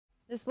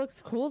This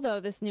looks cool though.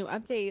 This new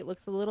update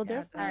looks a little Yeah,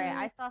 different. All right,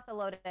 I still have to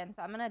load it in,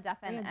 so I'm gonna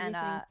deafen Yeah, do and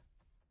your thing.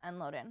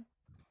 unload in.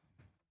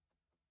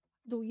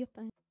 Do your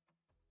thing.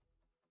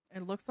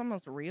 It looks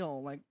almost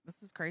real. Like,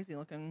 this is crazy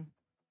looking.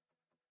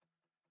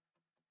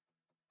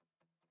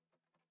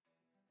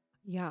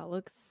 Yeah, it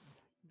looks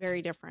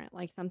very different.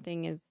 Like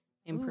something is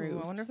improved.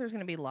 Ooh, I wonder if there's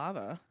gonna be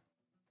lava.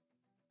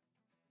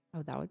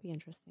 Oh, that would be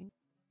interesting.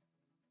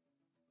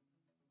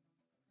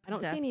 I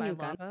don't Death see any by new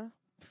guns. lava.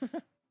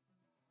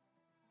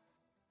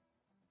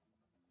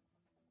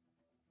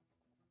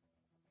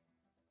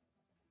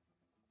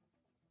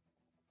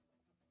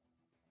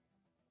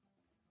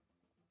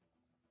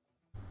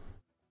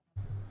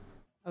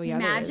 Oh yeah,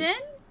 Imagine.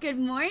 Good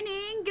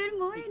morning. Good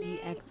morning.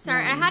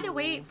 Sorry, I had to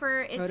wait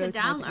for it to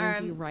down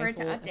or for it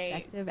to update.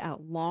 Effective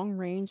at long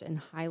range and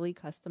highly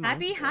customizable.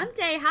 Happy Hump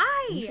Day.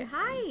 Hi.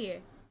 Hi.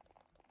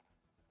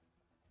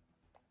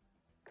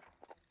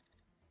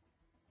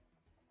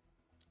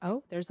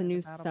 Oh, there's a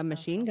new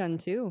submachine gun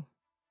too.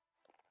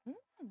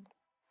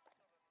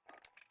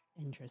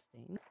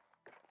 Interesting.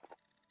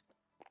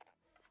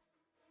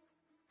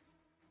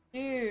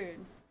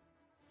 Dude.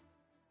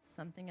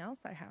 Something else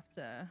I have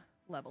to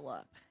level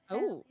up.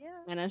 Oh, yeah.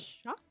 and a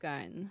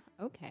shotgun.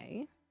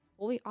 Okay.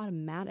 Fully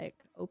automatic.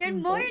 Good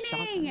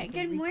morning.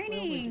 Good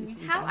morning.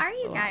 How are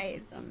you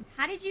guys?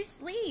 How did you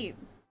sleep?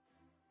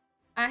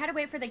 I had to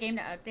wait for the game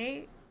to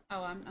update.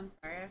 Oh, I'm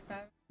sorry. I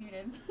thought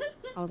muted.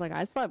 I was like,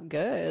 I slept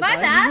good. My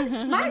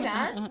bad. My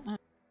bad.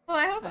 Well,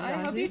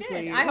 I hope you did.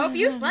 sleep? I hope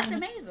you slept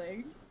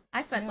amazing.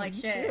 I slept like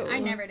shit. too. I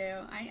never do.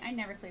 I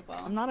never sleep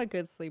well. I'm not a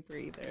good sleeper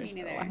either. Me so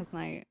neither. last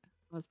night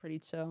was pretty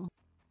chill.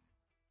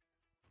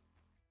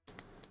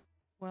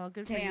 Well,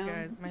 good for you Damn.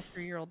 guys. My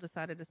 3-year-old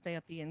decided to stay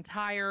up the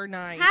entire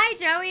night. Hi,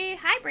 Joey.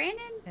 Hi,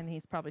 Brandon. And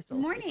he's probably still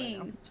Morning. asleep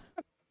right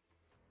now.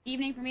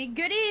 Evening for me.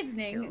 Good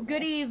evening. Terrible.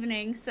 Good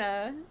evening,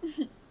 sir.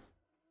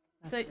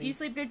 So That's you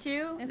sleep good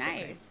too? It's Nice.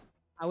 okay.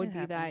 I would It be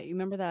that. happens. You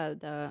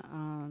remember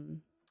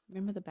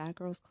remember the Bad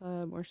Girls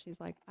Club where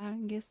she's like, I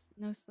don't get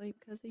no sleep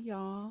because of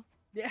y'all.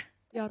 Yeah.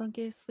 Y'all don't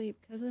get sleep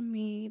because of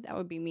me. That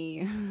would be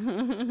me.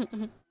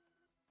 Can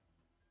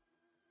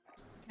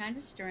I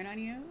just join on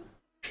you?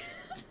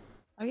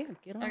 Oh yeah,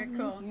 get on. Okay, in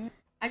cool. here.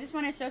 I just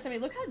want to show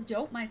somebody. Look how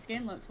dope my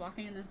skin looks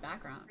walking in this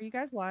background. Are you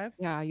guys live?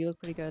 Yeah, you look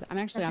pretty good.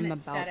 I'm Such an about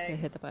to aesthetic.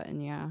 hit the button.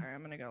 Yeah. All right,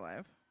 I'm gonna go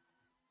live.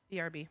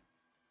 BRB.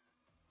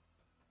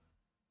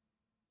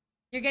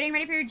 You're getting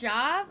ready for your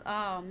job?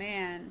 Oh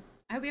man.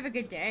 I hope you have a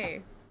good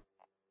day.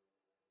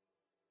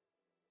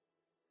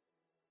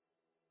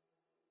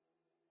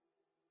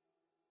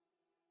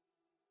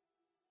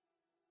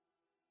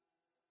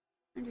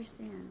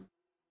 Understand.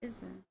 What is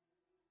this?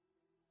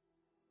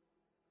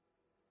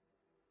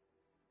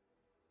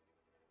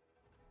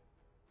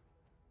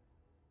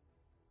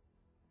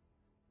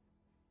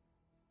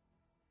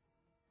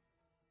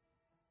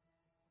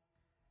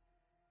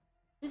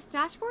 This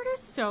dashboard is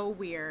so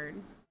weird.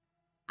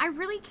 I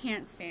really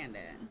can't stand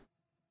it.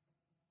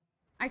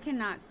 I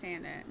cannot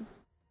stand it.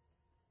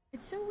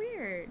 It's so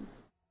weird.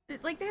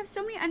 Like, they have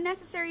so many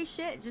unnecessary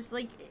shit. Just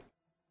like,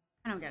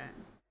 I don't get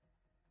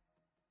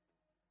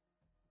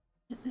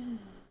it.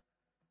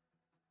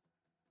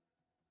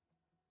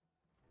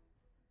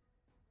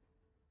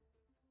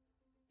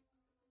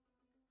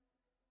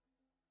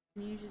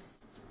 Can you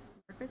just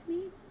work with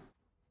me?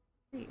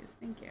 Please,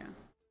 thank you.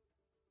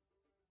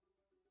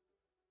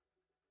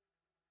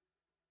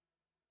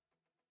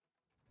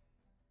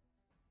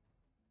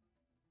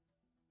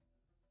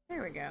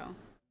 There we go.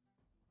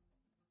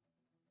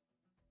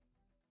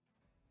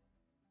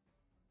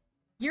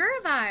 You're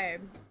a vibe.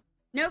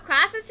 No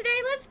classes today?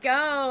 Let's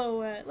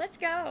go. Let's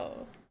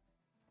go.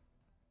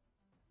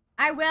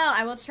 I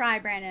will try,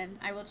 Brandon.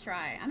 I will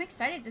try. I'm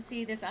excited to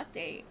see this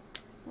update.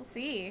 We'll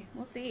see.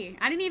 We'll see.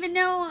 I didn't even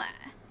know.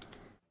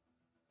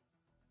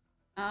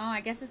 Oh,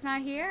 I guess it's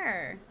not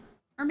here.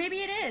 Or maybe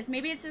it is.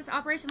 Maybe it's this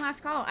Operation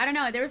Last Call. I don't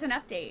know. There was an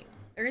update.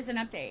 There is an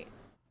update.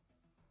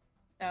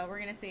 So we're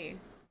gonna see.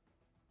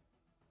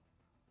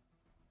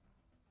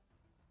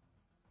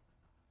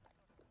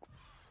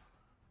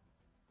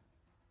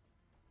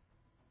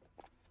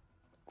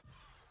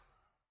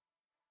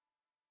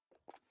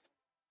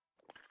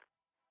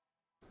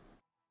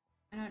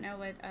 I don't know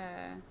what,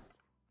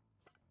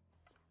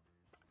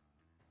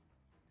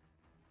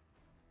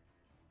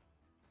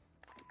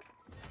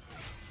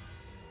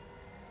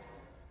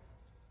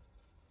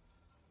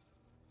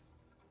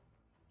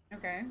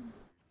 Okay.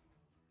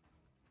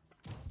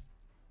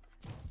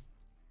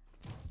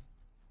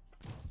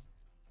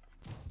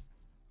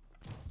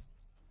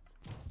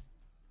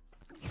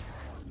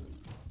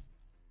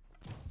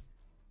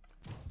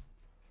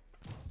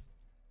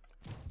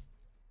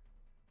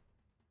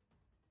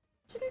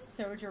 Shit is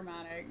so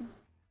dramatic.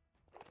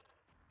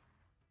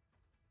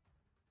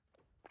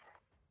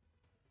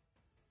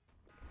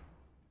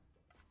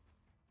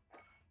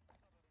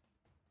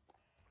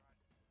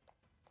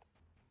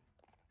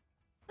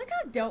 Look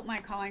how dope my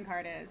calling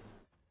card is.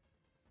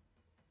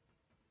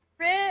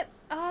 RIP!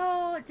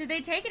 Oh, did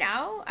they take it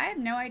out? I have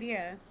no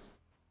idea.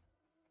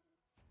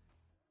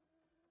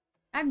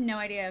 I have no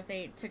idea if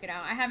they took it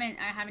out. I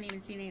haven't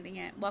even seen anything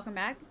yet. Welcome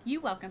back.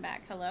 You welcome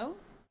back. Hello.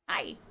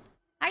 Hi.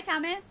 Hi,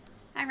 Thomas.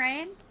 Hi,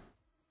 Ryan.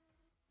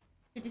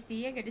 Good to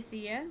see you. Good to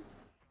see you.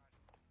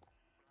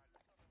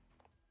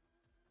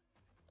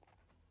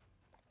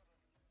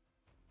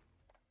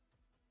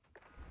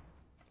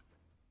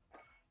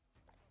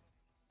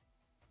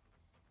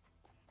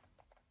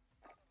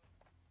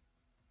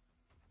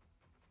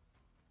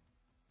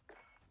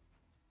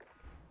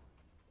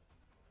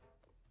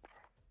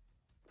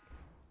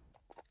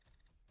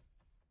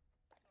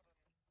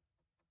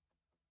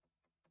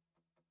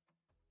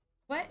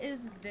 What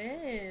is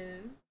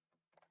this?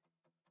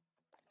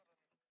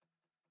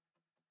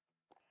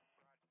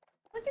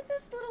 Look at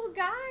this little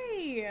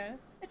guy.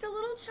 It's a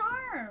little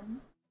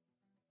charm.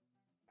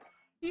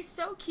 He's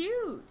so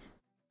cute.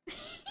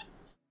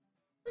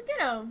 Look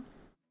at him.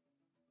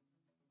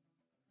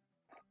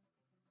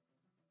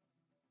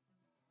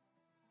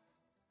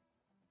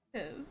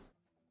 Look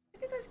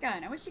at this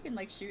gun. I wish you could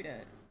like shoot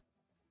it.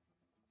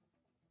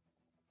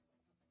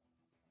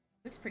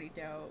 Looks pretty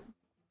dope.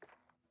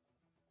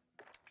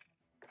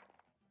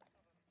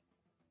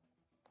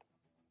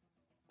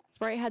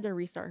 Sprite had to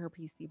restart her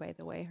PC, by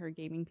the way. Her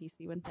gaming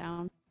PC went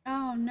down.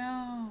 Oh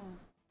no.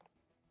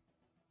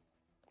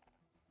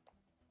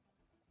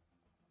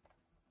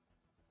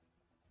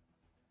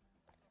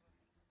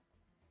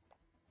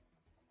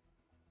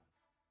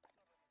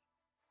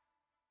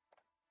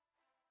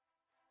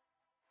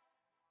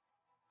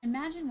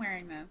 Imagine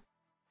wearing this.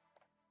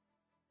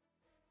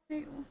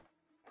 Wait.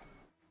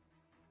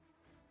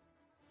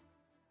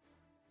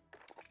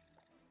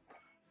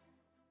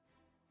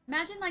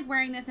 Imagine like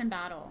wearing this in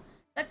battle.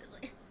 That's,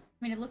 I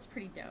mean, it looks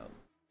pretty dope,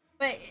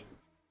 but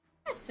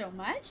not so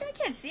much. I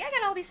can't see. I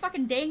got all these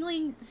fucking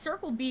dangling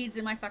circle beads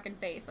in my fucking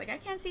face. Like I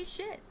can't see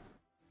shit.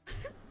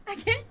 I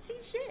can't see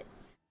shit.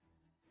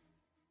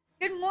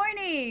 Good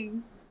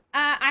morning.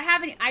 I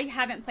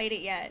haven't played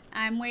it yet.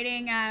 I'm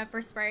waiting for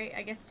Sprite,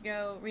 I guess, to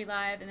go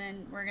relive, and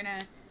then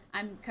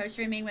I'm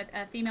co-streaming with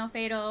Female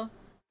Fatal,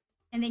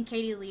 and then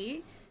Katie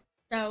Lee.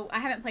 So I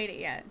haven't played it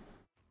yet.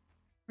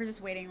 We're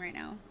just waiting right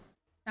now.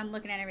 I'm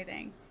looking at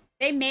everything.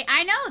 I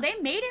know, they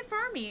made it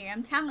for me,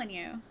 I'm telling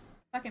you.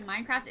 Fucking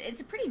Minecraft,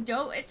 it's a pretty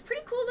dope, it's a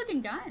pretty cool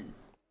looking gun.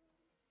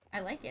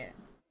 I like it.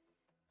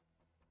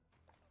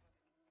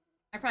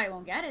 I probably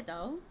won't get it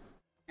though.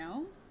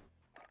 No?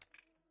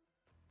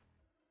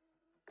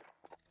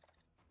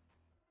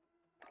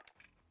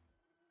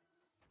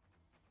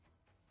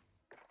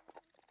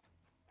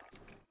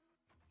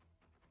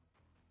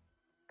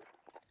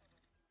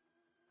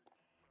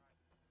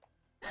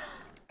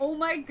 Oh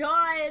my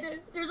god!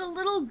 There's a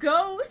little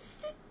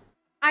ghost!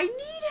 I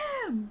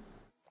need him!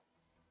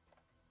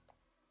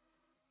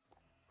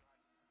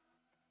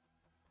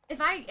 If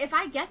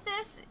I get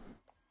this,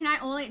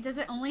 does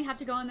it only have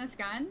to go in this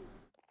gun?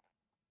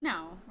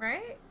 No,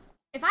 right?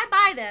 If I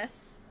buy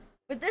this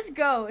with this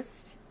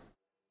ghost,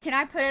 can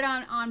I put it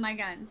on my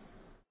guns?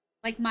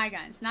 Like my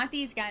guns, not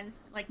these guns,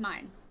 like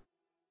mine.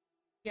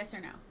 Yes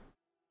or no?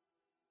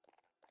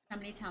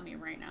 Somebody tell me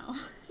right now.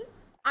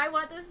 I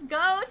want this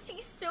ghost.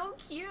 He's so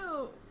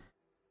cute.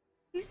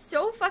 He's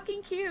so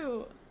fucking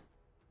cute.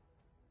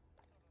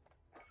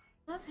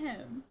 Love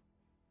him.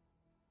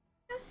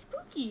 How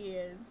spooky he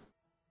is.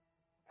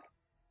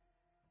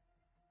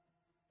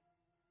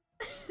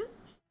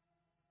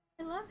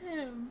 I love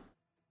him.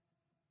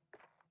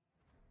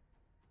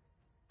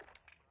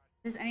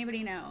 Does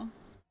anybody know?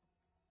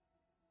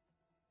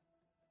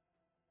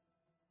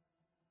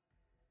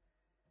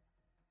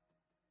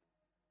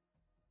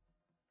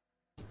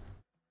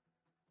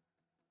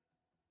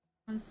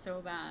 One's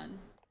so bad.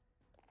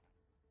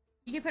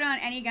 You can put on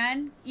any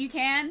gun? You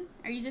can?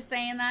 Are you just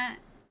saying that?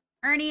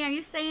 Ernie, are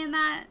you saying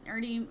that? Or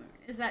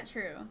is that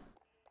true?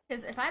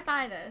 Because if I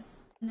buy this,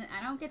 and then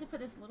I don't get to put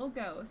this little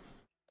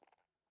ghost.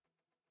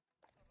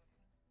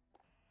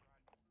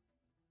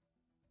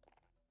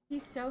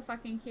 He's so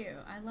fucking cute.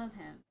 I love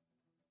him.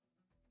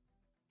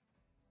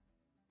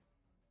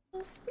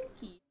 So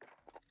spooky.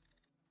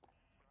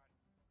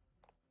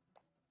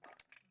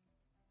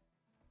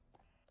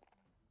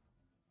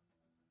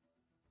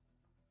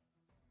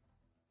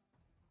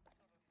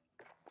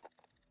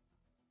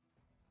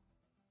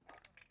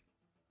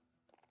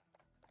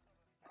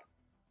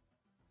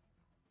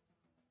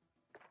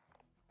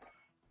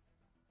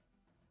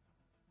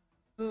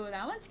 Ooh,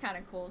 that one's kind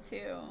of cool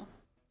too.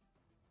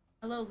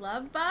 A little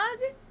love bug?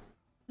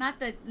 Not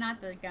the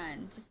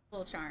gun, just a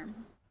little charm.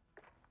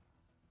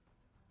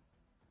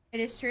 It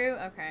is true?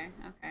 Okay,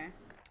 okay.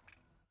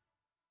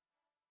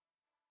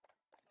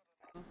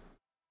 Can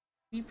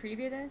you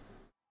preview this?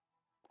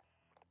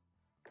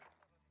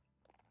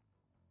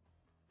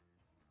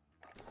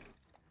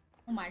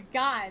 Oh my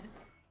god.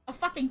 A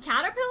fucking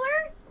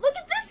caterpillar? Look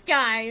at this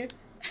guy!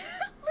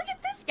 Look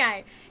at this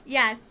guy!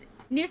 Yes,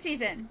 new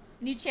season.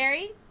 New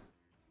cherry?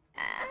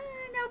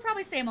 No,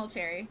 probably same old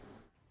cherry.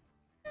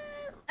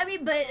 I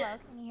mean, but... Hello,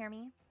 can you hear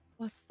me?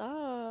 What's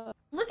up?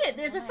 Look at,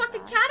 there's Oh a my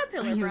fucking God.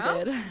 caterpillar, You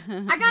bro. did.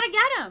 I gotta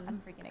get him.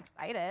 I'm freaking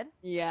excited.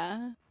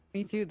 Yeah.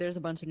 Me too. There's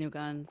a bunch of new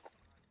guns.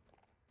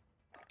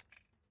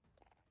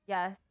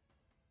 Yes.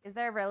 Is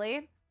there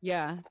really?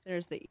 Yeah,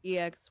 there's the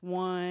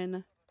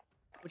EX1,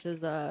 which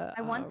is a.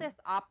 I want this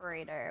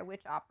operator.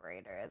 Which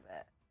operator is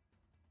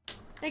it?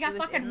 They got He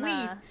was fucking in weed.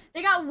 the-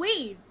 They got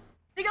weed.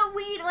 They got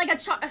weed like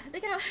a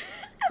they got.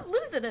 I'm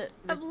losing it.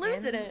 He was I'm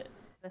losing in it.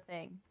 The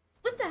thing.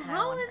 What the I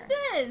hell is wonder.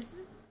 this?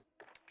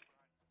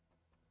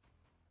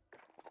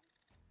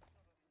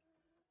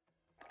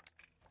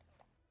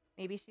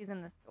 Maybe she's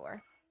in the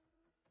store.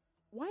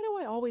 Why do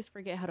I always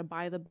forget how to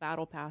buy the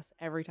battle pass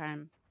every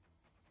time?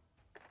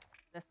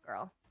 This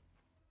girl.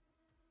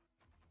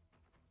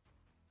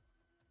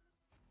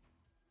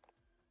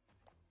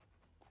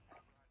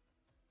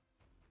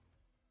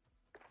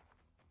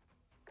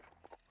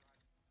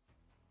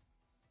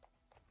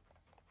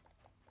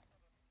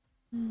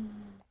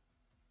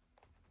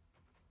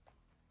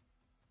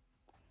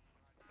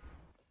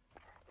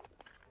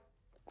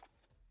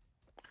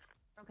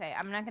 Okay,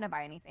 I'm not gonna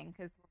buy anything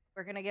because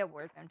we're gonna get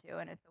Warzone 2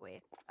 and it's a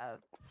waste of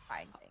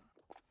buying things.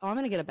 Oh, I'm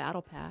gonna get a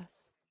battle pass.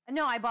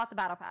 No, I bought the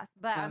battle pass,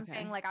 but I'm Okay.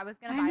 saying like I was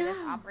I gonna buy this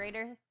know.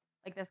 operator,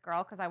 like this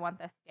girl, because I want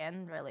this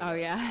skin really. Oh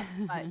really yeah.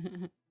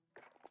 bad,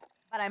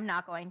 but I'm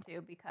not going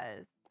to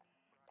because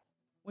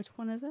Which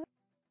one is it?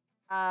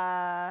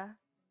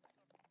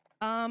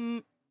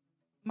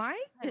 My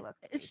I look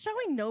it's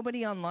showing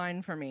nobody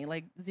online for me,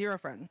 like 0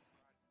 friends.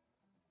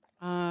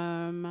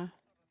 I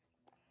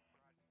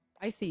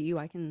see you.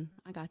 I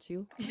got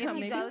you. if Yeah, you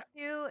maybe. go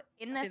to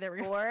in the there we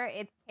go. store,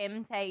 it's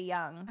Kim Tae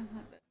Young. I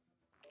love it.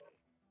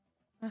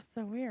 That's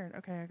so weird.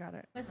 Okay, I got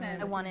it. Listen,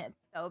 I want it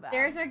so bad.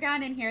 There's a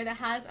gun in here that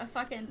has a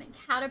fucking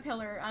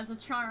caterpillar as a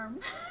charm,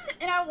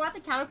 and I want the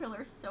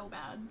caterpillar so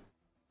bad.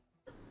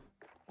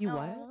 You Aw.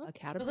 what? A The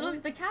caterpillar?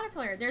 the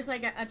caterpillar. There's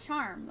like a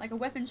charm, like a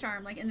weapon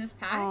charm, like in this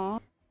pack. Aw.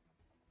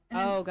 and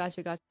then Oh,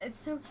 gotcha. it's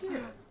so cute.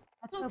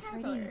 That's Little so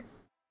pretty. caterpillar.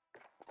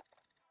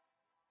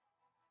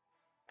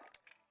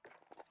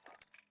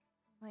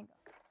 Oh my god.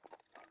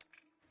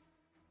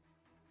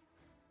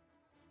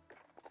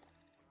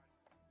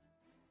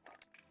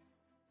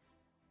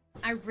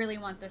 I really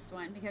want this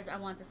one because I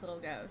want this little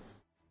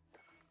ghost.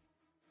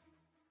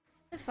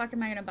 What the fuck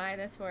am I gonna buy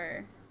this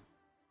for?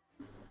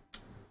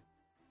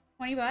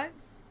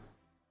 $20?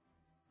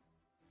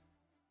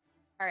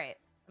 All right,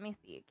 let me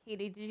see.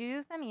 Katie, did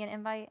you send me an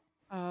invite?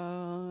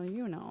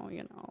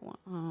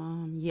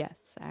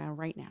 Yes.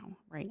 Right now.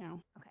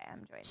 Okay,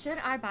 I'm joining. Should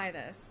I buy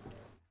this?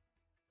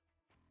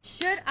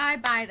 Should I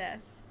buy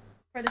this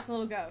for this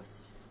little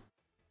ghost?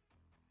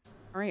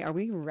 All right. Are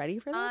we ready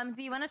for this?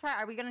 Do you want to try?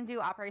 Are we gonna do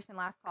Operation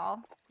Last Call?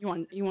 You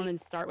want to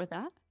start with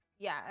that?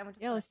 Yeah, I would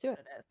just Yeah, wanna let's see do what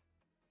it. is.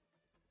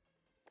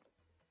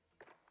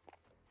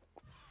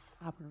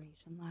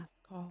 Operation Last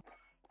Call.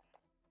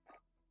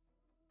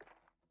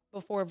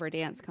 Before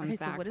Verdansk comes Okay,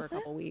 so back what for is a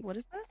couple this? weeks. What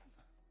is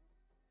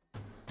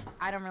this?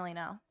 I don't really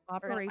know. gonna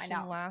find Operation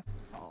out. Last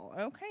Call.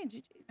 Okay,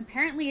 GG.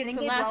 Apparently, it's think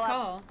the they blow last up-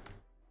 call.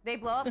 They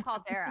blow up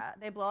Caldera.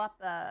 They blow up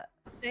the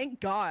Thank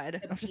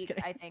God. I'm just peak,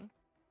 kidding. I think.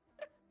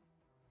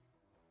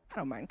 I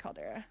don't mind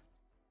Caldera.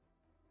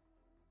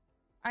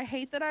 I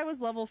hate that I was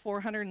level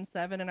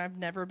 407 and I've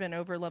never been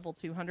over level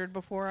 200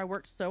 before. I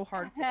worked so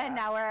hard for that. And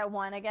now we're at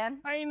 1 again.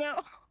 I know.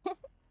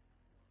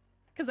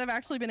 Because I've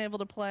actually been able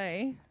to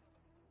play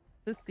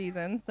this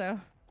season, so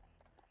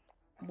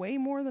way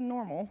more than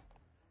normal.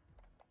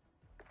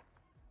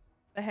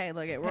 But hey,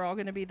 look it, we're all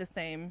going to be the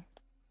same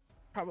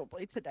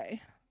probably today.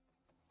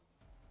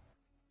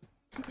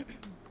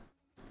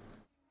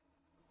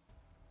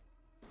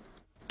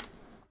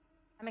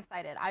 I'm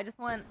excited. I just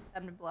want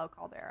them to blow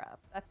Caldera up.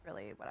 That's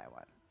really what I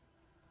want.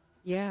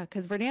 Yeah,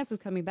 because Verdansk is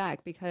coming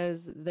back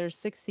because there's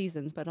 6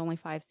 seasons, but only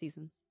 5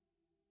 seasons.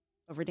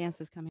 But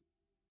Verdansk is coming.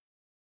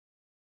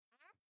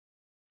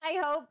 I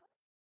hope.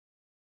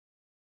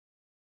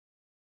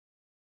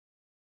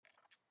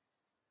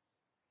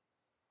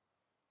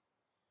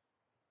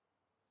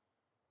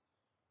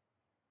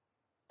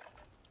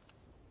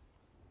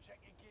 Check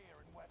your gear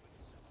and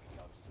weapons. We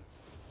go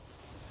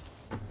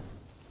soon.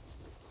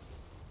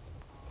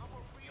 I'm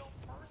a real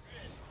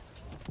person.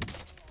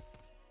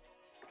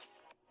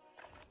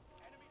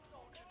 Enemy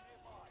soldier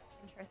nearby.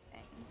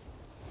 Interesting.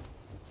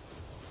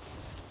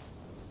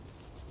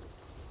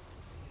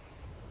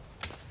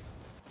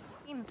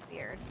 Seems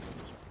weird.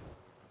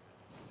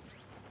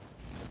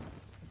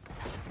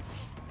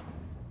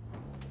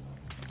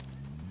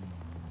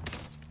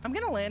 I'm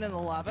going to land in the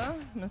lava.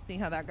 I'm going to see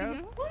how that goes.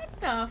 What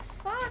the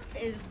fuck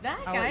is that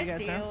I'll let you guy's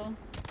guys know. deal?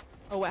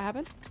 Oh, what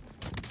happened?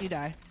 You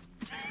die.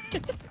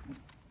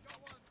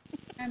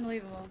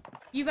 Unbelievable.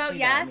 You vote You die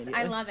yes? I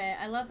immediately. love it.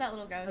 I love that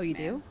little ghost. Oh, you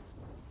man. do?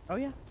 Oh,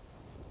 yeah.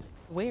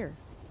 Where?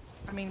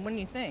 I mean, when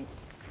you think.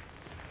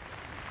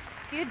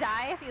 Do you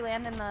die if you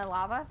land in the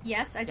lava?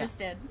 Yes, I just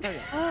did.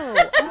 Oh,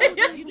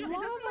 You don't, it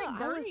doesn't like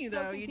burn you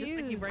though. You just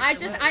like you break I your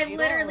just, leg. I You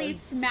literally don't-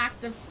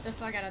 smacked the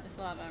fuck out of this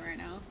lava right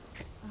now.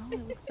 Oh,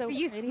 it looks so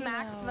You pretty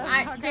smacked now. the-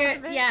 I fuck out did.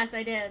 of it? Yes,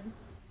 I did.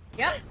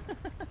 Yep.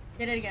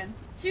 Did it again.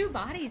 2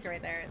 bodies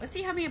right there. Let's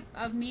see how many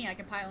of me I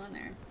can pile in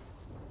there.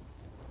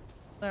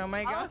 Oh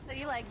my Oh, god. so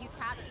you like you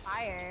catch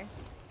fire.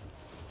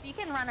 So you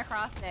can run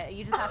across it.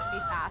 You just have to be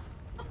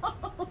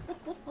fast.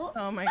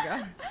 Oh my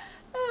god.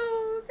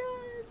 Oh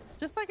god.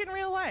 Just like in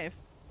real life.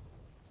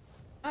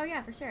 Oh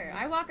yeah, for sure.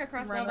 I walk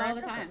across Run lava all right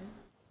the across time.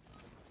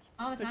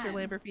 All the Put time. your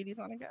labor feeties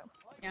on and go.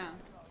 Yeah.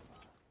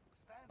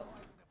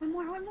 One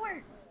more, one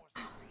more.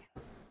 Oh,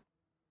 yes.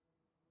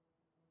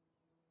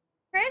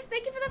 Chris,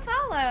 thank you for the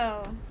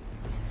follow.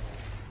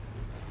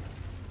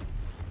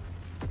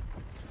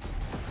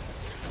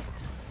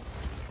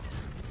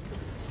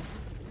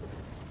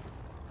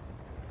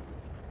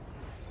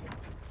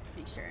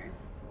 Make sure.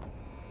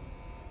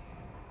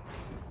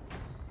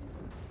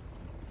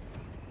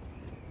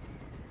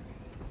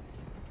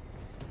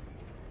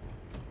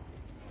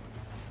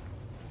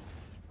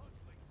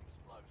 Conflict's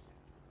explosive.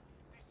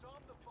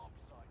 Disarm the bomb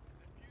sites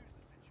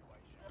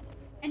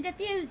and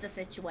defuse the situation. And defuse the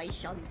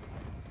situation.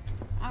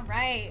 All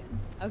right.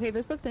 Okay,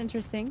 this looks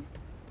interesting.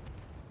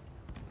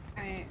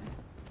 All right.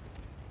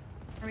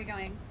 Where are we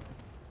going?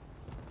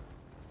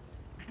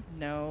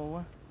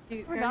 No.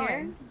 We're Go here?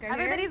 going. Go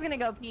Everybody's here? gonna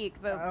go peek,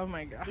 but Oh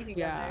my god. you can go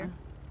Yeah. there.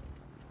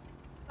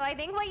 So I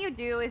think what you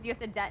do is you have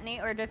to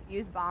detonate or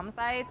defuse bomb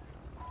sites.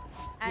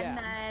 And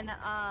Yeah.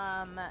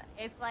 then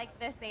it's like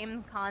the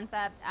same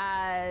concept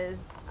as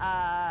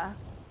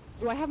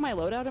Do I have my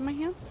loadout in my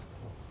hands?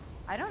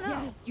 I don't know.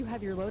 Yes, you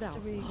have your loadout.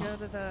 Should we go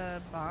to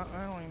the bomb?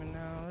 I don't even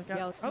know. We got-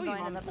 Yeah, let's oh, go you going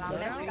to want the to bomb. go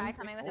There's a down? guy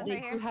coming with us They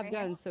right here. do have right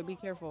here. guns, so be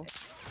careful.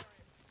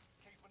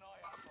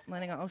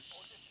 Landing on. Oh,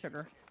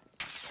 sugar.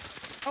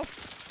 Oh.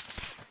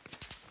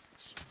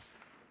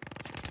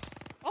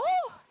 Oh!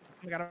 Oh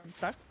my god, I'm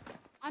stuck.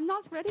 I'm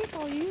not ready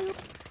for you.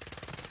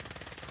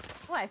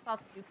 Oh, I saw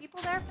two people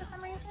there for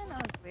some reason.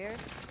 That was weird.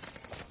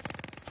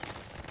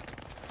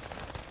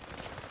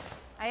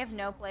 I have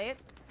no plate.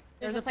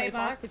 There's a plate plate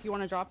box. if you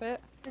want to drop it.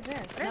 What's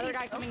this? Another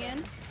guy coming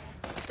in.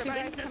 Two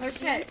guys Oh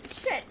shit!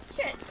 Shit!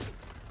 Shit!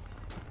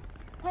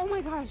 Oh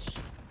my gosh.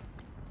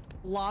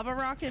 Lava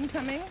rock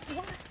incoming.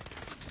 What?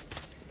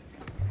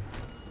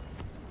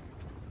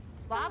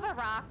 Lava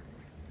rock.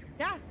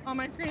 Yeah, on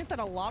my screen it said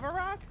a lava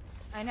rock.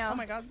 I know. Oh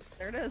my god,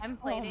 there it is. I'm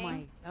Oh plating.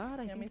 my god,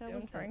 I Yeah, me think that too.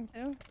 was I'm it. trying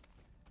to.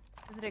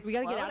 Does it We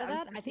gotta get explode? out of I'm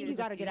that. I think you confused.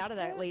 gotta get out of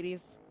that,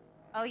 ladies.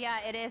 Oh yeah,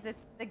 it is. It's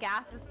the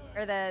gas is,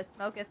 or the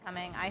smoke is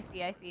coming. I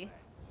see. I see.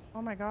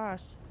 Oh my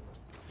gosh.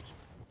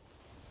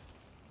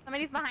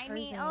 Somebody's This is behind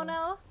me. crazy. Oh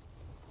no.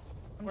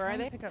 I'm Where are trying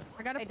to they? pick up-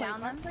 I got a I plate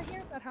downed box them. right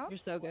here. That house. You're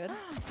so good.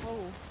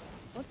 Whoa.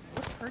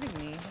 What's hurting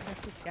me? I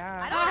guess it's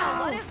gas. I don't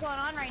know Ow! what is going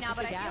on right now, It's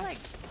but the I feel gas. like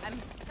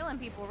I'm killing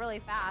people really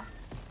fast.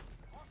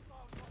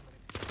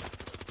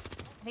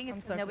 I think it's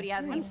I'm 'cause so nobody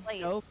has any I'm confused.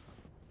 plates. so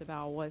confused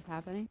about what's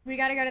happening. We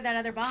gotta go to that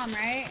other bomb,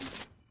 right?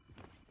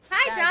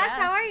 Hi, Yeah, I Josh. guess.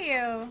 How are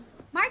you?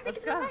 Mark, thank you Let's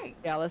for the go. like.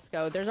 Yeah, let's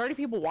go. There's already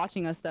people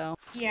watching us though.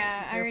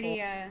 Yeah, I already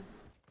Careful.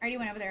 already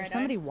went over there. I There's died.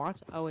 somebody watch.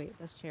 Oh wait,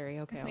 that's Cherry.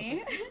 Okay, It's I was me.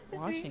 like, It's me.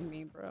 watching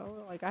me,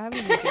 bro. Like I haven't.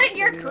 Even done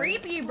You're anything.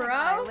 creepy, I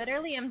bro.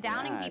 literally am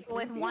downing Yeah, people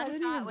with creepy. I one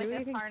didn't shot even with do this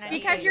anything car special.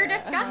 98. Because you're Yeah.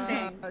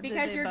 disgusting. Did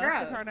Because they you're buff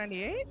the gross. car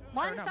 98?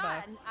 One Or not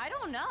shot. buff? I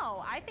don't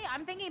know.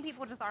 I'm thinking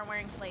people just aren't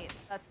wearing plates.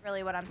 That's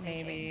really what I'm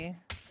thinking. Maybe.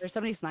 There's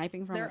somebody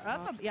sniping from. They're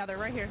up. Yeah, they're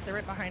right here. They're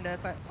right behind us.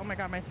 Oh my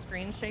god, my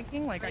screen's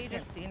shaking. Like What I do you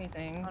can't just- see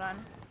anything. Hold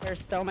on.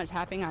 There's so much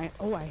happening. I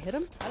hit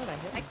him. How did I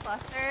hit I him?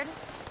 clustered.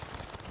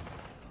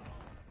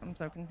 I'm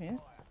so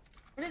confused.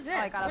 What is Oh,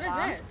 I this? got a What is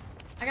bomb. this?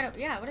 I got a.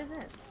 Yeah. What is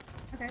this?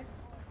 Okay.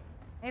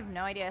 I have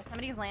no idea.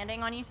 Somebody's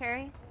landing on you,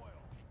 Cherry.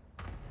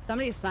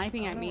 Somebody's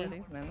sniping I at don't know me. where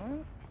these men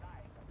went.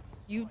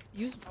 You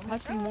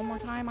touch me one more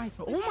time, I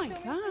swear. Oh my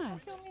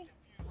gosh.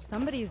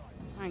 Somebody's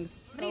trying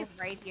Somebody's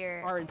so right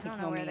here. hard I to don't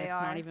know kill me. where they It's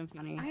are. not even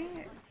funny.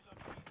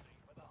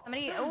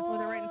 Somebody. Oh, Oh,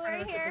 they're right in front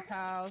right of us here. at this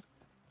house.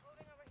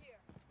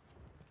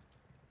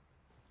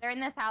 They're in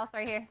this house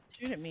right here.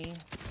 Shoot at me.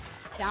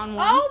 Down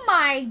one. Oh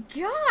my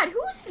god!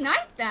 Who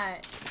sniped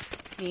that?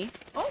 Me.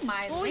 Oh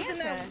my Oh, he's in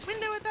Lanta. the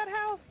window at that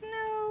house.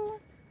 No.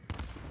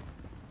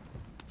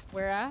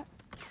 Where at?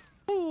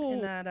 Oh,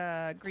 In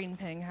that green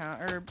ping house.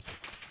 Or.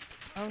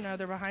 Oh no,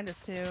 they're behind us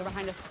too. they're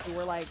behind us.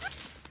 We're like,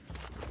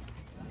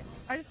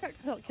 I just got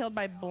killed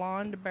by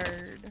Blonde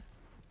Bird.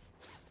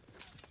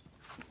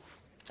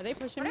 are they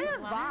pushing What me? are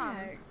those bombs?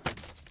 Relax.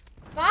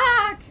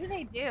 Fuck! What do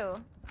they do?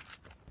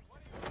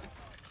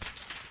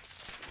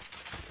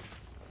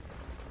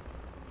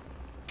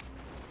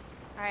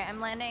 Alright,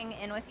 I'm landing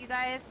in with you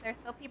guys. There's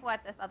still people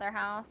at this other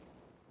house.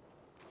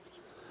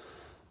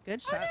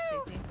 Good shot,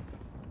 no. Casey.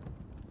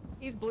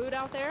 He's blued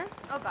out there.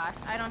 Oh gosh,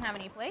 I don't have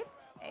any plates.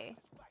 Okay.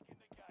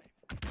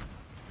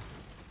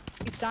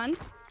 He's done.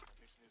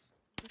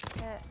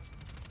 Shit.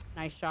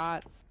 Nice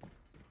shots.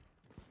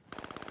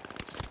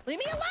 Leave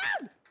me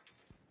alone!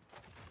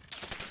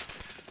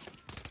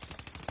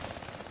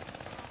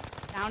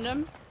 Found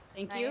him.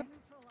 Thank you. Nice.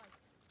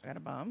 I got a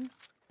bomb.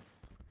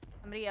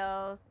 Somebody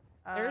else.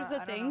 There's I the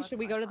don't know thing. what's Should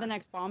we go going to the on.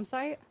 next bomb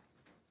site?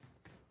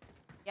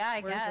 Yeah,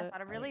 I Where is guess. it?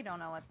 I really don't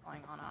know what's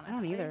going on, I honestly.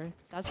 don't either.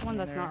 That's one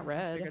that's Neither. not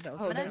red. Figured that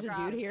was Oh, the there's a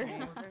drop- dude here.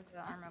 There's the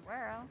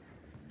armadillo.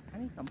 I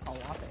need some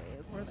palapes.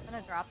 Where are they? I'm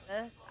gonna drop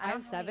this. I have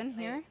don't know 7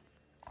 any here. plates.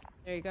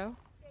 There you go.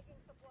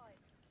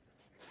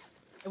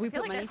 If we I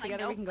feel put like money there's, like,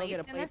 together, no we can go get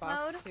a plates in plate this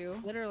box mode.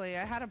 too. Literally,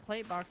 I had a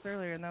plate box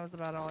earlier, and that was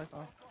about all I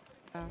saw.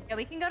 Yeah,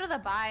 we can go to the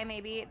buy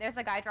maybe. There's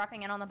a guy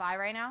dropping in on the buy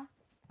right now.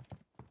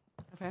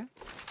 Okay.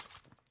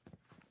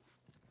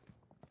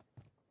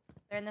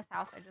 They're in this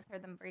house. I just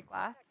heard them break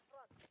glass.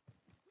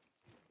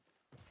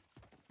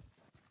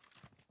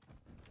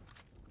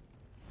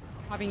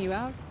 Popping you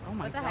out? Oh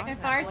my What the god. heck is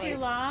Been far that too voice?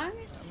 long.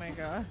 Oh my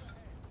god.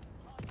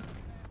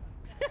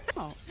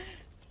 Oh.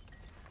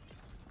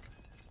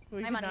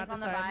 We My did money's not on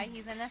the decide. buy.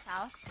 He's in this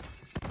house.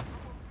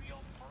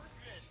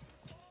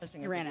 Pushing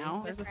He it ran to you.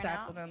 out? There's a Just ran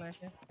satchel out. down there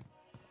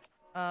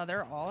too.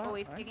 They're all Oh,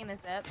 he's outside. taking the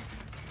zip.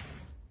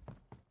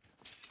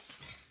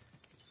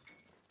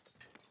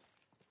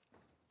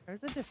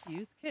 There's a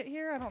diffuse kit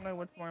here. I don't know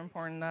what's more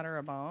important, that or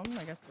a bomb.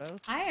 I guess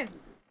both. I have.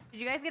 Did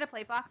you guys get a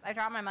plate box? I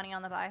dropped my money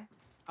on the buy.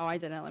 Oh, I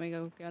didn't. Let me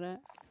go get it.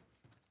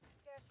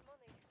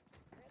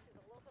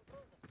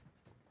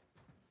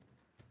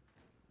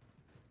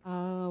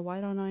 Why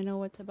don't I know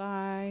what to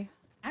buy?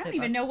 I don't Hit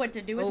even box. know what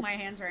to do with Oh. my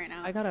hands right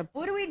now. I got a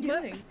What are we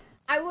doing?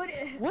 I would.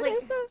 What like,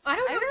 is this? I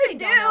don't know I what really to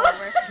don't know what do.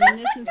 we're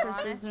munitions,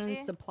 Honesty.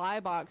 precision, supply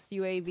box,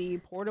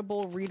 UAV,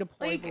 portable redeploy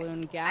Like,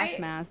 balloon, gas I-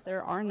 mask.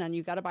 There are none.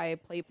 You gotta buy a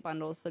plate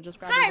bundle, so just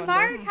grab Hi, a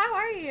bundle. Mark. How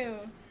are you?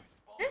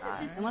 This is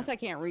just. Unless I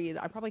can't read.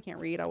 I probably can't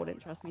read. I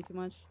wouldn't trust me too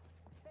much.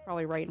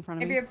 Probably right in front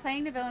of If me. you're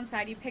playing the villain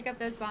side, you pick up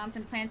those bombs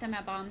and plant them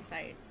at bomb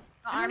sites.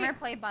 The I don't armor e-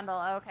 plate bundle.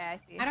 Oh, okay, I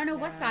see. I don't know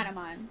what Yeah. side I'm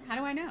on. How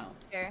do I know?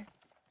 Here.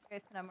 You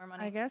guys can have more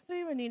money. I guess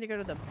we would need to go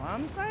to the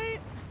bomb site.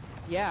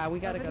 Yeah, we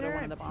gotta Over go to there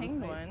one of at the bombs.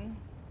 Penguin.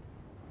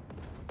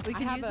 We I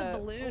could have use a a-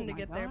 balloon oh to my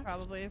get there gosh.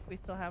 probably if we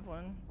still have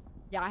one.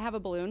 Yeah, I have a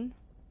balloon.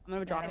 I'm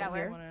gonna drop I it got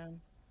here. one.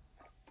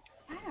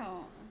 I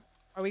don't.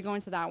 Are we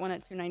going to that one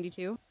at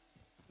 292?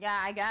 Yeah,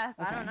 I guess.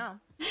 I Okay. don't know.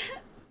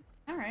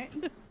 All right.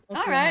 Let's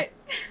All do right.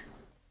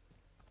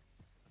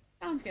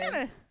 Sounds good.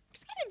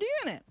 Just kind of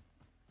doing it.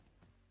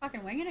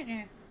 Fucking winging it,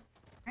 yeah.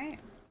 Right.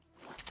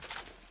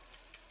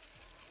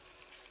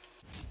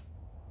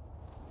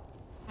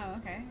 Oh,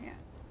 okay. Yeah.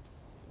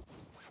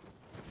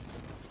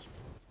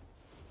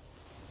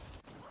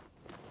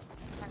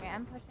 Okay,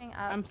 I'm pushing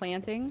up. I'm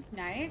planting.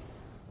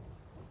 Nice.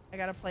 I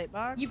got a plate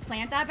box. You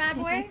plant that bad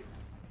boy?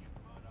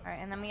 All right,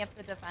 and then we have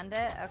to defend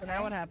it. So Okay.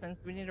 now what happens?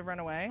 We need to run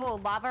away. Oh,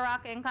 lava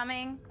rock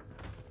incoming.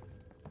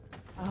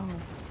 Oh.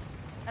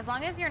 As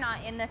long as you're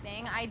not in the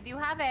thing, I do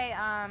have a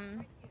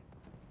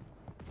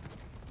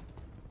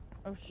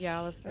Oh Yeah,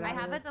 let's get I out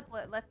of have a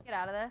this. let's get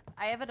out of this.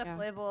 I have a Yeah.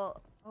 deployable.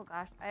 Oh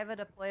gosh, I have a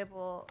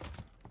deployable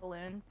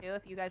balloon too.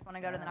 If you guys want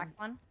to go to the Yeah. next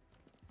one.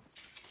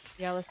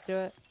 Yeah, let's do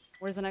it.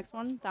 Where's the next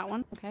one? That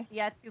one? Okay.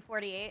 Yeah,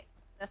 248.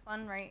 This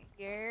one right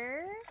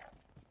here.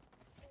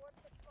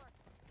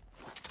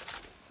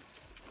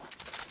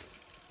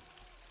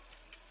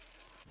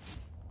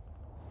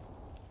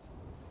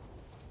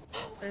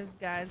 There's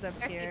guys up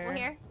There's people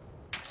here.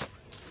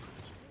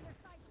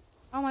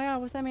 Oh my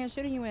god, what's that man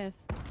shooting you with?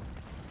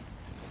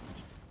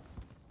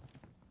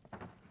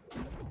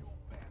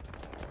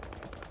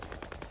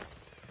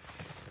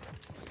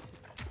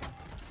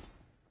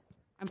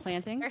 I'm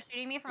planting. They're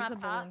shooting me from There's a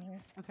up top. balloon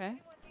here. Okay.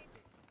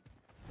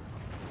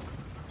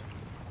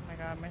 Oh my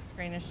god, my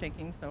screen is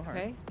shaking so hard.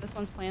 Okay. This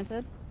one's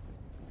planted.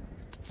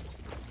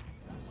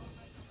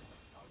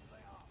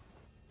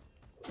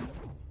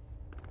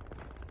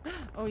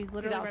 Oh, he's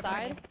literally right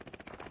behind outside? me.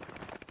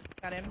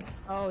 Got him.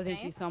 Oh, thank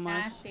you Nice. so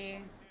much. Nasty.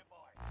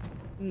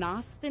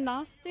 Nasty,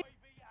 nasty.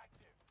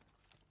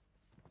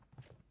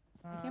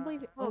 I can't Uh,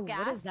 believe it. Oh, Oh, what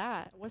gas? is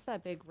that? What's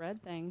that big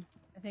red thing?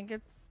 I think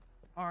it's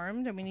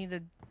armed, and we need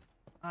to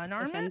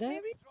unarm it, Defend it?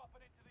 maybe?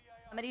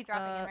 Somebody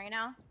dropping in right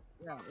now.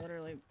 Yeah,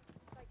 literally.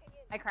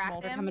 I cracked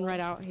Mulder him. Coming right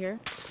out here.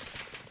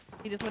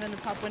 He just went in the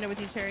top window with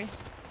you, Cherry.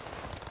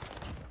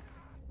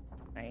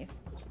 Nice.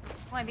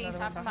 Oh, I'm being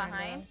Another shot one from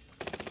behind.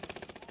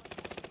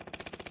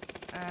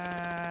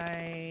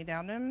 I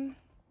downed him.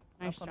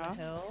 Nice up on job.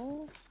 the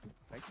hill.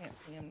 I can't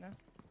see him now.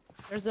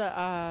 There's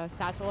a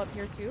satchel up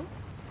here too.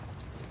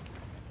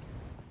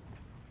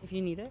 If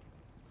you need it.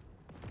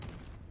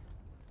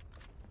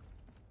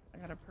 I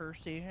got a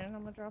Precision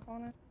I'm gonna drop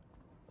on it.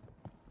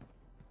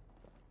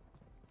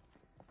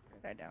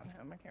 Where did I down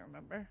him? I can't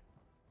remember.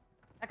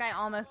 That guy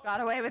almost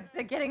got away with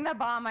getting the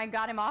bomb. I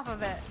got him off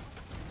of it.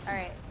 All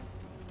right.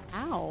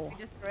 Ow.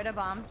 We destroyed a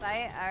bomb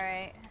site. All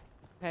right.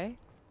 Okay.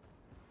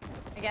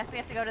 I guess we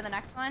have to go to the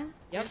next one.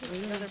 Yep.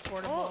 There's another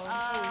portable.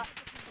 Oh,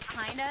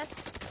 behind us.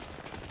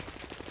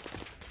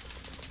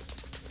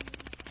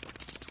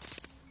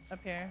 Up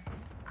here.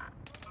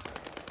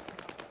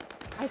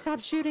 I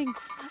stopped shooting.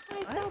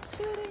 I stopped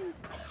shooting.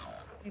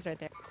 He's right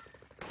there.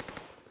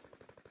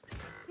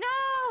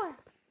 No!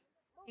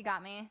 He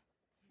got me.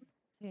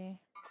 See.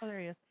 Oh, there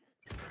he is.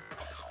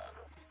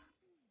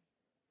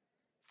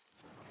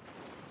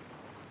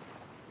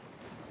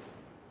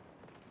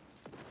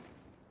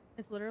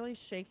 It's literally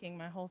shaking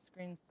my whole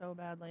screen so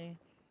badly.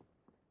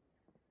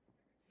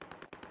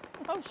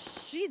 Oh,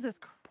 Jesus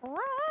Christ!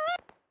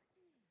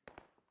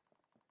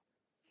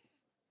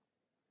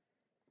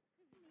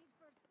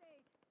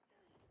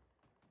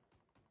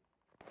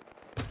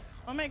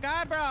 Oh my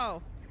god,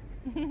 bro!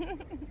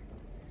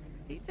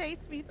 He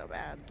chased me so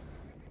bad.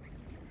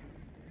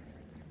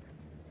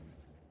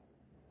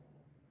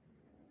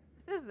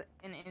 is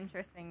an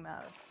interesting mode.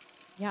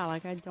 Yeah,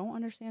 like I don't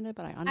understand it,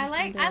 but I I understand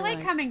like it. I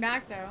like coming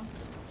back though.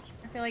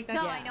 I feel like that's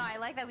No, Yeah. I know. I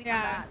like that we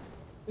Yeah. come back.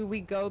 Do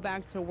we go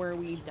back to where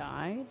we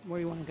died? Where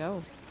you want to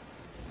go?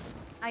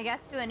 I guess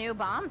to a new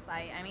bomb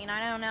site. I mean, I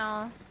don't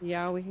know.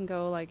 Yeah, we can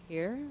go like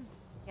here.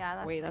 Yeah,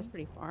 that's Wait, that's fine.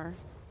 pretty far.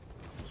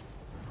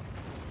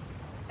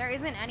 There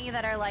isn't any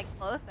that are like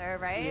closer,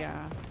 right?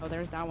 Yeah. Oh,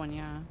 there's that one.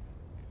 Yeah.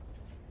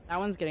 That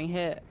one's getting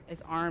hit.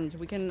 It's armed.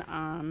 We can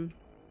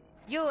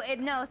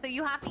No, so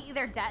you have to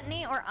either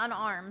detonate or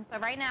unarm. So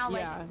right now,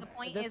 like Yeah, the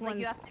point this is like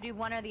you one's- have to do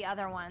one or the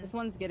other one. This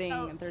one's getting.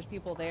 So- There's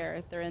people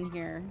there. They're in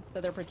here,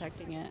 so they're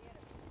protecting it.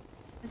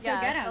 Let's yeah,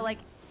 go get him. So like,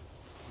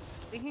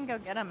 we can go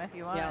get them if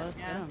you want. Yeah, let's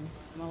get them.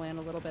 I'm gonna land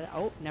a little bit.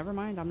 Oh, never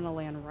mind. I'm gonna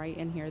land right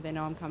in here. They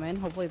know I'm coming.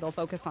 Hopefully they'll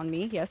focus on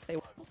me. Yes, they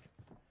will.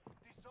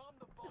 Disarm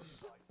the bomb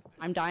sites.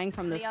 I'm dying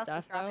from this Somebody else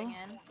is stuff though. dropping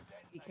in.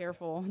 Be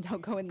careful.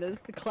 Don't go in this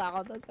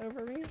cloud that's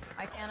over me.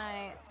 Why can't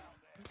I?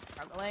 I'm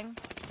struggling.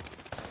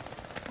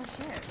 Oh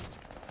shit.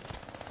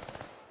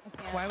 I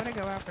can't. Why would I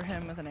go after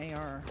him with an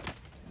AR?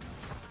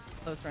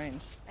 Close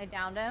range. I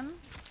downed him.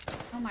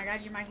 Oh my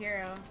god, you're my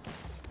hero.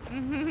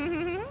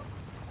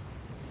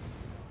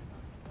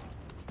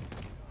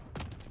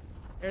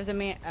 There's a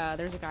man.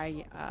 There's a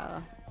guy.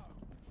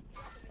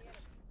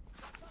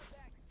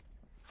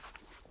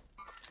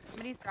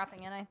 Somebody's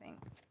dropping in, I think.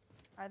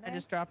 Are they? I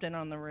just dropped in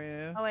on the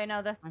roof. Oh wait,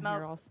 no, the I'm here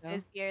smoke also.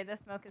 is here. The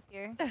smoke is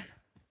here.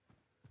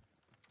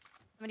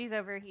 Somebody's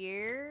over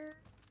here.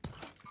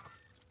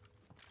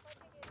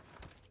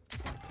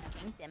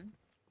 Thank them.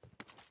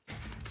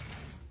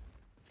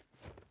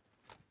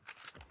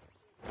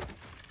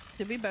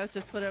 Did we both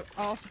just put it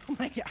off? Oh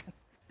my god.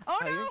 Oh,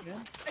 you're no! good.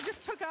 I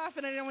just took off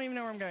and I don't even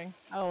know where I'm going.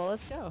 Oh, well,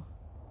 let's go.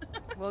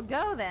 We'll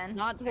go then.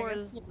 Not I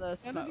towards guess the Go to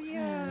smoke. the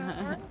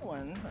orange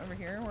one over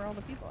here where all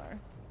the people are.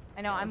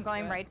 I know, I'm let's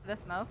going do it. right to the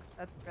smoke.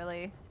 That's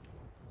really...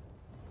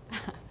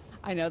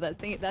 I know that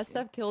thing. That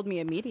stuff killed me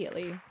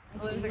immediately.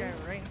 Oh, there's a guy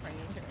right in front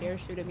of you. Dare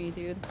shoot at me,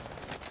 dude.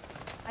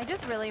 I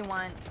just really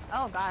want...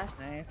 Oh gosh.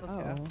 Nice, let's Oh,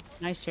 go.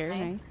 nice chair, Nice.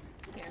 nice.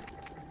 Here.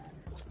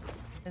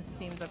 His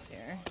team's up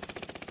here.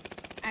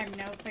 I have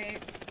no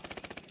plates.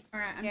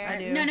 Or I'm Yeah, I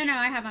sorry. do. No,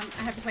 I have them.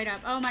 I have to plate up.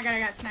 Oh my god, I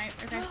got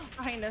sniped. Okay.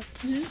 Behind us.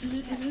 And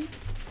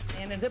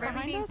in Is it front. Where are we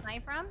behind being us?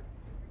 sniped from?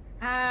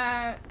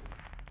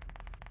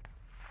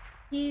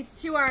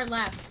 He's to our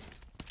left.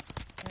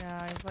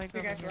 Yeah, he's like You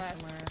over guys here left.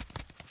 somewhere.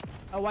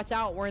 Oh, watch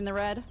out. We're in the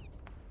red.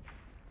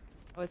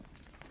 Oh, it's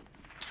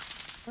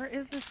Where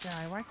is this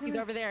guy? Why can't he's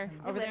I over there. see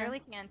him? I Over there.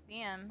 literally can't see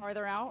him.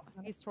 Farther out.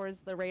 He's towards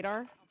the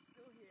radar.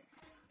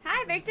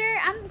 Hi, Victor.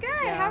 I'm good.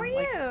 Yeah, How are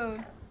like-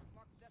 you?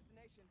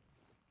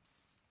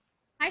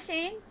 Hi,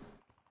 Shane.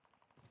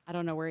 I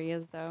don't know where he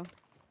is though.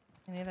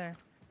 Me neither.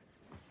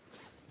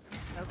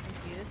 So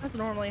confused. That's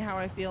normally how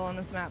I feel on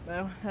this map,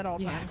 though, at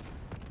all Yeah. times.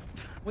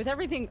 With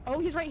everything. Oh,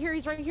 he's right here.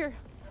 He's right here.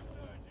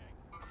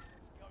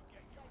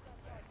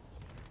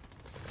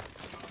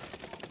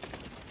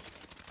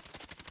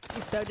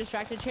 He's so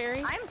distracted,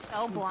 Cherry. I'm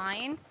so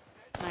blind.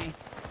 Nice.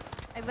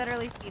 I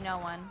literally see no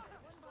one.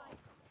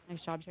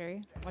 Nice job,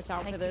 Cherry. Watch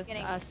out I for keep this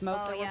getting- smoke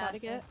oh, that we're yeah. about to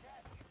get.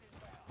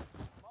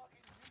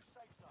 Marking new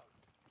safe zone.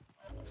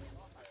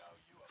 I owe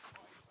you a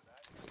price for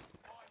that.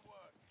 Fine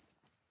work.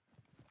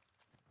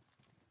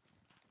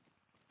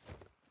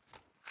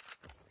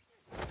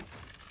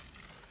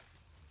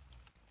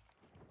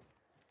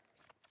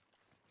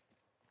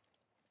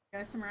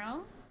 Go somewhere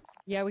else.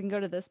 Yeah, we can go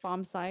to this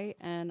bomb site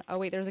and oh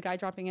wait, there's a guy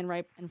dropping in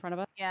right in front of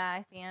us. Yeah,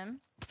 I see him.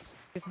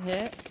 He's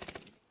hit.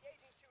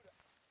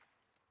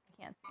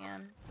 I can't see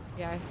him.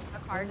 Yeah. A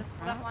car just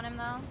pulled up on him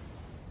though.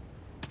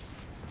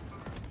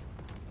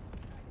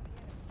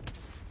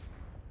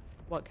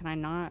 What can I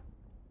not?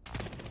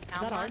 Is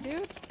Found that our one.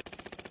 dude?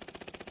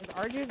 Is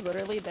our dude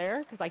literally there?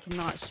 Because I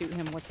cannot shoot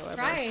him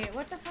whatsoever. Right.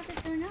 What the fuck is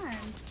going on?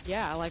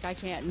 Yeah, like I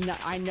can't. No,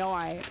 I know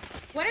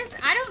What is?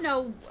 I don't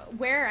know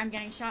where I'm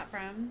getting shot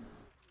from.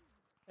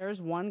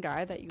 There's one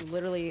guy that you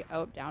literally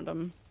downed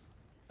him.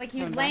 Like he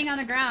was Coming laying back. on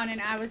the ground and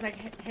I was like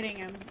hitting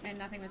him and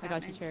nothing was I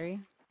got happening. you, Cherry.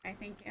 Okay,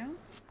 thank you.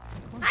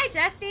 Hi,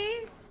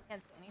 Jesty.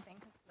 Can't see anything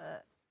because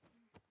the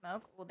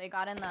smoke. Well, they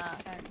got in the.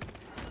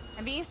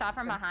 I'm being shot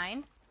from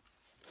behind.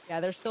 Yeah,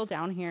 they're still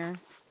down here.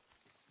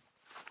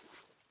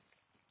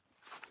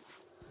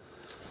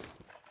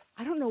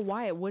 I don't know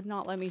why it would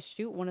not let me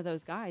shoot one of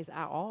those guys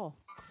at all.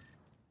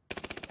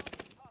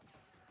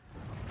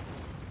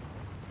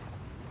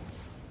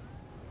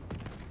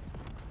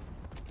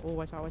 Oh,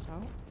 watch out, watch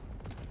out.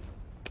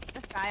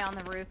 This guy on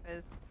the roof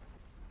is.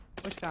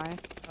 Which guy?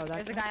 Oh,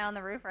 that There's a guy on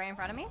the roof right in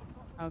front of me.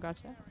 Oh,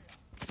 gotcha.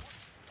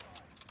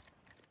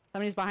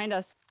 Somebody's behind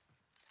us.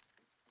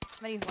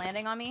 Somebody's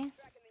landing on me.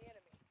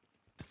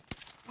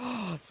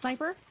 Oh,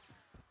 sniper?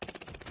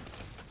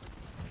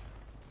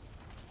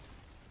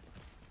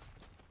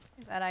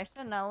 He said I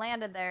shouldn't have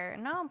landed there.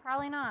 No,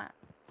 probably not.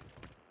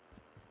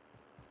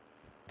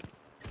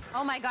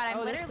 Oh my god, I'm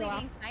Oh, they're literally still out.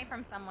 being sniped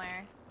from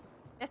somewhere.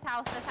 This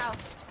house,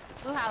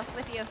 blue house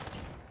with you.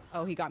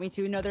 Oh, he got me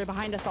too. No, they're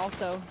behind us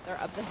also.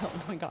 They're up the hill.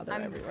 Oh my god, they're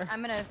everywhere.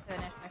 I'm gonna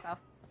finish myself.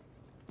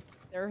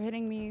 They're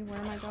hitting me. Where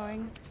am I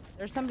going?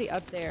 There's somebody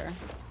up there.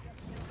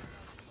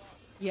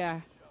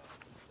 Yeah.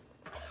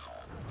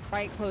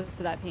 Right close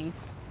to that ping.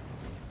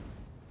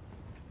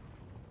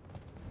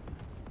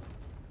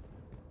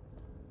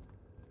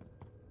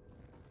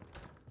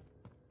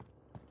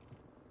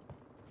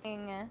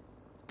 Dang. Winners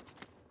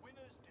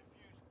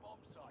defuse bomb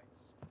sites.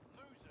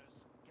 Losers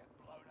get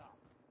blown up.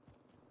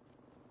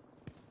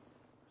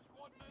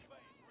 Squad member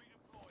is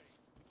redeploying.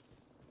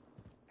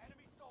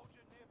 Enemy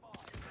soldier nearby.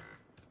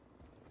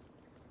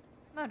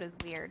 This mode is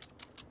weird.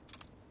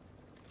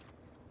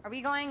 Are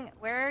we going?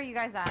 Where are you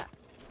guys at?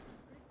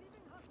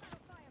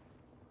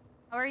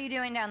 How are you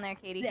doing down there,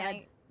 Katie?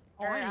 Dead.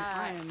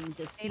 I am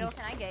Fatal, deceased.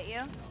 can I get you?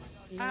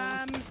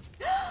 Yeah.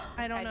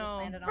 I don't I just know.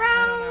 landed on I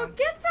don't Bro, know.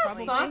 get the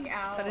Probably. fuck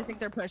out. But I think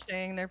they're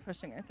pushing. They're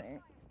pushing, I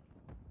think.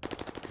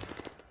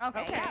 Okay,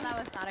 Okay. yeah, that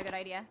was not a good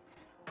idea.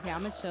 Yeah,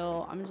 I'm gonna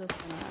chill. I'm just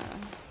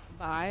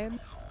gonna vibe.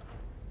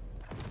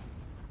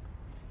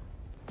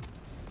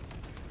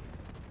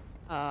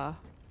 Oh,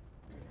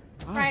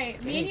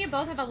 Right, me and sick. you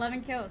both have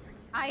 11 kills.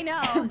 I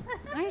know.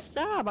 Nice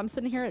job. I'm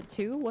sitting here at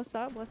 2. What's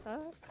up? What's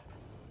up?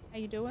 How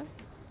you doing?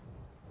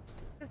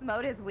 This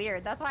mode is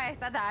weird. That's why I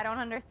said that. I don't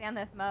understand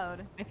this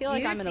mode. I feel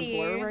like I'm in a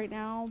blur Juicy. right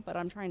now, but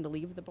I'm trying to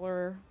leave the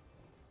blur.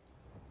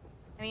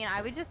 I mean,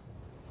 I would just.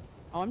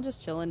 Oh, I'm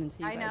just chilling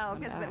until you I guys know, come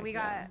because back, we yeah.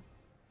 got. I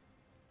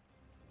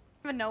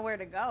don't even know where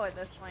to go at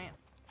this point.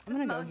 I'm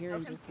gonna This go mode's here so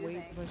and just wait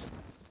to confusing.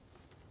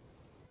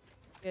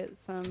 push. Get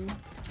some.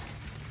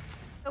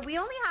 So we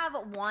only have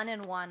 1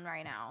 and 1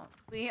 right now.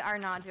 We are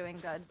not doing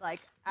good.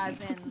 Like,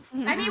 as in.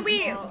 I mean,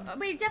 we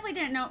definitely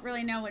didn't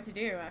really know what to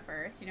do at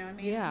first. You know what I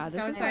mean? Yeah,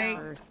 this so is it's our like,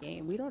 first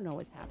game. We don't know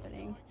what's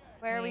happening.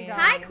 Where are we Yeah. going?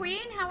 hi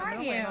Queen, how I'm are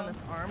gonna you? land on this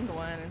armed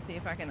one and see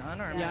if I can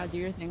unarm Yeah, it. do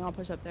your thing. I'll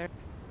push up there.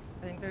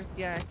 I think there's,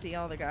 yeah, I see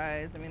all the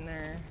guys. I mean,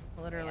 they're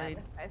literally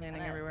this guy's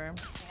landing gonna- everywhere.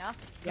 Yeah.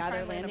 Yeah,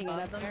 they're trying to land landing it above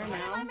up them. there Let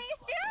now. Let me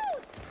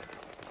shoot!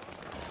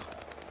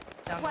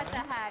 Down What the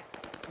one.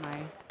 heck?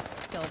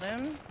 Nice. Killed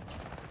him.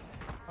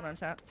 Hold on,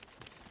 chat.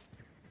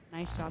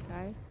 Nice job,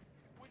 guys.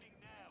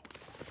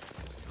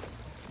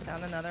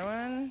 Down another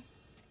one.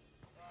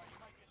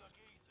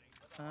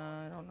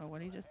 I don't know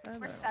what he just said.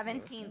 We're but I don't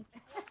know. 17th.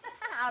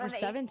 Out of We're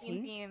 18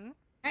 17th? teams.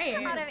 Hey,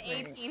 Out of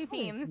Great. 18 That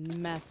teams. is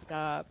messed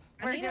up.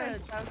 I We're need doing a-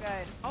 so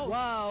good. Oh,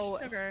 Whoa,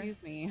 sugar.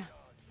 excuse me.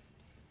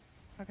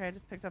 Okay, I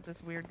just picked up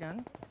this weird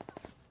gun.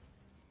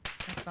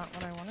 That's not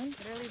what I wanted.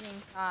 Literally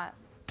being shot.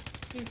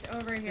 he's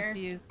over here.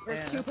 Diffused. There's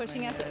Yeah, 2 that's what I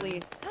pushing us at needed.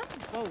 least.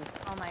 Whoa.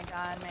 Oh my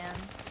god, man.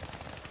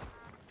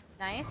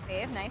 Nice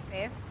save, nice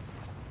save.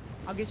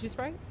 I'll get you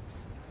spray.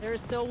 There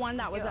is still one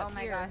that was oh up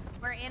my here. god.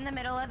 We're in the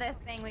middle of this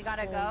thing. We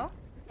gotta Oh. go.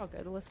 Oh,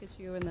 good. Let's get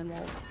you, and then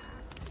we'll.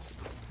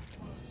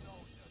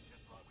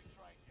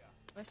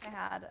 Wish I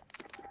had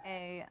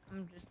a.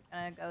 I'm just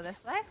gonna go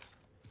this way.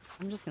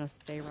 I'm just gonna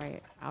stay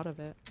right out of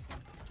it.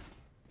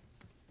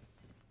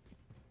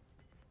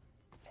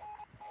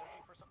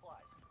 Looking for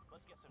supplies.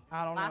 Let's get some.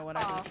 I don't know Last what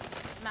call. I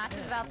just. Match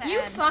is about to You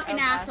end. fucking Oh,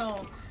 gosh.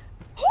 asshole.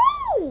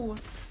 Whoo!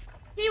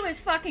 He was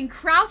fucking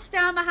crouched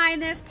down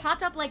behind this,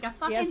 popped up like a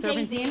fucking daisy.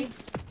 serpentine.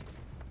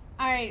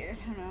 Alright,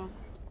 I don't know.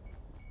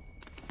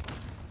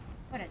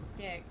 What a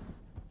dick.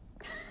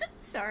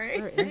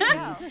 Sorry. Where is he?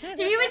 No.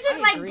 He was just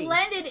I like agree.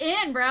 blended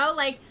in, bro.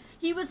 Like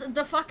he was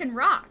the fucking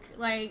rock.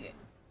 Like,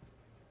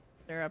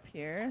 They're up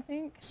here, I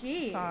think.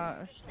 jeez. Saw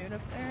a shoot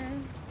up there.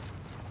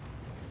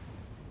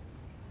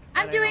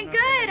 I'm But I doing don't know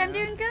if good. they're I'm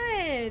gonna- doing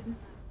good.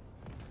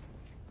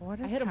 What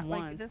is I hit him that? Like,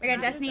 once. this I got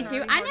map Destiny is 2.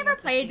 already I hard never enough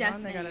to played see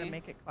on, They gotta Destiny.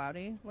 make it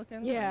cloudy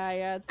looking. Yeah,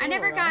 yeah. It's a I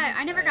never little got rough,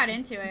 I never but- got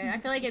into it. I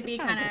feel like it'd be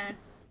Kinda kind of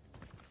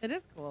It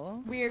is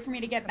cool. weird for me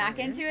to get Kinda back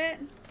weird. into it.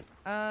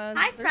 Hi,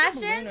 Hi,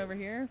 Sebastian. over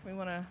here if we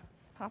want to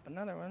pop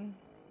another one.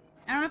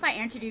 I don't know if I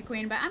answered you,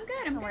 Queen, but I'm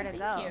good. I'm Where good. to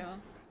Thank go? you.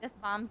 This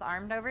bomb's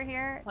armed over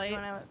here. Plate. You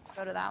wanna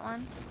go to that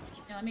one?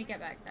 Yeah, let me get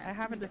back there. I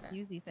have a Let me get there.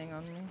 diffusey thing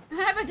on me. I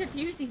have a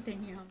diffusey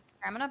thing here.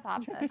 I'm gonna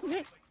pop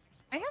this.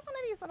 I have one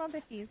of these little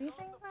diffusey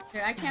things.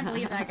 Dude, I can't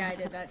believe that guy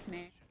did that to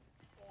me.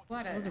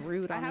 What That was a...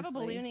 rude. I have a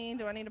honestly. balloony.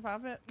 Do I need to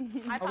pop it? I Oh, we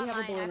popped have a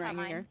mine, balloon I right popped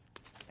mine. here.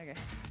 Okay.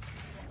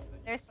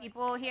 There's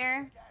people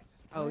here.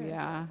 Oh Where is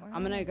yeah. it? Where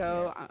I'm gonna is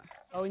go.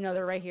 Oh no,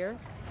 they're right here.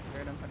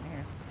 Weird, I'm putting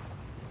here.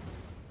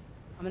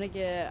 I'm gonna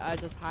get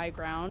just high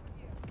ground.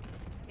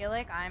 I feel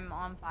like I'm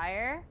on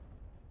fire.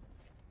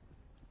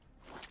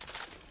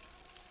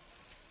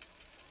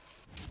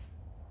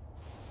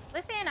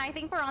 Listen, I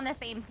think we're on the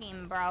same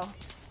team, bro.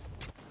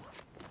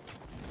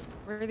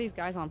 Where are these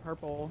guys on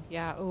purple?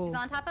 Yeah. Oh. He's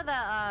on top of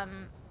the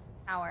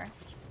tower.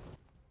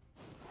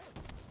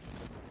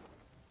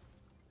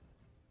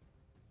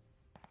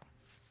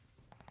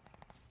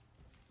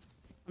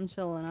 I'm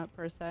chilling up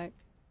for a sec.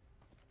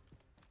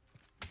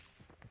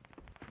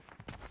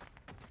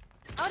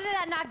 Oh, did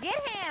that not get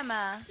him?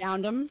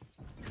 Downed him.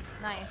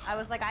 Nice. I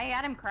was like, I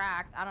had him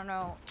cracked. I don't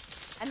know.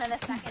 And then the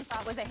second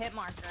shot was a hit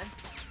marker.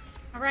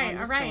 Alright, I'm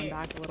just chilling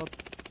alright. back a little.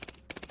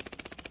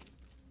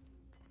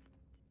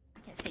 I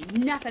can't see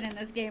nothing in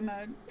this game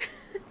mode.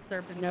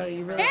 Serpentine. No,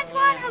 you really.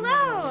 Antoine,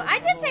 hello! I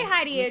did say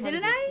hi to I'm you, trying to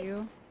didn't get I?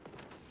 you.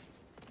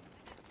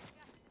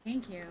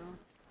 Thank you.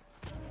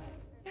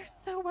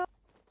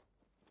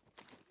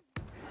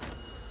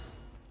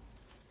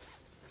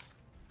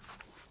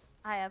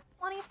 I have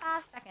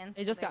 25 seconds.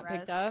 They just got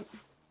picked up.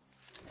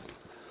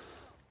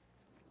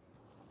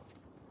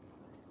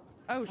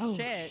 Oh, Oh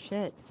shit.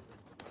 shit!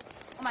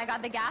 Oh my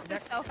god, the gas is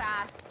so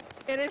fast.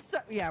 It is so.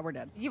 Yeah, we're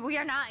dead. We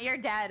are not. You're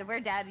dead. We're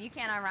dead. You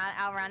can't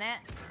outrun it.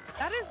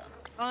 That is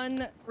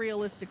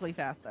unrealistically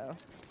fast, though.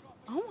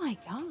 Oh my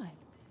god!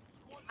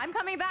 I'm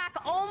coming back.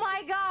 Oh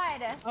my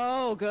god.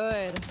 Oh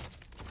good.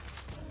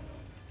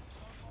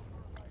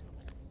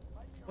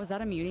 Was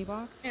that a muni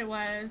box? It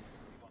was.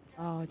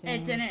 Oh damn.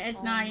 It didn't.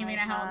 It's Oh not even my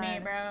gonna help me,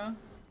 God. bro.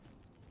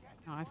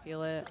 No, I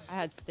feel it. I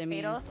had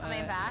stimmies. Fatal's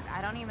coming but back.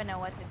 I don't even know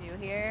what to do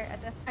here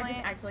at this I point.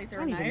 just accidentally I threw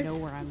a don't even knife. know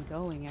where I'm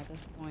going at this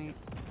point.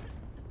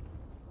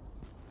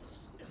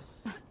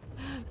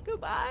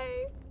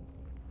 Goodbye.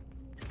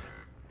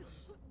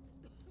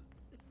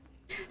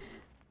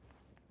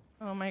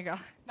 Oh my god.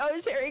 Oh,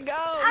 Sherry, go!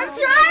 I'm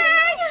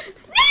trying!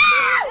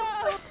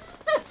 No!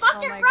 The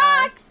fucking my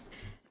God. rocks!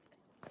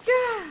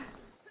 God.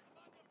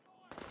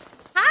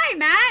 Hi,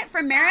 Matt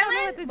from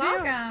Maryland. what to do.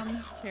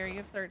 Welcome. Cherry, you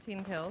have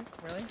 13 kills.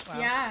 Really? Wow.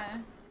 Yeah.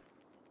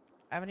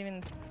 I haven't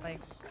even, like,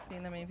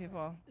 seen that many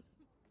people.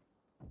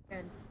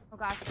 Good. Oh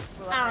gosh.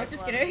 Oh,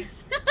 just kidding.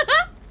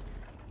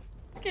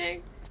 Just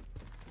kidding.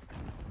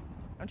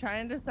 I'm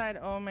trying to decide.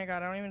 Oh my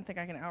god, I don't even think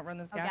I can outrun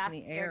this Oh, gas in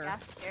the here, air.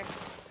 gas here.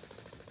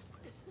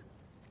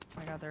 Oh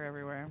my god, they're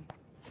everywhere.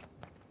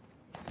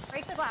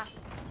 Break the glass.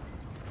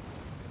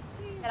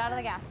 Get out of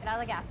the gas. Get out of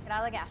the gas. Get out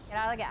of the gas. Get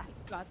out of the gas.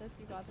 You got this.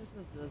 You got this.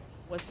 This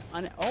was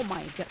oh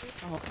my god.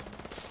 Oh.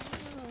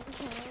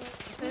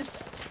 This is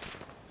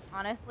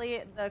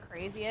honestly the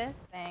craziest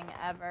thing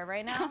ever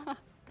right now.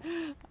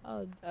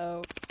 Oh,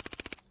 dope.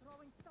 Oh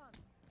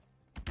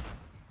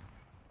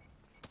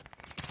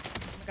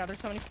my god, there's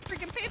so many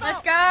freaking people!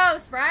 Let's go,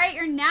 Sprite.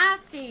 You're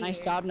nasty. Nice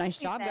job. Nice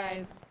He job, said,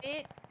 guys.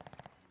 "Bitch, Oh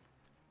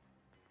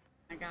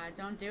my god,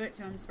 don't do it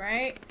to him,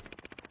 Sprite.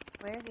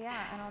 where's he at?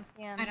 I don't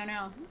see him. I don't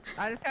know.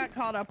 I just got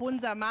called up.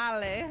 Punta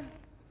Male.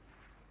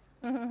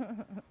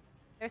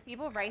 There's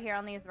people right here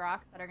on these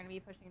rocks that are gonna be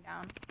pushing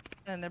down.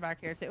 And they're back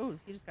here too. Ooh,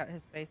 he just got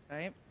his face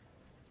sniped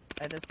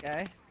by this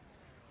guy.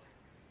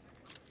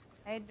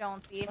 I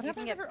don't see. If What you can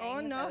happened get to her-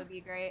 pings, oh, no. that would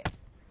be great.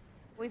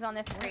 Oh, he's on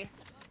this tree.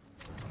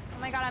 Oh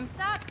my god, I'm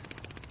stuck.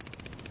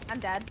 I'm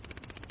dead.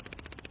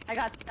 I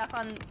got stuck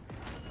on.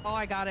 Oh,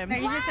 I got him. No,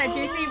 you just said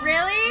juicy.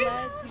 Really?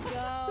 Let's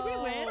go. we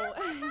win?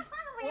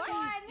 We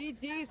won.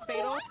 GG's,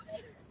 Fatal.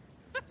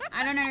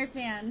 I don't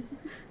understand.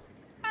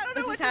 I don't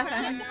know This what is just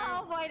happening.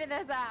 happened. No point to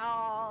this at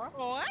all.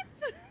 What?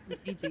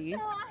 GG.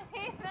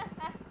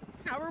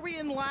 How are we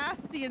in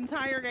last the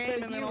entire game? So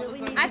and you then all of a really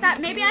sudden- need I thought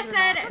maybe I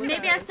said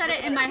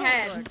it in my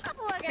head.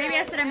 Maybe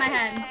I said it in my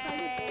head.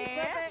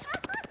 head.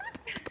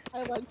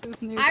 I like this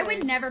new. I would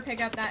thing. never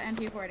pick up that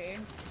MP40.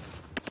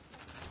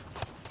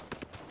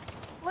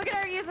 Look at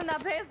her using the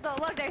pistol.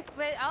 Look, they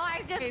split. Oh,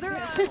 I just Hey, threw a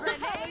pistol.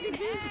 grenade.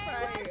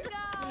 Hey, let's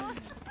go.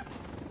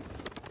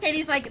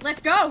 Katie's like,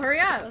 let's go, hurry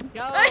up. Let's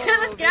go.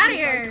 Let's get out of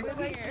here. It's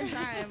like your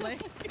time,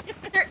 like-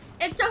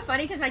 It's so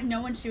funny because like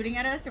no one's shooting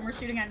at us and we're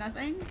shooting at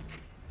nothing.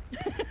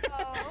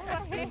 Oh,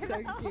 That's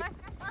so cute.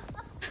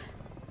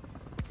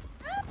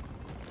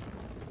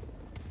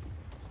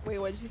 Wait,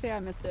 what did you say? I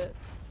missed it.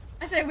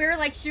 I said we were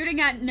like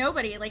shooting at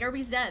nobody. Like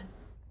everybody's dead.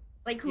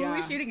 Like who are we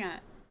Yeah. shooting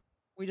at?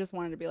 We just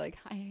wanted to be like,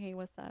 hi, hey,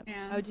 what's up?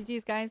 Yeah. Oh,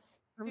 GG's, guys.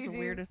 That was the GG.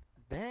 weirdest.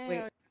 Damn,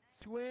 Wait.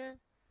 swear.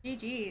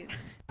 GG's.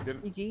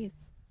 GG's.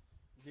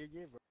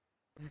 GG,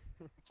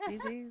 bro.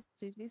 GG's,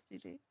 GG's,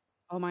 GG's.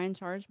 Oh, am I in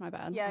charge? My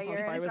bad. Yeah, I thought you're in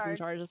Sprite was in charge.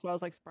 charge as well. I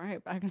was like,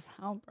 Sprite, back us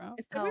out, bro.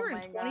 It said we Oh were in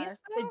my 20th. gosh.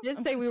 It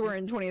did say we were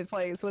in 20th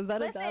place. Was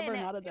that a dub or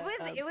not a dub?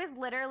 it was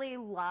literally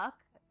luck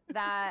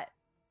that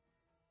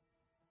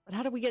But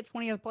how did we get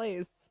 20th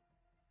place?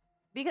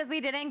 because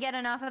we didn't get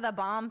enough of the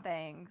bomb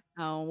things.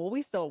 Oh, well,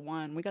 we still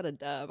won. We got a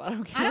dub. I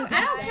don't care. I don't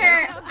Yeah,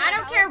 care. yeah, I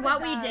don't that care was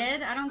what the we dub.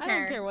 did. I don't I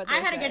care. don't care what I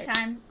they had a good say.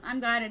 time. I'm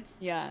glad it's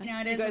Yeah. you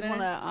know, it you is guys what it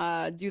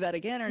want to do that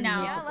again or No.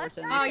 do Yeah, Mr. let's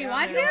Fortune? try Oh, it. you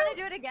want You to? want to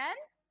do it again?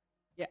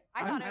 Yeah. I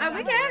I'm thought down. I Oh, we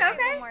wanted can? to do it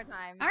Okay. one more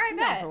time. All right,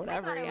 Yeah, bet. or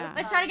whatever, thought it was yeah.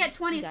 Let's try to get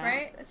 20s, down.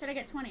 right? Let's try to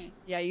get 20.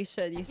 Yeah, you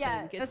should. You should.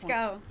 Yeah, Get Let's 20.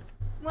 go.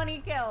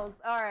 20 kills.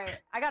 All right,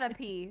 I gotta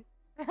pee.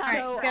 All right,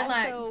 So good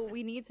luck. also,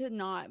 we need to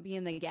not be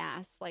in the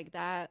gas like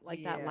that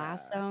that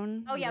last Yeah.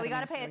 zone. Oh yeah, we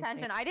gotta make pay sure we stay-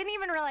 attention. I didn't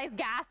even realize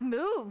gas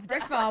moved.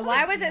 First of all,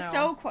 why was it No.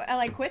 so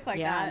like quick like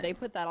yeah, that? they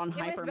put that on It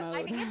was- hyper mode.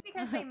 I think it's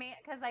because they made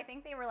because I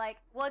think they were like,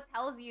 well, it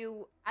tells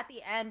you at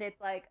the end. It's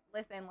like,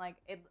 listen, like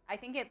it. I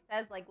think it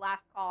says like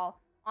last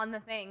call on the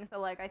thing. So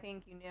like, I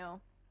think you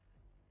knew.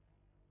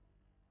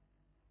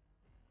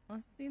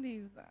 Let's see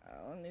these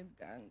new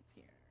guns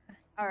here.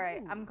 All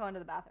right, Ooh. I'm going to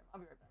the bathroom. I'll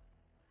be right back.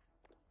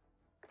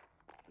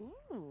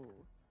 Ooh.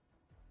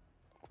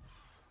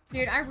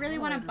 Dude, I really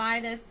want to buy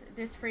this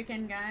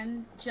freaking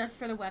gun just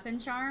for the weapon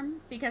charm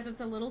because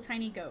it's a little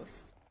tiny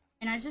ghost.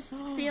 And I just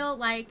feel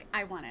like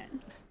I want it.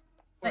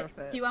 But Worth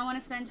it. do I want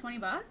to spend 20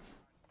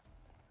 bucks?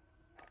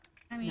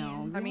 I mean, no, we I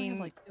only have, mean,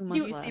 like 2 Do months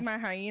you left. see my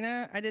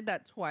hyena? I did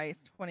that twice.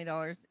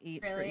 $20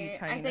 each for really, each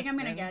hyena. I think I'm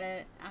gonna skin. get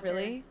it. After.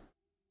 Really?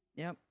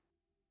 Yep.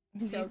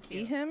 So Did you see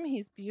cute. him?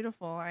 He's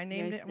beautiful. I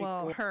named he's it. pretty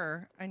Well, cool.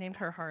 her. I named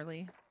her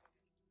Harley.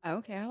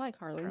 Okay, I like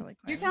Harley. Harley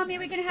You're Quinn. telling me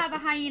we can have a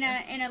hyena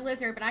and a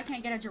lizard, but I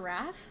can't get a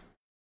giraffe?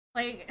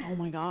 Like, Oh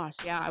my gosh,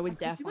 yeah, I would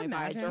Could you definitely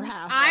buy a imagine?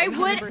 giraffe. I like,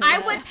 would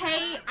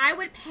 100%.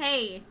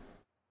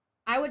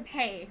 I would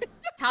pay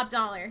top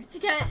dollar to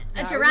get a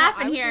Yeah, giraffe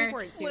I in would pay here.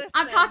 for it too. Listen,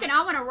 I'm talking,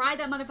 I want to ride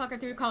that motherfucker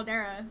through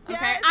Caldera. Okay?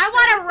 Yes, I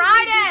want to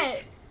ride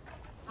it!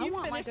 I you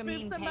want like finish a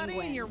mean move somebody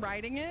penguin. and you're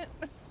riding it.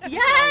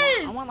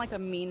 Yes! I want like a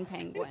mean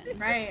penguin.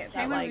 Right, That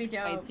penguin would be like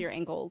dope. bites your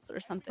ankles or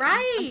something.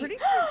 Right! I'm pretty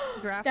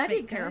sure giraffes That'd be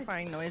make good.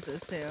 terrifying noises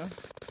too.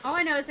 All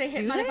I know is they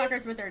hit Do they?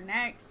 motherfuckers with their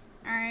necks.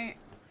 Alright.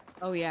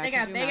 Oh yeah. They could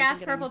got a you big imagine ass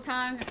getting- purple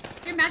tongue.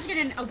 Can you imagine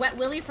getting a wet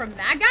willy from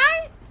that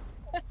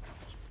guy?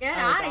 Get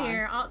Oh, out of gosh.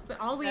 here.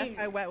 All we. That's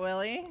my Wet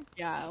Willy.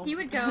 Yeah. He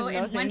would go No, in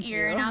one thank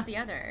ear and you. out the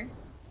other.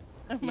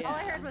 Yeah. All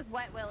I heard was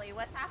Wet Willy.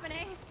 What's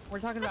happening? We're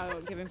talking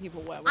about giving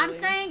people wet I'm willy.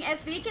 saying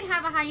if we can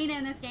have a hyena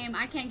in this game,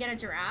 I can't get a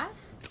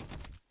giraffe.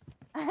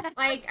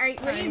 Like,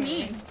 what do you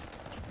mean?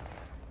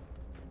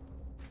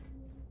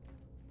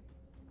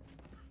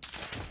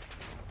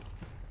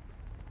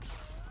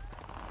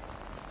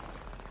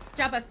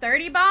 Drop a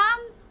 30 bomb?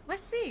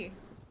 Let's see.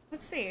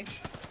 Let's see.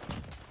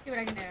 See what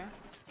I can do.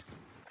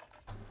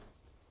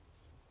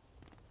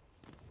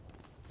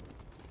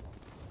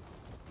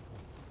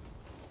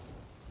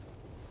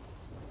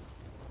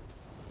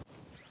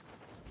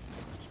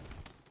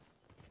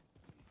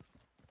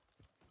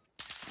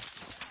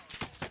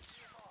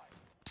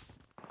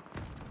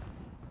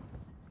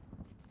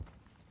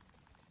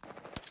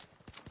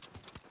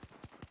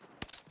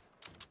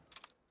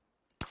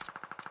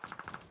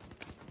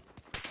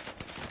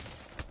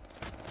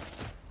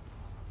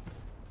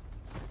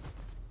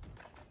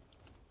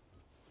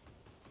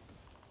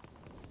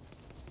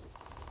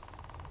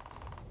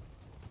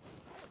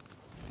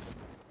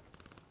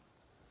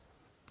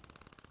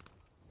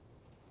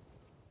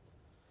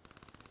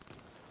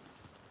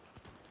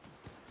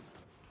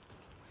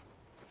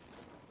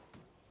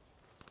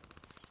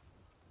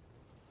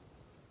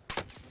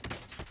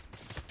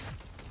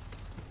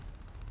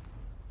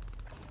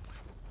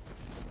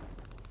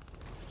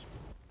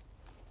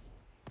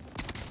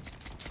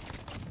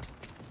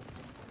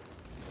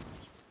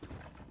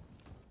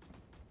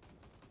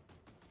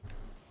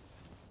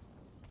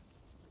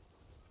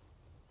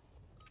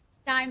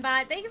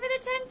 Dimebot, thank you for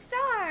the 10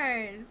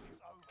 stars.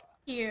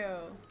 Thank you.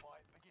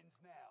 Fight begins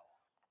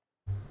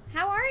now.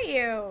 How are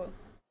you?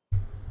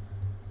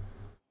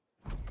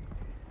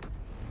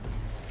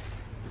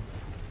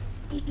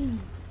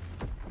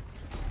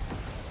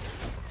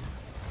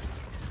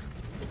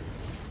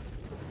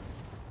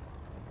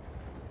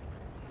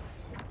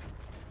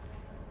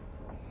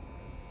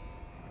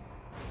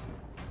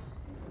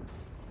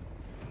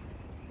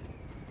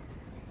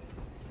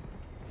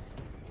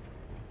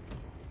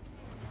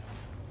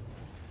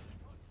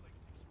 Conflict's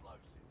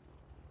explosive.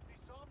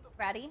 Disarm the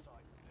Ready? sites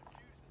to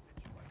defuse the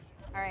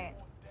situation. All right.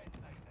 Or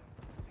detonate them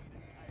to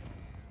proceed ahead.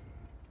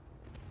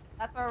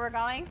 That's where we're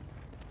going.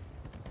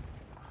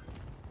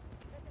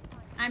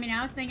 I mean,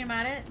 I was thinking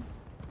about it.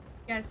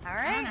 Guess, All I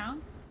right. don't know.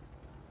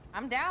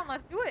 I'm down.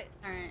 Let's do it.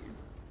 Alright.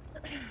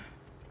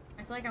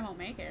 I feel like I won't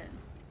make it.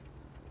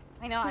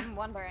 I know. I'm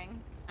wondering.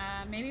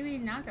 Maybe we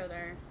not go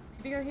there.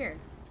 Maybe go here.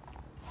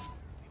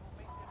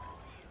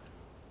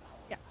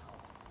 Yeah.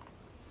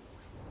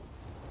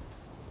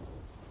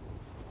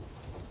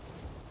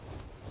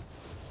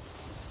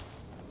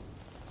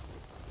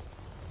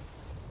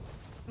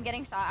 I'm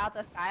getting shot out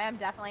the sky. I'm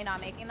definitely not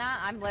making that.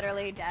 I'm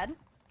literally dead.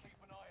 Keep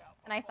an eye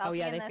out. Can I selfie Oh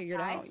yeah, in they the figured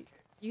sky? out.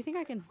 You think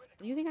I can?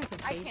 You think I can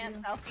I save can't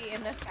you? selfie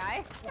in the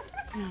sky.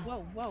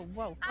 Whoa, whoa,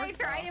 whoa. I First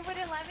tried. off- It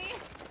wouldn't let me.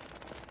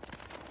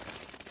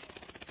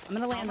 I'm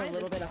gonna land Oh, a mine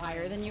little is bit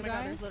higher than you Oh my God,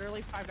 guys. there's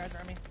literally 5 guys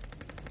around me.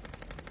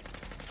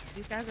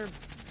 These guys are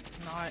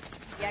not.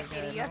 Yeah, very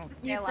Katie, good. you I have to don't-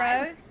 stay You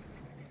alive. froze?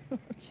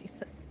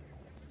 Jesus.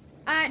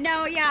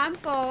 No, yeah, I'm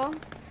full.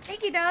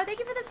 Thank you, though. Thank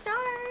you for the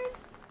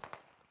stars.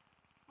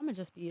 I'm gonna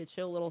just be a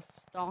chill little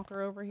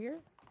stalker over here.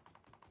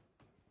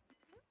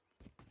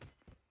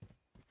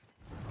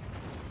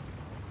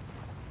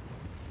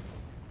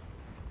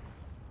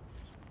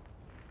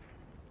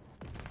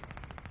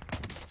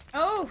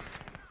 Oh.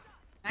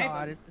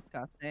 God, it's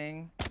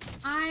disgusting.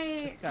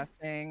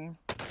 Disgusting.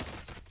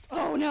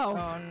 Oh no!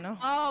 Oh no.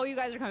 Oh, you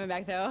guys are coming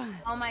back though.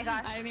 Oh my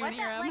gosh. I didn't What even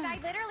hear the, him. like,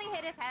 I literally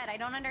hit his head. I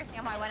don't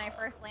understand why when I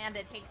first land,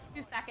 it takes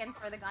 2 seconds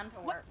for the gun to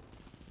work.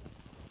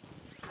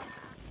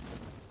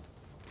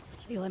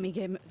 They let me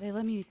get. They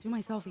let me do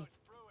my selfie.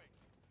 Brewing.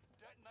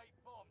 Detonate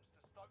bombs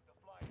to stoke the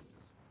flames.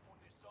 Or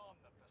disarm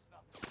them to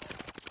snuff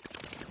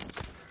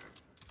the fire.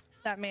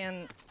 That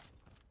man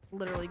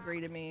literally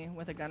greeted me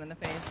with a gun in the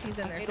face. He's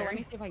in there, Okay, let sir.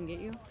 me see if I can get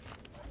you.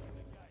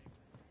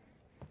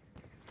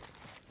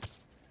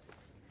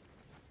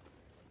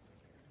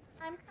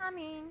 I'm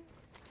coming.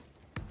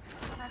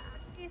 That's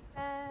what she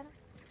said.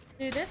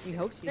 Dude, this We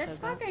hope she this says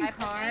that. fucking I put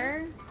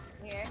car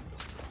Here.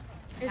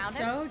 is Found it?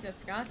 so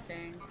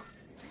disgusting.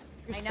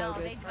 You're I so know.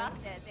 good, They bro.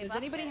 buffed it. They Does buffed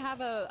anybody it.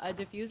 have a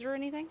diffuser or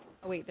anything?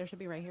 Oh wait, there should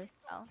be right here.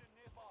 Oh. You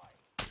make it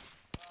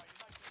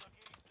look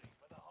easy,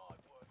 but the hard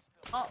work's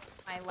still Oh,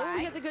 my Oh,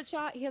 he has lag. a good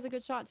shot. He has a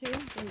good shot too.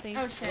 Didn't think.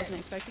 Oh, shit. Wasn't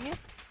expecting it.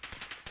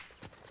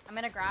 I'm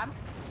gonna grab.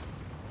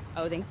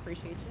 Oh, thanks.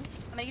 Appreciate you.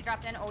 Somebody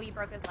dropped in. Oh, he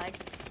broke his leg.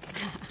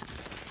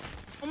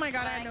 Oh my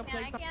god, I I had no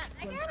can't, plates.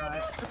 I on can't, one I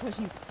shot. They're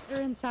pushing.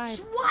 They're inside.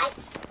 What?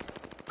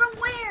 From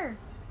where?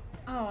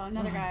 Oh,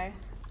 another guy.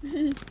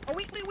 Oh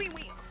wait.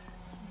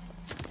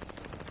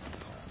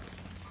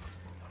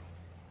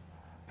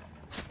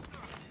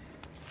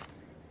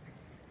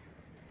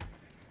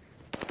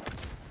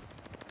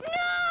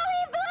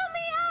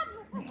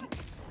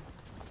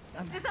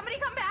 Did somebody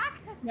come back?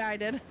 Yeah, I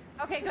did.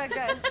 Okay, good,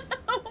 good.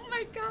 Oh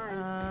my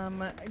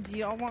gosh. Do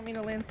y'all want me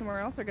to land somewhere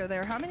else or go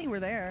there? How many were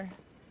there?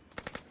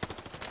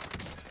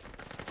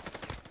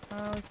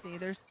 Let's see.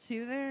 There's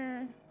 2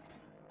 there.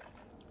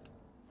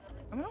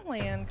 I'm gonna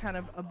land kind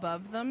of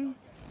above them.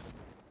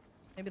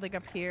 Maybe like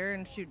up here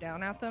and shoot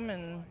down at them,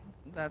 and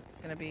that's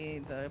gonna be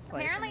the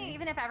play. for Apparently, me.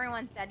 even if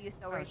everyone's dead, you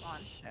still Oh respawn.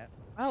 shit.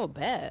 Oh,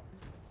 bet.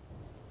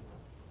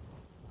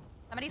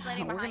 Somebody's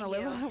landing We're behind gonna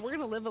you. live. We're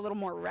gonna live a little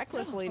more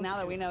recklessly now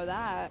that we know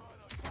that.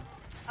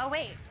 Oh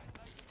wait,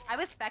 I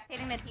was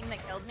spectating the team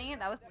that killed me.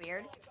 That was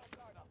weird.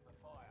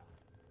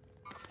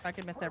 If I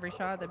could miss every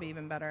shot, that'd be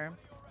even better.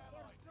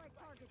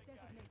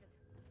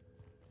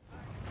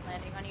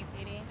 Landing on you,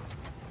 Katie.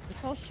 This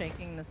whole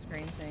shaking the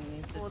screen thing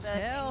needs to Ooh, the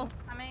chill. thing's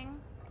coming.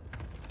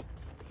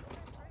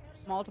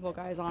 Multiple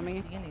guys on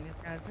me. Seeing these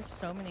guys, there's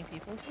so many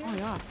people here. Oh,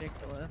 yeah. It's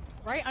ridiculous.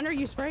 Right under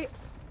you, Sprite.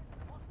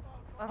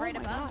 Oh, right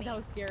my above God, me. that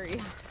was scary.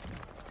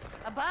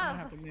 I'm Above. gonna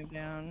have to move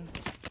down.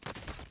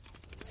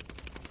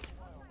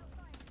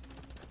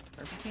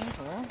 Perfect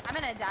painful. I'm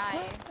gonna die.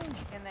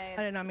 In the,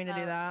 I did not mean to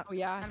do that. Oh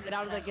yeah. I'm Get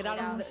out of the. just Get out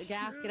gonna of the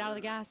gas. Get out of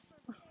the gas.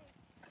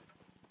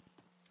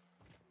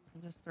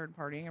 I'm just third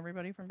partying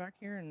everybody from back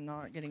here and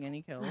not getting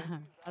any kills.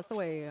 That's the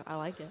way I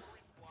like it.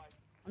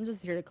 I'm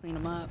just here to clean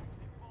them up.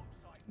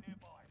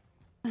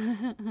 This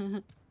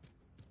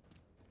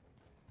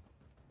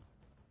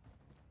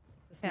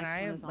Can next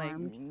I one is like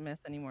armed.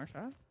 miss any more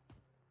shots?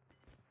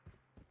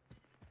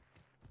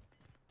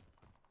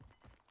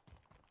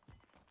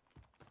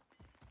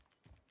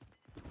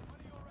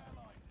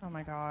 Oh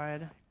my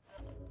god.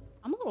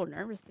 I'm a little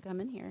nervous to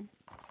come in here.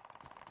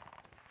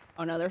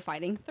 Oh no, they're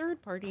fighting.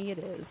 Third party it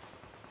is.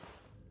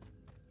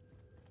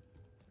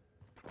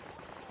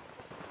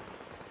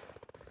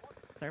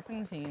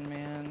 Serpentine,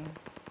 man.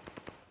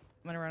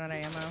 I'm gonna run out of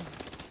ammo.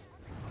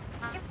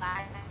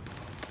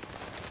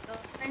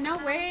 No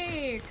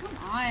way. Come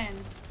on.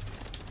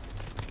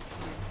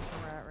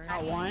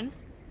 Got one.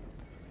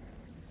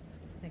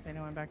 I think I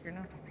know I'm back here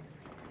now.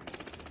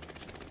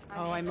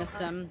 Oh, I missed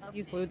him.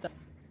 He's blued.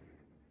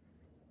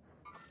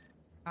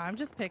 I'm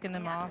just picking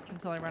them Yeah. off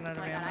until I run out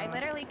Oh of my God, ammo. I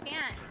literally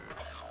can't.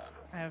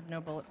 I have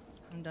no bullets.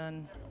 I'm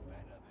done.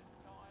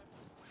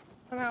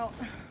 I'm out.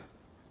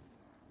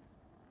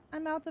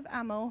 I'm out of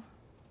ammo.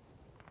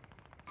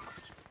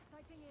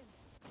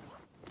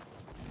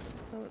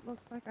 So it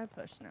looks like I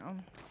push now.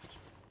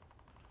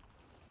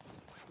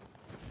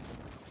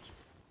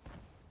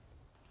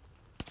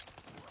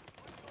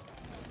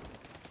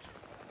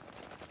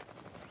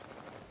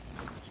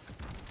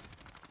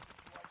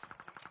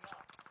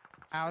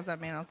 How's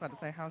that man? I was about to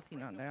say, how's he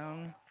not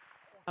down?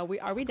 Are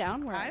we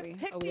down? Where are I've we?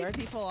 picked Oh, we these are.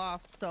 people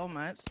off so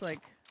much. Like,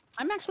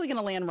 I'm actually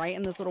gonna land right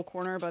in this little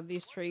corner above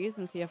these trees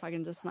and see if I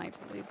can just snipe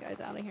some of these guys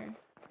out of here.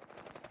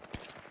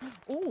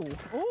 ooh,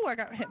 I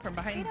got hit from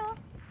behind. Rito.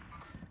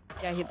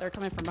 Yeah, they're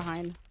coming from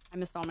behind. I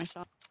missed all my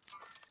shots.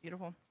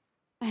 Beautiful.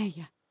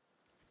 Yeah.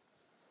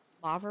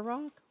 Lava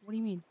rock? What do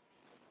you mean?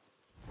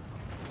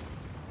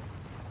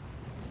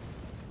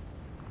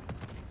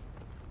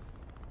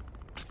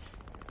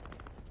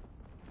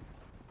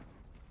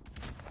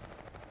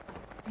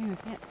 Damn, I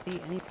can't see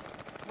any.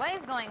 What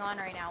is going on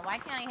right now? Why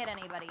can't I hit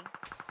anybody?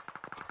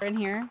 They're in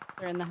here.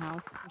 They're in the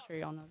house. I'm sure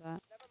y'all know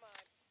that.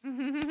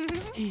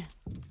 Damn.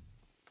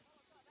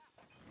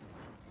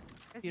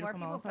 There's Beautiful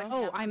more people Molotov. pushing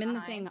Oh, up I'm in the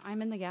behind. thing.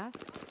 I'm in the gas.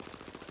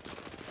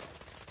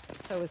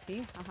 So is he.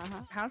 Ha ha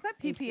ha. How's that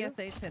Thank you.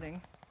 PPSH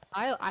hitting?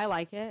 I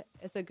like it.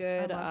 It's a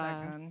good I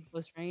love that gun.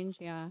 close range.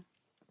 Yeah.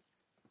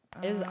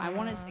 I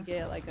wanted to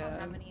get like don't a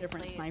have any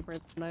different plate. sniper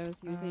than I was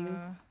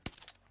using.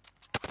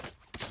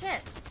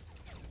 Shit.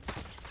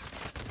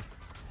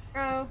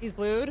 Bro. He's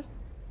blued.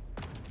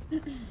 Oh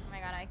my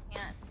God, I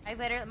can't. I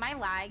literally, my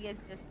lag is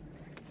just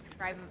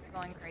driving,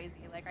 going crazy.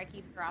 Like I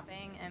keep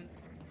dropping and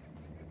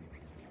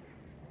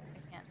I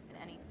can't hit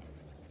anything.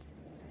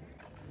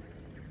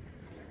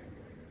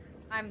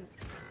 I'm.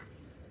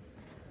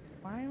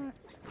 Why am I?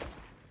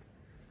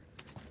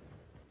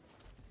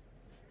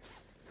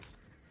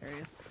 There he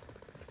is.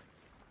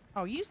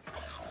 Oh, you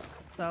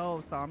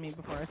so saw me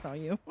before I saw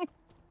you.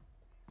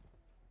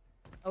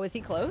 Oh, is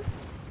he close?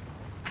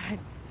 I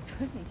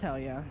couldn't tell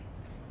you.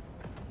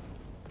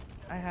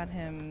 I had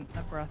him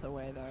a breath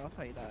away, though. I'll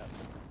tell you that.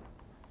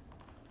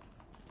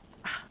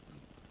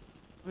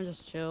 I'm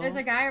just chill. There's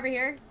a guy over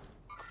here.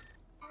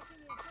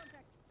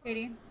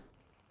 Katie.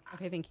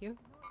 Okay, thank you.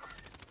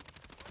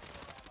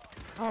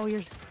 Oh,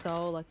 you're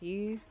so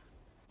lucky.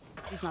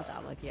 He's not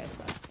that lucky, I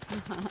said.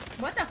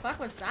 What the fuck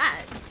was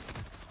that?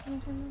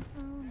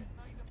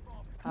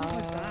 What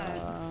was that?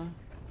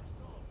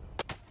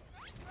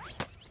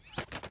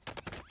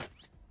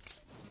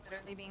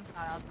 actually being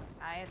shot out of the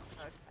sky. It's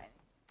so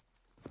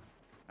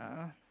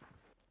exciting.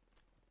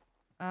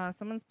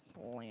 Someone's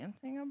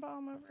planting a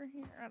bomb over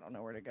here. I don't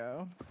know where to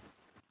go.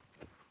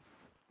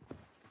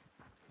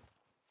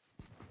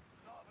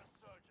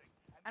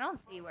 I don't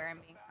see where I'm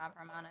being shot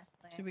from, honestly.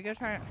 Should we go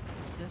try and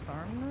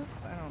disarm this?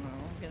 I don't know.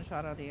 I'm getting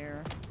shot out of the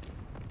air.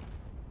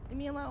 Leave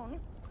me alone.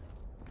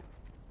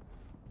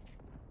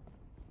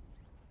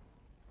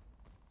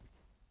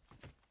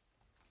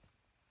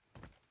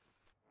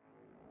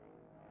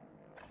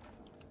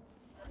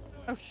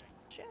 Oh shit.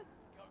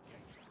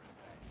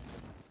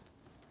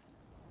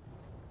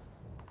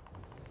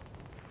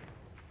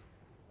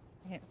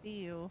 I can't see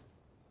you.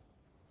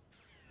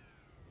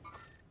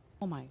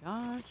 Oh my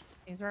gosh.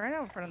 He's right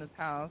out in front of this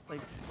house,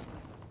 like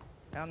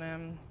down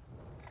him.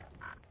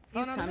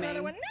 He's oh no, there's another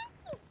coming. one.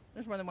 No!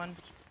 There's more than one.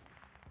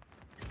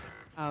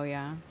 Oh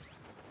yeah.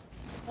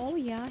 Oh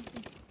yeah.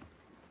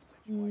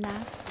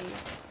 Nasty.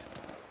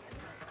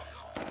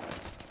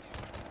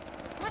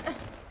 What?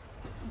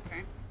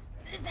 Okay.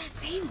 That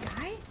same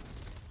guy?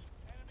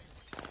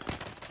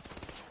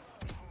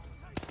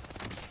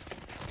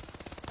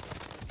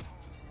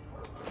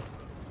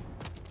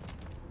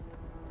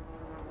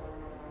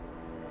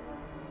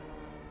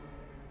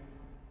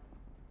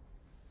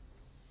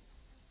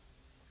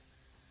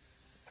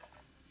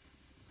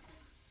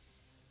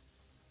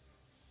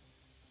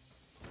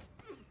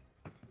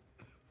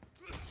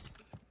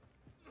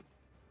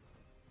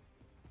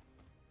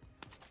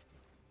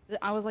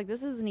 I was like,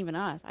 this isn't even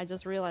us. I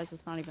just realized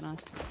it's not even us.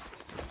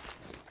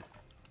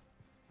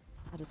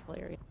 That is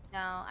hilarious.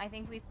 No, I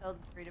think we still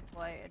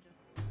redeploy. It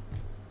just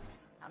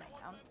counting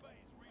down.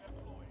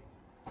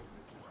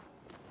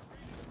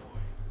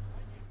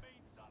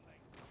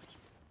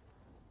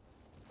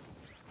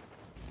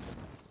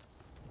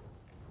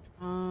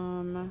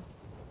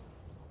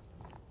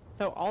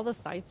 So all the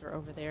sites are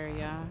over there,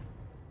 yeah.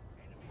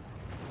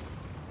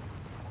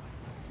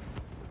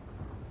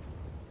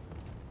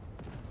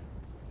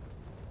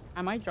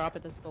 I might drop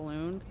at this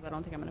balloon because I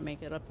don't think I'm gonna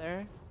make it up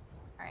there.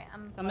 All right,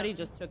 I'm. Somebody floating.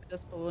 just took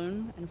this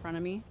balloon in front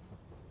of me.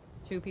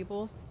 2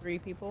 people, 3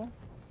 people,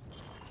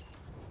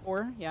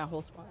 4. Yeah,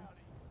 whole squad.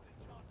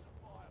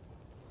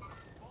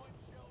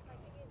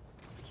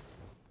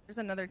 There's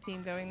another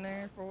team going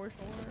there for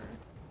sure.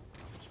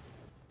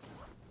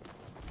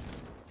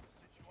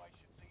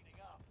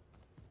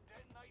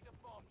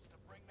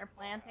 They're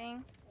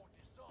planting.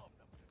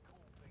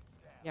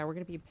 Yeah, we're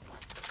gonna be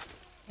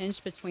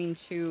pinched between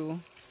 2.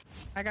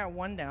 I got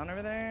one down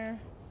over there.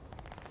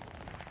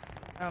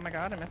 Oh my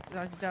god, I missed.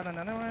 I down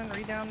another one.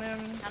 Redown them.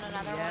 Down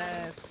another one.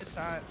 Yes, good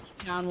shot.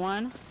 Down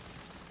 1.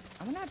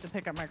 I'm gonna have to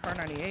pick up my car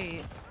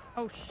 98.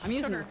 Oh shit. I'm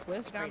using the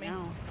Swiss got right me.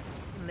 now.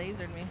 He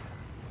lasered me.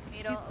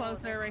 Fatal He's close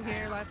there, right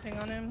here. Live ping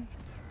on him.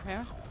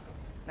 Yeah.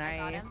 I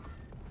got Nice. him.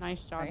 Nice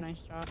job, Nice. nice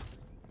job.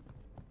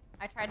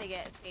 I tried to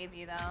get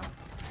Stavey though.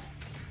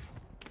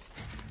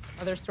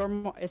 Oh, there's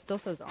storm. It still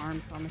says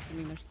arms, so I'm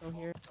assuming they're still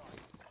here.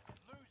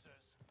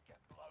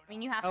 I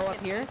mean, you have Oh, to up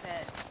get here? with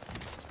it.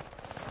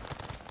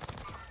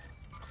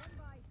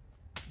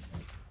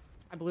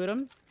 I blew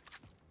him.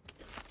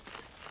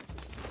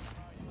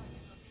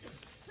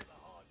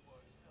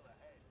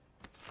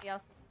 Somebody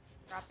else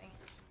is dropping.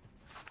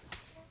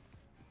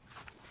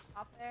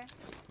 Up there.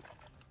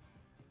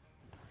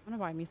 I'm gonna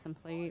buy me some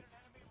plates.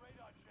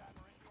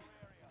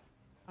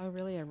 Oh,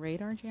 really? A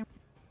radar jam?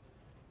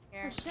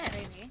 Here. Oh, shit.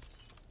 Crazy.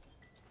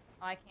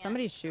 Oh, I can't.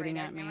 Somebody's shooting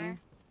radar at me. jammer.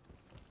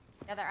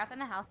 Yeah, they're up in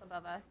the house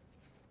above us.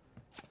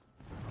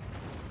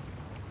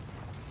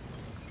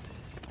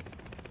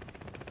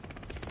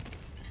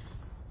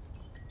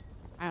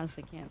 I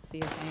honestly can't see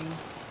a thing.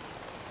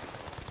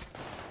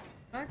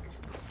 Fuck.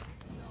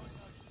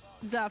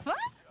 The fuck?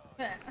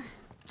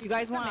 You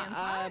guys That want man's a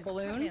hot. That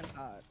balloon? man's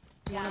hot.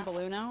 You want Yeah. a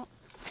balloon out?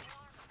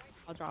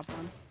 I'll drop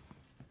one.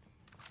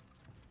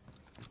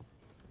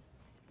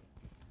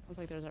 Looks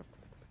like there's a.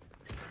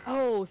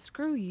 Oh,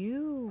 screw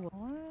you!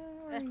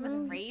 This Screw was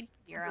you. raid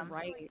You're serum.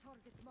 right.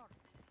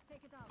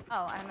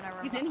 Oh, I'm gonna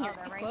remove. He's in here. Oh,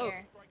 they're He's right close.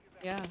 here.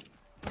 Yeah.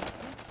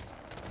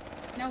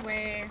 No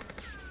way.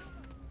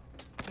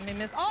 And they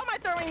miss all my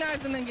throwing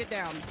knives and then get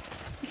down.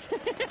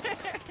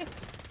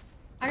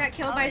 I got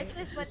killed Oh, by. this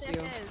is what this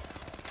you. is.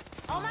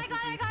 Oh my god,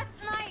 I got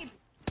sniped!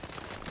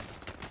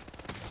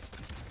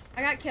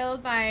 I got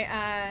killed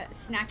by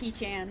Snacky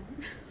Chan.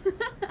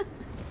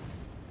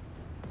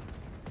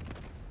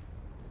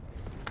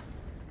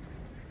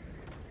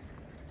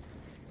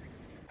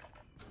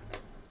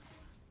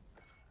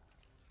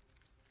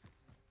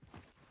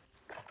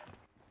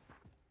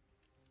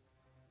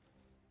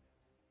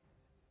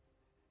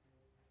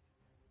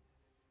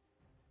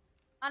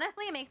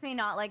 Honestly, it makes me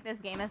not like this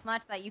game as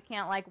much that you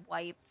can't like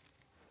wipe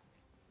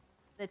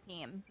the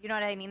team. You know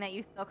what I mean? That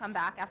you still come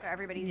back after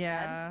everybody's dead.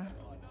 Yeah.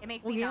 It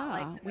makes Well, me yeah. not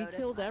like. We notice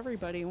killed that.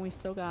 everybody and we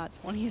still got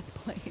 20th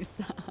place.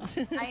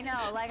 I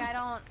know, like I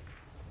don't.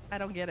 I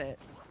don't get it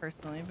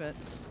personally, but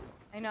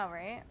I know,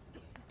 right?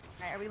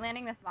 Alright, are we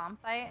landing this bomb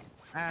site?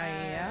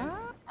 yeah.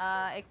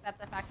 Except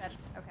the fact that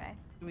okay.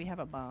 Do we have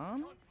a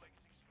bomb?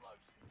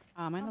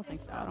 I don't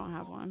think so. I don't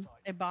have one.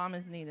 A bomb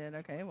is needed.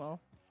 Okay, well,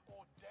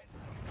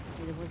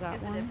 Was that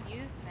It's a one?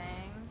 diffuse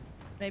thing.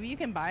 maybe you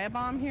can buy a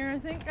bomb here. I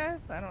think, guys.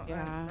 I don't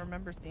Yeah.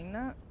 remember seeing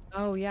that.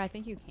 Oh yeah, I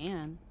think you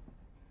can.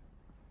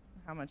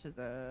 How much is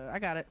I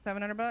got it.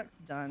 $700.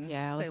 Done.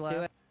 Yeah, Say let's do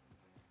less. it.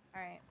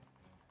 All right,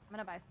 I'm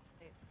gonna buy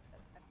some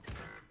food.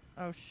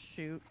 Oh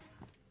shoot.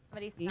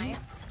 Somebody East? snipe.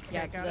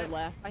 Yeah, got to the it.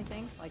 left, I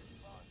think, like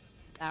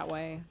that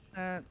way.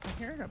 I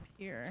hear it up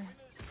here.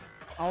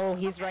 Oh,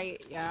 he's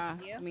right. Yeah.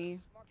 You? Let me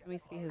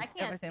see his. I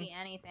can't I see him. see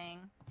anything.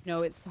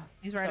 No, it's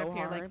He's right so up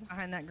here, hard. like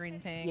behind that green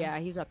thing. Yeah,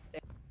 he's up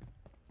there.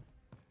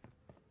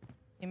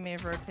 He may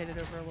have rotated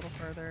over a little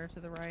further to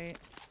the right.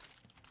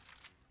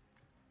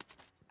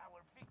 Our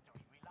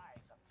victory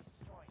relies on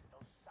destroying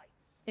those sites.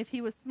 If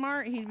he was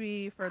smart, he'd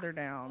be further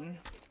down.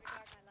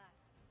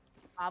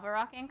 Lava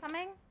rock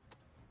incoming.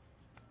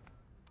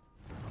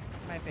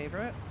 My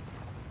favorite.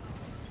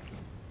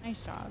 Nice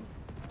job.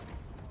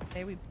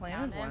 Hey, we planted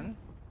Found him. one.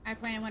 I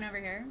planted one over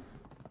here.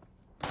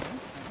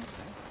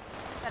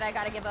 But I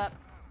gotta give up.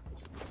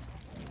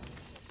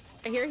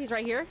 Right here. He's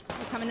right here.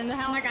 He's coming in the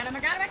house. Oh my god, oh my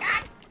god, oh my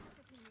god!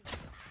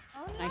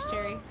 Oh Nice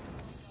cherry.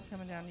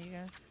 Coming down to you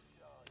guys.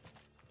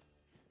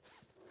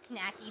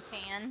 Snacky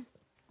fan.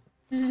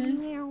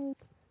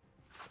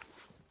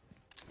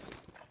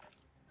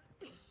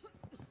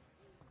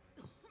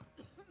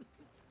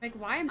 Like,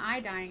 why am I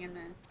dying in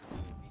this?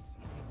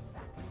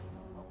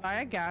 Buy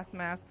a gas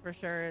mask for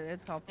sure.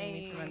 It's helping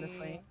me Hey.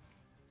 tremendously.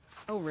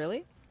 Oh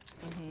really?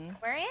 Mm-hmm.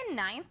 We're in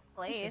 9th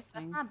place.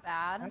 That's Interesting. not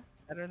bad. That's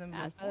better than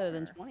That's better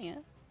than before.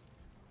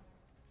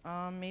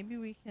 20th. Maybe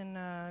we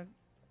can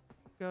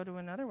go to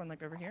another one,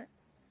 like over here.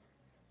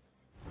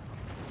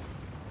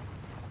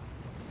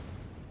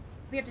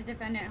 We have to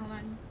defend it, hold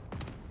on.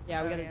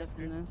 Yeah, we Oh, gotta yeah, defend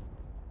true. this.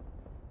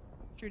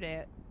 True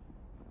dat.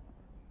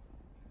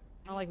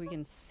 Not like we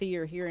can see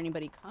or hear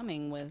anybody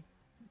coming with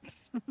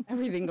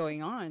everything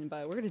going on,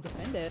 but we're gonna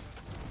defend it.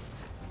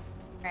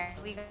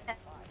 Alright, we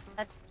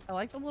got I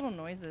like the little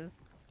noises.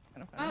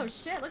 Kind of Oh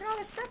shit, look at all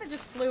this stuff that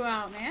just flew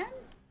out, man.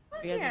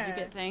 Look Yeah, did here. you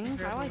get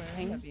things? I like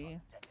things.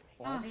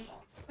 Oh,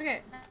 look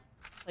at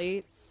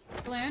Plates.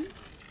 balloon.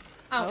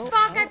 Oh, Oh,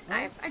 fuck! oh,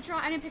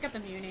 I didn't pick up the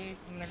muni.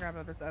 I'm gonna grab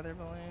up this other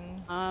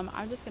balloon.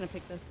 I'm just gonna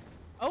pick this.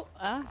 Oh,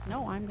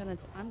 no, I'm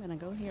gonna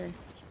go here.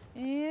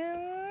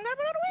 And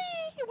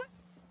what?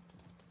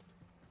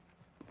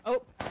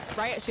 Oh,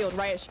 riot shield,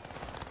 riot shield.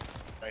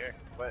 Right here.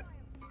 What?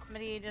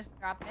 somebody just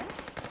dropped in.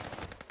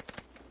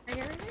 Right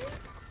here, right here.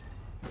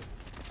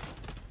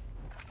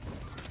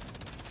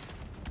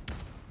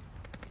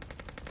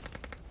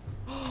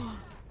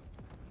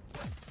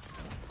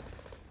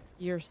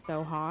 You're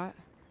so hot.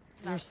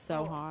 You're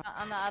so hot.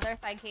 On the other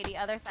side, Katie.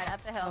 Other side,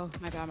 up the hill. Oh,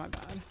 my bad, my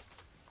bad.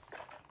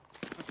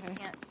 Okay.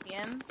 Can't see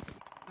him.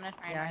 I'm gonna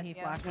try and Yeah, rescue he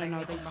him. flashed No, no,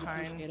 me thank from you.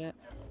 behind. Appreciate it.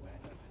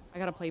 I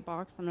got a plate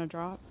box. I'm gonna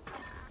drop.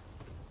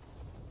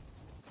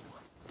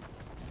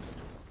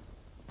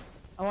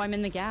 Oh, I'm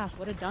in the gas.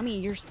 What a dummy.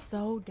 You're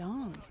so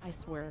dumb. I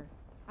swear.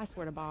 I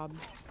swear to Bob.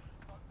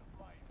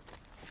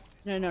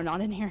 No, no,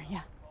 not in here.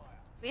 Yeah.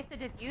 We have to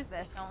defuse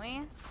this, don't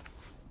we?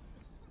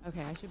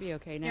 Okay, I should be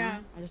okay now. Yeah.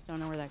 I just don't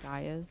know where that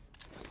guy is.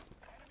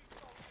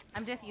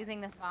 I'm defusing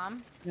this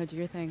bomb. No, do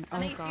your thing. Oh,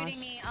 Somebody's gosh. shooting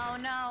me. Oh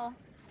no.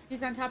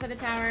 He's on top of the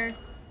tower.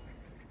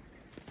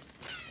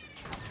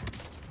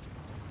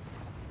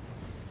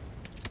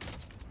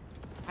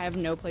 I have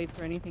no plates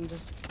or anything.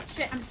 Just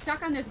Shit, I'm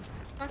stuck on this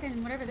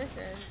fucking whatever this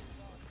is.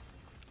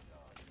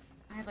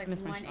 I have like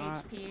Missed my 1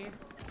 shot. HP.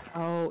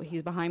 Oh,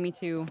 he's behind me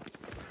too.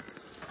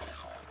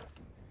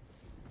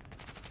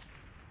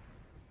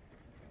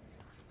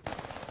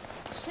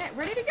 Shit,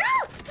 where did he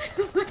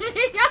go? Where did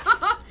he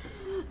go?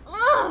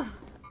 Ugh!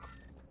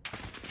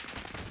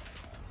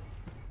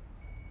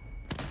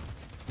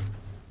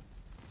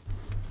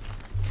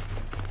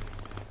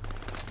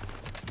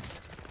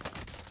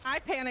 I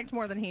panicked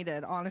more than he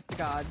did, honest to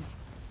God.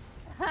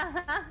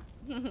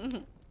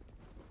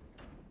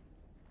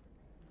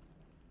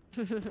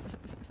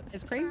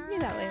 It's crazy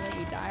that they let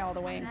you die all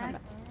the way and come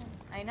back.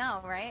 I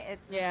know, right?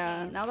 It's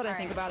Yeah, insane. now that I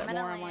think Alright, about it I'm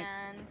gonna more, I'm like,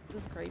 land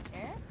this is crazy.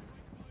 here.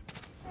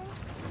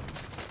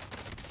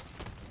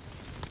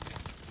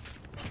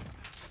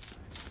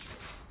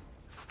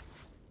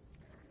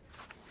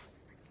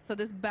 So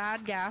this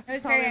bad gas It was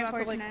is probably very about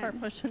to like unfortunate. start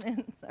pushing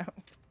in. So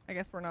I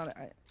guess we're not.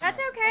 That's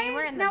okay. mean,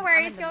 we're in no the-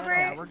 worries, I'm in the Gilbert.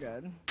 Yeah, we're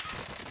good.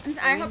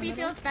 I hope he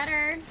feels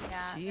better.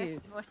 Yeah,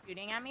 there's Jeez. people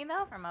shooting at me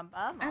though from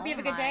above. I hope you Oh have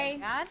a good my day.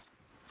 God.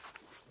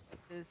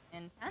 This is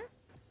intense.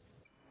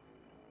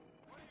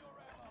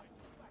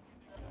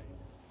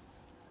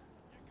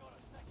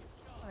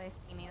 Oh, they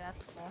see me.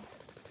 That's cool.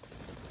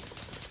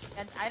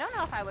 Yeah, I don't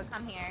know if I would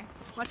come here.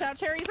 Watch out,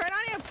 Cherry's right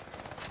on you.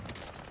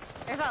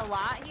 There's a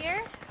lot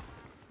here.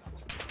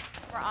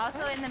 We're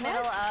also in the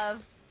middle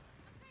of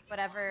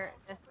whatever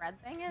this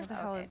red thing is. What the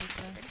hell Okay. is this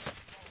thing?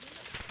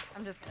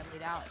 I'm just gonna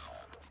bleed out.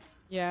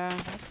 Yeah.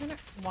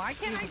 Why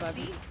can't He's I above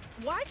you. see?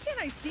 Why can't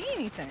I see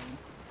anything?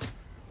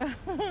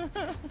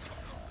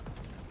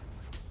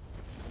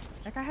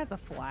 That guy has a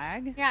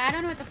flag. Yeah, I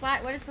don't know what the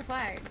flag. What is the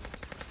flag?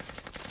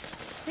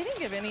 They didn't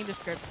give any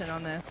description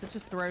on this. It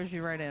just throws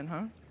you right in,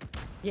 huh?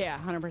 Yeah,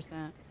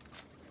 100%.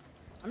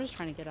 I'm just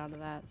trying to get out of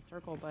that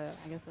circle, but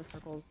I guess the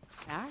circle's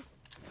back.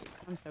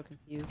 I'm so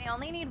confused. They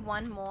only need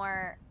one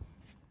more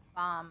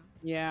bomb.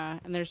 Yeah,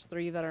 and there's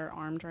 3 that are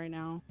armed right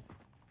now.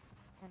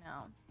 I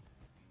know.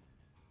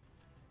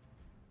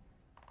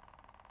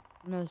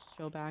 I'm gonna just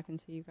chill back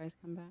until you guys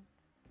come back.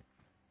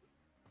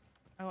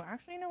 Oh,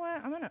 actually, you know what?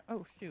 I'm gonna.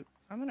 Oh shoot!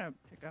 I'm gonna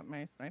pick up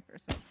my sniper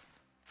since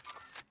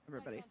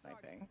everybody's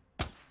sniping.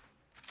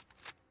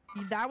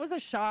 That was a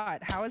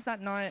shot. How is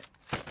that not?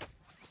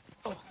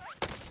 Oh.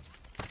 I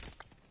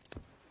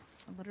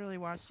literally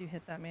watched you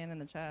hit that man in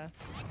the chest.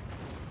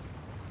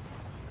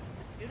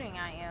 Shooting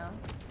at you.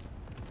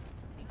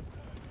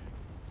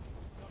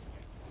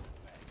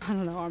 I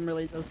don't know. I'm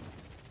really just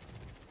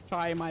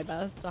trying my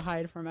best to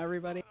hide from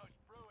everybody.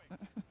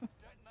 Detonate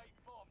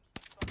bombs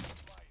to stoke the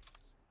flames,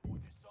 or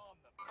disarm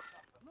them to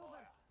snuff the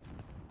fire.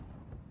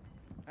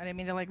 I didn't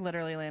mean to like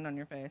literally land on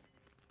your face.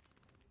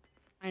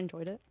 I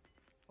enjoyed it.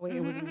 Oh, wait,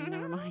 it wasn't me.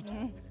 Never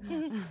mind.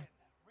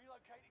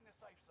 Relocating the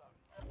safe zone.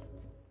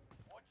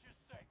 Watch your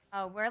six.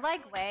 Oh, we're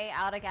like way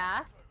out of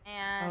gas,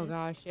 and Oh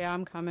gosh, yeah,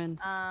 I'm coming.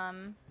 All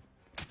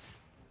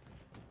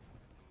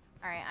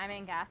right, I'm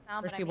in gas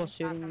now, There's but people I'm being shot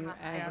shooting from you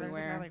behind. Yeah, there's a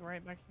guy everywhere. like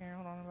right back here.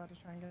 Hold on, I'm about to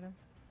try and get him.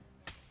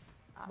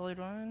 Oh. Bullied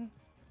one.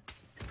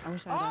 I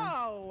wish I had.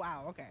 Oh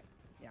wow. Okay.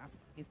 Yeah,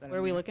 he's better. Where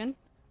are than we me. looking?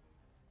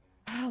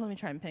 Let me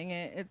try and ping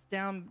it. It's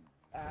down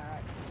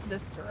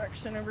this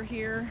direction over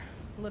here.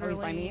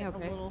 Literally by me? a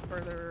Okay. little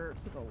further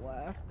to the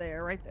left.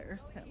 There, right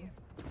there's him.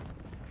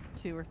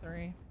 2 or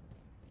 3.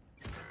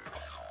 I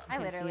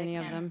can't see literally any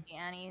of can't them. see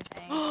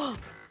anything.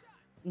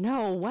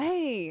 No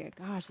way!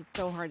 Gosh, it's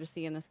so hard to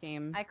see in this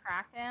game. I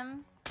cracked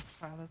him.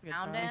 Wow, that's a good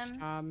Found shot. him. Nice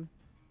job.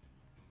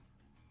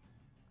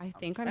 I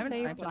think I I'm haven't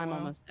safe, sniped but in a I'm while.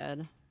 almost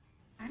dead.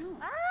 I don't.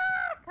 Ah,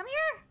 come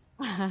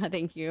here.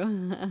 Thank you.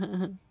 Beyond the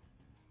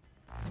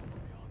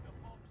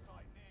bomb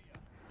site near you.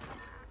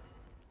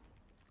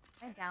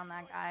 I downed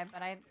that guy,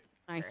 but I.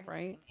 Nice, sure he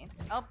right? beat me.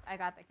 Oh, I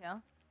got the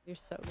kill. You're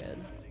so good.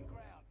 Losing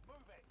ground. Move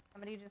it.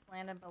 Somebody just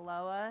landed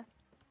below us.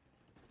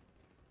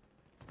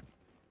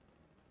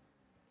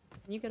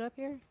 Can you get up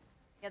here?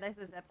 Yeah, there's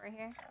a zip right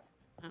here.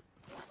 Oh.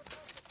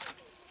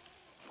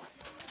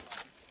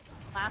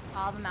 Last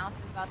call, the mouse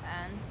is about to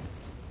end.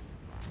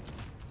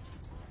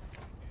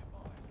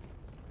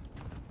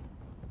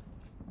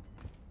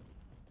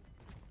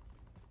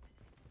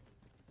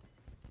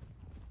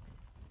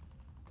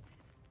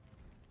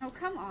 Oh,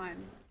 come on.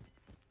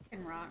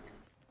 Fucking rock.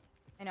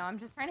 I know, I'm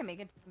just trying to make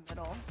it to the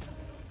middle.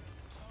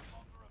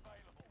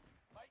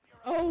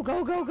 Oh,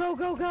 go, go, go,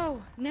 go,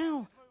 go!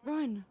 Now!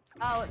 Run!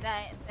 Oh,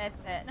 that's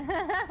it.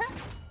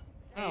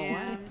 Oh,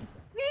 wow.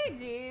 GG's.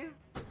 Learn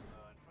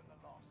from the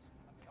loss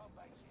and come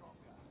back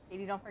stronger.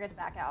 Katie, don't forget to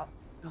back out.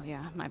 Oh,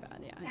 yeah, my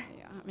bad. Yeah.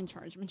 I'm in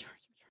charge. Okay,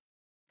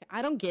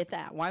 I don't get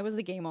that. Why was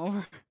the game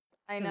over?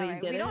 I know, They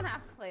right? did We it? don't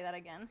have to play that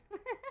again.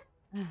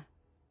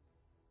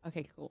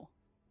 Okay, cool.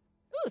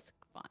 It was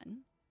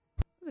fun.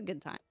 It was a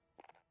good time.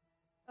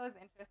 That was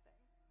interesting.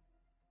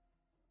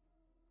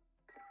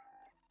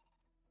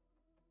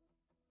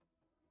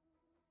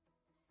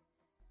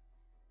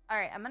 All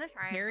right, I'm gonna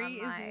try and Harry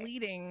run my is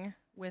leading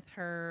with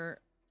her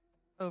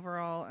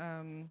overall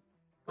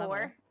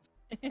score.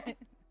 level.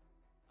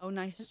 Oh,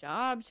 nice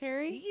job, See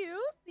Cherry.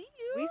 you. See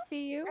you. We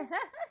see you.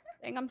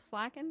 Dang, I'm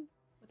slacking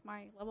with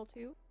my level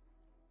 2.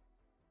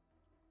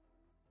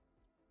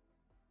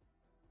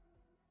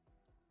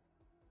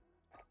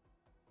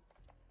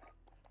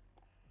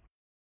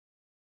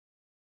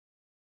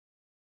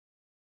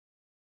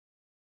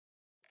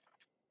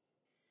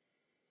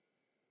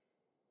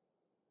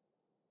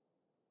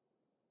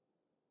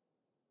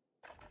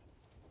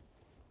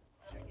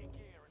 Check your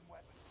gear and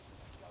weapons.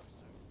 Go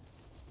soon.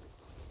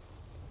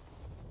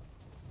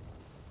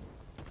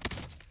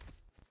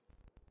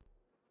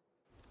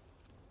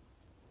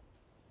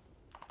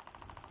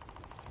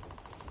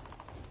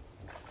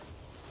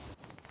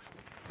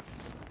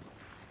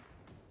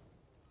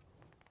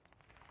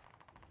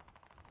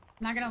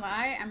 Not gonna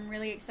lie, I'm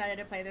really excited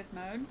to play this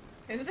mode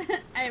because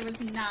I was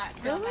not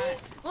feeling Really? that.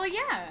 Well,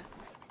 yeah.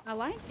 I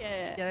like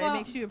it. Yeah, Well- it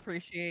makes you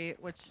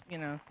appreciate what what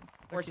you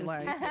Fortune's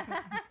like.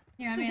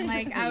 You know what I mean?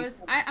 Like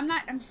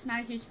I'm just not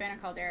a huge fan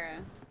of Caldera.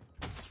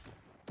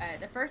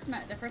 The first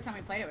time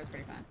we played it was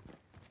pretty fun.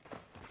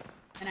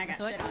 And I I got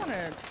feel like shit I on. want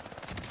to.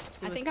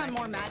 I think I'm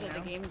more mad that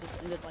the game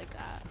just ended like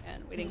that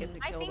and we didn't get to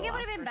I kill think the it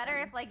would have last been better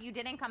person. if like you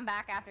didn't come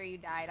back after you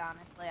died.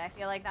 Honestly, I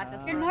feel like that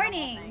just. Good ruined the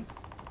whole morning. thing.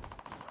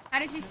 How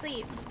did you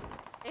sleep?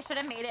 They should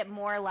have made it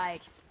more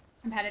like,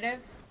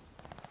 Competitive?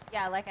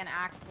 yeah, like an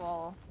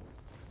actual.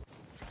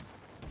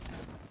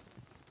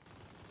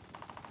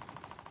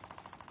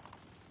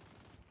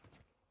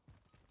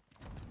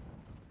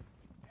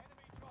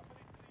 Enemy dropping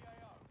into the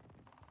AO.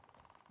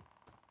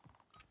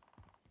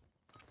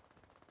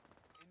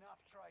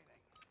 Enough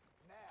training.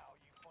 Now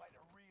you fight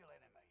a real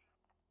enemy.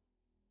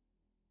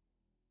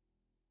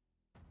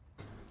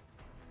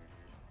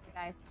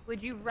 Guys,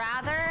 would you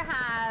rather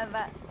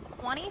have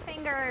 20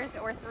 fingers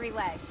or 3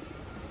 legs?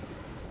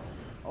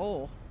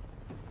 Oh,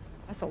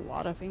 That's a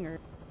lot of fingers.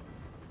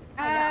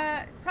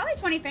 Probably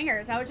 20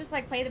 fingers. I would just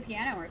like play the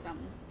piano or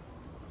something.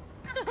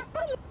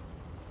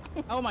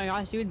 Oh my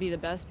gosh, you would be the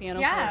best piano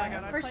Yeah. player.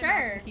 I'd For play mouse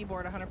and sure.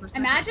 Keyboard 100%.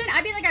 Imagine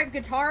I'd be like a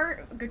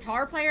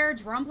guitar player,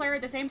 drum player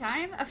at the same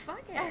time.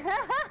 Fuck it.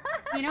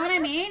 You know what I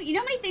mean? You know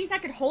how many things I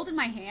could hold in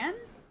my hand?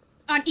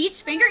 On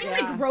each finger? You know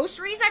how many Yeah.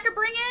 groceries I could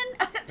bring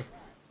in?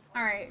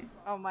 Alright.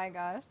 Oh my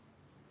gosh.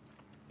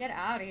 Get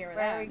out of here with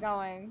Where that. are we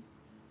going?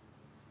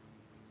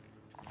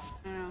 I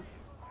don't know.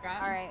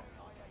 Drop? All right.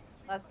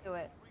 Let's do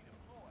it.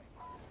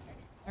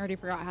 I already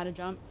forgot how to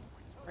jump.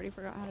 I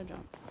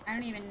I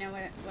don't even know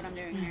what I'm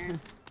doing here.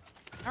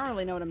 I don't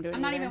really know what I'm doing.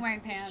 I'm not either. even wearing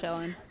pants. Just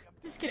chilling.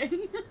 Just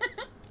kidding.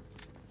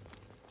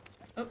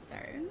 Oh,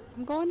 sorry.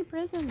 I'm going to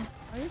prison.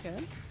 Oh, you're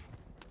good.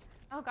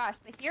 Oh gosh,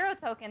 the hero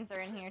tokens are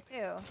in here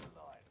too.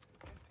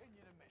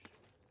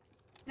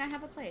 Can I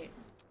have a plate?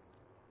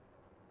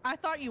 I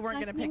thought you weren't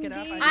gonna pick it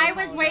up. do I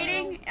was apologize.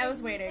 waiting. I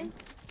was waiting.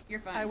 You're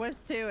fine. I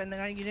was too, and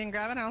then you didn't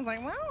grab it. And I was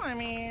like, well, I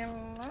mean,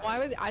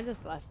 Well, I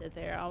just left it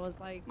there. I was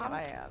like, my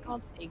bad.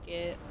 I'll take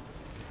it.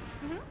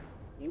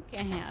 You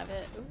can have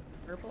it. Ooh,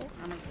 purple.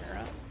 I'm a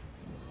Kara.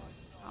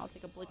 I'll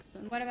take a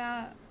Blixen. What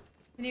about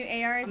the new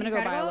AR is I'm gonna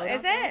go buy a incredible? loadout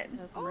Is there. it?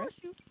 That's Oh rich.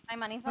 shoot! My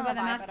money's What on about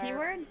the buy, mouse but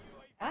keyword?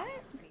 What?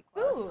 pretty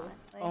close, Ooh.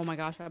 honestly. Oh my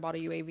gosh, I bought a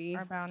UAV.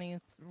 Our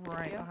bounty's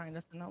right you? behind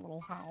us in that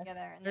little house. Yeah,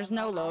 they're in There's the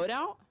no little house.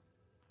 loadout?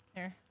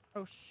 Here.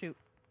 Oh shoot!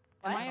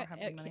 Am I I, don't have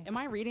any money. am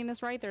I reading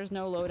this right? There's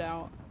no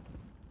loadout.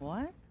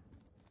 What?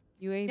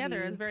 UAV. Yeah,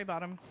 there is. Very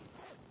bottom.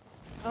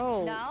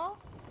 Oh. No?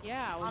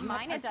 Yeah. well, On you have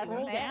mine to it doesn't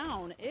scroll fit.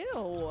 down.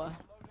 Ew.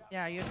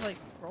 Yeah, you have to like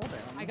scroll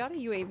down. I got a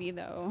UAV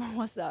though.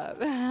 What's up?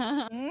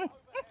 Mm.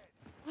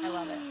 I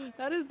love it.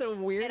 That is the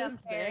weirdest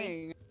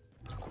Perry.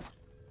 thing.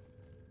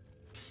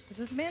 Is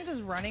this man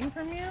just running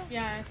from you?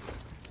 Yes.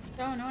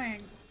 So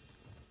annoying.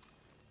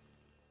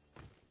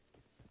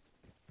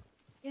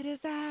 It is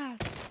ass.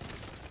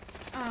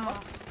 Oh,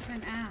 what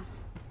an ass.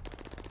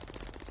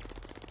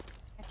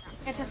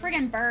 It's a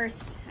friggin'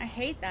 burst. I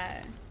hate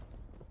that.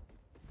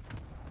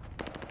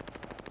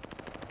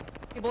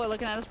 People are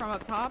looking at us from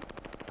up top.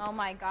 Oh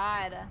my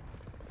god.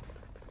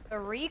 The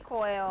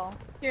recoil.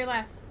 To your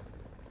left.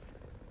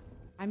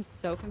 I'm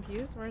so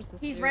confused. Where's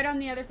this? He's dude? right on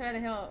the other side of the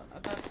hill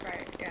above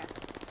Sprite. Yeah.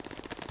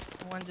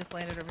 One just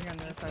landed over here on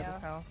the other side of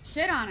this house.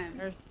 Shit on him.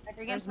 There's, I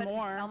forget there's putting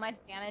more. so much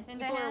damage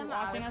into People are him.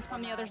 watching I was us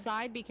from so the other mad.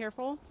 side. Be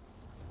careful.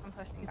 I'm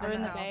pushing. He's back. They're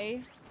in the house.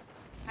 bay.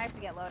 I have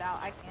to get load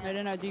out. I can't. No,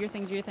 no, no. Do your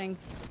thing. Do your thing.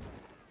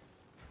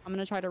 I'm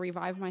gonna try to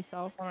revive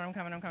myself. Hold on, I'm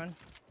coming. I'm coming.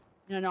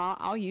 No, no.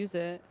 I'll use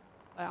it.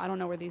 But I don't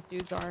know where these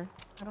dudes are.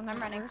 I don't know. I'm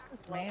running. Where's this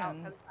load out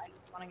man? 'cause I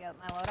just want to get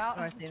my load out.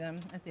 Oh, I see them.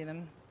 I see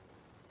them.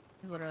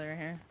 He's literally right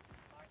here.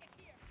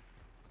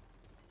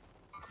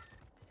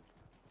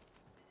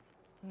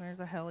 And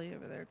there's a heli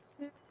over there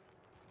too.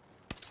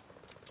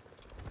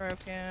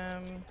 Broke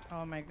him.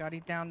 Oh my god, he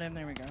downed him.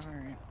 There we go.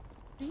 Alright.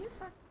 Do you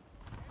fuck?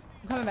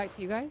 I'm coming back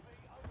to you guys.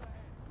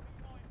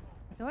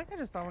 I feel like I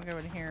just saw one go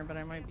in here, but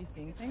I might be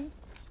seeing things.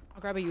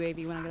 I'll grab a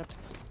UAV when I get up.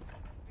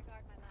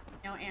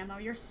 No ammo.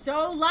 You're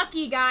so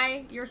lucky,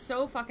 guy. You're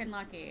so fucking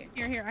lucky.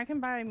 Here, here, I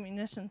can buy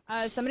munitions.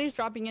 Somebody's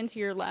dropping into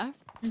your left.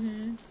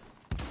 Mm-hmm.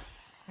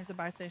 There's a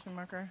buy station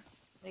marker.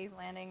 He's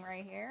landing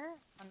right here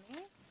on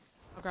me.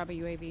 I'll grab a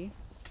UAV.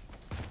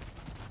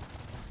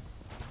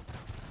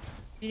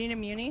 Do you need a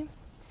muni?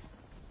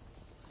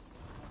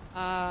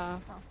 Uh,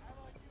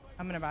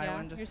 I'm gonna buy Yeah,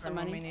 one just here's for some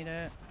when money. we need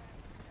it.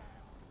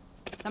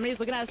 somebody's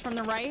looking at us from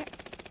the right.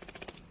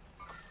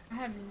 I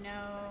have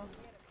no.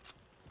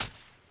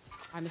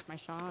 I missed my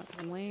shot.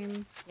 I'm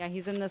lame. Yeah,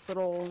 he's in this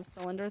little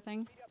cylinder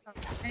thing.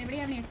 Anybody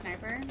have any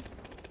sniper?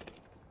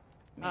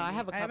 I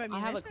have a Maybe. clip. I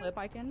have a munition? clip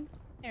I can.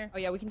 Here. Oh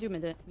yeah, we can do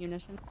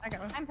munitions. I got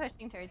one. I'm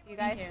pushing towards you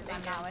guys. you, I'm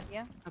thank not you. with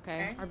you.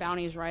 Okay, Okay. our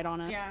bounty's right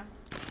on it. Yeah.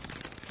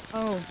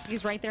 Oh,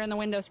 he's right there in the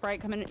window.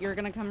 Sprite, come in. You're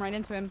gonna come right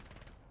into him.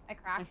 I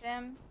cracked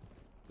him.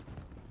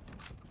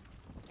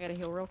 I gotta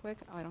heal real quick.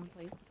 Oh, I don't have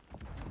plates.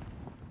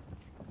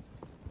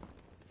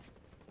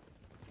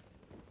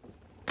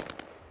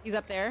 He's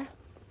up there.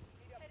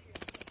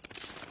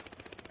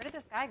 Where did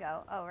this guy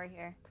go? Oh, right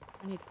here.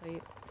 I need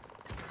plates.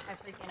 I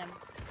freaking him.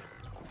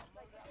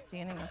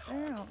 Standing up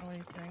there. I don't know what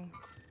he's doing.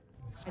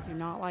 I do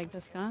not like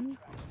this gun.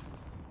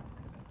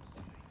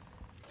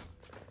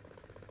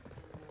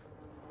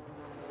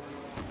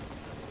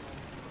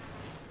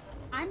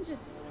 I'm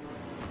just.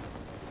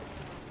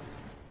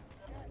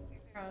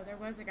 Oh, there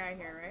was a guy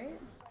here,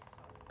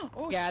 right?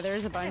 Oh, Yeah,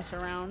 there's a bunch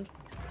around.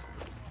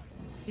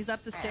 He's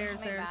up the Alright, stairs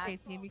coming there, back.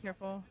 KT. Be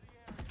careful.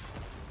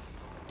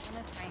 I'm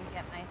gonna try and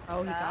get my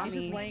Oh, he stuff. got He's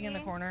me. just laying in the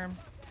corner.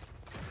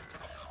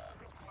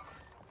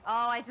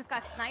 Oh, I just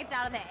got sniped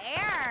out of the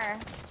air.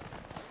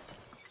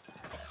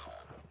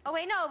 Oh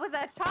wait, no, it was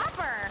a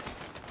chopper.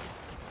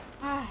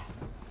 Ah.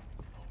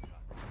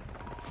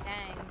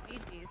 Dang,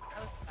 GG's,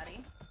 so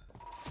buddy.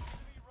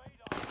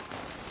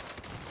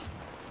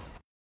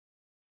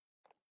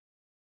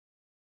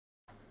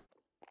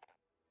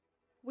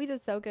 We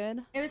did so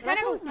good. It was That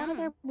kind was none of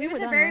their- of. we It was were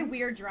a done, very right?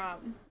 weird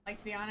drop. Like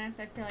to be honest,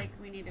 I feel like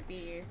we need to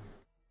be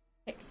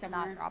pick Not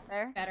somewhere drop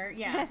there. better.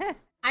 Yeah.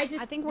 I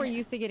think we're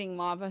used to getting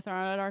lava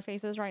thrown at our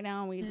faces right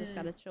now, and we just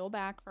gotta chill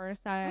back for a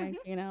sec.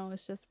 You know,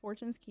 it's just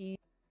fortune's key.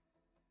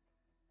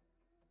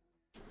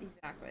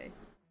 Exactly.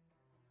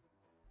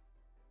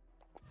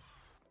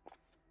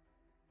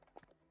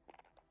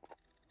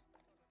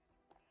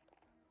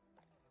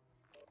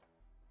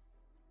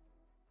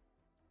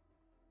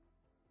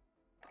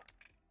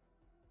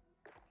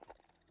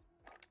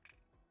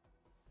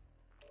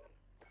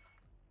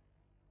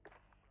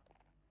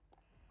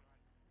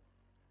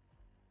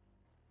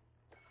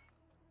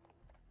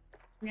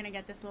 I'm gonna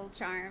get this little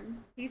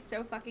charm. He's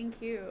so fucking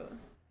cute.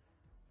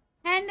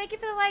 And thank you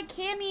for the like,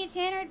 Cammy,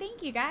 Tanner.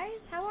 Thank you,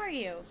 guys. How are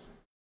you?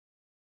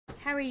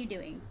 How are you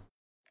doing?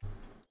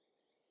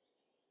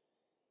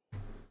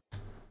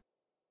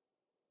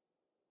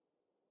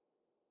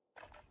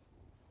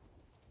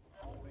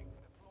 Holding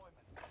for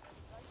deployment. Take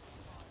your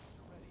time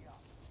to ready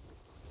up.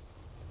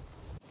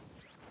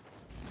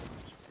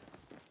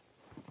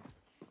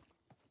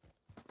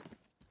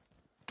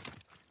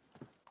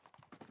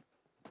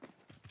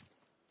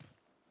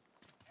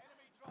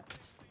 Enemy dropping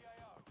into the AO. Enemy dropping into the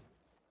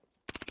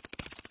AO.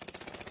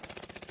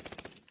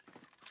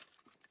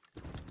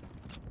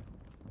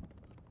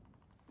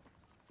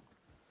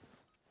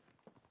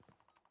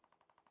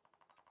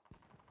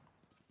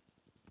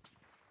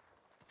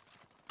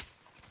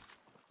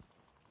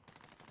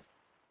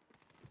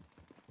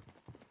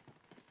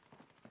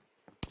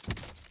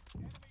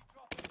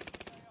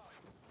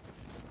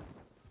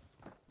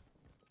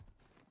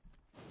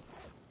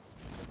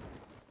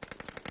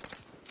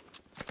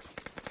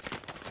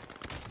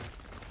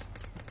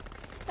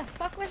 What the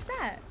fuck was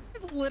that? I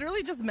was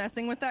literally just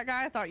messing with that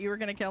guy. I thought you were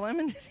gonna kill him.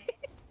 And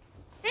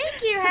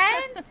Thank you,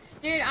 Hen!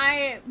 Dude,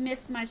 I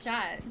missed my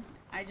shot.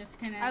 I just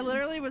couldn't. I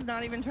literally was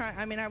not even trying.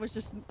 I mean, I was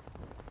just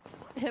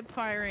hip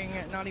firing,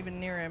 not even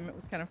near him. It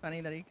was kind of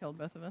funny that he killed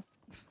both of us.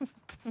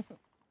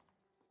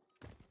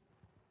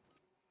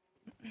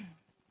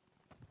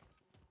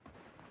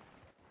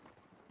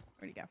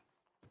 Where'd he go?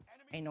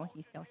 Enemy I know soldiers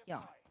he's still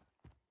nearby. here.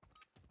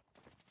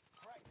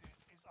 Practice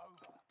is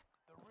over.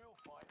 The real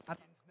fight I-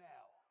 begins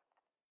now.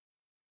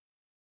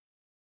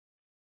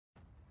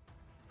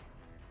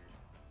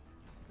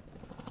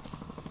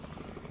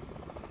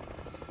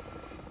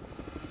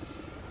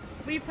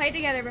 We played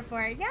together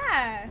before.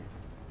 Yeah.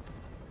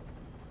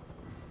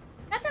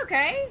 That's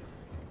okay.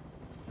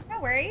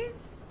 No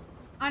worries.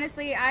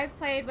 Honestly, I've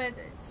played with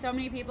so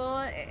many people.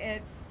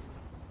 It's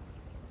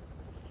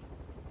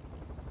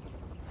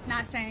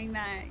not saying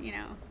that, you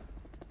know.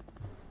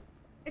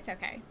 It's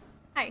okay.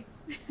 Hi.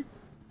 Resurgence.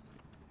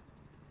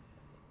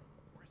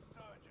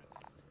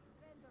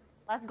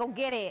 Let's go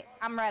get it.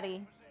 I'm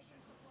ready.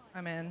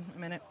 I'm in.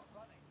 I'm in it.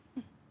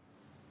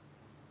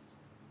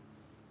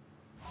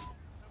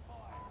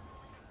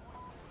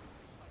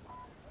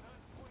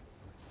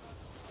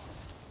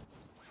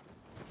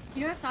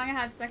 You know what song I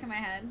have stuck in my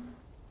head?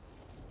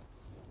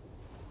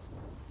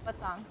 What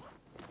song?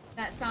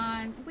 That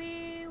song,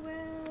 we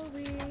will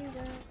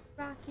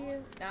rock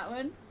you. That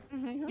one? You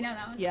know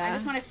that one? Yeah. I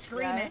just want to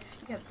scream Yeah. it.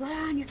 You got blood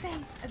on your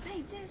face. I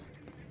paint this.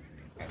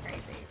 Go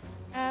crazy.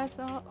 Ass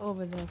all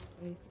over the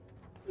place.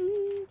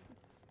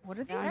 What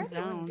are they Yeah, I'm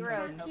doing? down.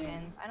 Zero Fuck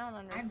tokens. I don't I have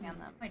understand them.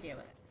 no idea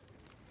with it.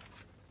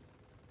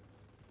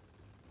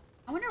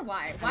 I wonder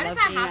why. I Why does love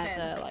that being happen?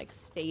 at the like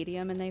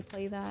stadium and they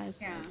play that. It's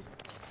Yeah.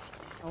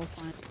 so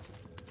fun.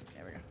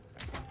 There we go.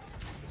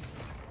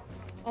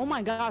 Oh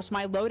my gosh,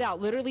 my loadout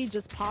literally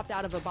just popped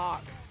out of a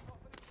box.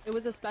 It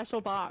was a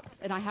special box,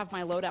 and I have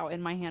my loadout in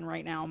my hand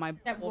right now. My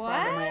That Bullfrog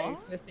and my what?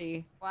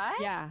 50.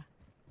 What? Yeah,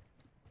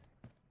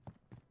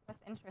 That's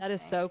interesting. that is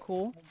so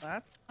cool. Well,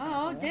 that's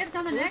Oh, cool. dibs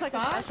on the It was next like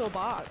box. a special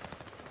box.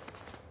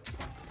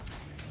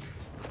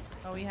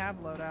 Oh, we have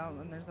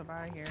loadout, and there's a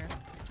buy here.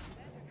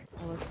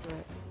 Oh, let's do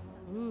it.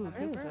 Ooh,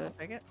 Okay, who is bro, we'll it?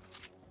 take it.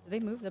 Did they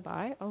move the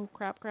buy? Oh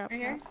crap, crap, Right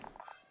here. crap.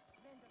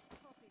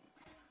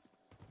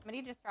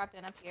 Somebody just dropped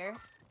in up here.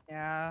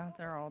 Yeah,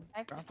 they're all I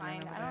have to dropping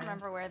in find. over I don't there.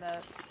 remember where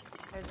there's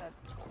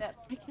a tip.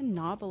 I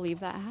cannot believe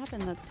that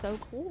happened. That's so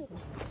cool.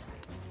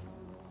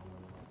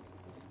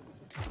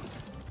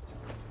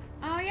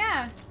 Oh,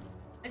 yeah.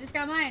 I just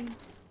got mine.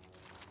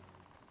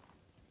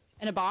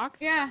 In a box?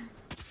 Yeah.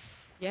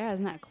 Yeah,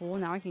 isn't that cool?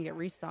 Now I can get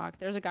restocked.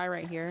 There's a guy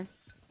right here.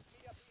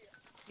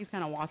 He's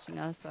kind of watching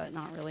us, but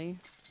not really.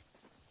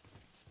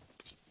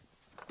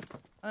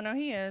 Oh no,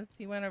 he is.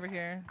 He went over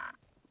here.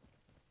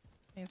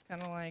 He's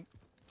kind of like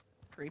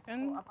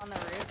creeping. Oh, up on the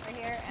roof right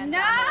here. And No!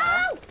 down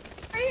below.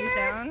 Right He's here.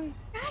 down.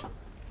 God.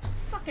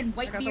 Fucking I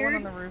white got the one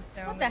on beard. the roof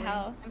down. What the there.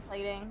 hell? I'm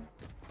plating.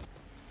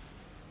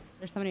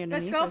 There's somebody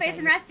Let's underneath. go us, face I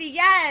and guess. Rusty.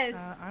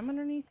 Yes. I'm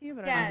underneath you,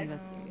 but I Yes. think I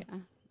that's don't know. you,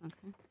 yeah.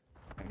 Okay.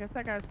 I guess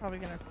that guy's probably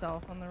gonna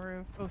self on the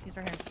roof. Oh, he's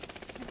right here.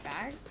 My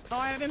bag. Oh,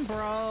 I've been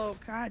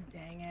broke. God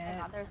dang I it.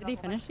 thought there's Did a he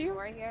whole bunch finish of you?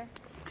 people right here.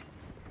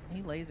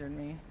 He lasered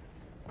me.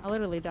 I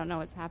literally don't know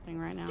what's happening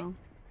right now.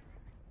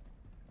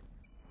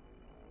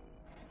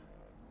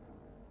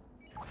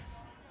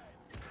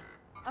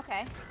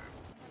 Okay.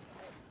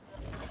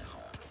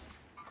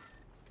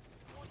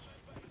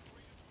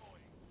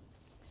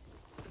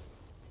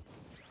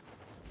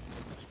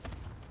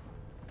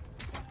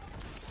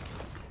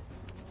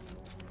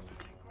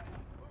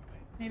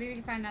 Maybe we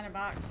can find another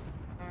box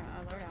or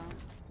a loadout.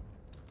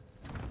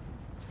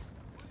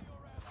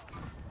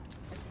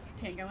 It's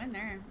can't go in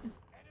there.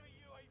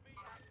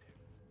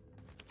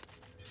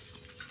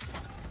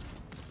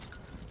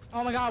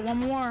 Oh my god, one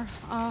more.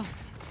 I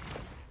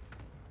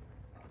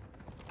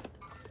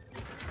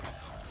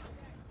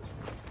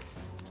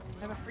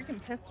have a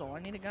freaking pistol. I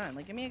need a gun.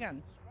 Like, give me a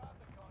gun.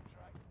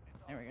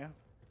 There we go.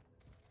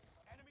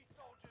 Enemy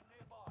soldier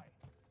nearby.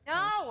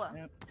 No!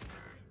 Yep.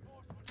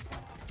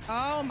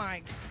 Oh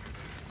my.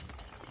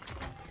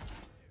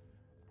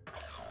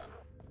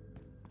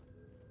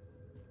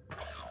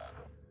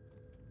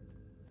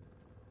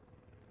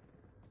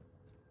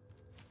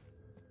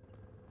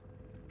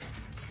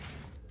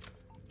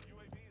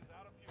 UAV is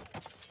out of fuel.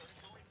 Ready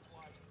for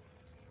resupply.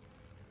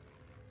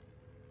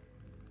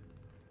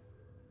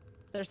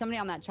 There's somebody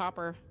on that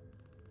chopper.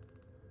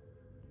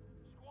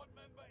 Squad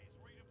member is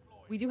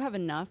redeployed. We do have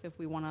enough if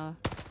we want to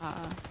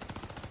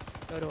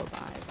go to a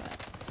buy,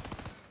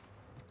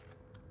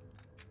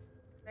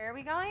 Where are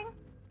we going?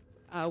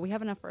 but we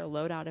have enough for a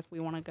loadout if we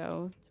want to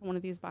go to one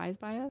of these buys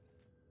by us.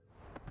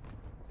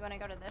 You want to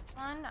go to this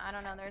one? I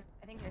don't know.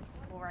 I think there's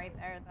people right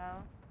there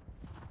though.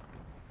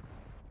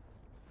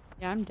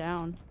 Yeah, I'm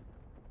down.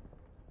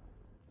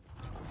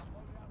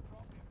 Loadout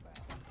drop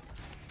inbound.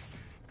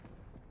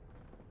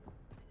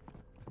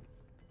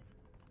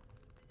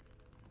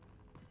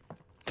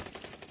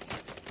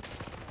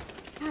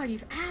 Howard, you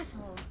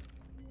asshole.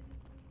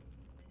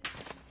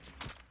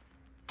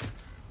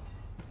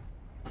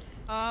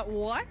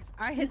 What?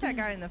 I hit that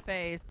guy in the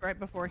face right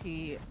before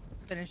he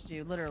finished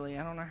you, literally.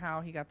 I don't know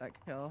how he got that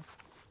kill.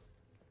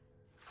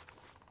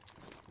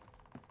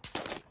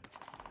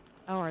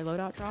 Oh, our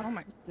loadout drop. Oh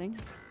my- Just kidding.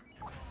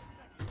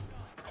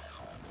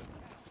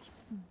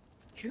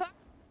 God.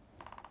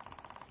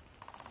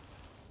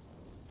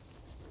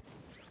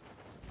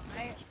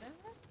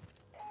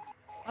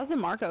 How's the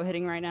Marco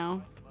hitting right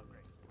now?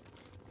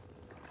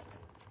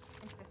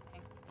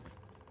 Interesting.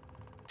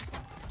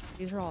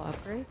 These are all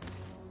upgrades.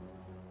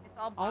 It's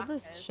all All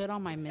boxes. this shit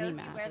on my It mini shows you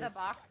map where the is-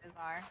 boxes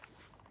are.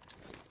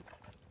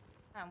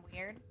 Kind of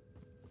weird.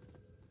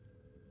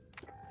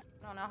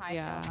 I don't know how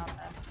Yeah. I feel about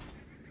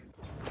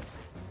this.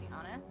 To be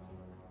honest.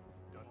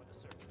 Done with the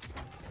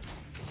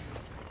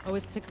search. Oh,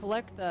 it's to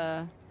collect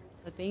the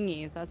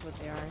thingies. That's what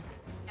they are.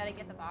 Gotta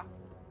get the box.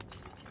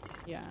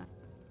 Yeah.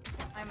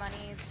 My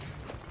money's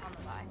on the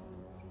buy.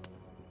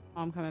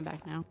 Oh, I'm coming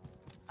back now.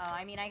 Oh,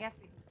 I mean, I guess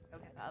we can just go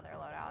get the other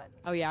loadout.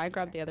 Oh yeah, I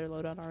grabbed the other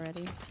loadout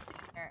already.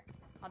 Here,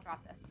 I'll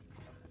drop this.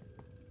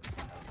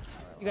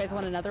 You guys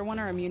want another one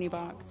or a muni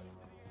box?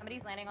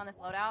 Somebody's landing on this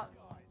loadout.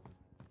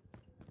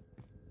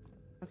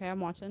 Okay, I'm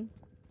watching.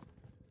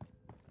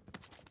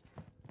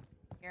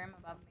 Hear him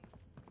above me.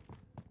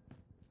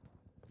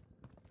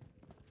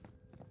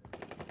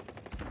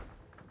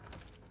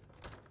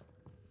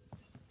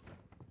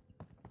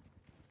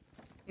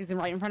 He's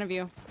right in front of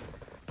you.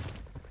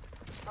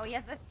 Oh, he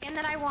has the skin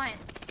that I want.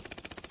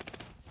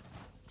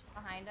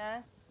 Behind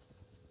us.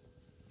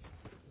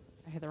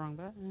 I hit the wrong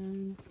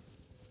button.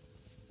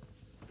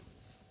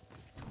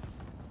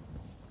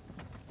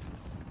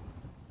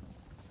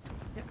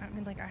 Yeah, I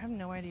mean, like, I have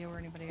no idea where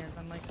anybody is.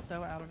 I'm like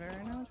so out of it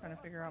right now, trying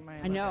to figure out my.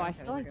 I know. I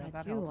okay, feel like there we go.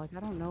 that That too. helps.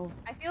 Like I don't know.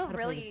 I feel How to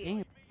play this really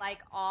game. like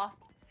off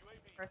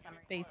for some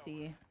reason.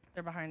 Spacey.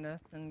 They're behind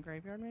us in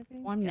graveyard, maybe.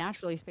 Well, I'm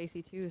naturally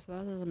spacey too, so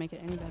that doesn't make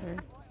it any better.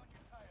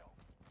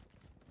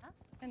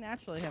 I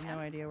naturally have no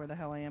idea where the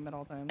hell I am at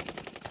all times.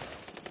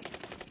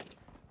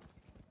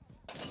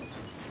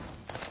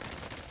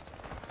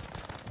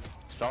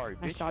 Sorry,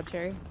 Nice bitch. job,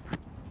 Cherry.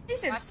 He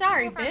said, Watch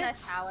sorry, people from the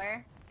bitch.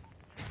 tower.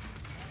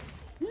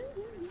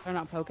 They're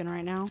not poking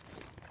right now.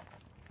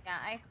 Yeah,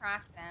 I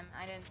cracked them.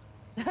 I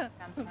didn't.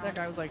 That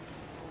guy was like,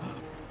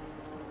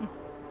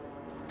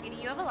 Katie,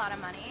 you have a lot of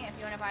money. If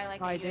you want to buy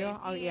like Oh, a I do. UAV,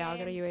 Oh yeah, I'll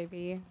get a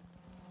UAV.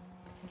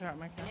 drop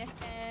my car.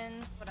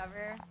 munitions,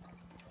 whatever.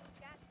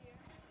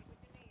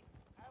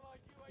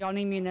 Y'all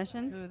need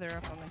munition? Ooh, they're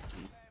up on the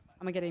key.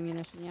 I'm gonna get a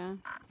munition. Yeah.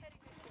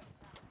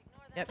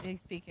 Yep,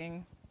 he's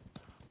speaking.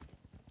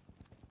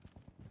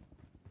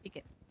 Peek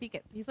it. Peek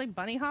it. He's like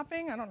bunny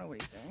hopping. I don't know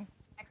what he's doing.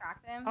 I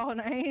cracked him. Oh,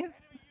 nice. Enemy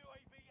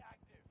UAV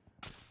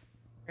active.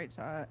 Great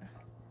shot.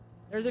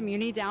 There's a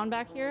muni down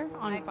back here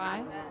I on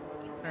buy. cracked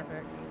it.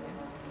 Perfect.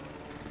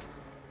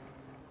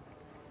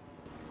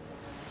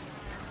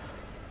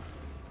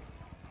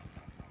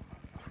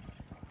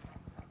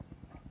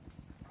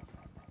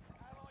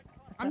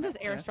 I'm just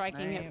airstriking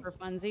it for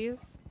funsies.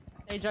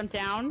 They jump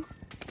down.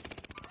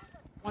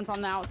 One's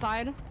on the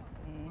outside.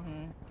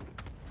 Mm-hmm.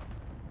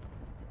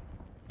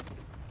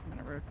 I'm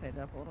gonna rotate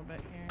up a little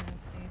bit here and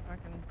see if I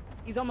can.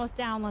 He's almost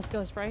down. Let's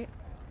go, Sprite.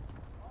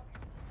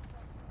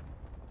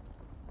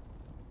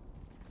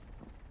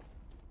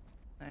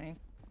 Nice.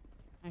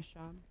 Nice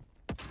job.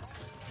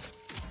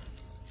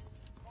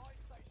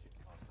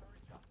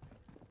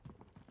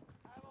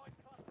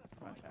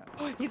 Come on,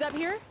 chat. He's up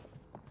here.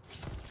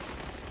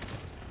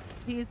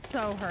 He's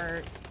so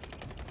hurt.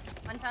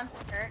 One jump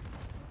to hurt.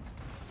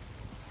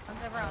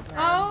 One's over on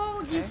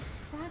Oh, you Okay.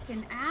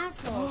 fucking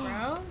asshole,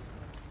 bro.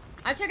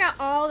 I took out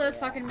all those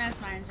fucking mess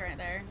mines right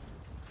there.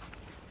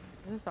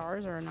 Is this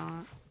ours or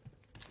not?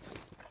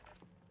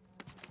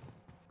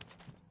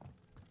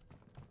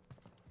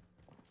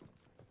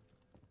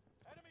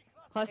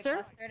 Cluster?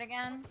 Clustered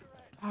again.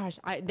 Gosh,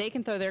 they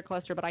can throw their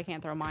cluster, but I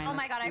can't throw mine. Oh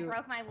my god, I That's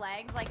broke my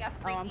legs like a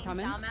I'm freaking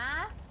coming.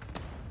 dumbass.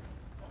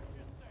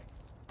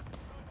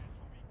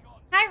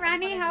 Hi,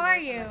 Remy. How are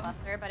you?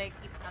 Cluster, but it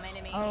keeps coming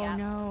to me. Oh yeah.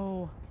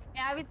 no.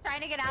 Yeah, I was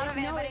trying to get out of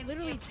it, No, but it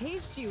literally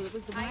chased you. It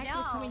was when I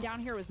was coming know. down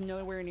here. It was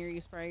nowhere near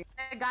you, Spray.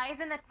 The guy's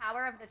in the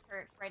tower of the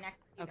church right next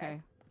to you Okay. guys.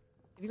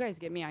 If you guys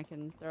get me, I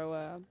can throw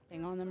a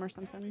thing on them or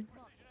something.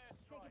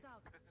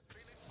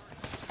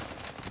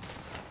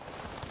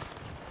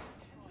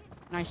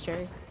 Nice,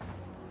 Cherry.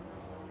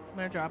 I'm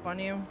gonna drop on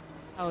you.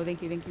 Oh,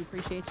 thank you,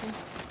 appreciate you.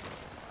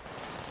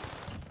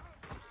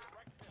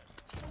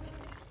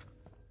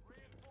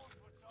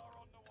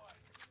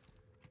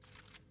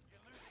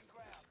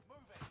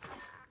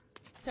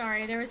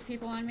 Sorry, there was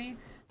people on me.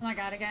 Oh my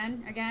god,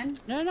 again?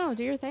 No,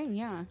 do your thing,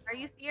 yeah. Are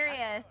you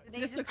serious? Did they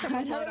Just just took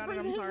someone's load out and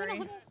I'm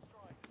sorry.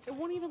 It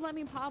won't even let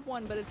me pop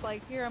one, but it's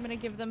like, here, I'm gonna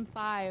give them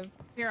 5.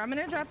 Here, I'm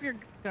gonna drop your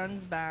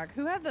guns back.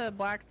 Who had the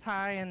black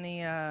tie and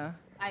the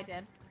I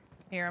did.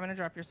 Here, I'm gonna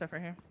drop your stuff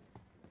right here.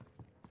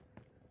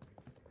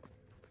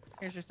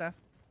 Here's your stuff.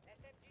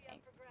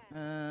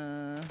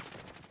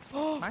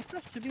 My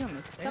stuff should be on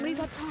the stairs. Somebody's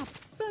up top.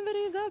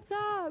 Somebody's up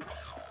top.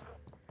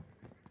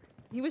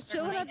 He was They're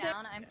chilling coming up there.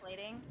 down. I'm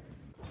plating.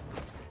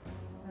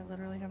 I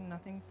literally have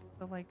nothing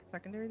to like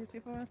secondary these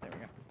people with. There we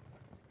go.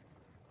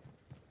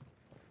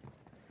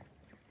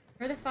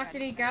 Where the fuck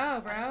did he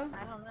go, bro?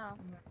 I don't know.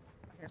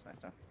 Here's my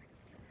stuff.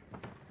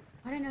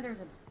 I didn't know there was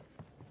a...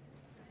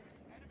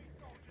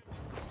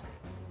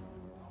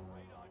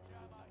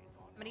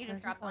 Somebody They're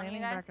just dropped on you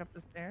landing guys. back up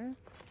the stairs.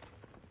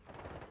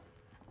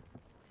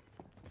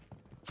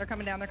 They're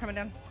coming down. They're coming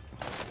down.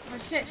 Oh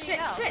shit, Where'd you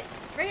go? shit!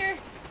 Right here!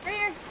 Right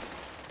here!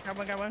 Got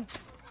one. Got one.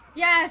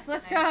 Yes,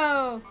 let's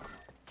go!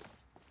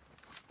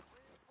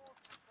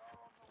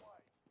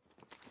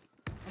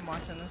 I'm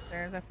watching the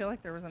stairs. I feel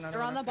like there was another. They're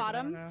one on the up here, but I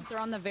bottom. don't know. They're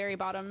on the very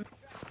bottom.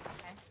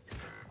 Okay.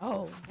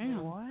 Oh,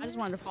 damn. What? I just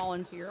wanted to fall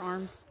into your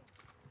arms.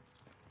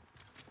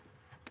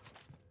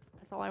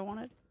 That's all I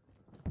wanted.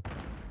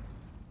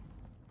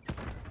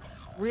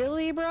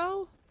 Really,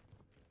 bro?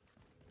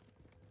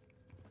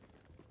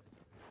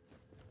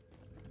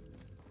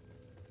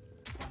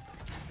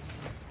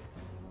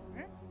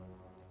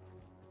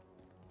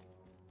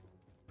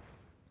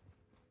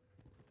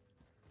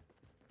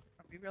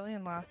 Are we really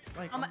in last?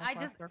 Like. almost I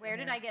last just, circle where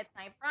did here? I get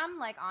sniped from?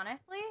 Like,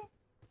 honestly?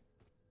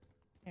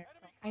 Here.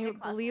 I They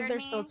believe clustered they're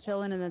still me.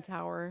 chilling in the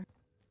tower.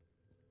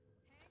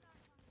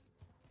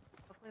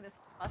 Hopefully this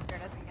cluster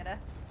doesn't get us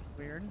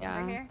Weird. Yeah.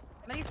 over here.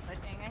 Somebody's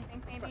pushing, I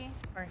think, maybe.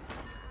 Sorry.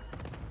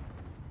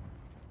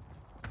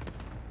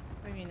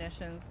 My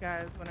munitions,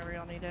 guys, whenever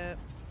y'all need it.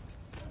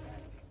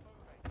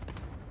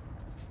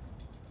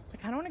 I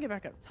kind of want to get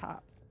back up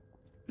top.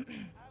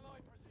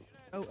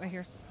 Oh, I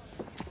hear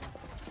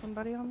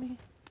somebody on me.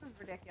 This is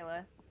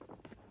ridiculous.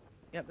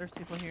 Yep, there's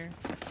people here.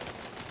 Damn,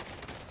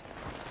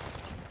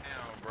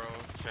 bro.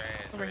 Trash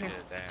Over right here.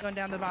 there. Damn. Going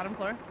down to the bottom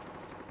floor.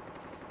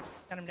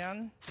 Got him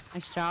down.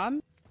 Nice job.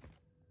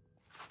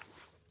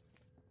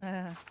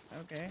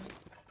 Okay.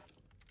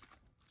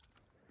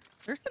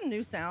 There's some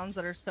new sounds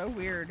that are so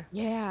weird.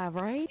 Yeah,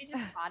 right? He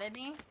just spotted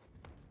me.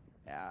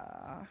 Yeah,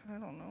 I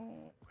don't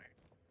know.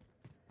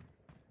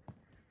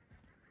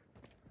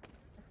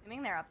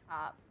 Assuming they're up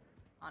top.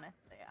 Honestly,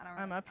 I don't.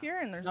 I'm really up know. here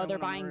and there's No, no they're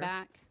one on the buying roof.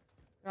 back.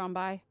 They're on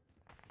buy.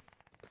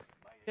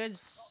 Good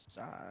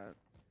shot.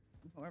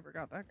 Whoever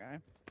got that guy.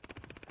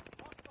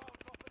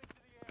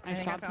 I Nice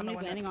think I job. found the Somebody's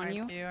one that landing on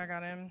sniped you. I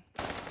got him.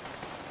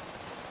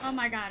 Oh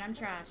my god, I'm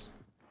trash.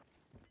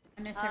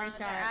 I missed every They're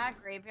shot.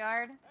 at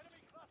graveyard.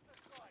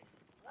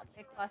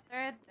 They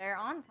clustered. They're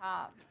on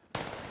top.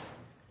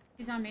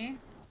 He's on me.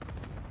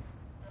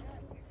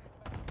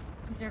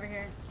 He's over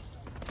here.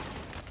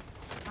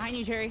 Behind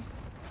you, Cherry.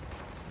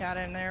 Got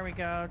him. There we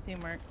go.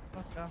 Teamwork.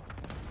 Let's go.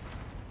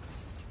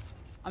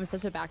 I'm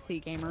such a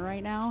backseat gamer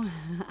right now.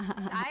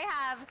 I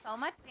have so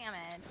much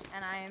damage,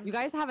 and I'm. You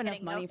guys have enough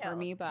getting no money for kills.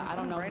 me, but I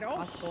don't know if Right. it's Oh,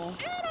 possible.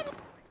 shit.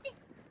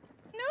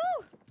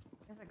 No.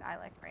 There's a guy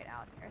like right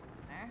out here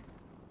somewhere.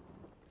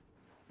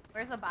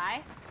 Where's the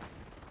buy?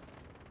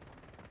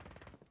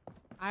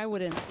 I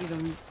wouldn't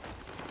even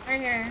Right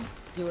here.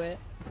 do it.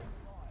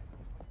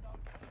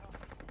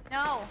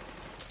 No.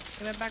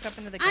 He went back up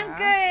into the I'm gas.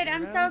 good.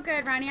 I'm weirdo. so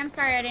good, Ronnie. I'm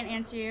sorry I didn't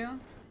answer you.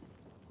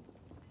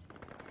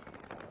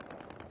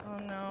 Oh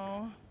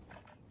no.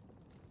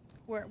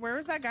 Where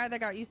was that guy that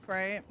got you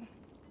Sprite?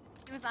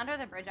 He was under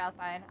the bridge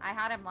outside. I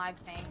had him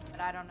live tank, but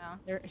I don't know.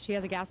 There, she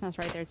has a gas mask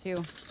right there too.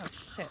 Oh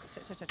shit.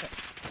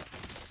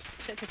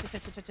 Shit.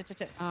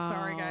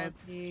 Sorry guys.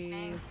 Oh, jeez.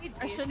 Thanks.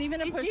 I shouldn't even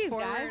have pushed Jeez,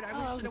 forward. guys. I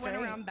Oh, should have went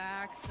great. around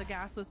back. The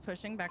gas was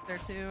pushing back there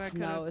too. I could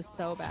No, it have. was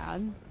so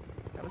bad.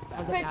 That was That bad.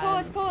 was a Quick, bad, pull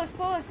us, pull us,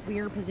 pull us.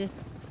 weird position.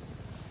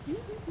 Oh,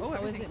 Oh, is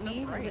everything's it so me?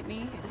 Is bright. it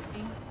me? Is it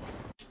me?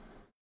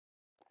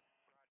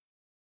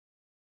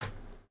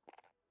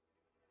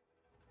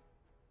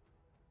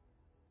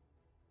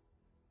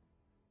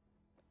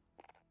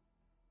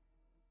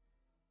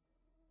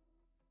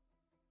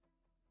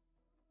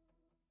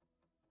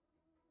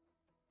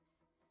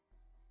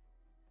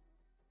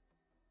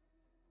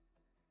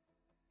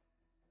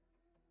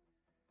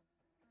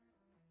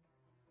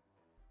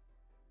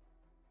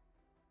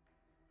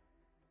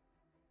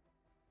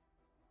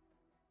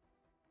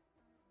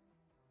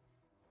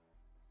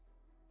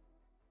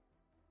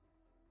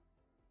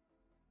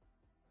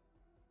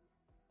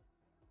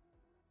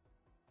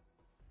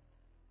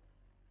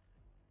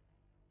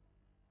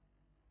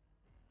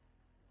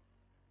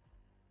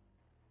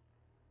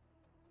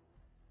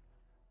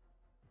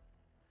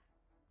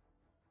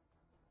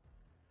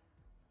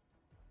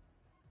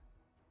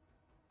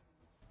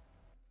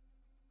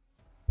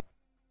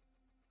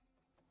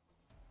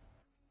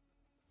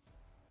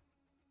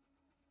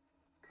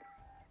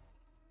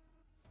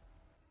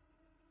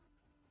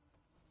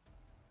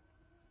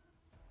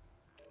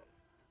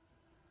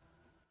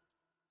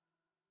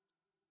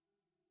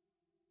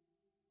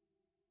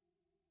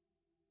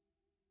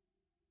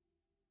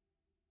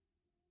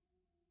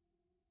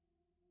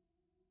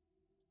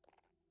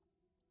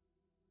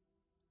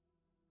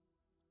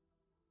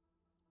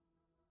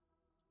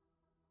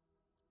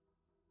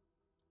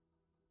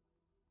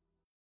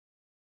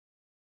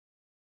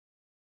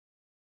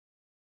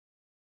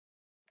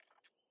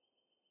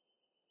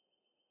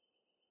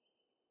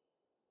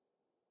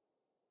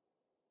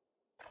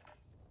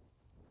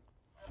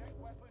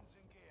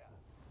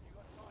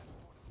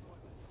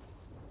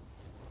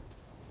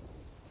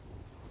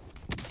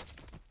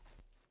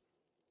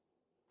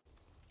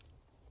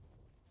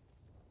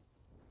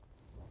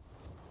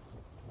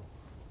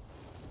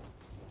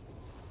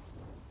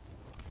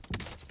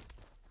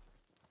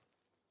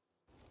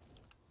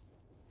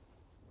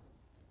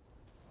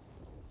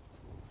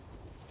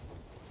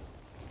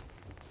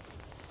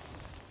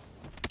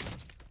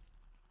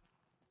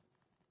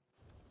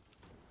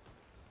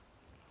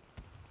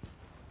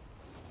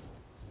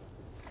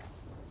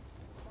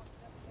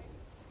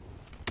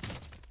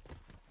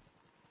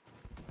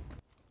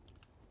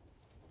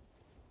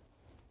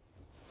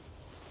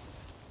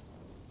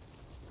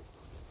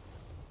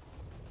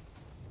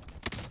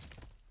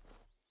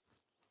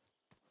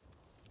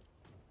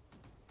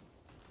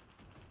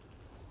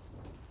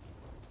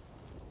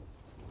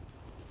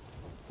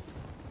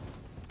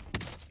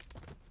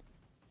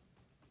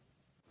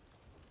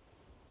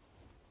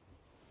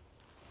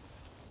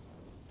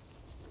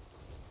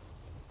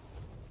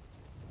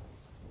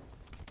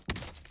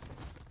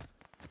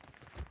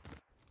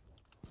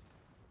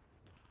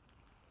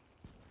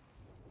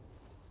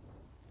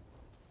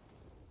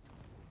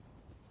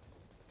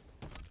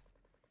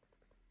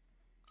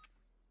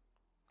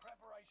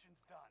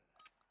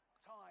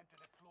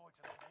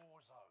 to the war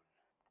zone.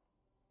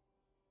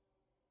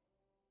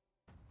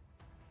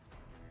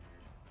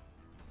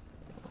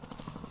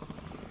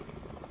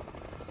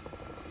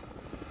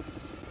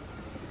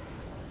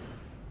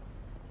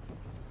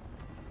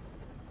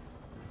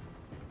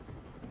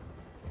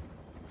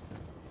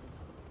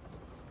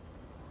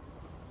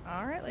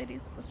 All right,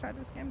 ladies, let's try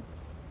this game.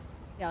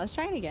 Yeah, let's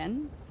try it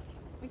again.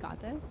 We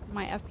got this.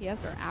 My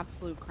FPS are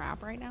absolute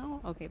crap right now.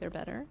 Okay, they're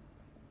better.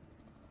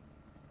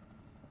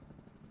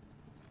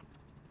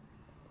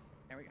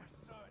 There we go.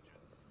 Surgeons.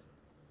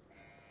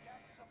 Gas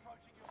is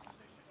approaching your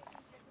position.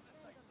 Get to the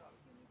safe zone.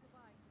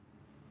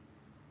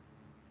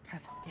 Try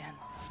this again.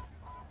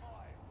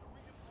 Survive to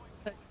redeploy to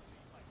But- the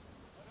teammate.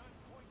 And earn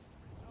points to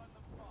return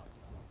them fast.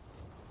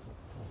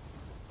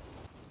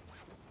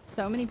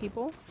 So many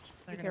people.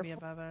 They're Be gonna be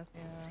careful. above us.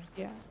 Yeah.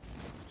 Yeah.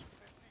 50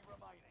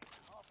 remaining.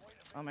 Halfway to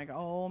Oh my god.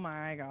 Oh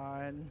my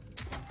god.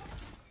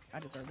 I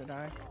deserve to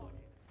die.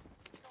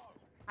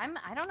 I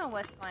don't know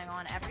what's going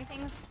on.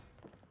 Everything's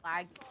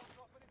laggy.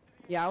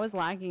 Yeah, I was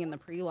lagging in the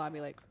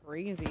pre-lobby like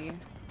crazy.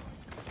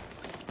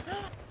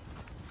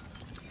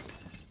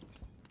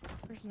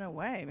 There's no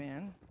way,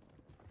 man.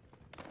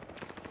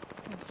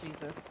 Oh,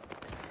 Jesus.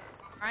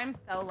 I'm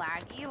so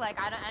laggy. Like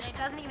I don't, and it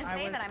doesn't even I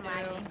say was that I'm too.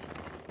 lagging.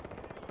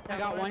 I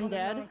got one There's no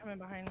dead. one coming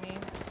behind me.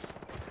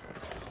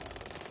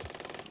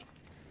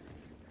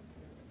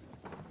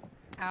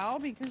 Ow,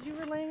 because you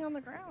were laying on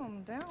the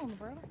ground. Down,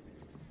 bro.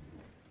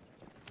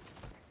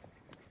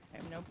 I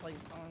have no plates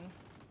on.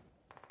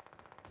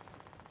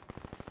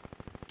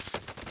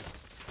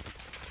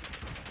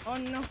 Oh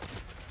no.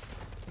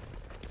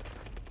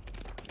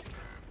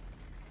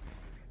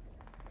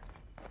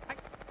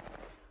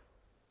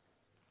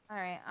 All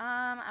right.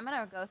 I'm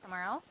gonna go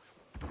somewhere else.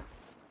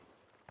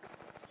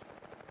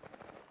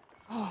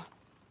 Oh,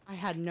 I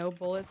had no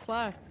bullets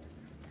left.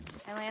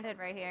 I landed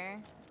right here.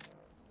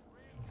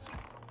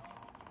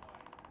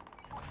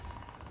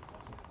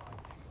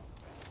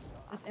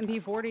 This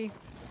MP40.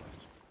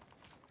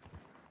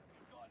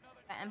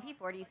 The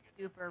MP40 is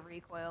super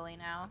recoily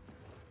now.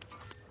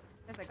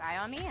 There's a guy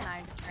on me, and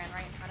I just ran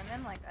right in front of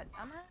him like a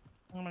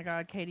dumbass. Oh my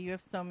god, Katie, you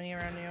have so many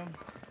around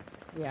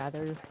you. Yeah,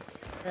 they're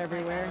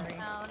everywhere. Sorry.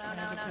 No, no,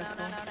 no, no, no,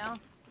 no, no, no.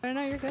 Oh,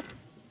 no, you're good.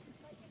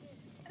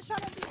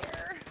 Shut up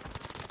here.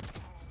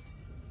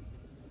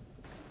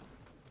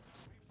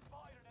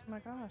 Oh my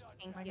gosh.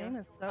 Thank My you. game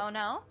is so Oh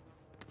no.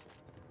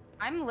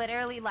 I'm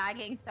literally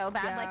lagging so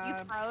bad. Like Yeah.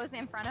 you froze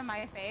in front of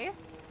my face.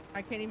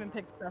 I can't even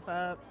pick stuff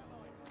up.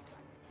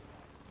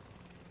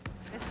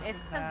 It's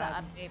because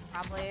Bad. the update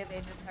probably.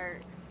 They just are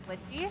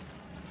glitchy.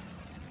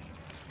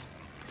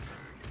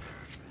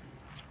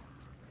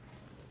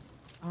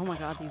 Oh my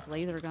god, these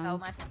laser So guns.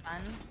 much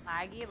fun.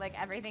 Laggy. Like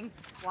everything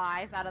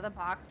flies out of the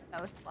box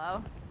so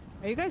slow.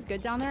 Are you guys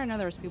good down there? I know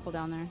there's people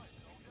down there.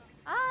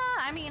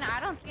 I mean, I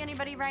don't see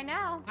anybody right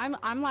now. I'm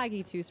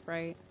laggy too,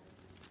 Sprite.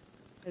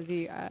 Cause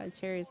the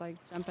Cherry's like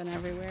jumping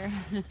everywhere.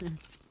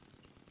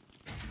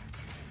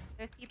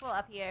 There's people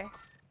up here.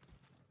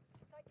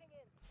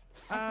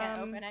 I can't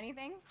open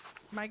anything.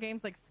 My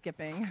game's like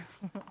skipping.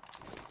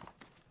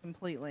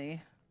 Completely.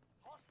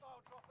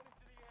 Hostile dropping into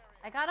the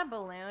area. I got a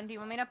balloon. Do you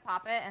want me to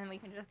pop it and we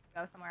can just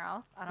go somewhere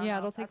else? I don't Yeah, know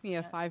it'll if take that's me a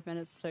it. 5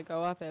 minutes to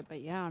go up it, but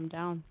yeah, I'm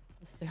down.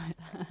 Let's do it.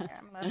 Here,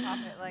 I'm gonna pop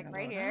it like Yeah,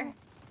 right well, here.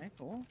 Okay,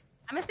 cool.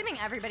 I'm assuming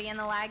everybody in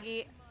the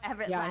laggy.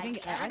 Yeah, I think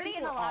everybody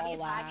in the we'll lobby all is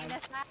lag. lagging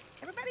this map.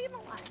 Everybody in the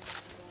lobby.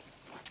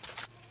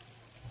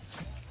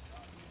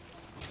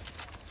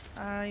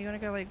 You wanna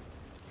go like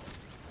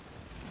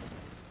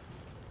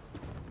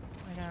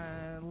I got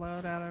a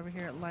loadout over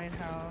here at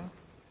Lighthouse.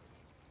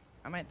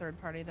 I might third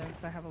party them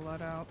because I have a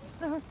loadout.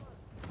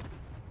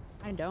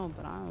 I don't,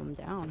 but I'm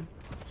down.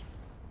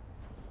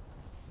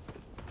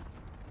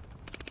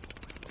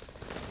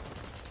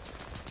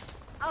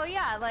 Oh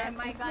yeah, like I'm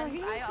my guns.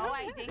 right.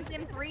 I dinked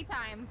him 3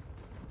 times.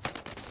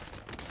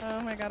 Oh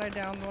my god, I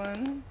downed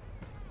one.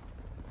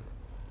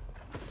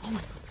 I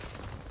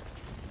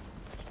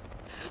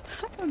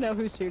don't know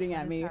who's shooting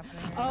at is me. happening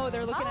right Oh,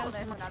 they're now? looking Oh, at us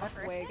there's from another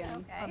across the way person.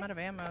 again. Okay. I'm out of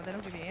ammo. They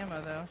don't give you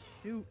ammo though.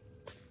 Shoot.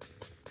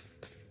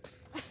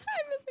 I'm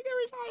missing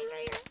every time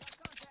right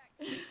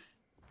here.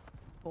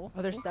 Cool.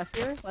 Oh, there's stuff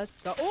here. Let's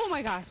go. Oh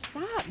my gosh,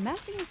 stop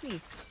messing with me.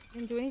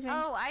 Didn't do anything.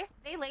 Oh,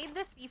 they laid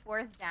the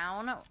C4s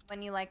down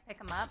when you like pick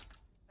them up.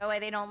 That way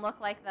they don't look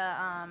like the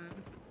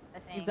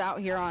thing. He's out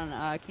here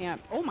on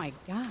camp. Oh my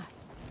god.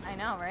 I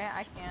know, right?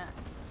 I can't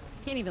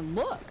Can't even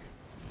look.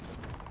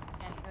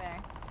 either.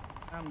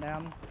 I'm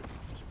down.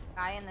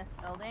 Guy in this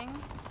building.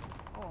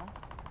 Oh,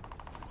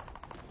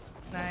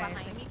 Nice.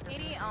 behind me,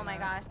 Katie. Oh my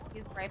gosh,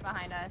 he's right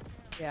behind us.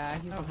 Yeah,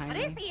 he's Oh. behind What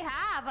me. does he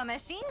have? A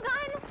machine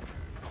gun?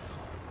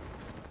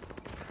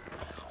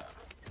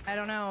 I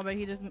don't know, but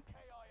he just KIA.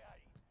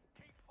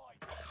 Keep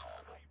fighting.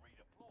 They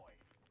redeploy.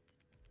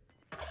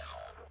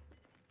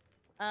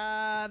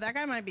 that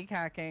guy might be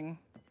cacking.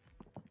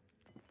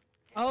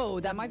 Oh,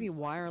 that might be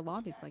wire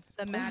lobbies like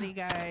The Maddie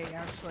guy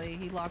actually,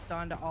 he locked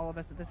on to all of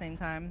us at the same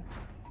time.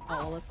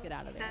 Oh, let's get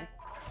out of there.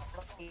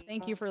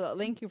 Thank you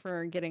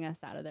for getting us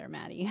out of there,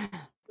 Maddie.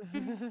 We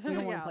don't want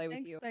to Yeah, play with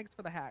thanks, you. Thanks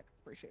for the hacks.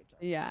 Appreciate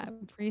you. Yeah,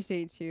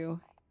 appreciate you.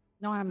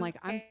 No, I'm like,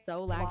 I'm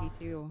so laggy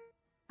too.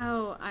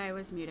 Oh, I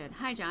was muted.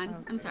 Hi, John. That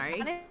was I'm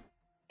weird. sorry.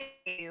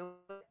 You.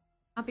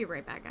 I'll be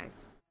right back,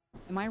 guys.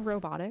 Am I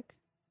robotic?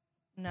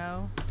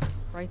 No.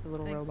 Sprite's a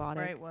little I think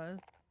robotic. Sprite was.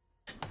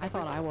 I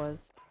thought I was.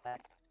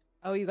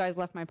 Oh, you guys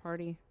left my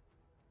party.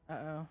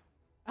 Uh-oh.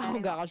 Oh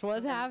gosh,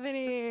 what's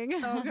happening?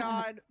 Oh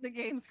god, the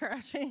game's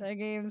crashing. The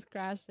game's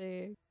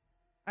crashing.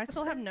 I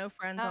still have no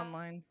friends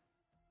online.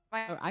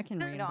 Oh, I can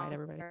re-invite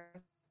everybody.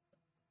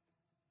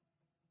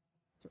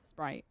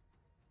 Sprite.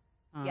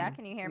 Yeah,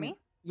 can you hear me?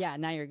 Yeah,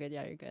 now you're good.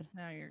 Yeah, you're good.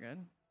 Now you're good.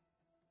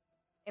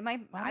 It might.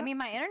 I mean,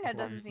 my internet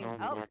doesn't seem.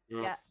 Oh,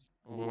 yeah.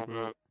 A little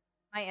bit.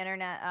 My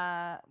internet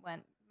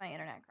My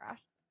internet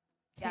crashed.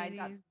 Yeah, I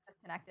got Katie's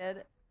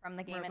disconnected from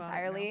the game robotic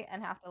entirely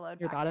and have to load.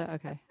 You're back about it? in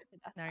Okay. to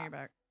desktop. Now you're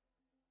back.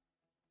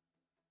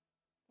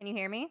 Can you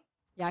hear me?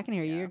 Yeah, I can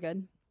hear you. Yeah. You're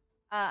good.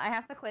 I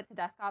have to quit to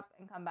desktop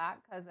and come back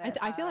because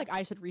I feel like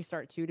I should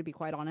restart too, to be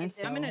quite honest.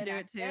 did. I'm so- gonna do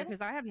it too Connected?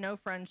 because I have no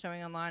friends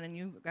showing online, and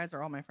you guys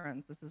are all my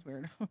friends. This is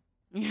weird.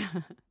 Yeah.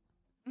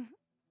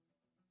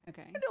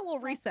 Okay. I do a little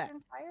reset.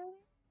 entirely.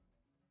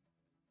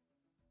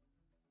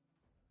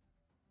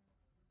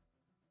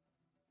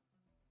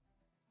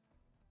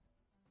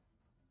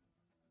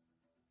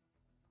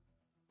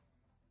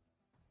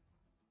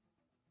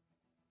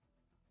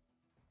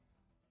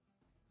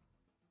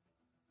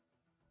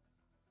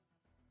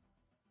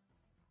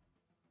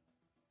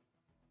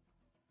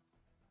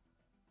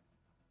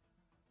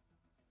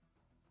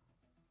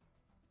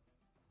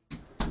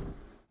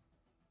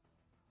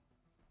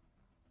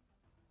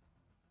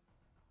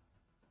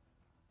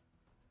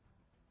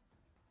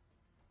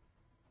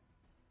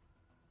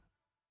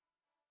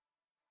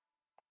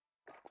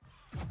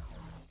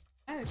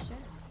 Oh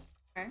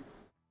shit. Okay.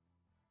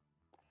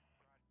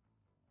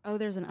 Oh,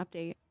 there's an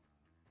update.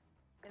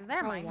 Is there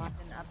Probably mine why.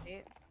 an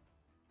update?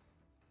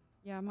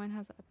 Yeah, mine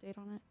has an update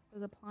on it. It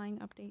says applying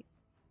update.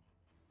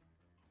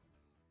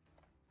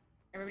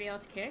 Everybody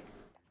else kicked?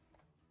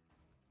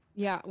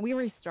 Yeah, we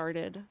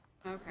restarted.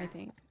 Okay. I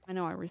think. I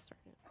know I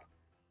restarted.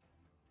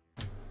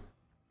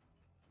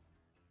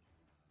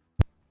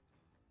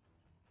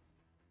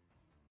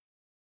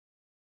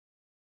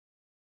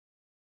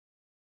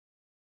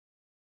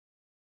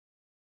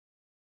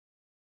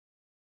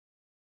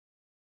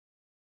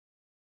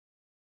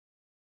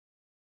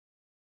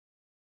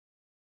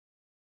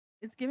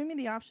 It's giving me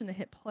the option to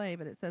hit play,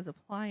 but it says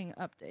applying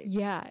update.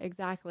 Yeah,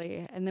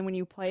 exactly. And then when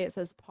you play, it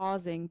says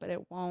pausing, but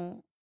it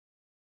won't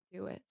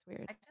do it. It's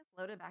weird. I just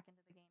loaded back into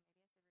the game. Maybe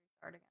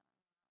I should restart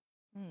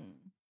again.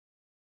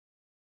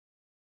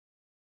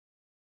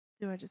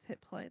 Do I just hit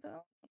play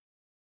though?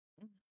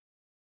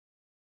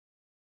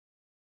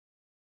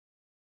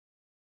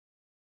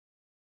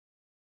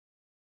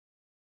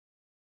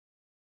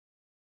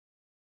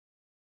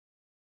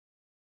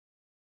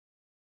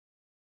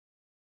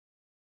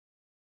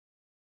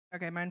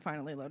 Okay, mine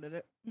finally loaded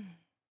it.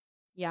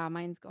 Yeah,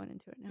 mine's going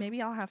into it now.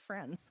 Maybe I'll have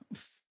friends.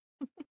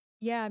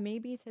 Yeah,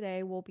 maybe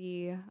today we'll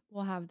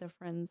have the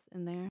friends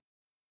in there.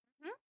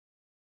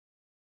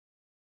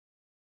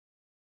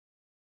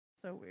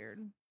 So weird.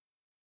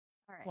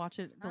 All right. Watch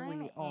it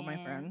delete all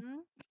my friends.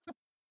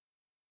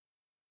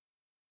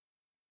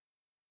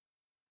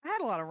 I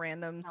had a lot of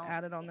randoms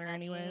added on there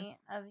anyways.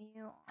 Of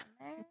you on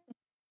there?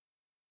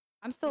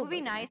 I'm It still would be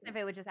voting. nice if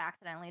it would just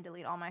accidentally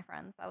delete all my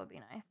friends. That would be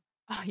nice.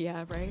 Oh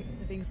yeah, right?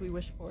 The things we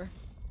wish for.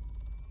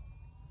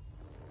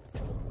 I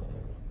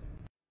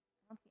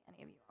don't see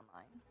any of you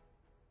online.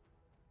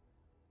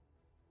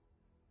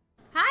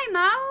 Hi,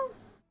 Mo.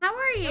 How are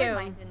I feel like you?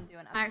 Mine didn't do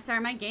an update. Sorry,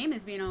 my game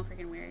is being all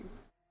freaking weird.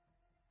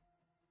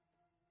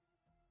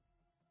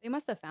 They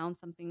must have found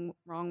something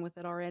wrong with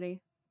it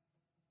already.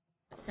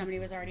 Somebody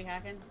was already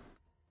hacking.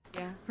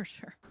 Yeah. For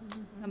sure.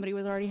 Somebody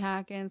was already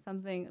hacking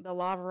something. The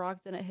lava rock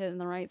didn't hit in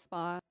the right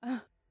spot.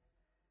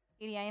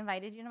 Katie, I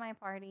invited you to my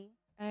party.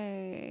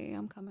 Hey,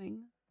 I'm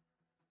coming.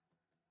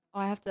 Oh,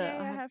 I have to, Yay, I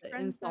I have have to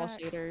friends install back.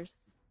 shaders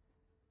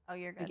Oh,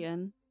 you're good.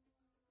 again.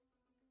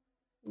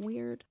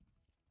 Weird.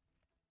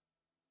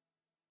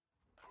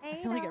 I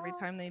feel like every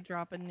time they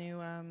drop a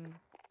new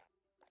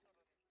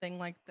thing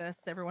like this,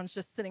 everyone's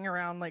just sitting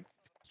around like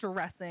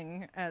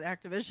stressing at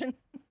Activision.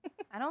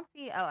 I don't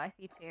see. Oh, I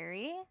see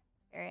Cherry.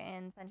 Cherry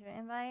and sent you an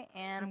invite.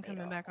 And I'm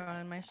coming back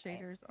on. My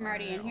shaders I'm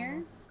already are in here.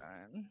 almost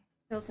done.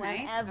 Feels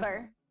nice.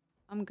 Whenever.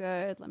 I'm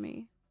good. Let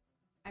me.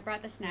 I brought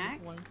the There's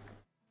snacks one.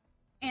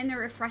 and the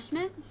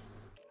refreshments.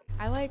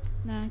 I like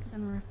snacks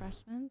and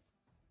refreshments.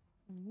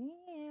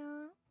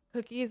 Yeah.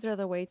 Cookies are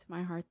the way to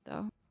my heart,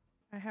 though.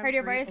 I have Heard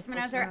your Greek- voice when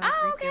I was Greek there.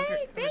 Oh, yogurt okay.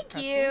 covered Thank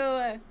pretzels.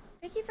 you.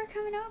 Thank you for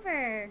coming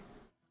over.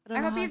 don't I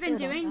know hope how you've feel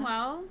been about doing that.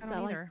 well. I Is don't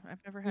that like either. I've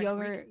never had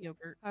yogurt? Greek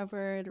yogurt.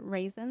 Covered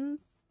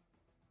raisins.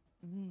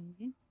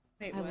 Mhm.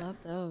 Wait, I what? love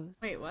those.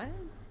 Wait, what?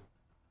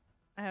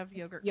 I have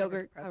yogurt.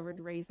 Yogurt pretzels. covered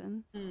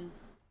raisins. Mm.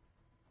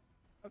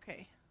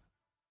 Okay.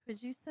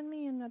 Could you send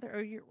me another? Oh,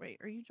 you're wait.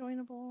 Are you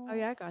joinable? Oh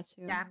yeah, I got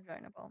you. Yeah, I'm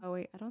joinable. Oh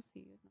wait, I don't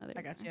see you. No, there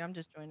I got are. you. I'm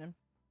just joining.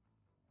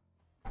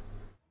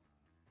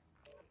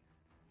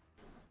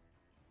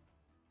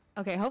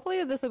 Okay,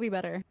 hopefully this will be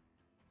better.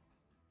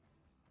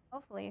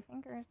 Hopefully,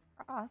 fingers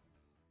crossed.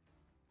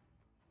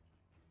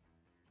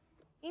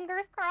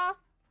 Fingers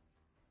crossed.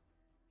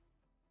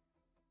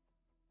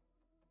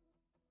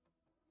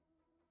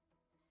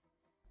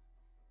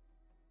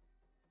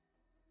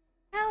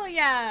 Hell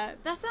yeah!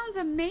 That sounds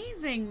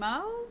amazing,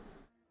 Mo!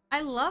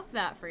 I love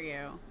that for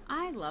you.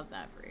 I love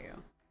that for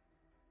you.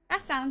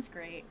 That sounds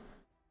great.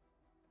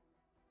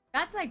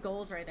 That's like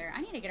goals right there.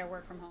 I need to get a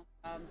work from home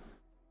job.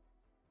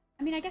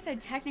 I mean, I guess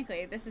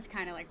technically this is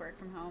kind of like work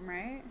from home,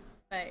 right?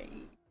 But I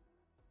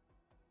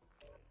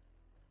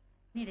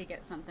need to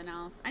get something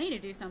else. I need to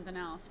do something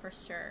else for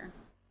sure.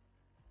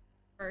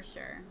 For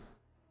sure.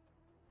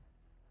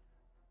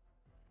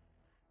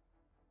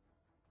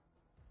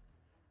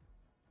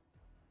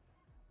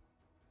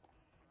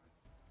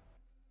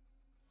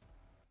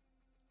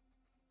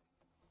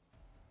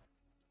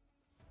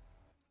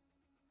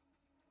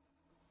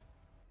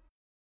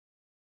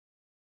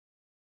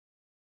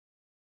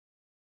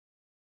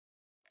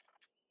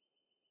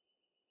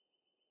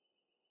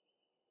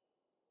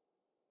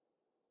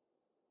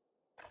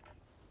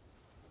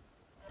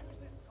 Use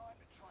this time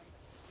to train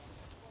them.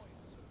 Deploying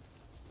soon.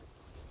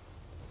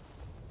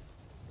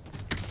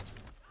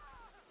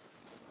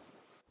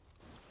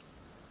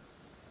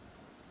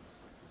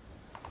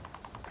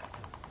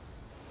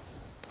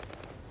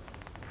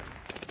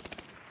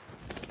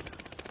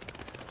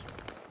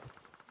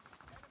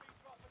 Enemy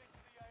dropping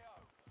into the AO.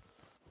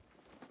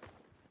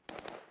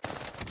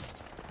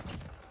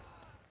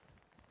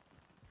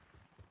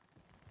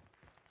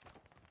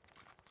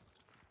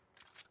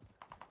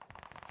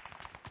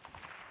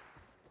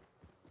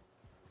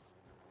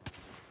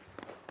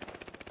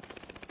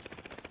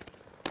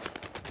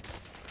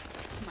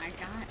 Oh my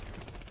god.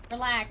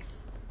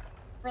 Relax.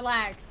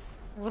 Relax.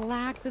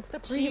 Relax, it's the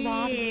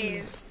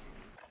pre-lobby. Jeez.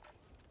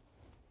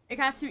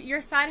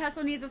 Your side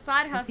hustle needs a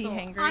side Is he hustle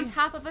hangry? on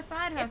top of a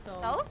side It's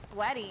hustle. so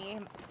sweaty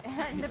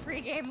in the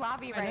pregame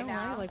lobby I right know,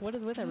 now. right? Like, what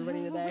is with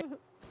everybody today?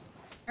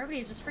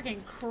 Everybody's just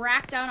freaking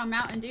cracked out on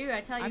Mountain Dew,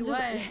 I tell you I'm what.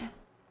 just-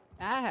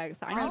 Facts.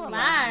 I know.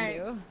 Relax.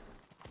 what to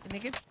I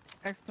think it's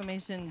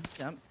exclamation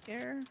jump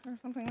scare or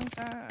something like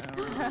that. I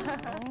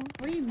don't know.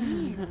 What do you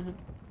mean? do.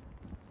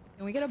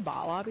 Can we get a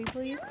bot lobby,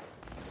 please?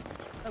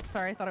 Oh,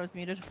 sorry. I thought I was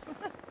muted.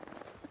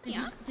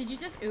 Did you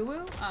just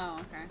ooh-woo? Oh,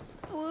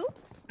 okay.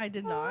 I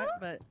did not,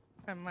 but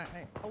I might.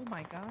 Oh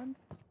my god.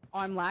 Oh,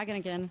 I'm lagging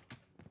again.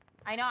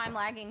 I know I'm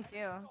lagging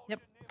too, Yep.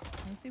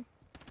 Me too.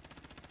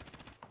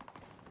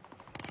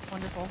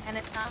 Wonderful. and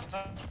it's not.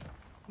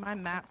 My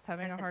map's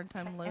having a hard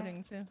time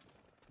loading too.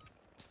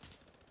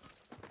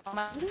 Oh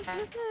my What is God.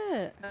 with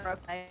it? The rope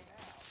I- Real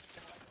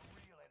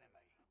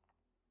enemy.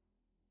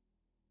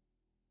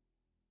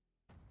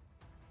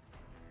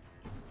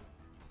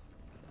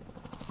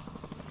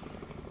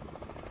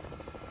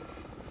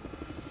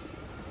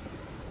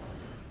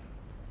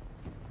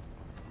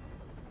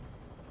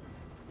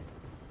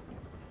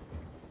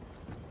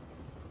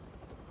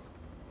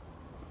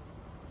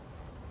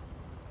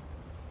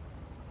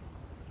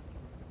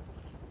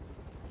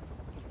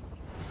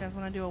 You guys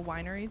want to do a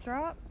winery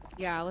drop?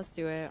 Yeah, let's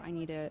do it. I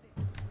need it.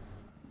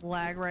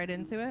 Lag right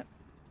into it.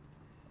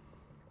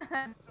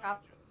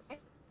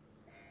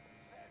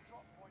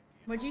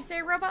 What'd you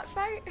say, Robot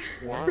Spite?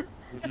 What?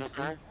 Did you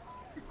say?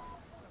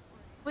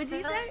 What'd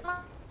you say?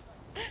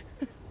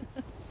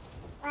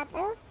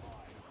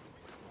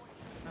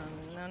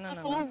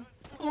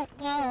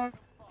 No.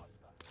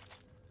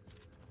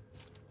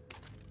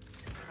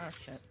 Oh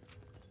shit.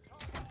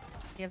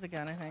 He has a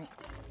gun, I think.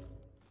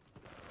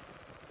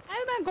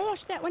 Oh my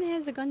gosh, that one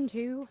has a gun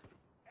too.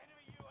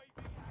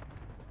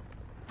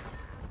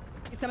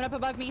 He's coming up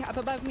above me,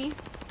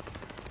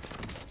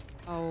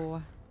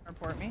 Oh.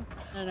 Report me.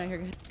 No, you're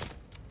good.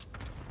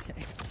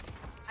 Okay.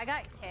 I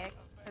got kicked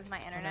because my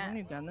Whatever internet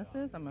new gun this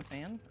is, I'm a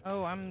fan.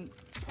 Oh, I'm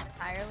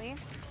entirely.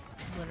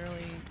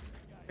 literally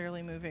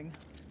barely moving.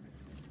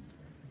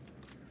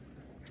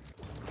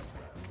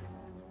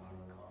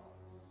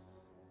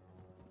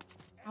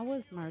 I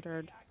was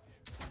murdered.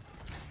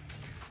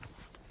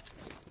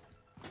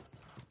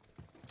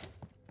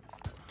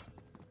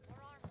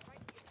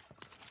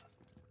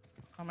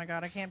 Oh my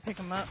god, I can't pick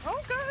him up.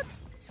 Oh god!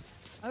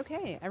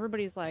 Okay,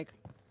 everybody's like,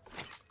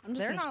 I'm just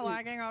They're gonna not shoot.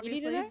 lagging, You obviously.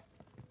 needed it?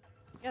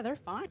 Yeah, they're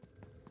fine.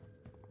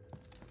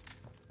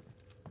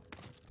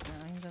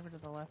 No, he's over to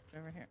the left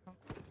over here. Oh,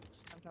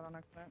 jumped out on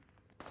accident.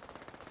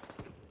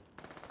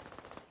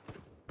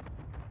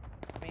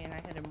 I mean,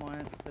 I hit him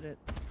once, but it...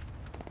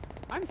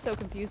 I'm so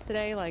confused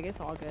today, like, it's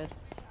all good.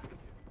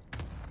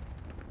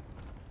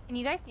 Can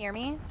you guys hear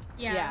me?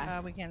 Yeah.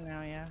 we can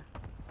now, yeah.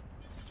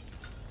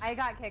 I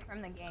got kicked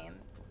from the game.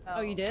 So,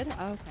 Oh, you did?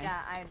 Oh, okay.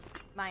 Yeah,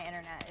 my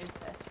internet is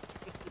just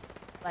it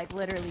keeps, like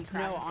literally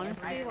crashing.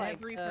 honestly, right like,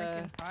 Every the-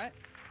 freaking pot.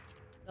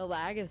 The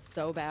lag is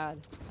so bad.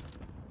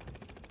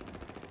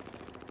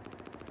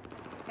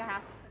 I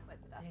have to quit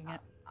the Dang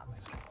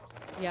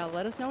desktop. Yeah,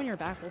 let us know when you're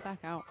back. We'll back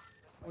out.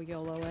 We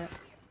YOLO it.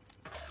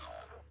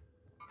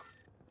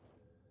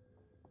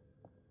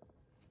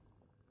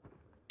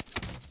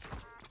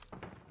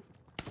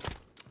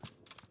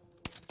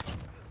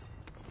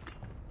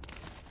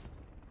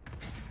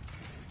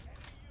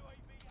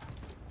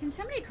 Can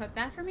somebody clip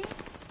that for me?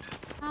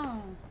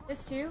 Oh,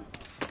 this too?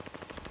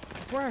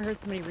 I swear I heard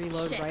somebody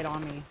reload Shit. right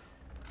on me.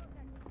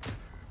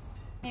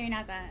 Maybe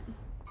not that.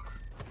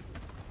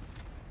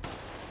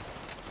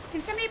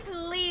 Can somebody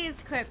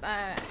please clip,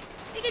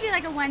 we could do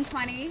like a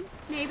 120,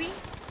 maybe?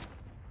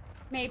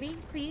 Maybe,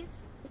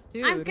 please?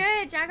 Dude. I'm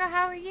good, Jacko,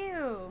 how are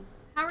you?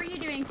 How are you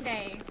doing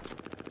today?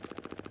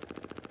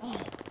 Oh,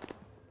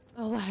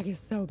 the lag is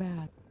so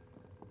bad.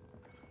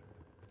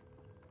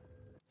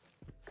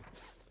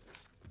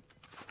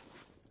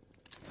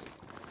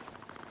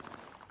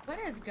 What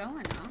is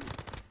going on?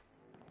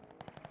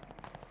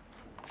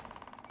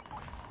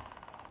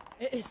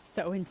 It is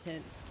so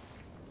intense.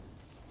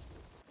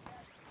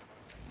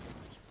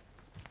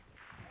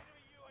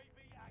 Enemy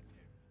UAV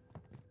active.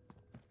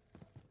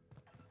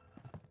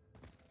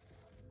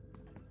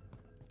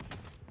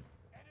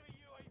 Enemy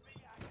UAV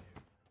active.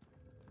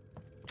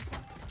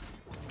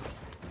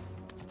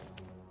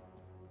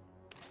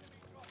 Enemy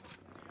dropping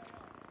into the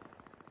AO.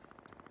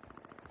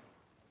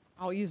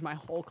 I'll use my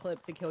whole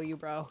clip to kill you,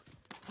 bro.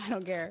 I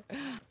don't care.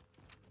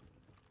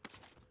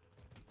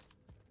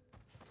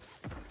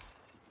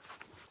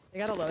 They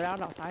got a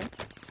loadout outside.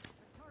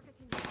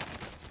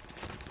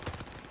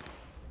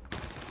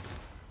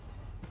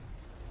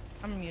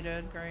 I'm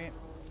muted. Great.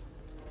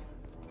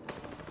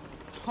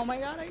 Oh my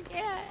god, I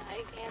can't.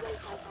 I can't.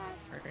 It's so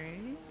bad.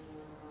 Great.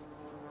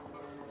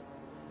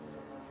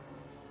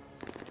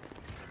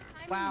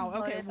 Wow.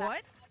 But Okay. if that-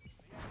 What?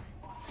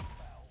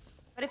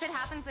 But if it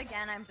happens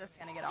again, I'm just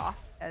gonna get off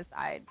because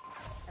I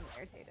am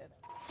irritated.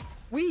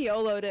 We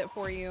YOLO'd it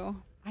for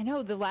you. I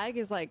know the lag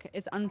is like,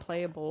 it's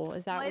unplayable.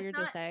 Is that Well, it's weird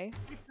to not- say?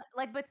 It's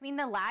like between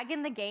the lag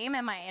in the game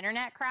and my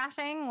internet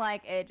crashing,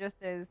 like it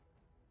just is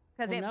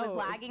because Well, it no, was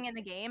it's- lagging in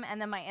the game and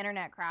then my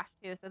internet crashed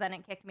too, so then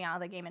it kicked me out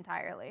of the game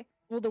entirely.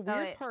 Well, the So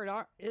weird it-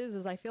 part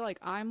is I feel like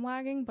I'm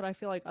lagging, but I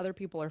feel like other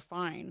people are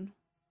fine.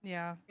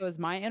 Yeah. So is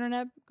my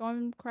internet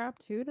going crap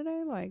too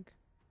today? Like,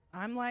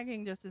 I'm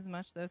lagging just as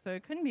much though, so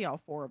it couldn't be all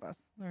four of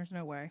us. There's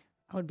no way.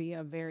 I would be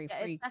a very Yeah,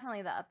 it's freak.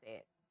 definitely the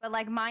update. But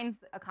like mine's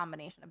a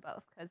combination of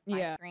both because my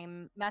Yeah.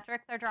 stream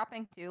metrics are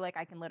dropping too. Like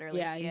I can literally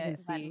Yeah, see you can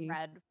it been see.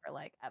 red for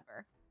like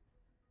ever.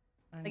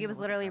 I Like need it to was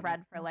look at literally that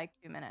red for again. like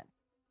 2 minutes.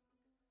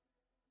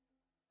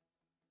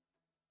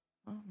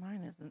 Oh,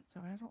 mine isn't, so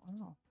I don't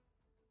know.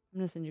 I'm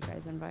gonna send you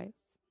guys invites.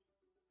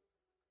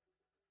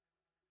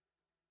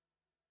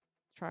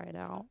 Try it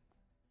out.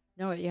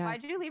 No, yeah.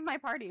 Why'd you leave my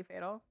party,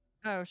 Fatal?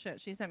 Oh shit,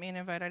 she sent me an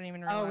invite. I didn't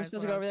even Oh, realize. we're supposed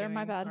what to go I over was there?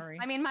 My doing. bad. Sorry.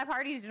 I mean, my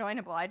party's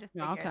joinable. I just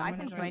No, figured okay, I'm I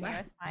gonna can join join you.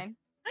 back. It's fine.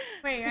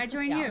 Wait, I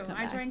join Yeah, I'll you. come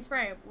I back. join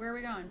Spray. Where are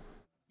we going?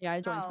 Yeah,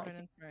 I joined. Oh. Sprite too.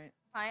 That's right.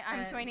 I'm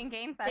Uh, joining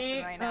game session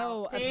they- right now.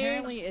 Oh, Dude.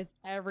 apparently it's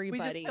We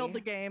everybody. just killed the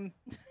game.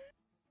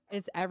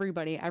 It's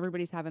everybody.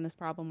 Everybody's having this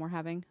problem we're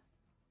having.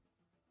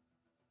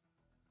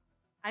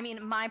 I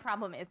mean, my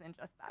problem isn't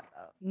just that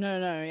though.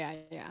 No, yeah,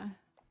 yeah.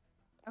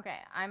 Okay,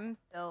 I'm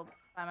still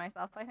by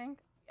myself, I think.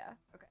 Yeah,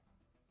 okay.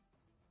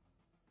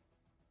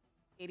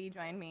 Katie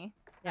joined me.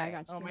 Yeah, I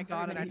Alright. got you. Oh my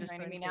god, and I Everybody's just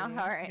joining joined me now? Katie.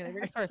 Alright. Okay, there we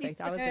That's go.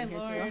 perfect. I was Good in here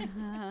lord.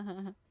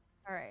 too.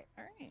 Alright.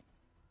 All right.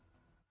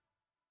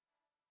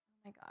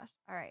 Oh my gosh.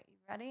 Alright, you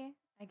ready?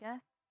 I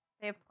guess.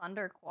 They have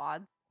plunder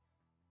quads.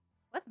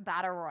 What's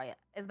Battle Royale?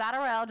 Is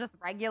Battle Royale just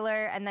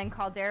regular and then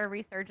Caldera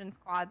Resurgence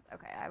quads?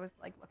 Okay, I was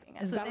like looking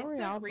at Is So it. Battle they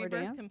Royale took for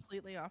Rebirth dance?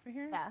 completely off of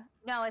here. Yeah.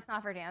 No, it's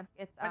not for dance.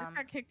 It's I just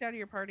got kicked out of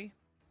your party.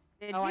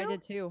 did Oh, you? I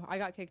did too. I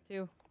got kicked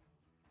too.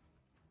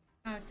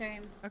 Oh,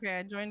 same. Okay,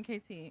 I joined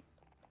KT.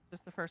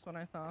 Just the first one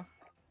I saw.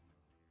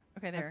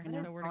 Okay, there. Okay,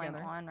 What So is we're going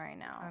together. on right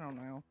now? I don't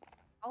know.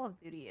 Call of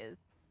Duty is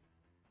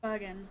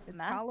Bugging. It's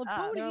messed Call of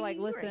up. Duty. They're like,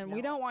 right listen,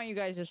 we now." don't want you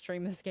guys to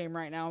stream this game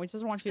right now. We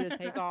just want you to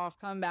take off,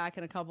 come back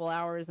in a couple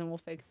hours, and we'll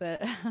fix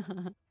it.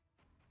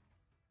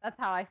 That's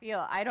how I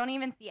feel. I don't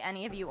even see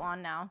any of you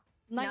on now.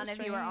 Night None of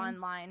you are stream.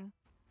 online.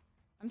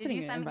 I'm Did sending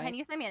you you an send? invite. Can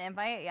you send me an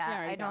invite? Yeah,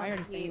 I I don't I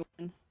already see. sent you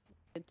one.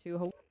 Did too.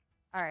 Hope.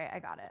 All right, I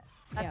got it.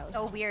 That's Yeah,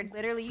 so weird.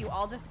 Literally, you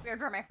all disappeared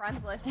from my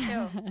friends list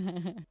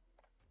too.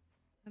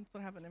 That's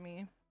what happened to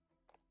me.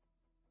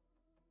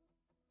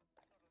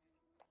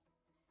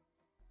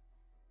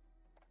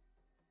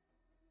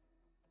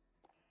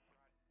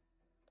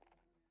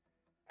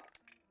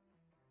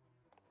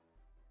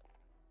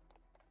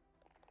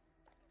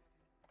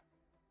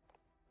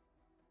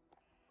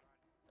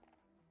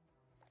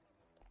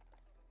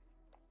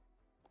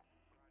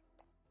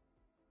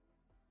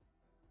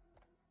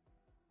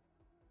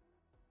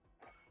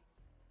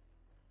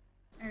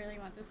 I really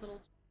want this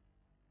little.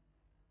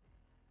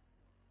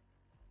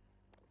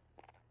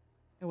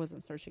 I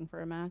wasn't searching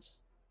for a match.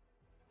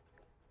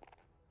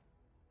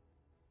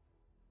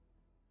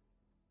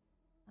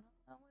 I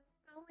don't know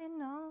what's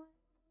going on.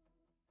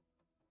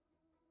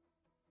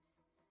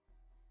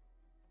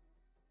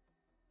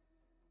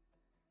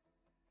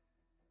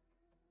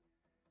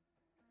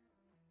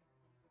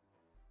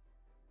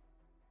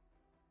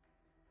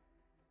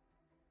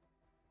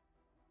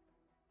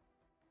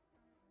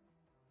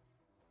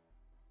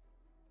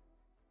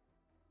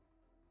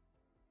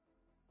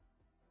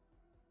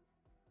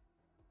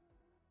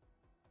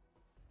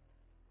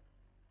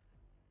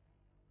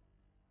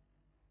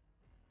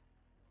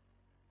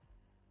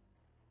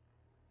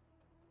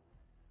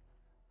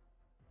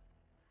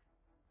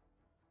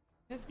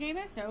 This game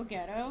is so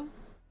ghetto.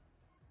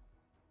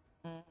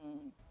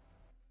 Mhm.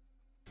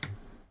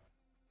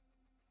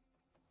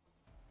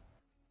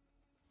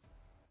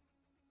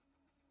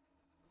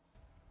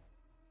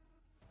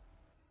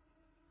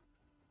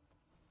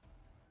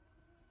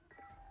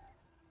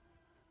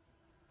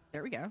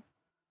 There we go.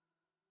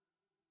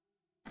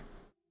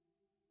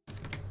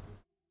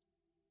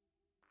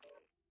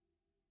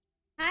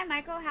 Hi,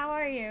 Michael. How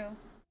are you?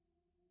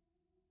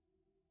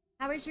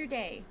 How was your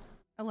day?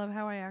 I love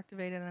how I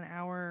activated an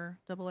hour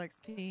double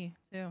XP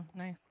too.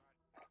 Nice.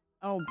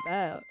 Oh,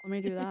 bet. Let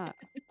me do that.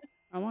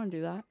 I want to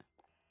do that.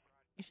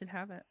 You should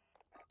have it.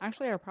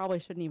 Actually, I probably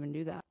shouldn't even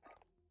do that.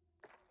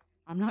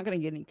 I'm not gonna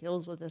get any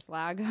kills with this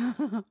lag.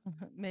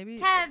 Maybe.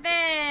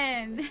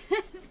 Kevin,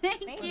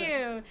 thank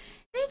you.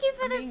 Thank you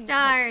for the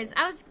stars.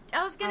 I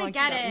was gonna like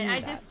get that. We it.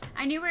 need that.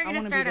 I knew we were I gonna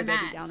want to start be a the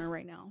Debbie match. Downer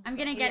right now. I'm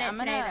gonna get Yeah, it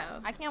today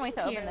though. I can't wait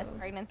to Thank open this you.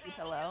 pregnancy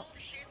pillow.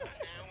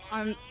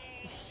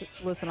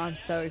 Listen, I'm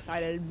so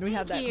excited. We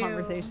had that Thank you.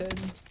 conversation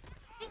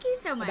Thank you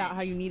so much. about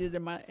how you need it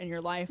in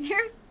your life, You're,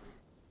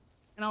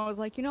 and I was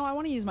like, you know, I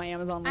want to use my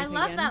Amazon link I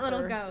love again that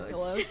little for ghost.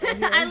 pillows. So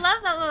here. I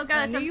love that little And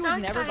I ghost. knew I'm you so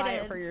would never excited. buy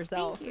it for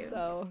yourself. Thank you.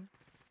 So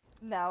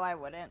No, I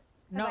wouldn't.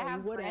 'Cause no, I you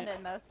have wouldn't.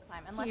 Brandon most of the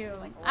time, unless Thank it's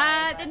you. like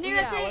live, The but- new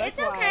Yeah, update, well, it's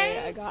that's why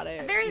okay. I got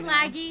it. Very you know,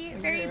 laggy,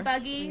 when very you're-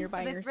 buggy. when you're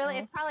by It's really,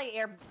 yourself. it's probably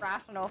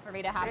irrational for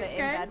me to have It's it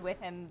in good. bed with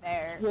him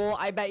there. Well,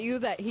 I bet you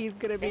that he's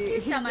gonna be. Thank you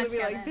he's so gonna much, be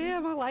like, Kevin.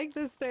 damn, I like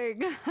this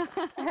thing.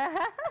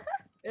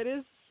 It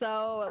is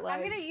so I'm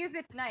like. gonna use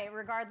it tonight,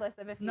 regardless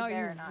of if he's No,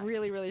 there you or not.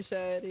 really, really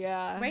should.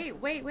 Yeah. Wait.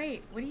 What are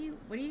you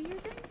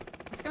using?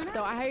 What's going on?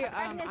 So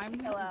pregnancy I'm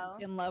pillow.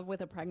 in love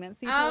with a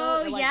pregnancy Oh,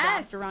 pillow. It like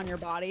wraps yes. around your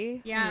body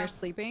when Yeah. you're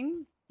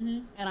sleeping.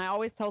 Mhm. And I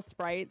always tell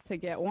Sprite to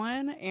get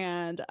one.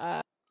 And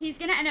He's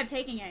gonna end up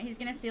taking it. He's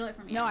gonna steal it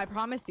from you. no, I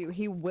promise you,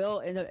 he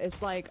will. End up,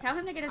 it's like Tell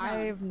him to get his own.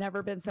 I've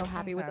never been so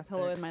happy with a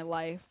pillow Fantastic. in my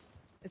life.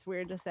 It's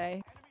weird to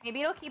say.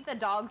 Maybe it'll keep the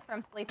dogs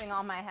from sleeping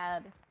on my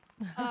head.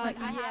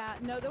 Yeah,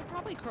 no, they'll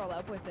probably curl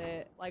up with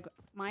it. Like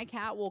my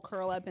cat will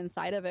curl up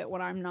inside of it when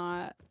I'm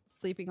not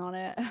sleeping on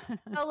it.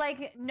 So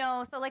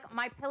like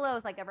my pillow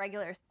is like a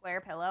regular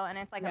square pillow, and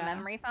it's like a Yeah.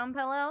 memory foam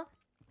pillow.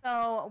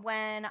 So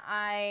when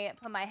I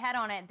put my head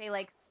on it, they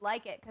like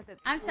it because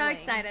it's. I'm so cooling.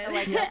 excited. So,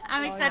 like,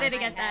 I'm Oh, excited yeah. to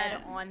get my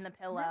head that. on the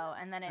pillow,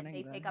 and then Putting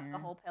they that take up the here.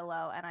 whole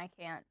pillow, and I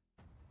can't.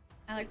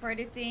 I look forward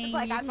to seeing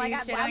like, you I'm two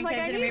like, shit I'm on like,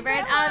 kids I in a need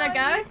rebirth. pillow, Oh, the I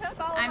need ghost! to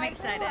follow I'm my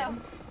excited. pillow.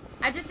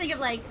 I just think of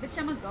like, bitch,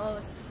 I'm a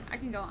ghost. I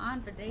can go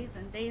on for days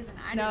and days, and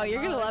I No, do the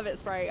you're gonna love most. it,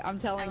 Sprite. I'm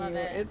telling love you,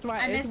 it. it's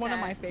I it's miss one of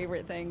that. my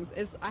favorite things.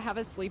 I have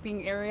a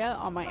sleeping area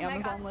on my Oh my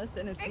Amazon God. list,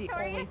 and it's the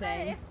Victoria only said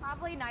thing. it's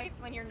probably nice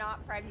when you're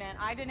not pregnant.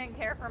 I didn't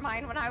care for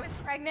mine when I was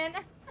pregnant.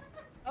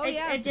 Oh It-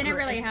 yeah, it didn't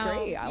really it's help.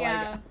 Great. I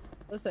Yeah. like it.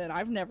 Listen,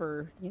 I've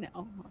never,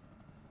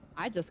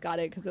 I just got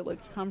it because it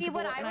looked comfortable.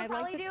 See, what I and would I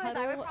probably like to do is I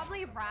would cuddle.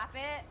 probably wrap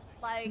it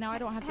like. Now I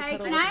don't have to Hey,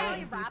 cuddle can with I- Really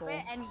random wrap people.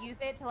 it and use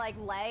it to like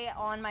lay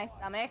on my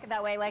stomach.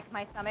 That way, like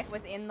my stomach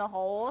was in the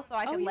hole, so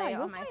I Oh could yeah, lay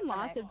you'll on my find stomach.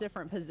 lots of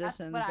different That's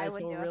positions what I that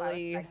would will do if I was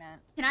really.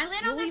 pregnant. Can I land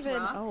on You'll this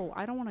even. rock? Oh,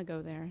 I don't want to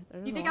go there.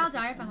 There's You a think lot I'll of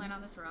die if I people. land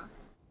on this rock?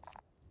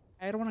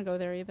 I don't want to go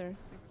there either.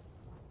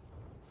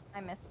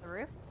 I missed the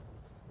roof.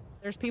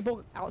 There's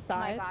people Oh my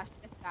outside. gosh,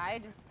 this guy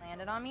just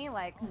landed on me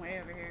like I'm way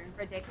over here.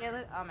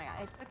 ridiculous. Oh my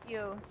god, it took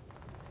you.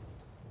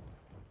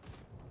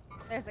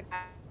 There's a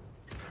guy.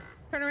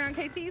 Turn around,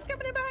 KT. He's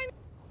coming in behind.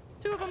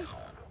 Two of them.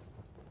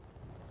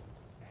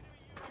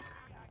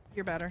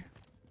 You're better.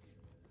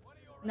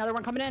 Another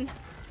one coming in.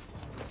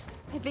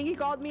 I think he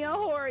called me a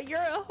whore. You're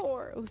a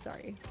whore. Oh,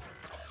 sorry.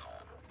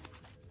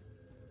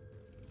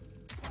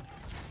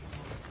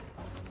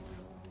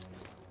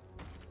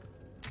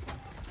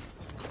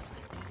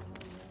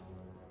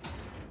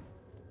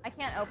 I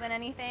can't open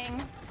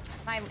anything.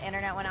 My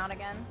internet went out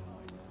again.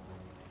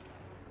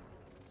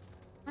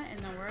 What in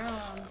the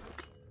world?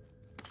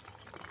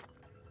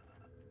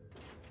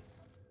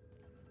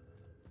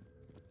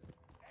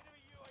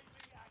 Enemy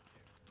UAV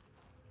active.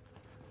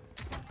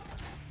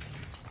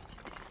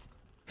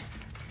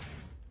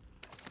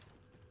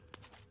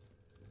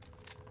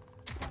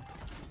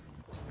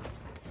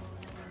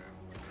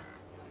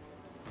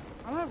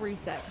 I'm a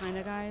reset kind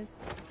of guys.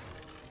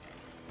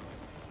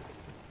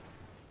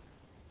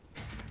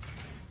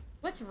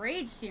 What's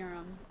rage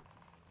serum?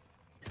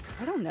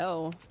 I don't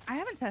know. I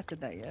haven't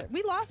tested that yet.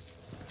 We lost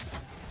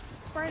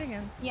Sprite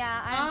again.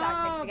 Yeah, I'm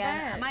got Oh, kicked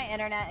again. bet. My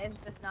internet is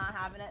just not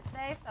having it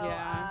today, so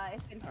Yeah.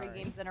 it's been 3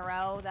 Sorry. games in a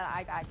row that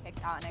I got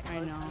kicked out and it I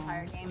closed the know.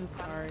 entire game. I'm so I'm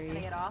just sorry. gonna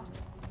get off.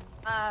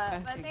 I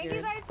But thank you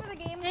figured. guys for the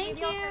game. Thank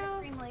Maybe I'll try to you.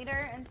 stream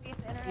later and see if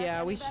the internet.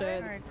 Yeah, we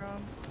should. All right, girl.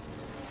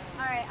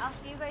 All right, I'll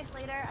see you guys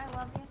later. I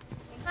love you.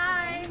 Thanks for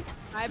Bye. playing.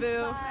 Hi,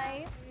 boo.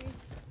 Bye.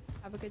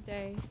 Have a good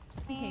day.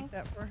 I hate Thanks.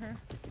 that for her.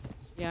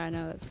 Yeah, I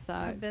know that sucks.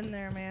 I've been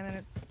there, man, and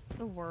it's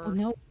the worst. Oh,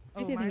 no. Oh,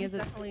 Crazy thing mine's is,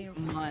 it's definitely a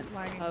month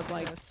lagging of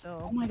like,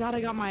 still. oh my god,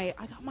 I got my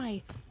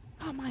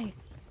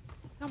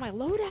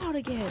loadout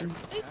again.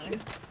 Thank you.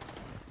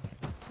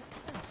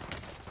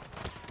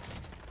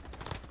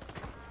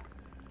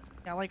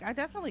 Yeah, like I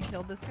definitely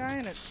killed this guy,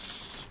 and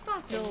it's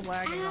Fucking Still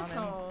lagging on him.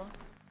 asshole.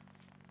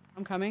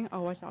 I'm coming. Oh,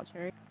 watch out,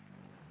 Cherry.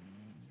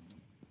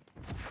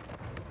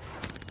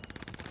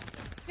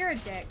 You're a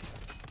dick.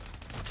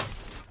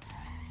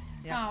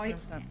 Yeah, Oh, he-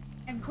 100%.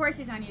 Of course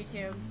he's on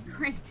YouTube.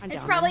 Great. I'm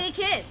It's down probably there. a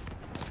kid.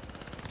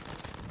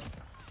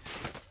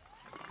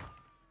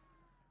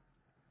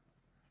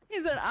 He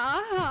said,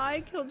 "Ah,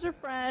 I killed your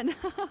friend."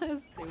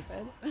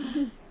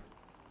 Stupid.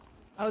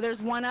 Oh,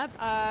 there's one up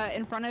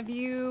in front of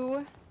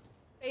you,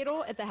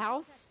 Fatal, at the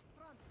house.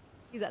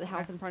 He's at the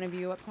house in front of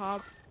you up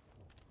top.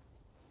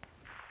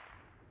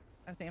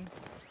 I see him.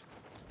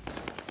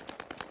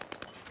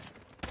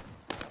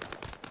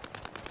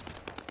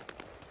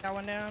 Got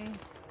one down.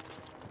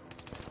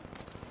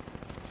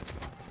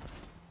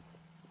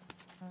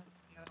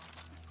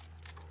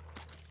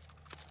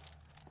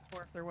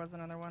 Or if there was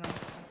another one.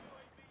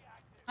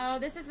 Oh,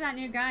 this is that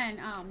new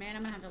gun. Oh man,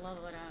 I'm gonna have to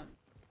level it up.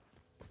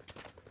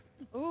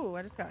 Ooh,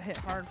 I just got hit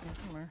hard from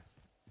somewhere.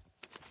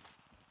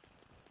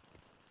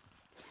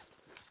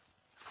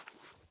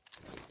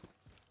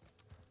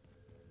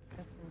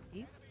 Guess we'll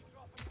keep.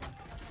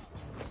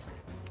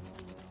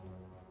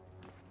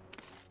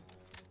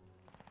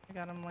 I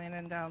got him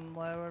landing down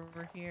low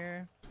over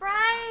here.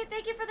 Right,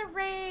 thank you for the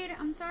raid.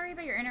 I'm sorry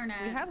about your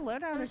internet. We had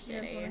loadout So if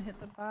you guys want to shitty. hit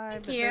the buy,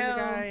 Thank but there's a you.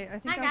 guy. I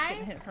think Hi, I was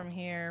getting guys. hit from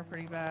here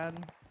pretty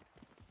bad.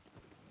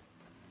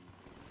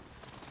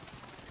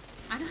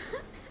 I don't,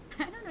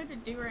 I don't know what to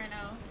do right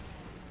now.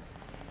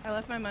 I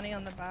left my money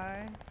on the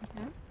buy.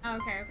 Oh,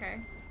 okay,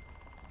 okay.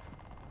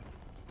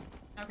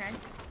 Okay.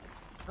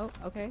 Oh,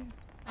 okay.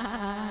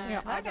 Uh,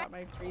 I got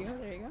my for you.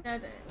 There you go.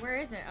 Where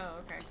is it? Oh,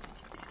 okay.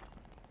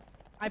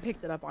 I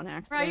picked it up on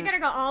accident. Bro, you gotta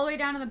go all the way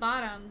down to the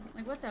bottom.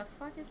 Like, what the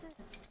fuck is this?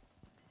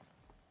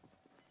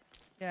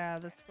 Yeah,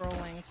 the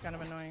scrolling is kind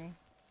of annoying.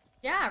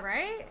 Yeah,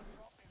 right?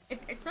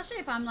 Especially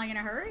if I'm, like, in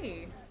a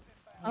hurry.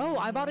 Oh,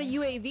 I bought a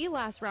UAV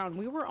last round.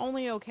 We were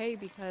only okay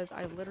because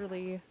I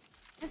literally.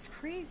 That's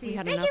crazy. We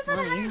had Thank you enough for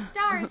the money. 100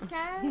 stars,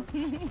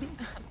 Kev.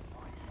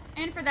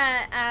 And for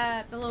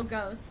the little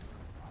ghost.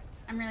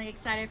 I'm really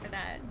excited for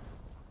that.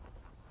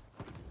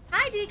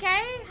 Hi, DK.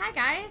 Hi,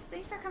 guys.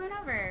 Thanks for coming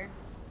over.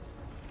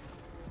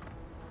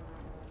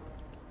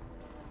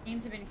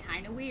 Games have been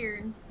kind of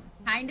weird.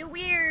 Kind of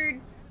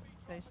weird.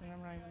 Station,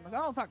 I'm right.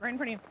 Oh fuck! Right in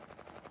front of you.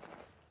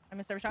 I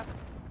missed every shot.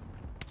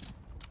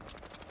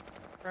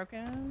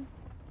 Broken.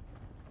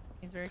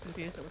 He's very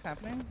confused at what's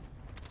happening.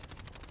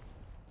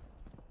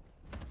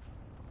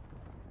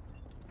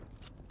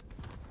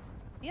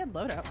 He had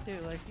loadout too.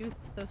 Like he was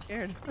so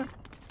scared. I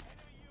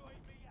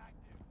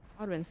would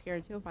have been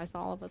scared too if I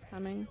saw all of us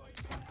coming.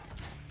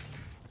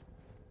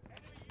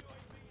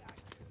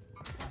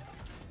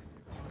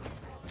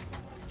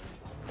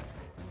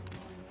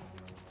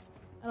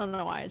 I don't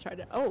know why I tried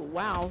to. Oh,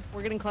 wow.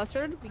 We're getting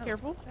clustered. Be Oh,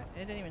 careful. shit,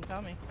 it didn't even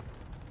tell me.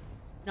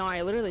 No,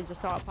 I literally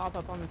just saw it pop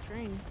up on the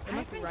screen. It I've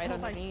must be been right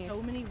told by underneath.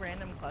 so many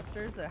random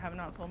clusters that have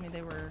not told me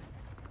they were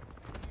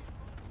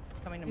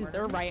coming to Dude, murder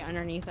they're me. right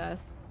underneath us.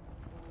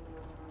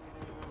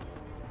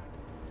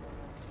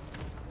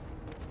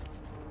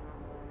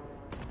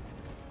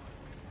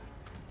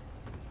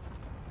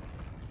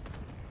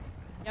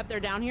 Yep, they're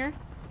down here.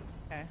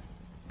 Okay.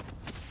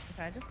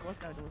 Okay, I just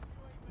looked. I was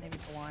maybe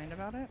blind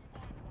about it.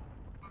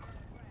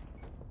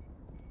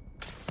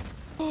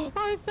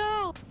 I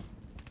fell.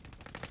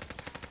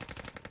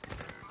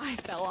 I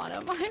fell on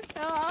him. I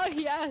fell. Oh,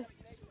 yes.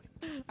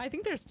 I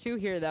think there's two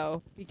here,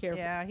 though. Be careful.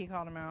 Yeah, he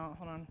called him out.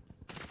 Hold on.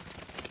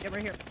 Get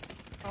right here.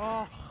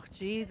 Oh,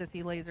 Jesus,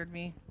 he lasered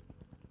me.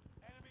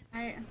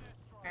 Okay.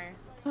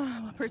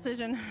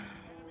 Precision.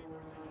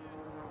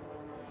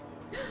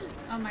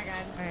 Oh my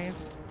god. Nice.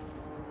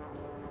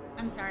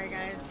 I'm sorry,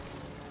 guys.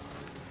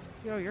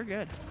 Yo, you're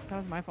good. That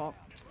was my fault.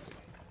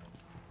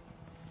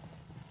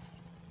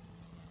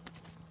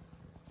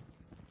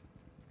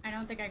 I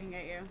don't think I can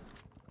get you.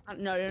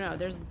 No, no, no.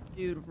 There's a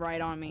dude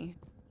right on me.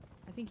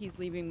 I think he's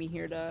leaving me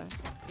here to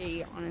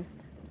be honest.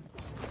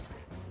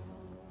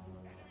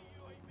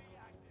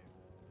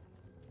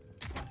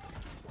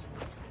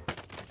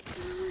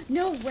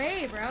 No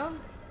way, bro.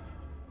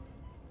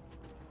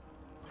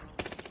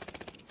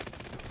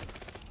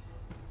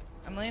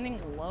 I'm landing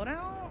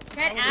loadout?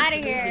 Get Probably out of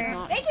should be here.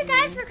 not Thank you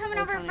guys me. for coming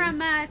So over funny.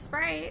 from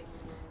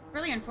Sprites.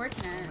 Really Oh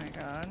unfortunate.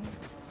 my god.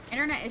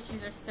 Internet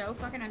issues are so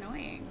fucking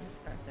annoying.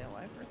 Try to stay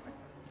alive for a second.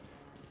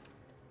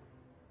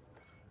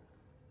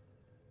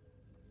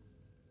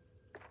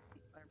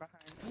 They're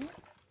behind me.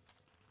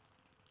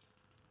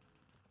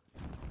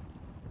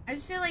 I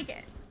just feel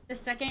like the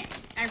second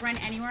I run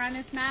anywhere on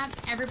this map,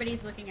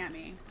 everybody's looking at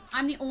me.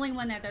 I'm the only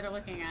one that they're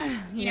looking at.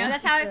 You know, Yeah,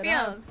 that's how it straight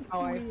up. feels.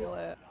 How I feel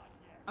it.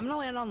 I'm gonna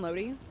land on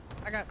Lodi.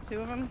 I got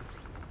two of them.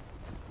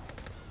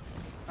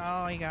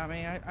 Oh, he got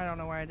me. I don't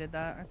know why I did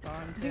that. I saw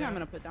him I too. think I'm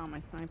gonna put down my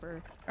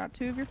sniper. Got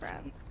two of your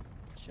friends.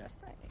 Just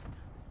saying.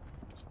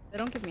 They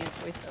don't give me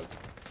a choice though.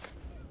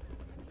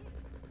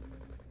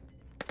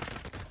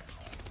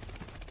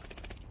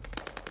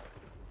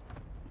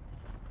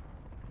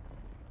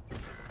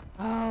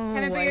 Oh,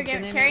 Kevin I Booger,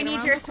 didn't Cherry make it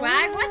needs around your the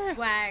swag. What corner.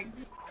 swag?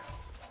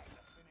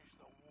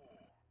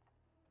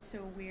 So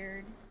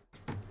weird.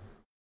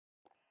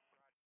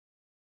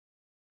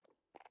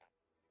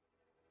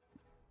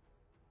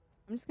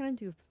 I'm just gonna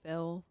do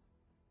Phil.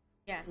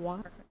 Yes.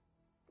 What?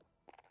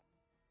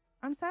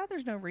 I'm sad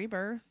there's no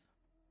rebirth.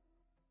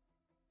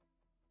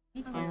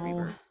 Me too.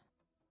 Oh.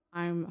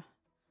 Oh,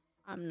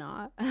 I'm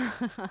not.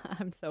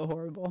 I'm so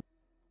horrible.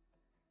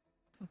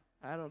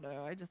 I don't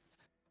know. I guess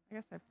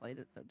I've played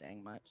it so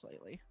dang much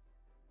lately.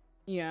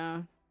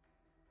 Yeah.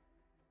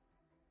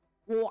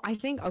 Well, I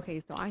think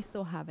okay, so I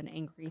still have an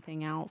angry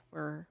thing out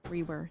for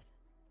Rebirth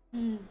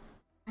Mm.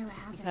 Why, what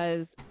happened?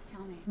 because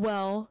Tell me.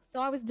 well,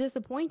 so I was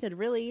disappointed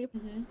really.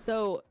 Mm-hmm.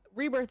 So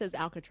Rebirth is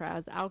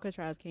Alcatraz.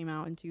 Alcatraz came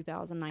out in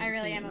 2019 I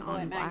really am a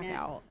bullet on magnet.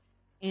 Blackout.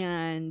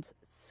 And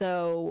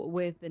so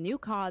with the new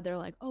COD, they're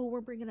like, "Oh,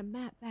 we're bringing a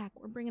map back.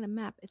 We're bringing a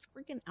map. It's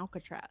freaking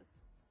Alcatraz."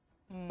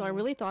 So I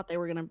really thought they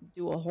were going to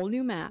do a whole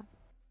new map.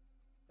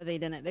 But they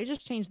didn't. They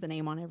just changed the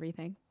name on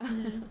everything.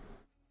 Mhm.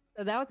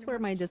 So that's where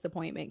my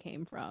disappointment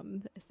came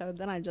from. So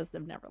then I just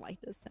have never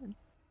liked this since.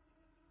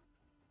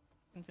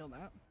 I can feel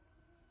that.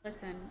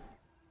 Listen.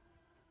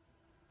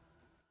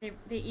 They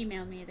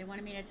emailed me. They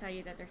wanted me to tell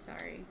you that they're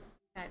sorry.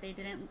 That they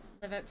didn't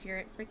live up to your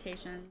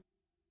expectations.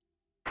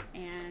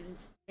 And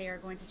they are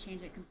going to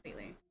change it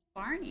completely.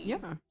 Barney.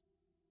 Yeah.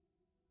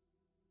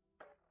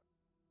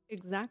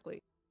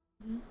 Exactly.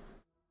 Mhm.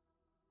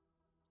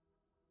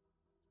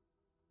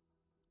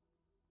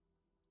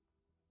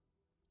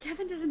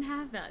 Kevin doesn't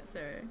have that,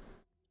 sir.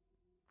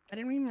 I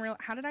didn't even realize.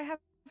 How did I have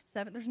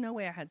 7? There's no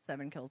way I had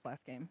 7 kills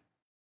last game.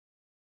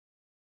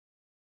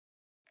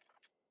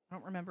 I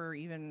don't remember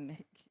even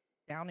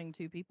downing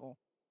 2 people.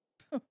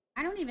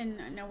 I don't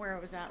even know where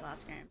it was at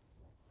last game.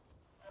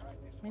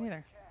 Me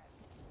neither.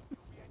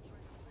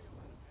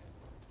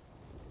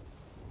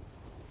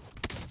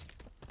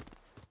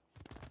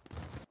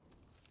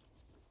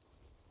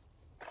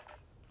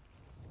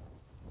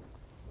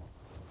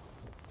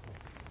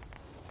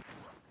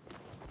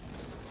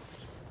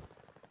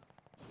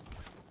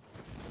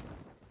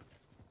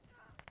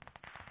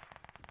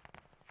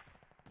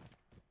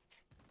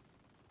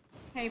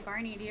 Hey,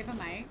 Barney, do you have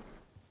a mic?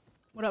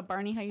 What up,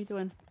 Barney? How you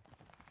doing?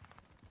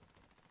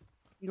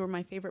 You were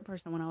my favorite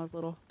person when I was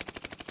little.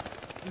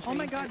 I'm sure Oh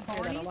my you god, hear that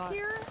a Barney's lot.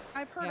 here?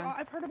 I've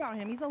heard about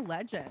him. He's a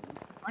legend.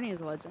 Barney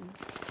is a legend.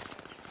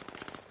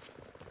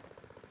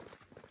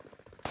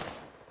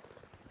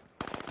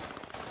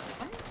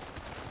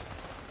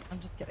 I'm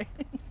just kidding.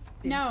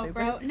 No,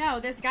 bro. No,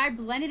 this guy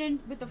blended in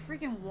with the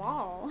freaking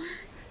wall.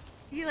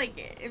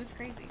 It was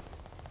crazy.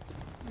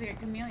 He was like a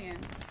chameleon.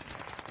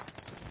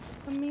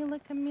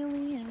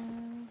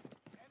 Chameleon.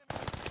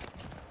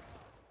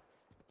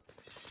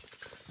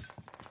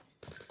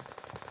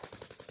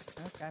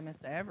 This guy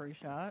missed every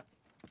shot.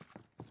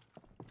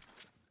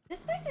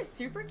 This place is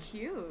super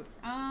cute.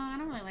 I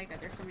don't really like that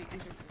there's so many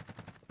entrances.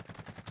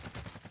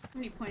 So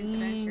many points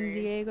of entry.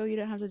 Diego, you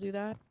didn't have to do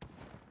that.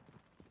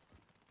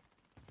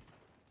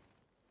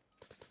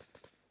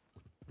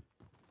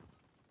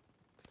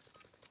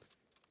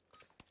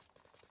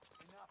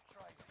 Enough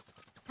trading.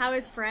 How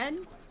is Fred? A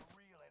real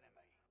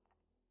enemy.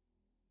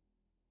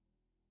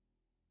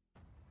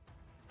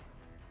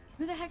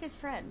 Who the heck is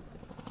Fred?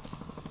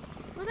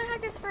 Who the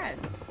heck is Fred?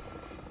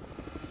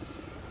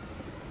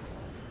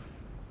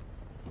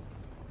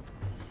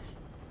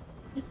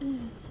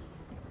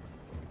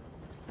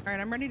 Alright,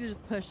 I'm ready to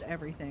just push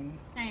everything.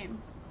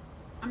 Same.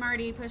 I'm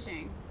already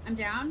pushing. I'm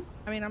down.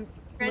 I mean, I'm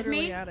Res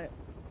literally me? at it.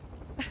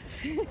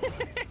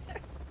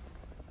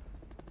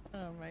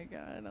 Oh my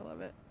god, I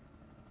love it.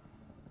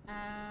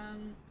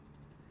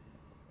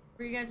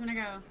 Where you guys want to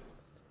go?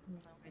 No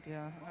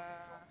idea.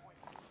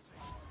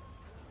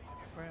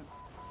 For it.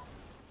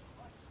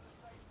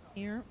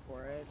 Here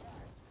for it.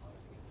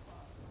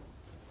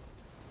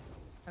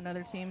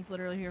 Another team's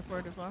literally here for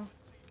it as well.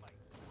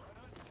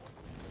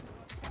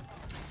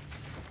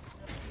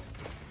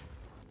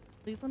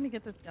 Please let me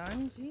get this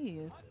gun.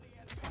 Jeez.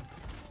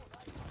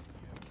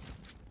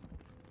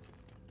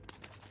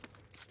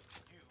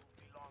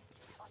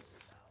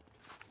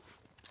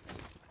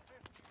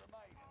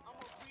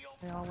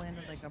 They all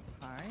landed like up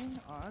high.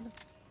 Odd.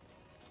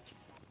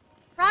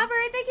 Robert,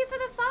 thank you for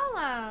the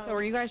follow. So,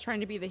 are you guys trying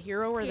to be the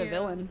hero or the Hero.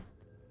 villain?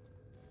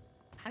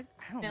 I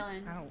don't.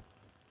 Villain. I don't.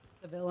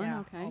 The villain. Yeah,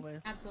 Okay.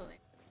 always. Absolutely.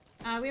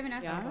 We have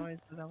enough. Yeah. I was always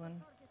the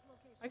villain.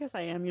 I guess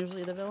I am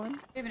usually the villain.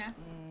 We have enough.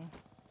 Mm,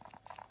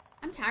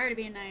 I'm tired of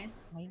being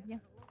nice. yeah.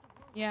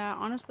 Yeah,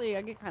 honestly,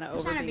 I get kind of I'm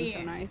over trying to being be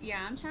so nice.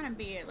 Yeah, I'm trying to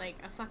be like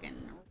a fucking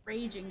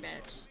raging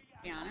bitch.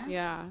 To be honest.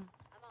 Yeah.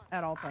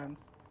 At all times.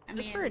 I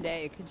Just mean, for a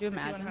day. Could you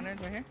imagine? 100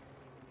 right here.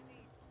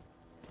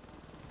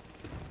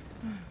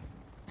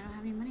 I don't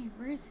have any money.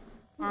 Where is?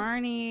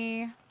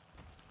 Barney.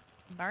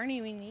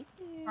 Barney, we need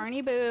you.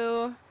 Barney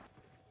Boo.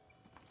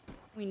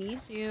 We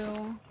need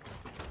you.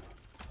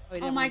 he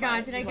didn't my wanna buy God,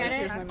 it. did I He's get like, it?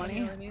 Here's my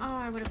money. Oh,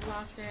 I would have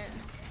lost it.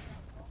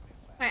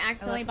 If I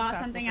accidentally the bought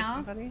satchel something for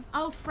else. somebody.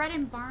 Oh, Fred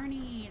and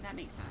Barney. That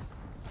makes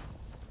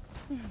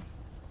sense.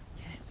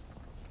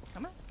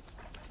 Come on.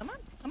 Come on.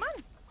 Come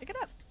on. Pick it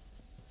up.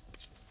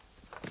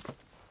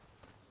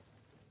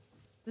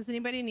 Does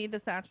anybody need the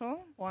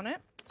satchel? Want it?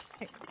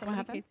 Okay, somebody,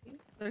 happened? KT.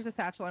 There's a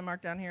satchel I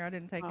marked down here. I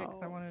didn't take it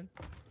because I Oh. wanted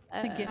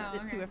to gift Oh,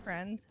 it okay. to a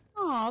friend.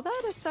 Oh,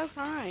 that is so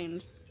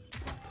kind.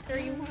 Sure,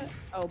 you want it?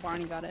 Oh,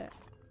 Barney got it.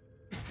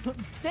 Damn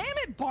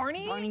it,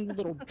 Barney! Barney, you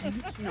little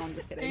bitch. No, I'm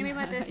just kidding. Can you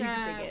let this, You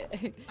can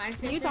take it. buy Can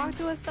you station? talk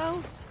to us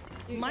though?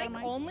 You got a Mike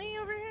mic? only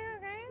over here,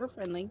 okay? We're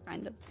friendly,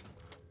 kind of.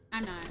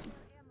 I'm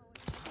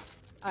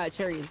not.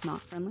 Cherry is not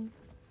friendly.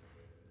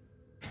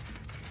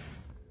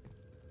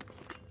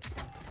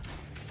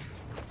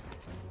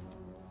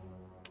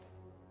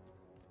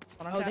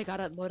 Hold on, Oh, tap. they got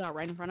a loadout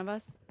right in front of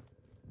us.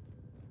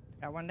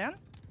 Got one down.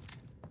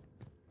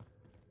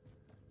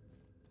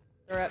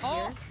 They're up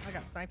Oh, here. I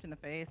got sniped in the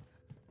face.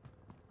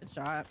 Good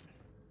shot.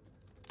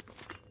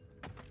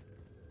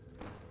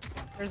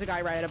 There's a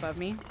guy right above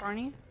me,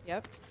 Barney.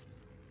 Yep.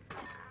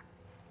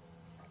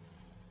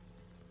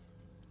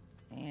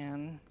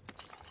 And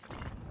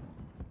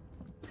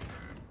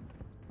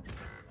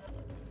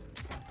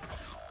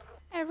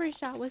Every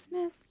shot was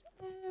missed.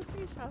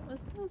 Every shot was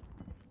missed.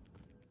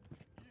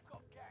 You've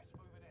got gas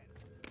moving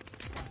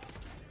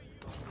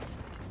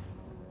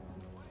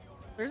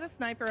in. there's a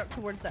sniper up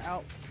towards the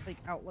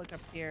outlook up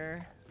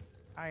here.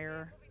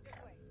 Higher.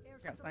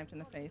 Got sniped in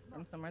the face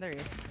from somewhere. There he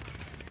is.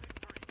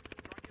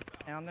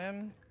 Found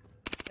him.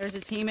 There's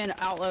a team in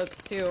Outlook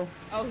too.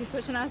 Oh, he's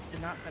pushing us.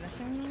 Did not finish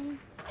him.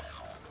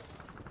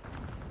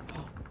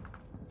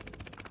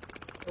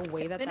 The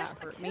way that Finished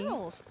the hurt me.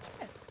 kill.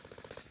 Shit.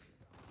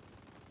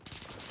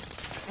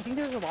 I think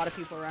there's a lot of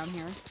people around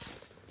here.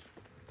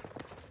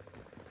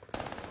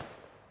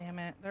 Damn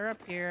it. They're up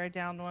here. I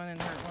downed one and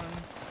hurt one.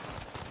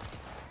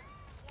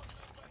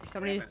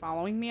 Somebody's Damn it.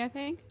 following me, I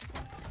think.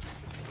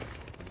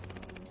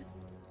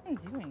 What am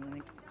I doing?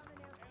 Like,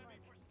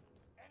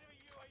 Enemy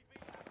UAV.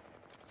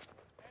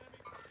 Enemy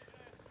precision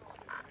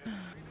airstrike.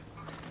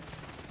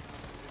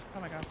 oh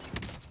my god.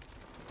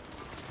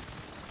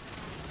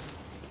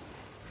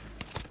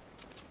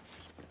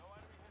 No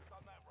enemy hits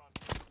on that run.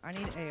 I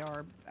need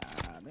AR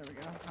bad. There we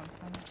go. Found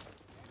some.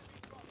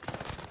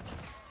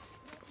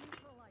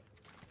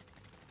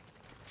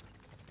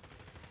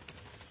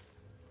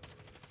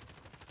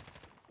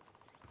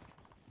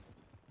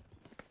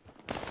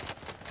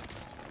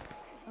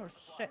 Oh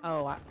shit.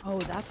 Oh, oh,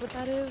 that's what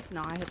that is?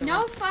 No, I hit the No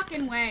wrong-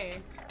 fucking way.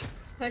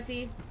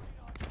 Pussy.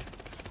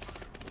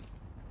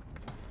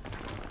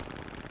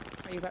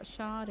 Oh, you got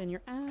shot in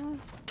your ass.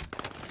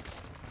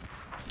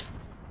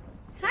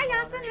 Hi,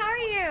 Yasin. How are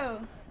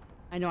you?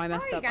 I know I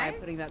messed are you up by guys?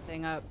 putting that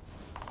thing up.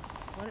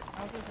 What?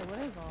 I was gonna say, what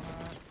is all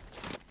that?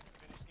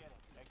 Finish scanning.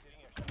 Exiting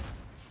airspace.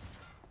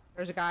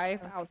 There's a guy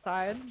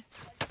outside.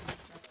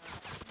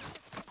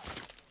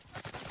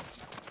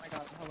 Oh my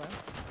god. Hello.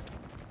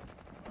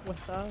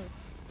 What's up?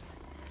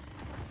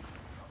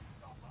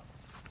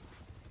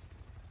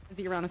 Is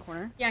he around the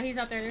corner? Yeah, he's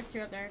up there. There's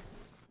two up there.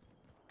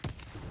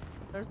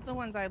 There's the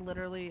ones I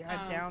literally,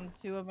 I Oh. downed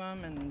 2 of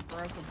them and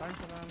broke a bunch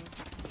of them.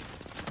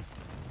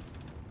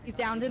 He's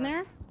downed in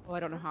there? Oh, I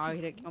don't know how he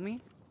didn't kill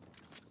me.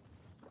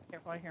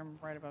 Careful, I hear him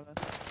right above us.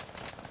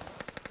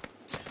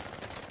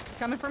 He's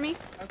coming for me.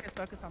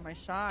 Focus on my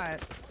shot.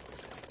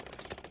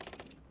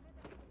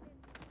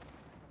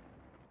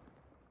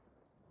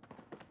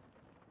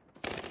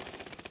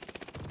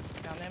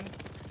 Down him.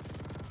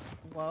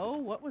 Whoa,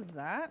 what was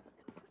that?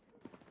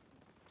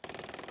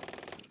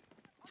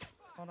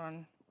 Hold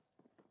on.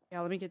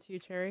 Yeah, let me get to you,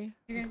 Cherry.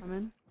 You're I'm good.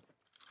 coming.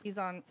 He's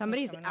on. he's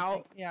Somebody's coming, I think.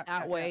 out Yeah,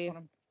 that way. hold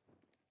on.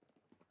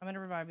 I'm gonna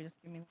revive you.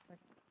 Just give me 1 second.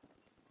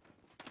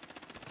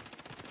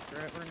 Screw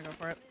it. We're gonna go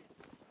for it.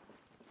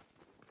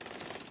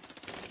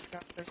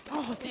 Got- there's-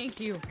 Oh, thank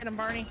you. Get him,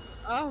 Barney.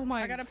 Oh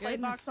my I got a plate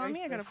goodness box on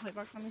me. I got a gracious. plate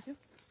box on me too.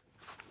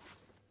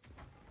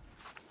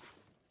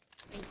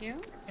 Thank you.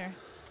 Here.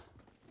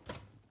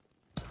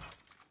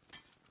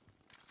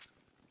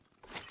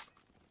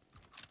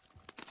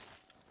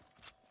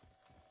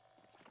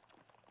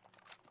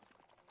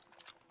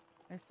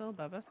 They're still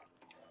above us.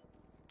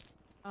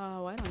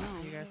 Oh, I don't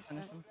know. You guys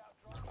finish them.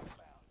 Enemy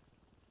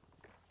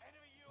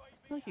I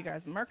UAV. feel like you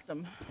guys murked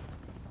them.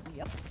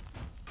 Yep.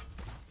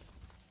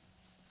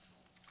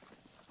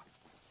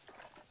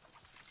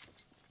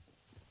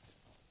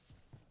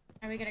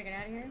 Are we gonna get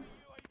out of here?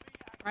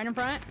 Right in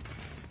front.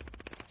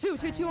 Two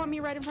on me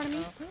right in front of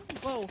me.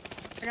 Whoa!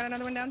 I got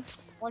another one down.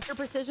 Watch your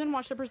precision.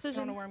 Watch the I don't know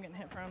precision. where I'm getting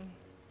hit from.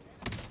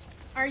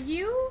 Are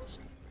you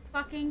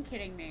fucking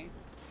kidding me?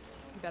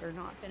 You better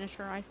not finish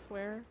her, I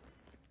swear.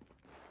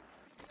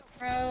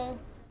 Bro,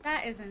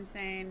 that is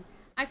insane.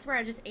 I swear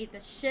I just ate the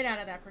shit out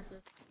of that person.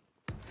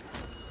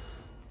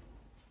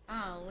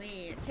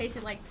 Golly, it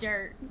tasted like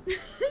dirt.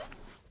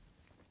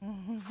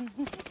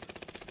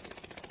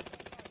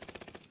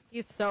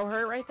 He's so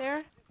hurt right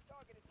there.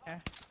 Okay.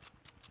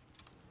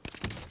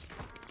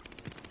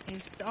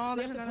 He's, oh,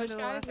 We there's have to another push, to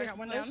the guys. left. We I have got to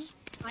one push. down.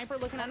 Sniper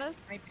looking at us.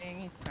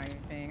 Sniping. He's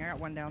sniping. I got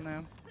one down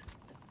though.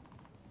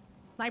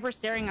 Sniper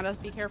staring at us.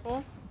 Be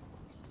careful.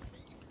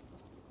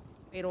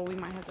 Fatal, we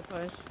might have to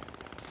push.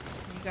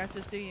 You guys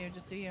just do you.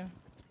 Just do you.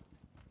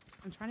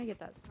 I'm trying to get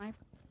that sniper.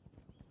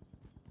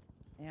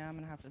 Yeah, I'm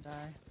gonna have to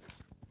die.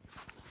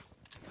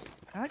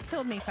 That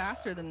killed me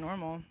faster than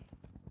normal.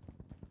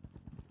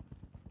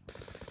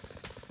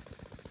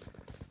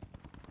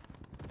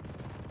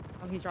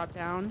 Oh, he dropped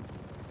down.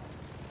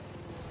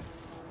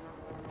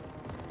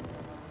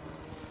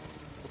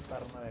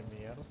 Arma de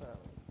mierda.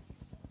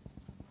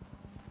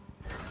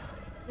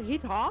 Did he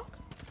talk?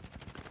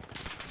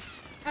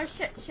 Oh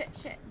shit, shit,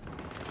 shit.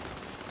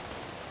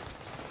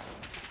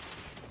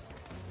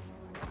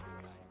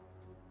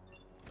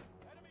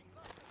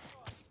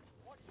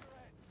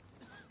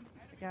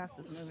 The gas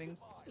is moving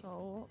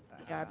so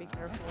fast. Yeah, be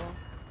careful.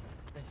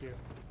 Thank you.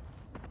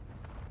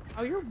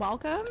 Oh, you're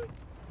welcome.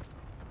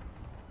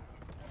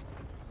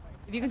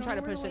 If you can try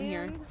to push in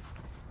here.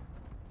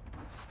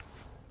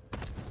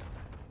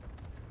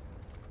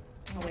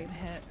 Oh wait,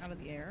 hit out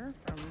of the air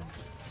from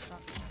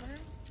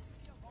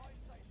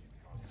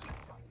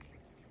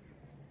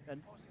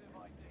good.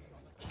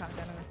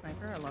 Shotgun and a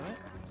sniper, I love it.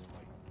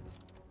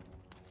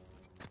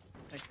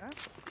 Like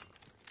that.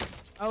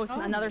 Oh,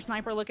 another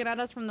sniper looking at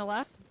us from the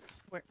left.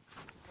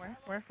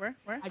 Where?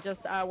 I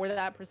just where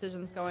that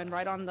precision's going,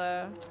 right on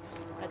the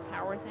that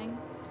tower thing,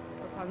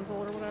 Rapunzel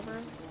or whatever.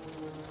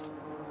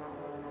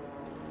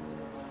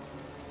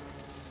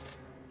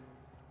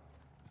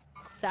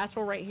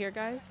 Satchel right here,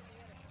 guys.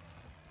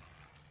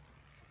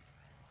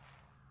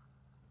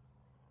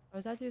 Oh,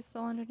 is that dude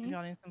still If underneath?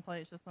 y'all need some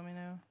plates, just let me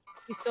know.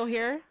 He's still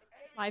here.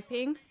 Live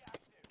ping.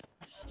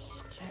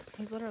 Shit,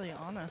 he's literally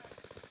on us.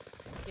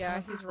 Yeah,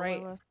 Unless he's below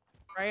right, us.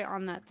 right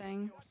on that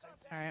thing.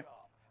 Alright.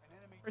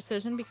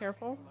 Precision, be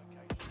careful.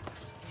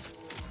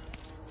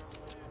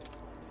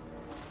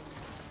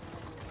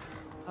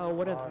 Oh,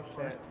 what a Oh,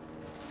 shit.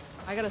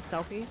 I got a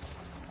selfie.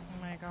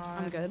 Oh my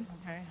god. I'm good.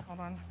 Okay, hold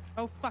on.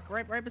 Oh fuck,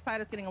 right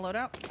beside us getting a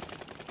loadout.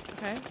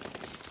 Okay.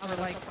 Or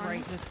like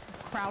right just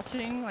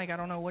crouching, like I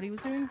don't know what he was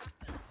doing.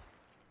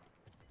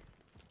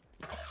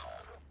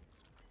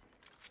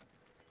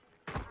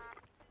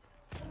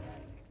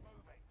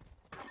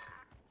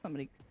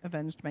 Somebody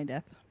avenged my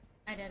death.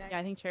 I did. Yeah,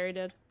 I think Cherry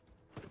did.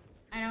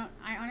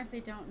 I honestly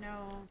don't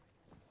know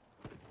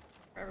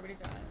where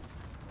everybody's at.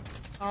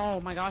 Oh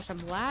my gosh, I'm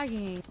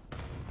lagging.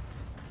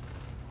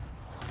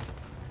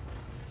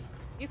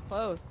 He's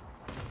close.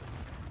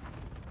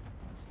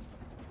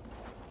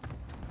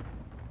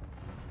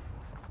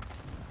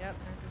 Yep,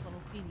 there's his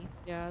little feeties.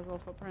 Yeah, his little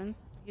footprints.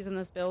 He's in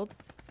this build.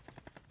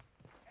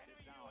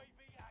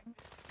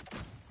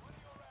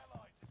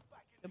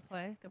 Good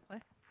play, good play.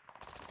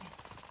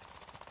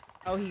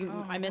 Oh, he.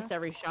 Oh I my missed God.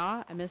 every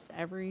shot. I missed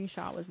every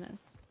shot was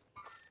missed.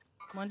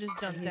 One just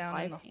jumped he's down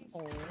in the lifing.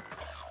 hole.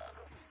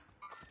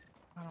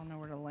 I don't know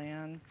where to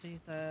land.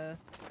 Jesus.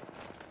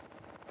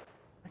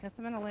 I guess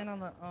I'm gonna land on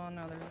the. Oh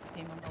no, there's a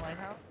team on the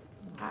lighthouse.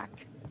 Back.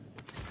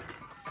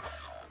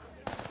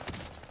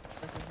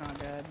 This is not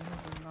good.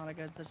 This is not a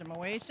good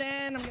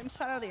situation. I'm getting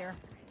shot out of the air.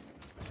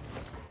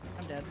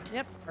 I'm dead.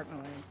 Yep, broke my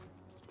legs.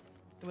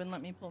 It wouldn't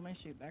let me pull my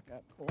chute back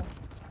up. Cool.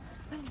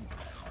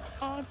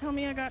 Oh, tell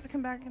me I got to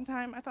come back in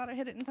time. I thought I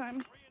hit it in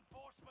time.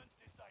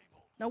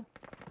 Nope.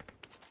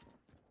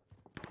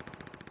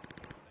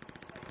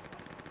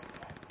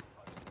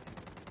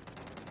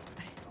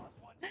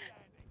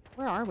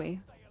 Where are we?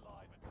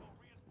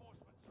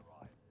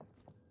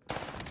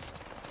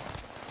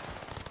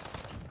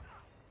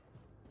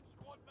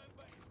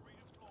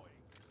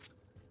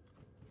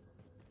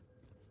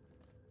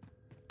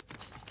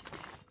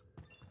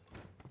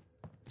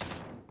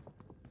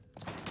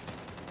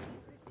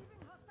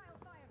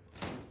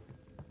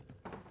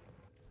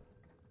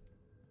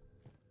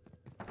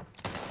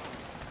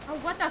 Oh,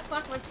 what the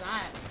fuck was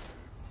that?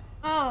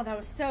 Oh, that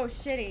was so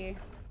shitty.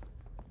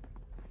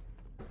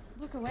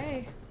 Look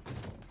away.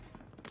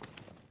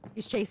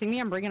 He's chasing me.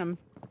 I'm bringing him.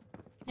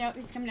 Yep,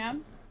 he's coming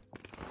down.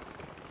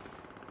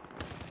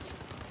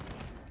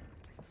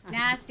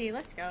 Nasty,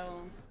 let's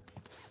go.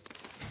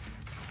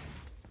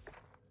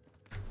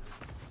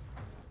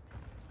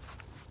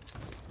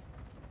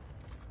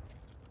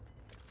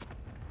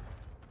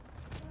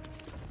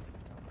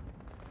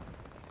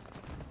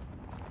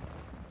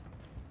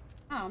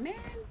 Oh man,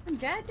 I'm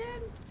dead.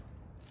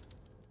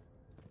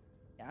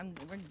 Yeah,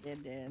 we're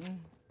dead.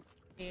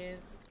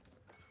 Jeez.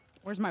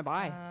 Where's my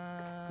buy?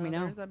 Let me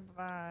know. There's a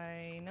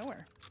buy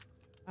nowhere.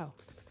 Oh,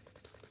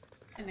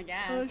 In the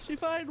gas. Oh, she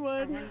find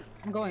one.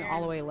 I'm going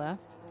all the way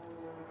left.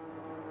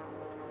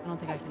 I don't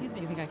think I can. Excuse me.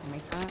 Do you think I can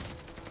make that?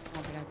 I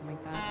don't think I can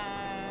make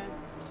that.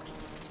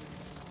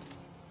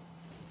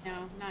 No,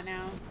 not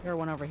now. There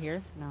one over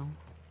here. No.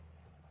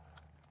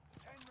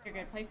 You're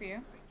good. Play for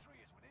you.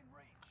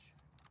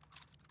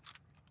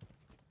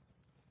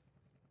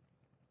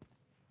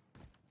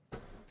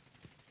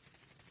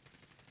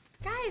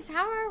 Guys,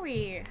 how are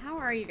we? How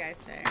are you guys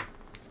today?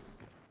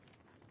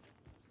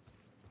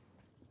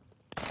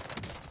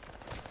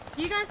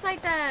 Do you guys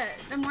like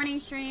the morning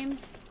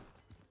streams?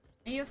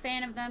 Are you a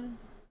fan of them?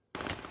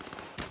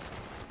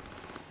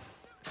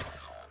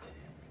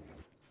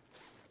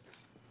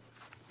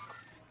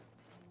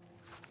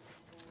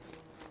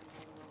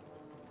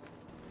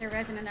 They're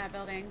resin in that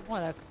building.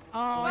 What a.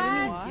 Oh, What?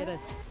 I didn't even get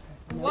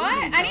a.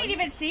 What? I didn't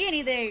even see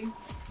anything.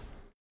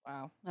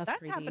 Wow, That's that's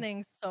crazy.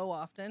 happening so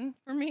often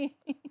for me.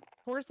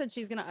 Tor said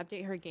she's gonna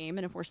update her game,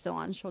 and if we're still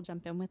on, she'll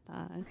jump in with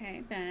us.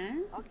 Okay,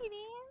 Ben. Okay,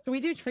 then. Should we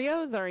do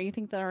trios, or you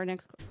think that our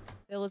next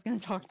Bill is gonna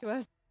talk to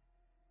us?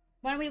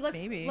 Why don't we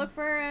Maybe. look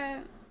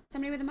for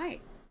somebody with a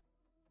mic?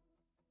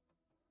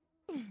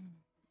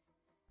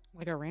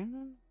 Like a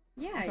random?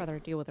 Yeah. I'd rather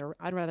deal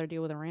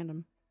with a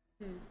random.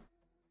 Hmm.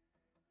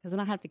 Because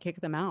then I have to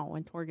kick them out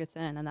when Tor gets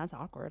in, and that's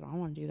awkward. I don't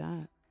want to do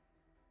that.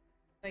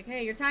 Like,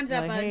 hey, your time's Be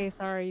up, like, bud. hey,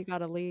 sorry, you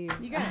gotta leave.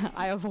 You gotta-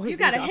 I avoid. you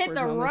these gotta hit awkward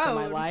the moments in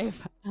my road.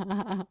 life.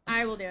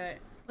 I will do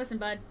it. Listen,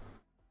 bud.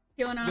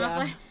 Peeling it Yeah. off,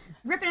 like,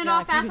 ripping it Yeah,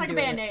 off if you fast can like a do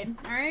it. band-aid.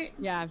 All right.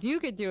 Yeah, if you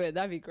could do it,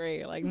 that'd be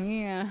great. Like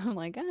me, I'm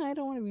like, I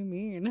don't want to be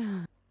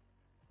mean.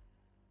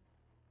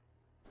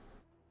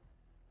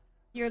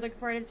 You're looking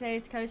forward to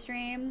today's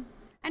co-stream.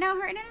 I know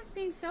her internet's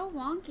being so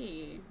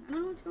wonky. I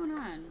don't know what's going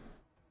on.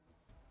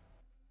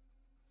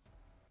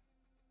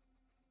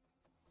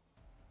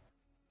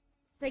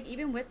 It's like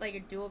even with like a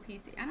dual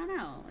PC, I don't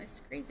know.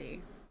 It's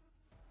crazy.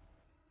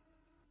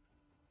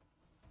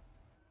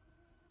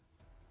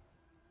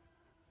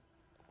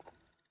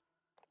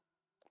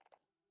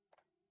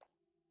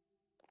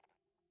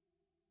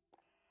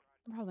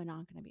 I'm probably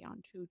not going to be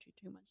on too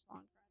much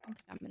longer. I don't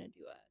think I'm going to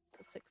do it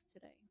till 6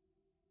 today.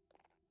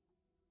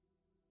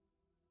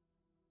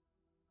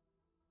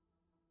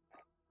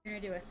 You're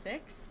gonna do a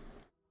 6?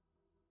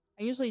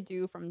 I usually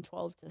do from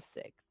 12 to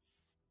 6.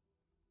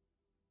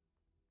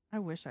 I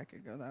wish I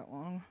could go that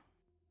long.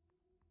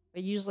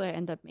 But usually I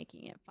end up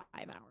making it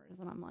 5 hours.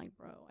 And I'm like,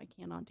 bro, I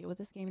cannot deal with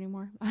this game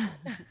anymore. I'm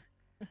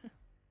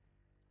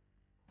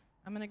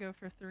gonna go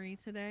for 3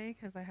 today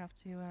because I have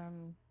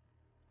to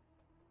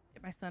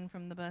get my son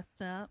from the bus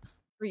stop.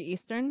 3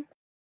 Eastern?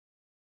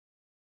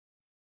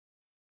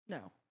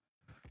 No,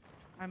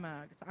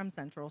 I'm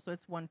central, so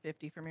it's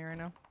 1:50 for me right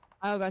now.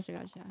 Oh,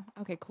 gotcha.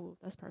 Okay, cool.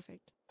 That's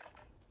perfect.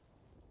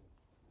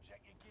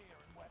 Check your gear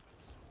and weapons.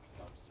 We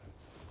go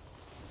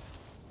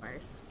soon.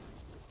 Worse.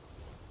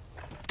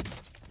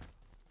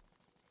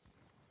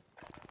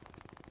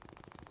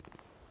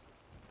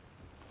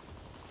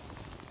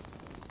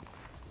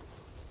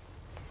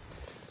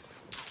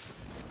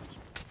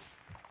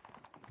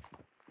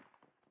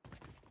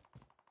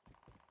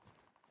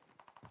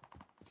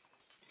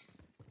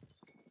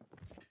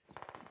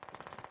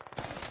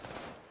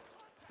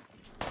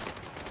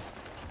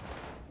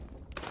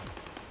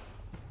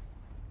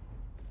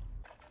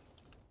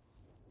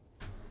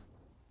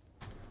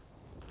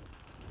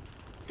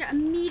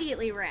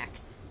 Immediately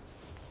wrecks.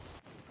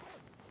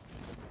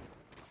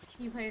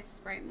 Can you play as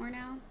Sprite more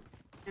now?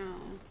 No.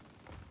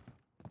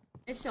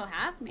 If she'll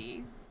have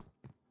me.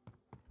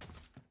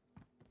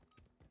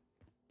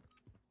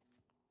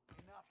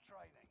 Enough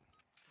training.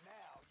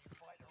 Now you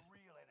fight a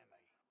real enemy.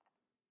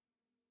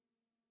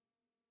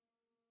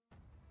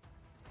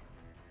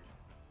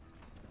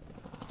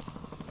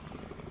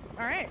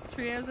 All right,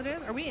 trios it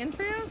is. Are we in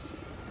trios?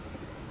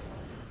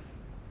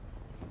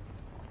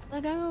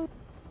 Let go.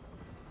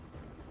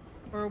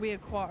 Or are we a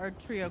quad or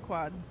trio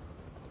quad?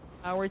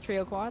 We're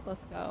trio quad. Let's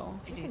go.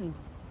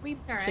 We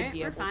All should right,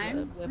 be we're able fine.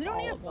 to whip We don't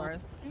all need a of them.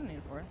 fourth. We don't need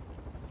a fourth.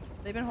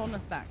 They've been holding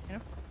us back, you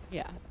know?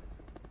 Yeah.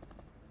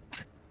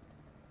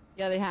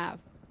 Yeah, they have.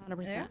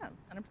 100%. Yeah,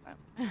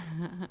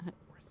 100%.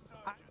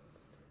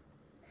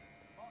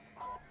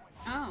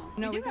 Oh.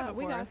 No, We we do have got a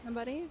we got fourth.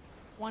 somebody.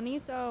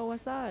 Juanito,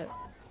 what's up?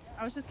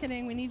 I was just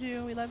kidding. We need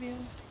you. We love you.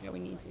 Yeah, we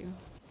need to.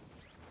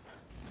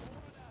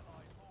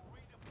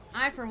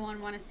 I, for one,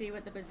 want to see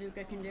what the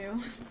bazooka can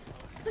do.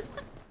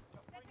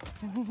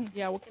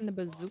 Yeah, what can the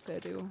bazooka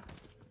do?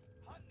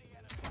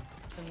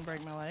 Didn't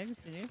break my legs,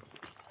 did you?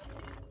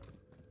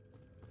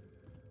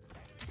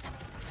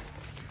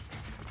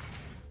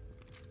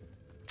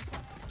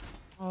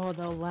 Oh,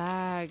 the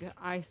lag.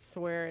 I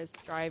swear it's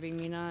driving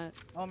me nuts.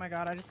 Oh my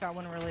god, I just got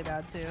one really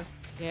bad too.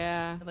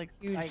 Yeah, Like,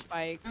 huge spike.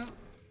 spike. Oh.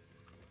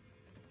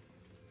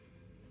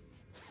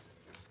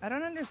 I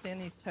don't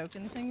understand these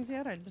token things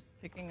yet. I'm just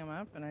picking them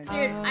up and I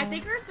Dude, I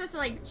think we're supposed to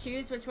like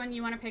choose which one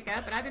you want to pick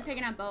up, but I've been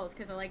picking up both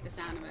because I like the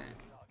sound of it.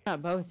 Yeah,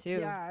 both too.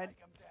 yeah.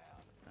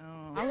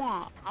 I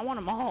want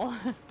them all.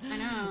 I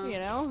know. You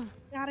know?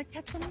 Gotta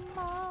catch them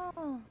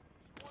all.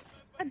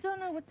 I don't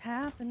know what's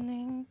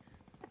happening,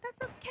 but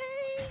that's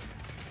okay.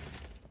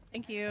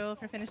 Thank you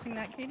for finishing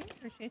that, Katie.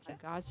 Appreciate you. I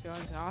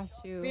got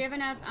you. We have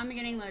enough. I'm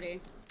getting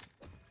Lodi.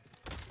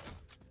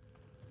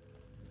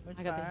 Which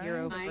I got the side?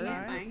 hero Buying first.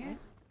 it, buying it.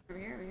 Over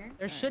here, over here.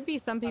 There should be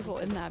some people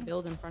in that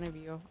build in front of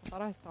you. I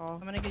thought I saw. I'm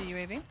gonna get a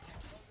UAV.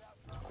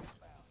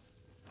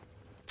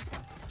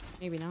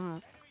 Maybe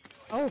not.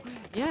 Oh,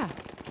 yeah.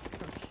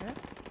 Oh shit.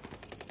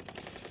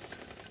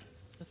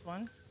 Just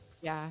one?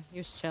 Yeah, he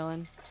was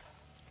chilling.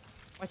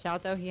 Watch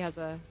out though, he has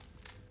a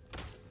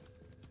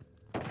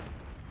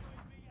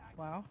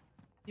Wow.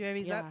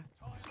 UAV's yeah. up.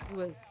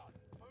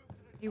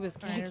 He was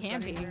Alright, here's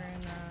camping. Buddy here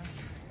in,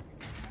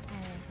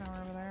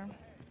 tower over there.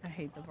 I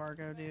hate the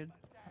Vargo, dude.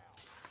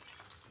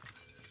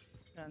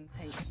 Doesn't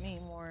hate me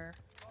more.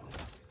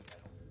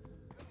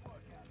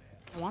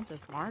 I want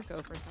this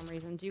Marco for some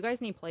reason. Do you guys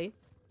need plates?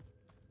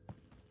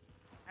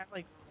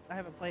 I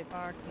have a plate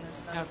box and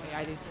there's Okay,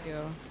 I do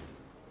too.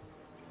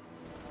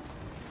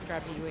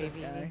 grab the Who's this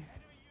UAV. guy?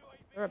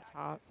 They're up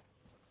top.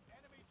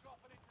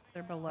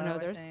 They're below, no, I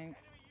there's- think.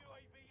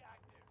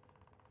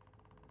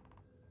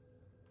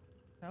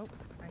 Nope,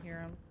 I hear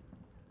him.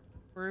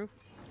 Roof.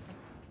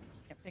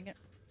 Can't ping it.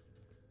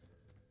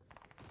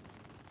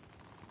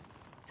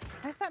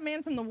 That's that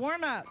man from the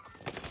warm-up.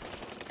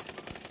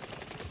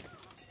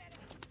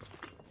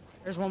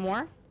 There's one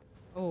more.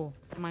 Oh,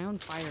 my own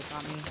fire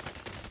got me.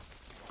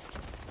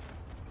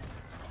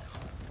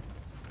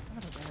 Son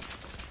of a bitch.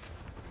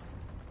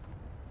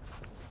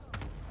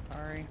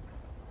 Sorry.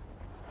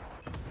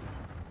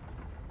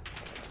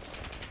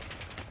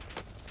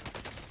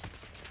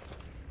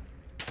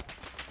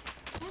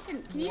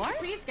 Can you What?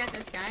 please get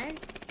this guy?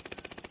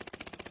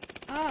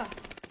 Oh,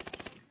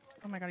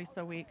 Oh my god, he's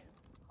so weak.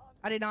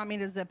 I did not mean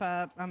to zip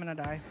up. I'm gonna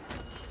die.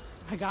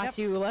 I got Yep.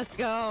 you. Let's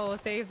go.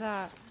 Save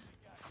that.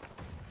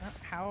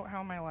 How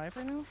am I alive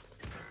right now?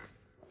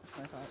 That's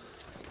what I thought.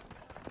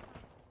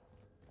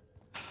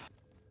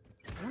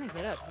 I want to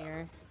get up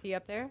here. Is he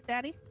up there?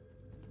 Daddy?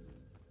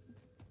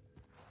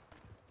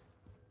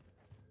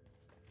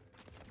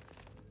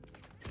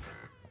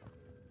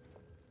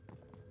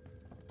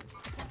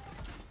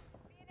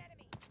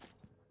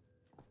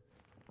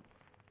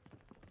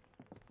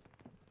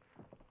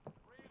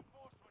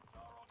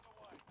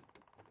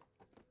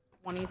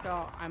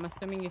 Juanito, I'm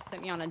assuming you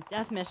sent me on a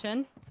death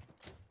mission.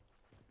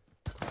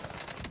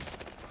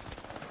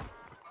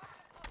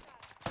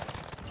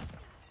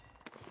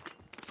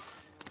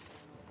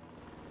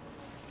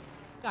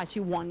 Got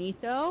you,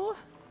 Juanito.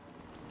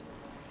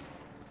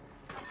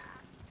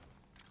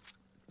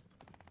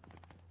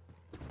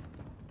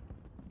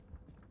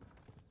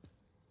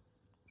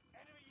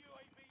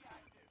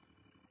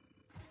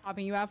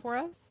 Popping you out for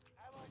us?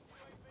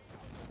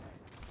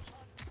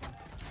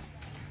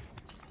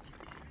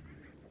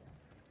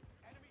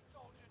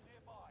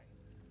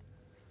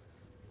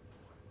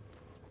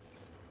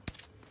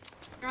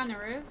 you're on the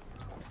roof.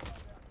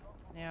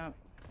 Yeah.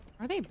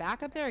 Are they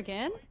back up there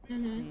again?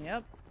 Mm-hmm.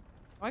 Yep.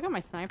 Oh, I got my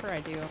sniper.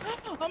 I do.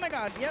 Oh my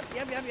god.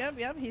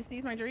 Yep. He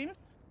sees my dreams.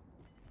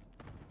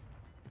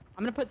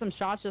 I'm gonna put some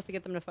shots just to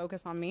get them to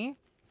focus on me.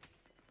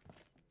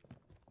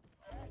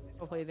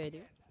 Hopefully they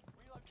do.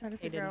 Trying to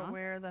They did figure out not.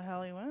 where the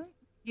hell he went.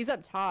 He's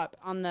up top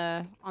on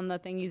the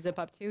thing you zip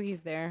up to.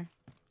 He's there.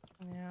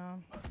 Yeah.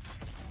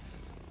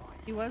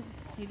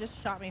 He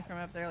just shot me from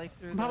up there, like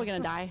through I'm probably the...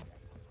 gonna die.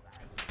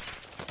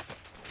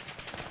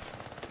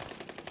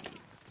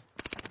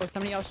 Oh,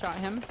 somebody else shot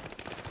him.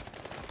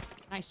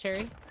 Nice,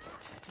 Cherry.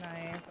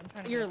 Nice. I'm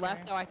trying To to your get left,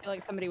 there. though, I feel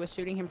like somebody was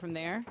shooting him from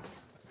there.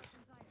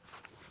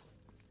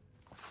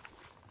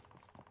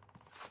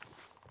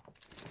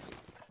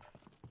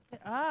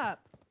 Get up.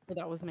 So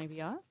that was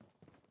maybe us.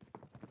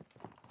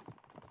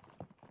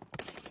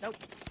 Nope.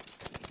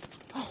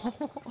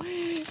 Oh,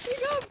 he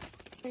got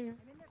there.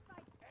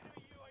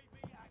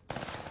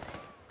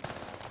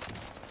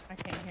 I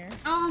can't hear.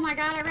 Oh my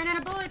god, I ran out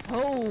of bullets.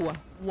 Oh,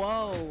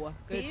 whoa.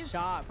 Good He's-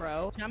 shot,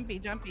 bro.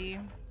 Jumpy.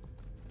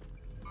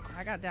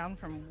 I got down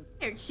from...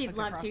 She'd Like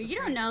love across to. the You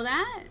don't street. know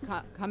that.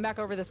 Come back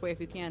over this way if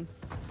you can.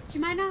 She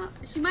might not.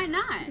 She might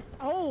not.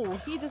 Oh,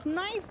 he just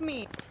knifed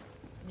me.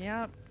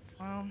 Yep.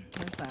 Well,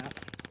 there's that.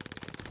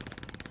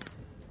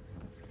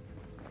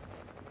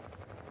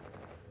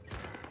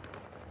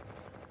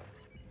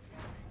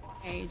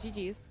 Hey,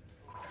 GG's.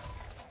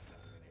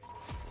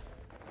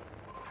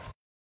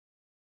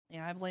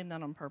 Yeah, I blame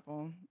that on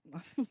purple.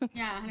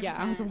 Yeah. 100%.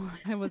 Yeah,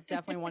 I was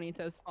definitely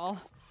Juanito's fault.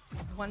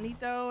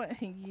 Juanito,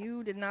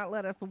 you did not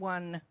let us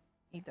one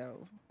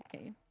Ito.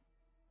 Okay.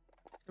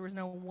 There was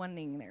no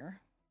one-ing there.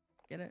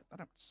 Get it?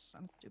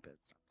 I'm stupid.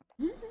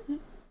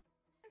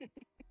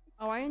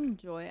 Oh, I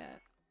enjoy it.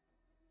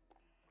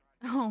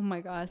 Oh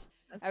my gosh.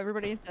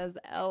 Everybody says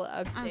L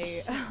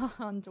update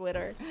on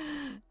Twitter.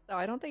 So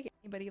I don't think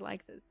anybody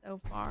likes it so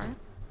far.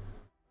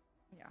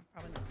 Yeah,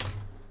 probably not.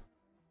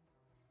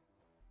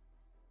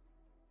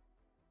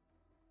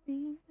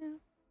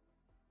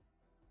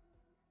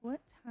 What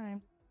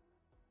time?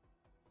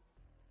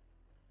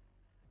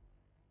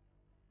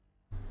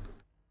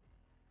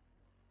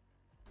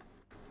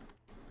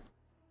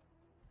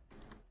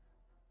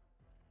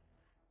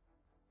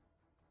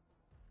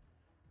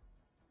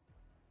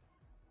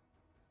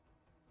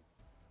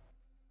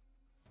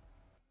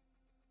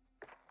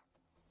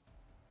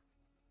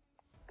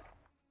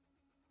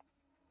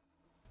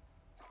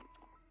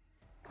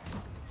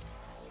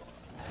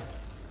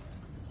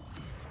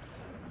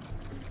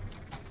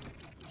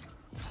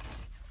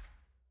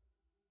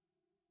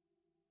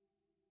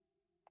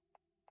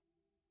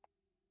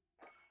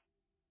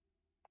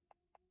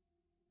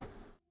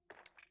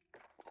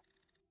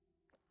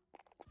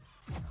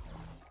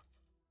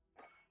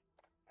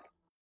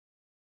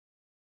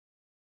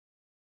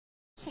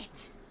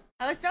 Shit.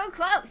 I was so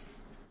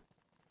close.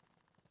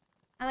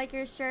 I like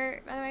your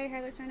shirt. By the way, your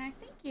hair looks really nice.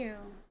 Thank you.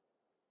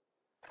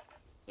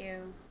 Thank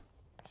you.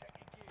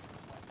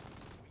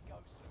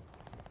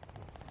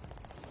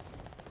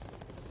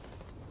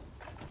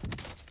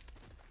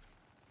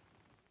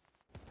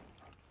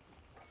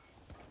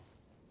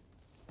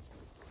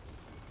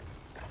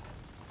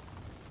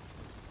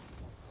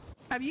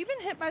 Have you been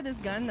hit by this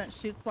gun that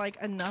shoots like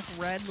enough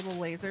red little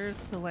lasers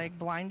to like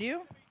blind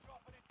you?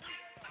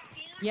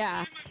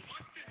 Yeah.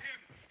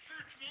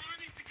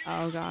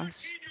 Oh gosh.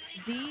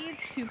 D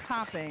to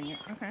popping.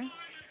 Okay.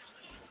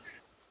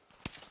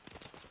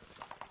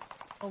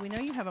 Well, we know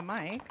you have a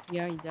mic.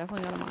 Yeah, you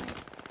definitely got a mic.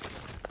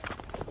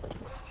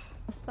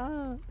 What's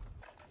up?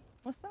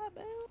 What's up,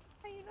 boo?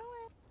 How you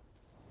doing?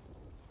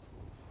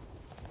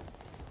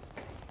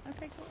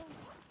 Okay, cool.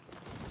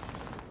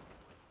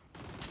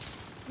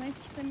 Nice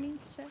to meet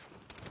you.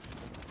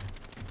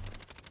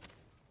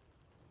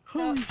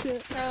 Holy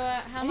shit. So,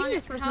 how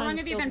long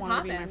have you been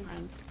popping?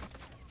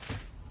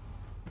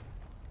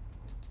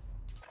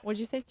 What'd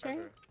you say, Cherry?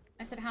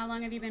 I said, how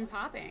long have you been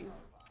popping?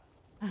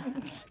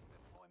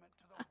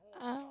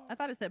 I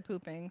thought it said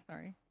pooping.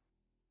 Sorry.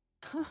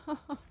 For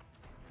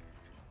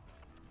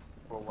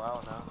a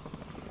while now.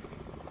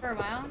 For a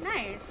while?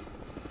 Nice.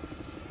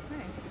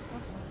 Nice.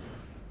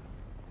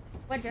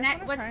 What's You guys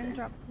next? wanna try and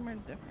drop somewhere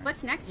different?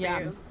 What's next for Yeah,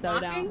 you? I'm so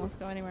Locking? down. Let's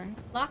go anywhere.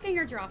 Locking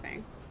or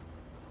dropping?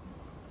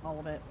 All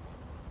of it.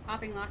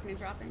 Popping, locking, and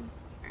dropping.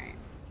 All right.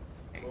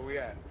 Where we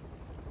at?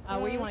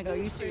 Where you want to go?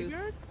 You choose.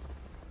 Figured.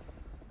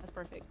 That's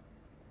perfect.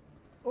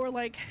 Or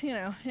like, you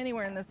know,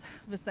 anywhere in this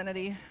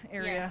vicinity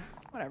area. Yes.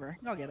 Whatever.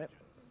 Y'all get it.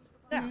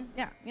 Yeah,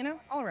 yeah, you know,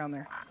 all around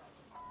there.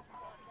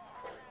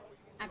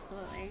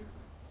 Absolutely.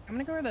 I'm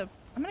gonna go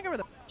where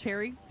the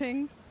Cherry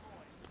pings.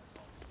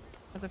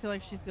 Because I feel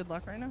like she's good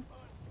luck right now.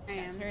 I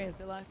am. Cherry is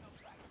good luck.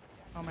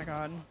 Oh my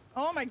god.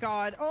 Oh my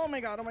god. Oh my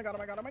god. Oh my god. Oh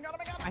my god. Oh my god. Oh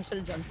my god. I should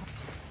have jumped.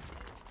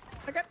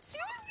 I got two.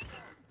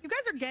 You guys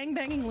are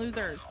gangbanging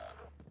losers.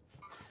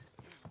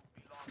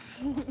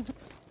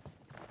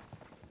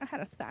 I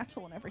had a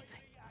satchel and everything.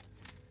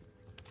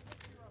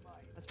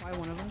 That's why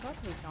one of them got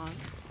pooped on.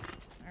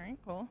 Alright,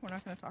 cool. We're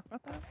not gonna talk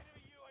about that.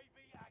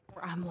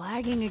 I'm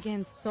lagging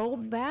again so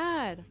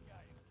bad.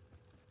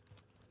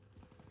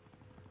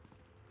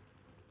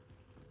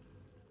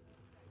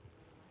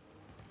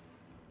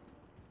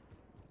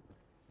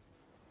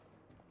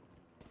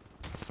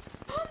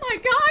 Oh my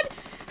god!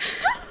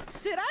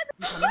 Did I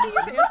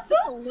just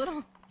a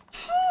little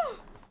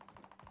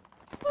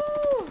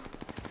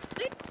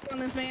on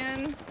this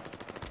man?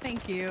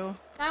 Thank you.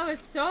 That was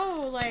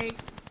so like.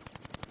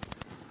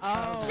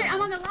 Oh. Shit!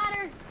 I'm on the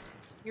ladder.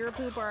 You're a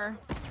pooper.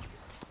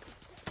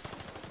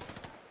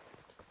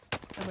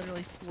 I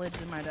literally slid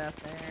to my death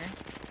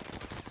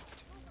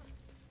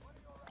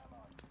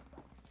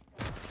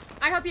there.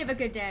 I hope you have a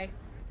good day.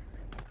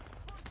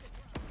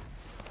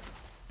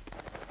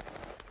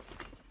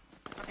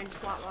 Fucking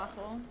twat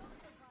waffle.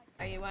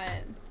 Tell you what.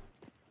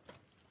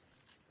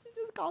 You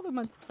just called him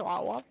a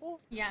twat waffle?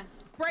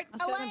 Yes. Break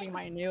That's gonna be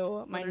my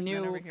new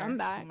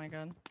comeback. Oh my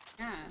god.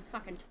 Yeah.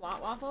 Fucking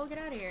twat waffle. Get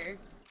out of here.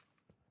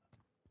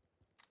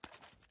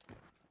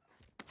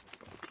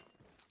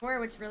 Or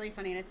what's really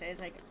funny to say is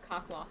like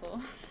cock waffle.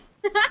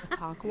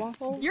 Cock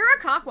waffle? You're a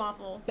cock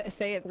waffle.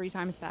 Say it 3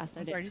 times fast.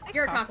 I I'm sorry, did. did you say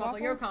You're a cock cock waffle.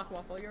 You're a cock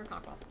waffle. You're a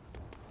cock waffle.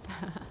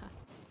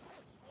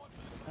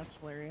 That's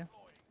hilarious.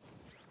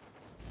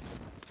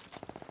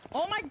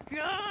 Oh my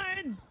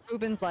god!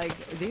 Ruben's like,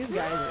 these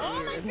guys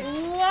are weird.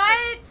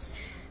 What?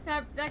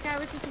 That guy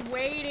was just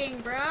waiting,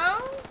 bro.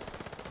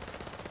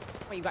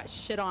 Wait, you got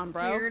shit on,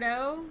 bro.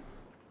 Weirdo.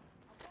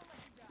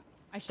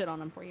 I shit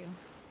on him for you.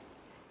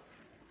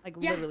 Like,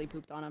 Yeah. literally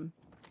pooped on him.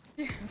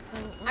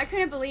 I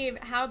couldn't believe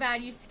how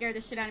bad you scared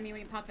the shit out of me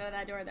when you popped out of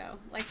that door, though.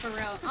 Like, for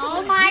real.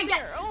 Oh my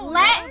god.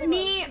 Let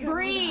me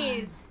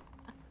breathe.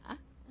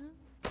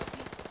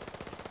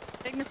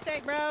 Big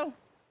mistake, bro.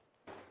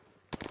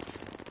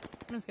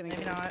 I'm just gonna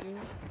Maybe get not.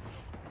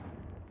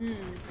 you.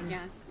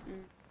 Yes.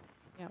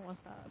 Yeah, what's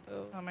up,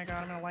 boo? Oh my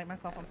god, I'm gonna light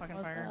myself on fucking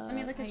What's fire. up? Let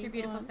me look How at you your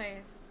beautiful doing?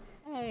 face.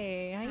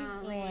 Hey, how you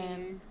Golly.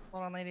 doing?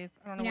 Hold on, ladies.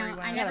 I don't know You where know,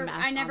 you I went. got a never- mask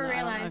I on, never though. I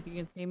don't know realized. if you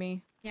can see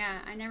me. Yeah,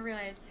 I never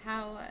realized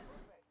how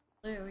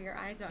blue your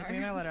eyes are. Give me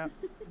my lit up.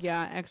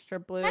 Yeah, extra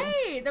blue.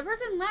 Hey, the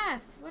person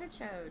left. What a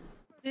chode.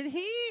 Did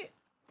he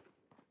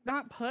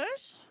not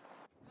push?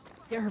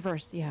 Get her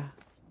first, yeah.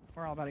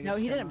 We're all about to get No,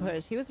 he shit didn't on.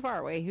 push. He was far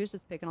away. He was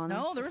just picking on him.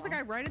 No, there was a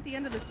guy right at the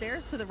end of the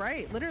stairs to the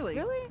right, literally.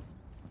 Really?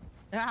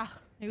 Yeah,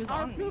 he was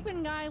Our on me.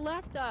 pooping guy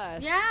left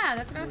us. Yeah,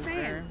 that's what I was Loser.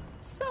 saying.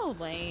 So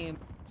lame.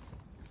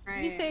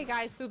 Right. You say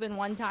guys pooping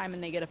one time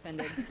and they get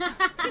offended.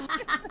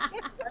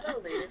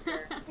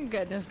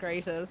 Goodness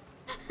gracious.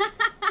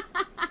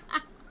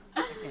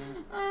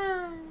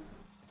 Oh.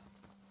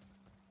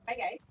 Hi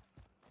guys.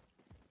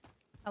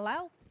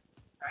 Hello?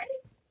 Hi.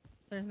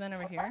 There's men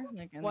over here.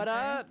 Like in What this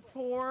area. up,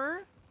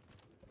 Tor?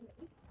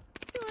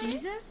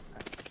 Jesus?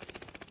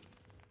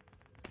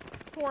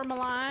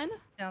 Tormaline.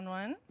 Down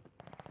one.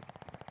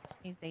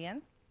 He's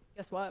dead.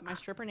 Guess what? My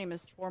stripper name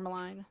is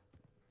Tormaline.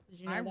 Did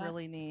you know I that?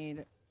 really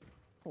need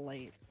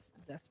plates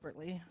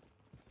desperately.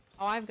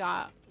 Oh, I've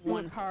got One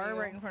one car for you.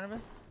 right in front of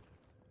us.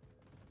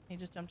 He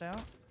just jumped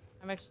out.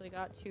 I've actually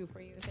got 2 for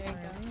you. There you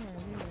Where is go. he?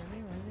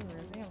 Where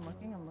is he?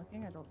 I'm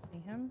looking. I don't see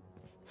him.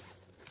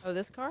 Oh,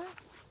 this car?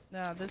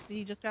 No,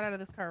 he just got out of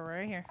this car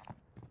right here.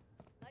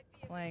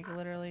 Like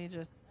literally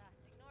just.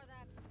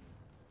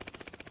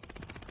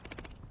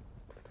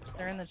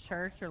 They're in the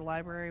church or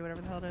library,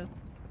 whatever the hell it is.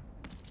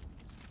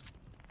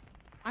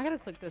 I gotta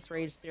click this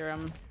rage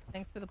serum.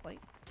 Thanks for the plate.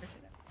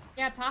 Appreciate it.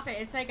 Yeah, pop it.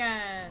 It's like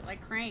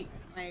cranked.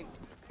 Like.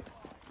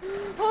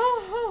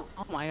 Oh,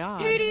 Oh my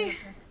god. Katie!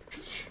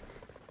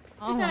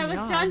 Oh I thought I my was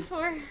god. done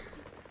for.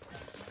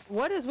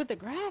 What is with the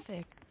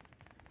graphic?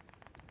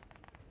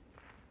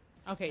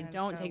 Okay, Yeah,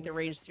 don't so take the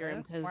rage serum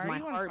this- because why are my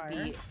you on fire?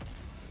 heartbeat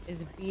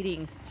is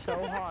beating so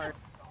hard.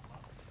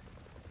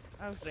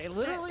 Oh, I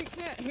literally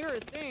can't hear a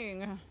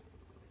thing.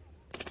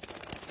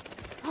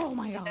 Oh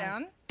my god.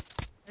 down.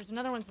 There's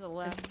another one to the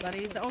left.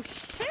 Buddies. Oh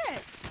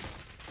shit!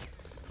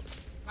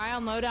 Guy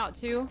on loadout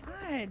too.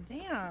 God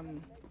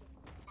damn.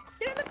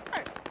 Get in the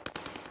car.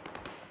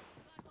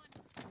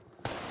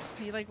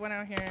 He like went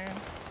out here.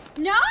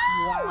 No!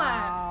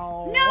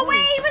 Wow. No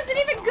way! He wasn't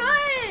even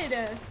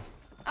good!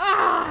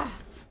 Ah!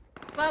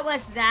 What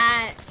was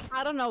that?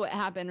 I don't know what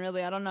happened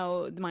really. I don't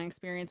know my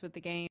experience with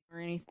the game or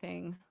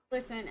anything.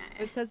 Listen,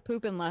 It's because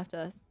Poopin left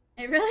us.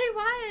 it really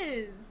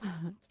was.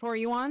 Tor,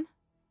 you on?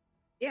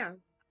 Yeah.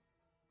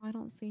 I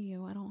don't see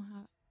you. I don't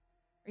have.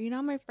 Are you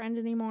not my friend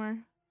anymore?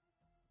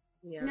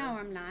 Yeah. No,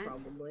 I'm not.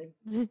 Probably.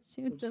 Did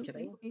you I'm just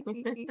delete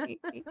kidding.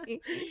 me?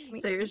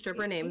 So your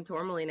stripper named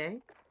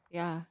Tourmaline?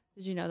 Yeah.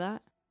 Did you know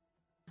that?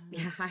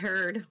 Yeah, I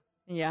heard.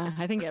 Yeah,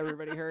 I think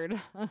everybody heard.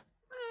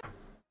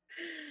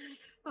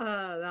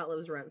 That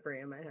lives rent free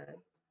in my head.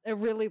 It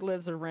really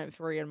lives a rent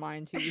free in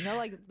mine too. You know,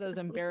 like those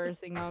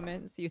embarrassing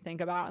moments you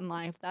think about in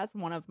life. That's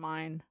one of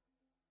mine.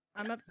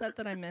 I'm upset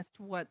that I missed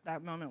what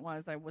that moment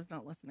was. I was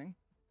not listening.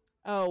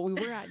 Oh, we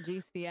were at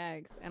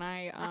GCX and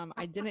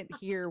I didn't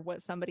hear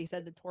what somebody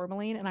said to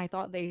Tourmaline and I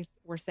thought they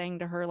were saying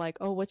to her like,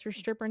 "Oh, what's your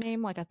stripper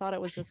name?" Like I thought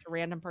it was just a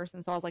random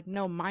person. So I was like,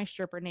 "No, my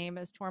stripper name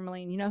is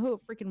Tourmaline." You know who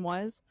it freaking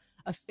was?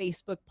 A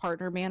Facebook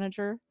partner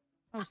manager.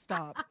 Oh,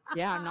 stop.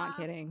 Yeah, I'm not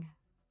kidding.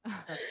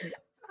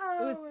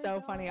 It was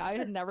so funny. I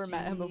had never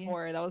met him Gee.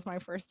 before. That was my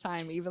first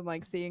time even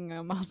like seeing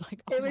him. I was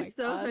like, "Oh It my was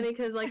so God." funny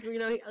because like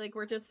like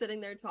we're just sitting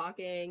there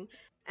talking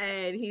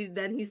and he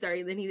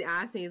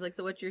asked me, he's like,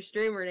 "So what's your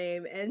streamer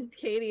name?" And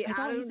Katie I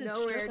thought out he of said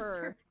nowhere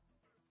stripper.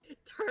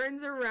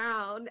 turns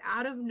around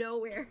out of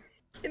nowhere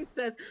and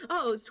says,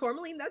 "Oh, it's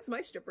Tourmaline, that's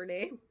my stripper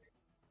name."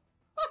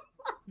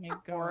 My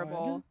God.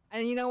 Horrible.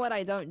 And you know what?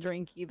 I don't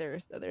drink either,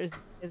 so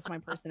it's my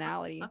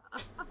personality.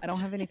 I don't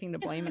have anything to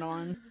blame it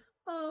on.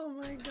 Oh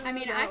my god. I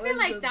mean, I feel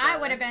like that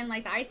would have been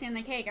like the icing on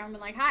the cake. I would have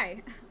been like,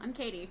 "Hi, I'm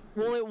Katie."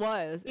 Well, it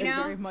was. You It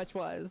know? very much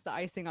was the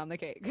icing on the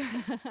cake.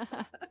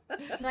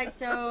 Like,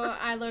 so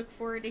I look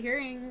forward to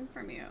hearing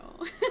from you.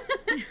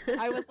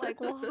 I was like,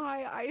 "Well,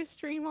 hi, I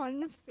stream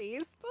on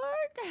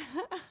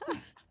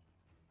Facebook."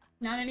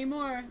 Not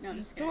anymore. No, I'm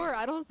just kidding. Sure,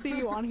 I don't see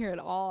you on here at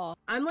all.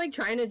 I'm like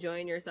trying to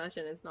join your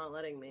session, it's not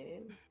letting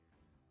me.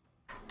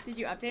 Did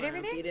you update You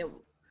everything? didn't...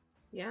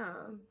 Yeah.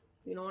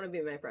 You don't want to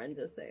be my friend,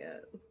 just say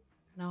it.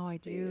 No, I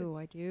do.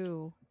 I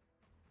do.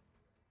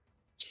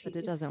 But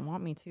it doesn't Jeez.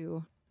 want me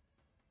to.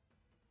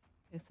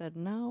 It said,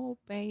 "No,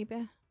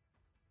 baby."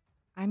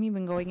 I'm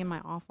even going in my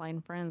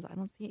offline friends. I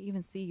don't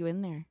even see you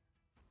in there.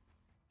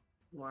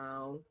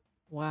 Wow.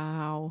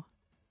 Wow.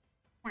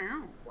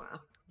 Wow. Wow.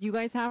 Do you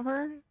guys have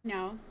her?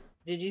 No.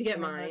 Did you get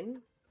Remember?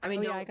 mine? I mean,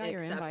 Oh, yeah, don't I got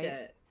your accept invite.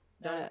 it.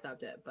 Don't Uh,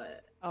 accept it,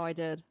 but... Oh, I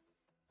did.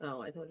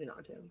 Oh, I told you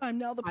not to. I'm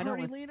now the I don't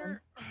party listen.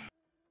 leader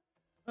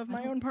of I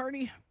my don't- own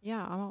party.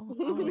 Yeah, I'll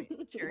Jerry, we'll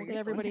you're get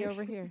everybody still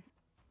over here.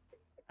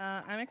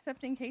 I'm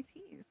accepting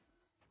KTs.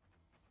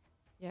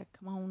 Yeah,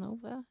 come on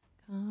over.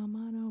 Come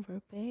on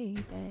over,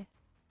 baby.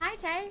 Hi,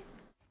 Tay.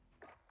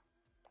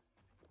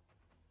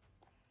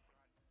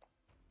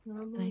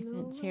 And I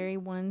sent Cherry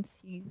 1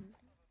 2.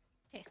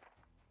 Okay.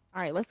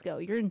 All right, let's go.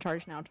 You're in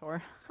charge now,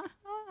 Tor.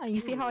 You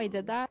see how I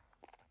did that?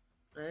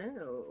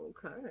 Oh,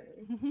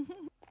 okay.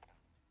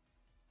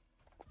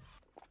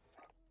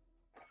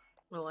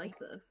 I like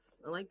this.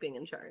 I like being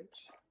in charge.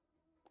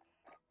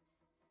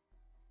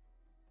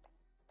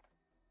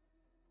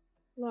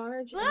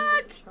 Large and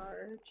Look! in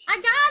charge. I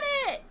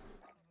got it!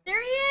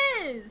 There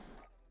he is!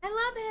 I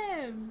love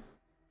him!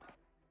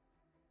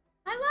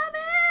 I love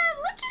him!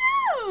 Look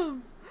at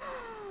him!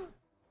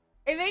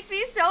 It makes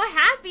me so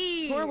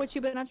happy! Tor, what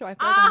you been up to? I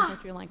feel like I haven't Ah,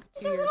 talked to you in like 2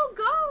 He's a years. little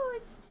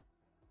ghost!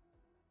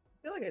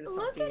 I feel like I just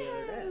Look talked to at you the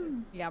other day.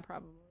 him! Yeah,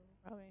 probably.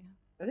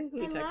 I think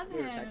we I love we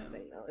were him.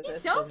 texting though.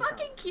 He's so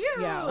fucking cute!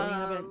 Yeah, we Um,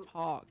 haven't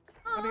talked.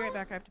 I'll be right Aw.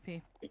 back. I have to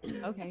pee.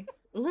 Okay.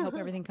 Hope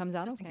everything comes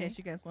out Just in okay. case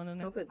you guys want to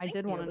know. Hope it, I did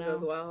thank wanna you, hope it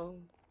goes know. well.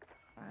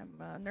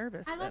 I'm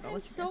nervous. I but love I'll him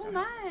let you guys so know.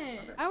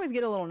 much! I always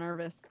get a little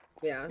nervous.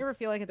 Yeah. You ever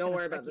feel like it's Don't gonna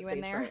worry suck about the you in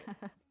stage there?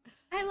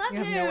 I love You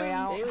have him! no way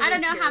out. Maybe I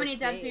don't we know scare how many a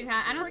dubs snake. we've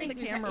had. I don't Bring think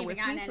the we've camera even with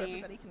gotten me so any.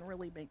 everybody can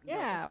really make.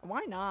 Yeah,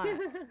 why not?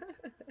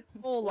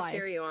 Full We'll life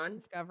cheer you on.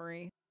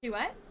 discovery. Do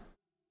what?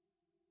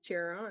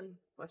 Cheer her on.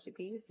 Watch your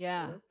piece.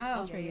 Yeah. you know?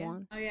 I'll Oh. cheer you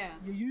on. Oh, yeah.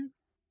 You.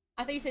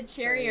 I thought you said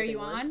Cherry, are anything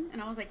you on? works.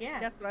 And I was like, yeah.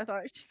 That's what I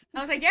thought. I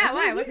was like, yeah,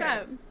 why? What's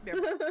Yeah.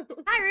 up?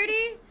 Hi,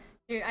 Rudy!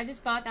 Dude, I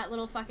just bought that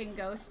little fucking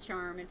ghost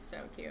charm. It's so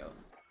cute.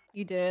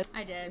 You did.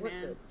 I did, What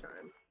man. the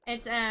charm?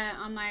 It's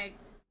on my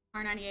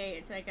R98.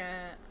 It's like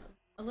a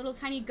little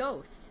tiny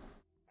ghost.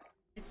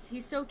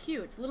 He's so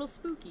cute. It's a little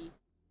spooky.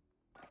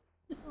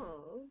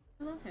 Oh,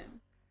 I love him.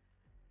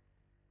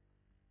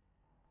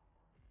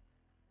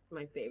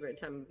 my favorite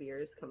time of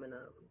year is coming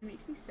up. It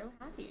makes me so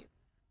happy.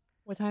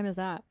 What time is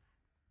that?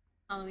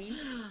 Halloween.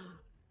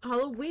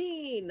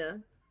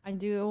 Halloween. I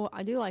do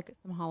like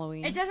some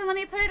Halloween. It doesn't let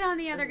me put it on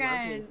the other love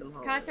guy. me some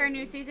Cost our new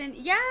Halloween. season.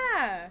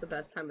 Yeah. It's the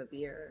best time of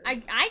year. I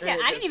And it didn't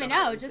just even so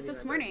know happens to just be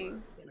this my birthday morning.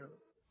 month, you know?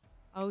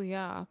 Oh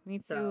yeah, me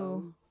too.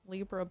 So-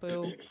 Libra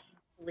boo.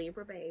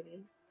 Libra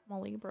baby. I'm a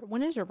Libra.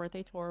 When is your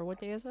birthday, Tor? What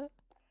day is it?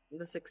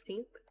 The 16th.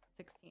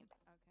 16th. Okay.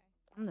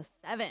 I'm the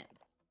 7th.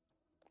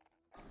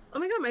 Oh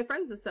my god, my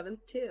friend's the 7th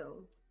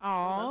too. Oh,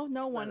 love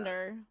no that.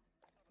 wonder.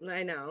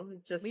 I know.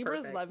 Just Libras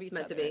perfect. love It's each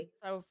meant other. to be. It's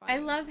so funny. I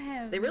love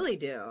him. They really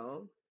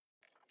do.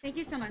 Thank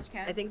you so much,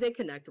 Kev. I think they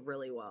connect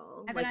really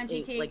well. I've been on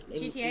GTA kick.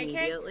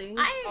 immediately.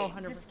 I Oh,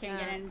 just can't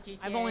get into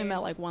GTA. I've only met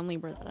like one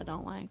Libra that I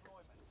don't like.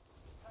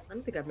 I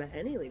don't think I've met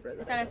any Libra. I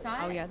That thought I don't saw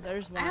like. Oh it. yeah,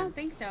 there's one. I don't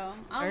think so.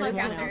 I'll There's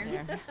look one after.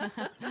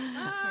 out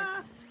there.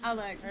 I'll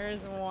look. There's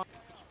one.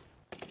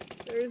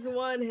 There's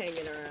one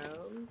hanging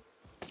around.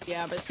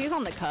 Yeah, but she's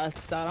on the cusp,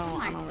 so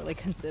I my don't really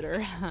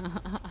consider.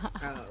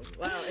 Oh,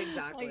 well,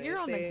 exactly. Like you're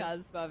on See? the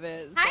cusp of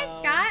it. Hi,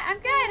 so- Scott. I'm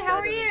good.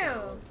 How That are doesn't you?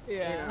 count. You're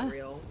Yeah. not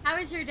real. How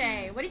was your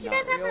day? What did you Not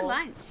guys have for real.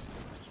 lunch?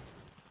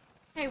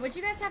 Hey, what'd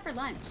you guys have for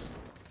lunch?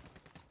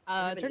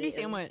 haven't Turkey eaten.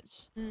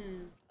 sandwich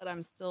that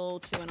I'm still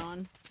chewing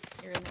on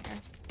here and there,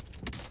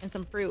 and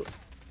some fruit.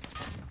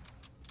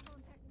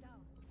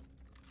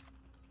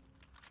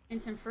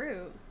 And some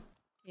fruit.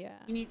 Yeah.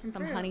 You need some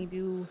Some fruit.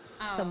 honeydew,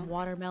 Oh. some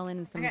watermelon,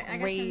 and some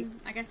grapes.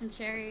 I got some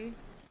cherry.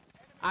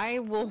 I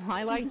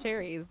like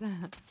cherries.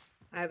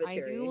 I have a I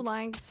cherry. do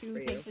like to for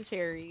take you. the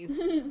cherries.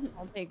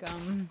 I'll take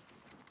them.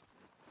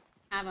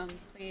 Have them,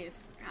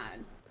 please.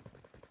 God.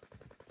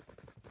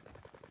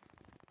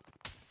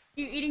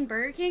 You eating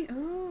Burger King?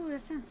 Ooh, that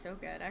sounds so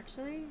good,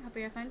 actually. Hope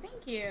you have fun.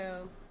 Thank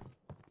you.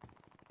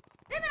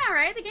 They've been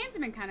alright. The games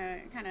have been kind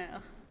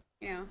of,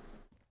 you know,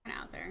 kind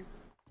of out there.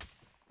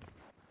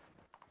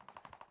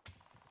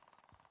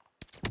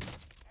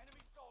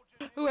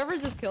 Whoever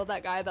just killed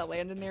that guy that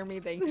landed near me,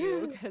 thank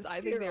you, because I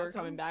think You're they were welcome.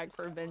 coming back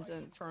for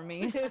vengeance from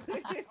me.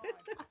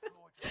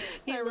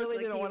 He I looked really like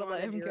didn't he want to let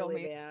wanted him you kill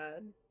really me.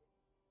 bad.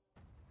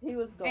 He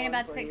was going Are you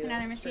about to for fix you,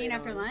 another machine straight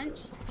after on, lunch?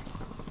 so-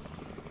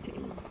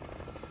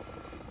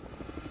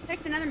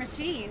 Fix another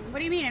machine? What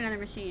do you mean another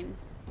machine?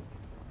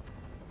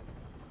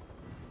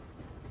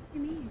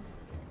 What do you mean?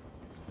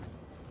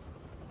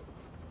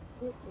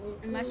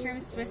 A mushroom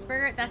Swiss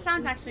burger? That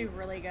sounds actually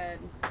really good.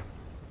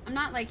 I'm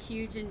not like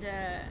huge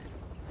into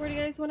Where do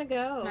you guys want to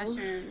go?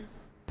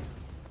 mushrooms.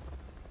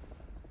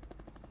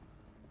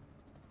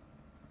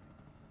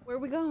 Where are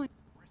we going?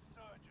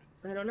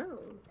 I don't know.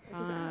 I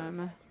just asked.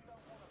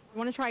 You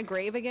want to try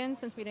Grave again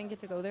since we didn't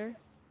get to go there?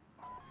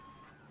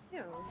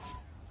 Yeah.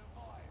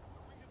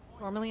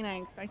 Normally, I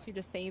expect you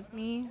to save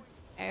me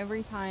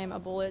every time a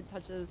bullet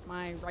touches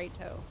my right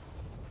toe.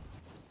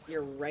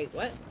 You're right.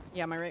 What?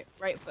 Yeah, my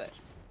right foot.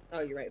 Oh,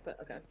 you're right. But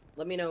okay.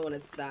 Let me know when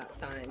it's that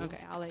time. Okay,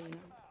 I'll let you know.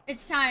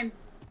 It's time.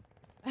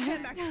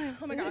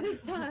 Oh my god.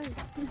 It's time.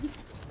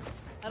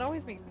 That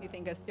always makes me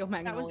think of Steel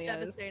That was Magnolias.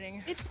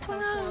 devastating. It's That was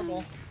fun.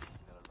 horrible.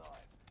 Still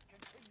alive.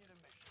 Continue the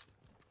mission.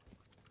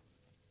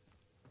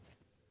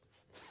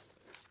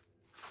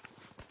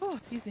 Oh,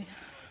 it's easy.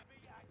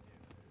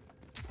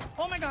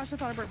 Oh my gosh, I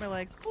thought I broke my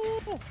legs. Ooh,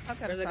 I've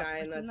got There's a guy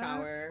in the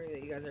tower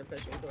that you guys are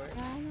pushing for.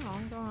 Yeah, I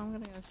know. I'm gonna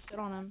go shit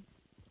on him.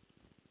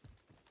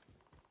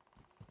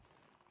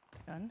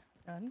 Done.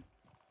 Done.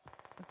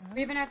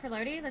 We have enough for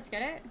Lodi. Let's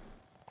get it.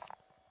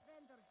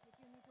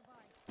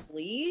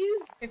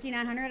 Please?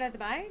 5,900 at the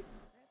buy.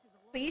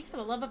 Please, for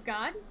the love of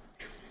God.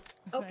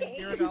 Okay.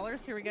 $0.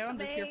 Here we go. I'm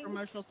just here for Coming.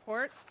 emotional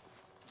support.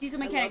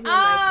 Diesel I love mechanic. when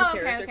my Oh, okay,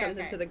 character okay, comes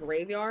okay. into the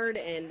graveyard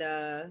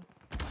and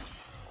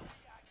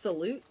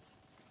salutes.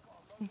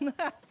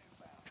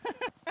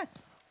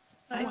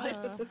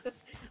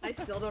 I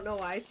still don't know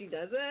why she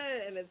does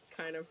it, and it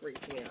kind of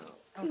freaks me out.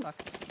 Oh fuck.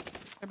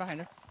 They're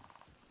behind us.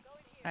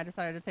 I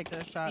decided to take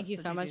the shot. Thank you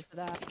for so much GG. for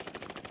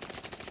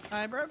that.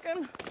 I broke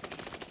him.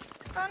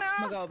 Oh I'm no!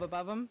 gonna go up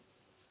above him.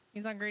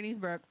 He's on green. He's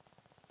broke.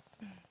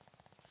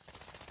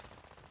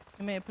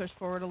 I may have pushed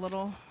forward a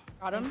little.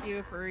 Got him. Thank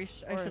you for. I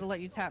should have let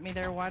you tap me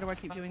there. Why do I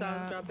keep doing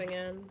Hostiles that? dropping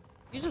in.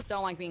 You just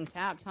don't like being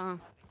tapped, huh?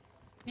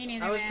 Me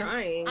neither, I was man.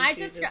 trying. I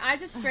She just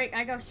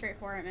I go straight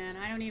for it, man.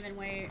 I don't even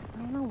wait. I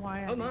don't know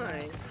why. I Oh do that.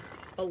 my.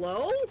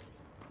 Hello?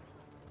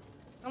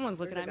 Someone's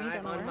looking There's at a me. guy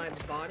Don't on worry. my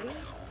body.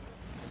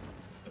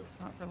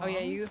 Not for Oh yeah,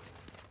 long. you.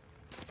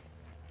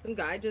 Some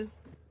guy just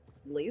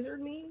lasered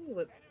me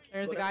with.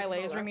 There's a whatever guy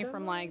you call lasering me that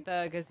from thing. like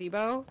the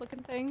gazebo looking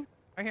thing.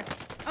 Right here.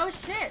 Oh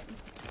shit!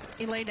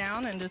 He lay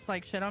down and just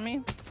like shit on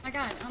me. Oh my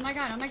god! Oh my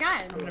god! Oh my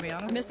god! I'm gonna be I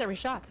honest. missed every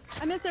shot.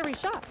 I missed every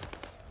shot.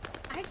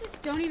 I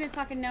just don't even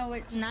fucking know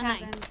what just Nice.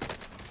 happened.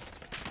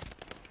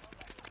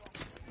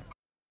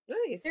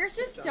 Nice. There's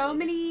just Good so job.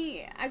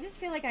 many. I just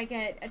feel like I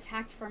get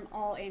attacked from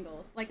all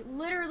angles, like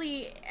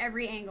literally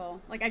every angle.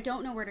 Like I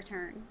don't know where to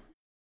turn.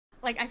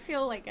 Like I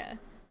feel like a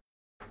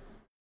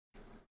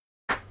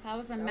If I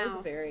was a That mouse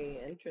was very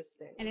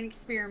interesting. in an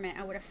experiment,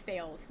 I would have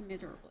failed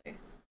miserably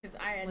because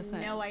I had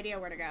Listen. no idea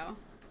where to go.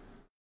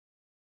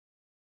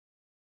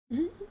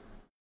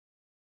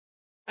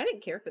 I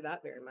didn't care for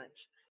that very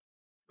much.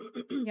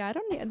 Yeah, I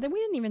don't. We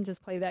didn't even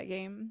just play that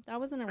game. That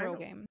wasn't a I real don't-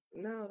 game.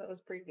 No, that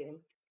was pregame.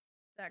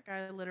 That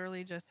guy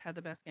literally just had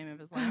the best game of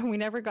his life. We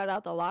never got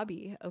out the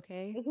lobby.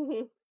 Okay.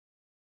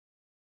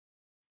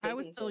 I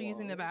was Taking still so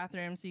using the long.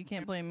 bathroom, so you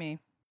can't blame me.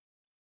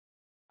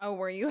 Oh,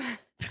 were you?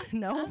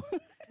 No.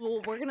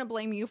 Well, we're gonna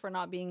blame you for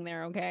not being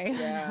there. Okay.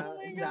 Yeah, Oh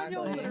my god, exactly.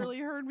 y'all literally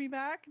heard me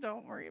back.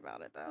 Don't worry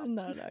about it though.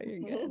 No, you're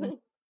good.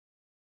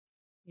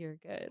 You're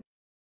good.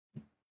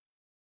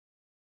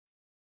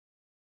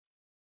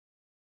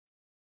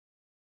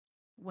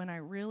 When I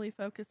really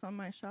focus on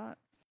my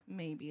shots,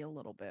 maybe a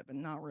little bit, but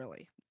not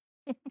really.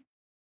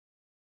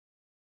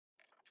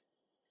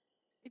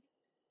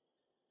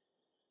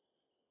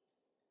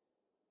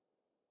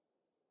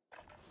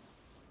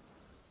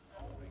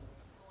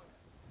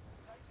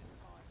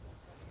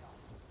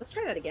 Let's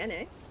try that again,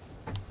 eh?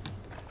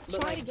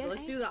 But Try like, again,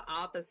 let's eh? do the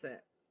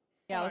opposite.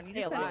 Yeah, Hold let's on, stay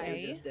you just said What alive.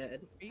 you A? just did.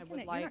 Are you I would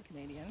You're like- not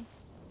Canadian.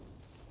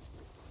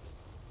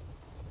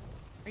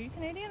 Are you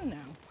Canadian?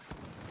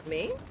 No.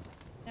 Me?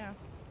 Yeah.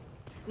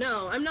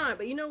 No, I'm not.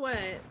 But you know what?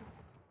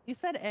 You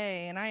said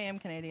A, and I am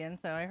Canadian,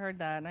 so I heard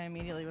that, and I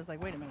immediately was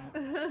like, wait a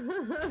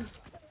minute.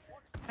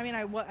 I mean,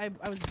 I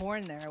was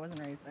born there. I wasn't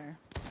raised there.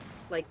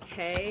 Like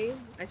hey,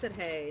 I said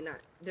hey. Not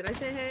did I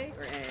say hey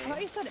or I a?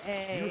 thought you said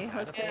A. I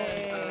was like, A.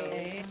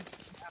 A.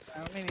 I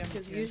don't know, maybe I'm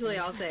Because just usually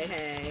hearing I'll say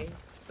hey,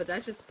 but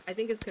that's just I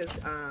think it's because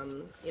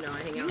you know I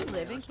hang You out with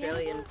live my in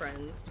Australian Canada?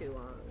 friends too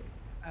long, things.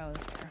 Oh,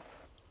 that's fair.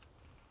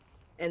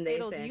 and they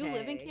Fatal, say do you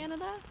live in hey.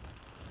 Canada?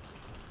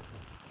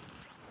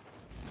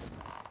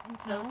 I'm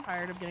so No?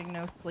 tired of getting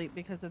no sleep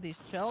because of these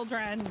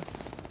children.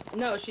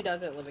 No, she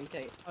doesn't live in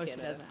Canada. Oh, she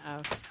doesn't.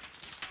 Oh.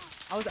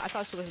 I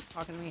thought she was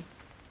talking to me.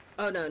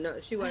 Oh no,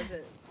 she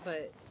wasn't.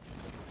 But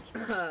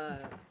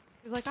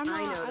He's like, I'm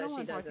I not. know I, that don't she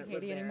want to talk to doesn't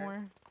live Katie there.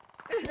 anymore.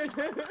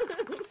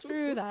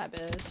 Screw that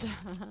bitch.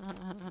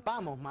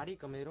 Vamos,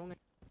 marico, me dieron.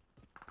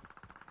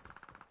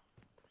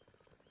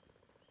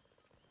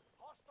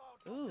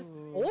 Hostile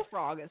Ooh.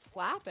 Bullfrog is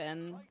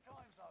slapping.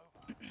 playtime's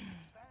over.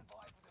 Stand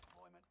by for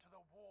deployment to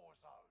the war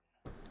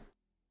zone.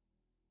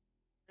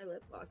 my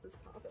lip gloss is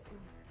popping.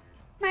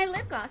 My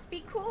lip gloss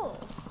be cool.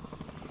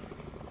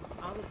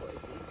 All the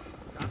boys do.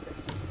 Stop it.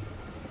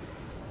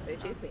 They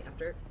chase me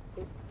after.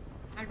 Oop.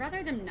 I'd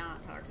rather them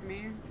not talk to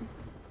me.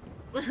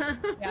 Yeah, I You don't know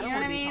what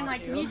wanna I be mean? talked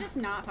Like, to. can you just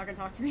not fucking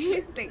talk to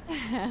me? Thanks.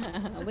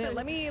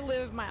 let me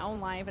live my own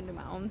life and do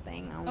my own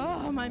thing.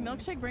 Oh, my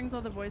milkshake brings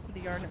all the boys to the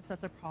yard, and it's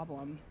such a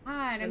problem.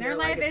 God, and And their they're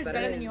like, life it's is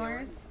better than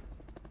yours.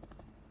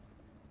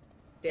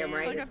 Damn I right,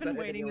 feel like it's I've been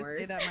better waiting than to say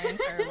yours. that my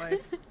entire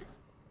life.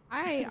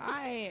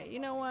 You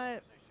know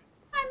what?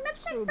 My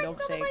milkshake Ooh, brings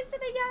all the milkshake. boys to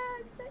the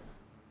yard.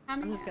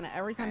 I'm just gonna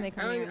every time they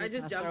come I here, don't- I'm I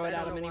just just gonna jumped, throw it I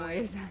at don't them know why.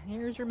 anyways.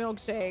 Here's your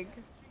milkshake.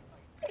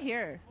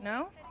 Here,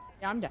 no?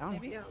 Yeah, I'm down.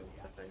 Maybe? Yeah,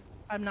 it's fine.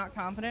 I'm not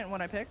confident in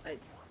what I picked.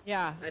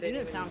 Yeah, I you didn't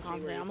didn't even sound see where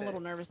confident. you I'm a little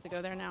picked. nervous to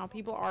go there now.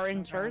 People are in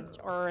Okay. church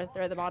or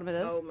they're at the bottom of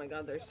this. Oh my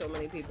god, there's so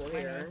many people My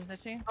here. nose is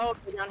itchy. Oh,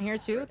 they're down here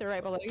too. They're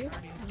right below you.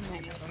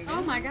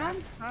 Oh my god.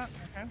 Oh,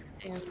 okay.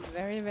 And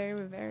very, very,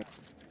 very.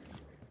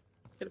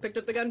 Should have picked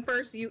up the gun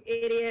first, you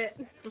idiot.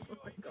 Oh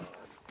my god.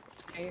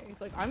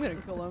 He's like, I'm gonna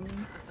kill him.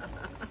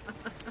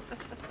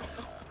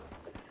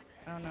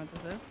 I don't know what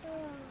this is.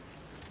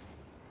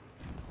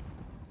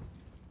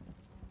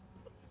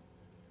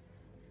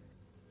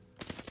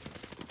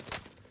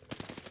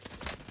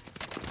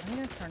 I'm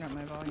gonna turn up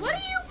my volume. What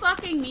do you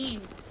fucking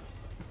mean?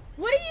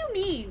 What do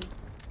you mean?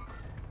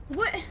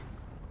 What?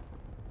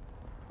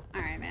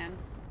 Alright, man.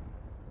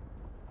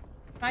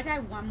 If I die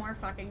one more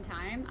fucking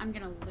time, I'm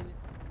gonna lose.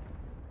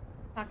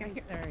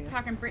 Fucking, There he is.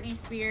 talking Britney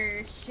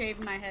Spears, shave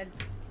my head.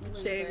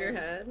 lose Shave your it.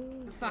 head.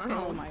 Fucking.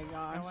 Oh my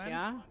gosh, That one?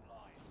 yeah.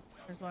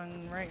 There's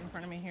one right in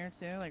front of me here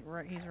too. Like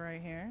he's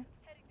right here.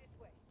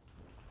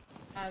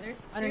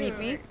 There's two Underneath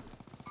over me? here.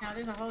 No,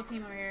 there's a whole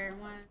team over here.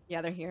 One.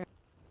 Yeah, they're here.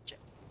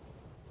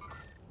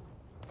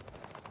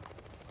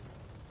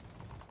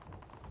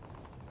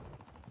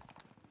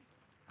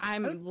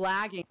 I'm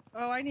lagging.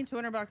 Oh, I need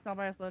 $200. I'll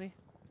buy a floaty.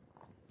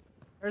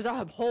 There's a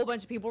whole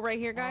bunch of people right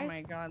here, guys. Oh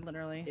my god,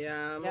 literally.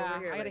 Yeah, I'm Yeah, over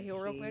here. I gotta like, heal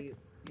real quick. cheap.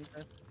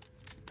 Jesus.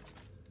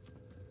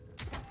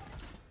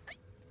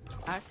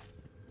 Back.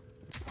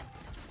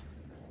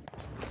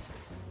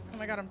 Oh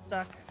my god, I'm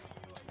stuck.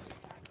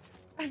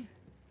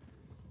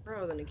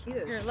 Bro, the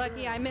Nikita. You're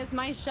lucky I missed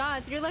my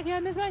shots. You're lucky I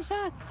missed my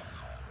shots.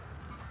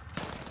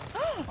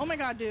 Oh my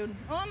god, dude.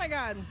 Oh my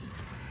god.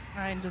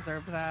 I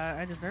deserved that.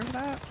 I deserved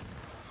that.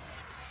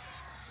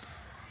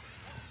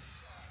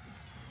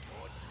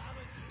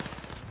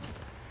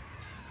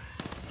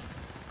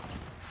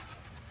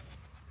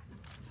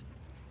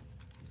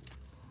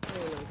 I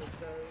don't know what this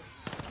does.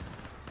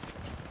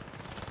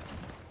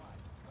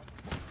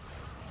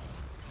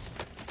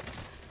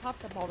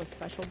 Popped up all the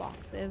special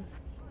boxes.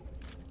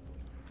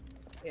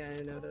 Yeah,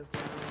 I noticed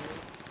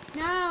now.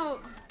 No!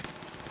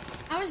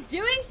 I was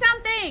doing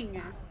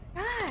something!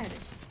 God!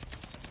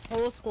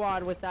 whole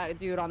squad with that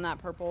dude on that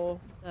purple,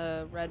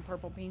 the red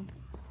purple ping.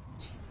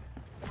 Jesus.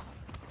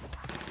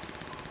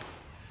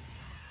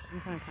 I'm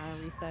gonna kind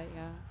of reset,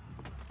 yeah.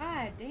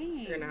 God dang.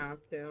 You're gonna have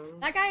to.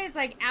 That guy is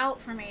like out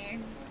for me.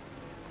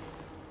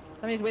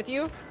 Somebody's with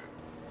you?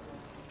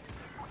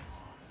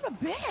 A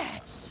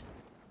bitch.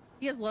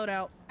 He has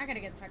loadout. I gotta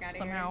get the fuck out of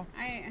Somehow.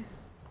 here.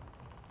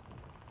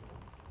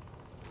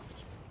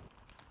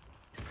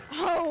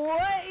 Oh,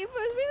 what? You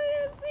pushed me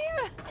to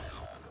see him.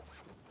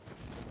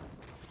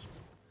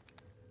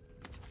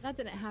 That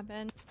didn't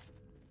happen.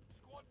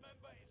 Squad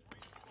member is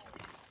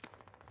respawned.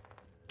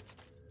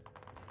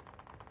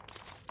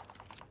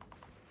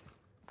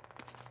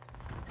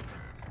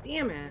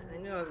 Damn it! I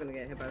knew I was gonna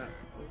get hit by that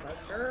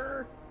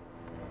buster.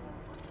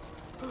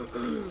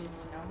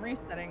 I'm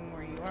resetting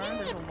where you are.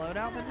 There's a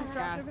loadout that just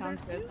Yeah, dropped over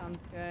sounds there. good, sounds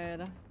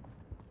good.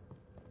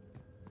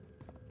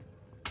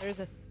 There's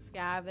a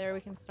scav there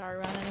we can start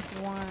running if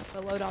you want.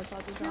 The loadout's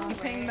about to drop.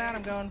 Ping that.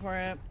 I'm going for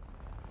it.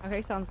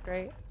 Okay, sounds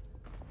great.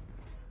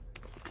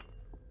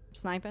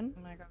 Sniping.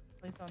 Oh my god.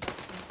 Please don't touch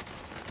me.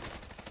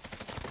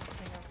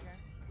 Nothing over here.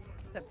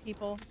 Except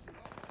people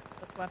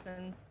with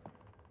weapons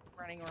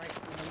running right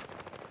through them.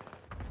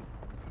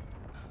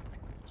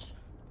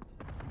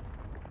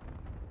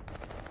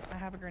 I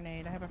have a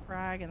grenade, I have a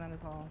frag, and that is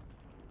all.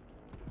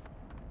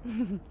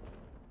 Oh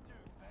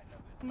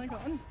my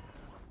god.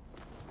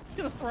 Just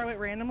gonna throw it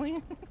randomly.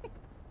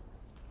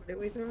 What did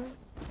we throw?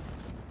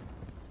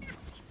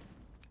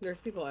 There's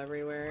people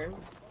everywhere.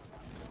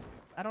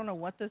 I don't know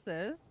what this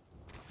is,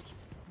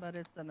 but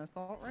it's an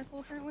assault rifle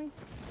apparently.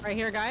 Right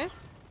here, guys.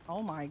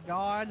 Oh my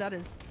god, that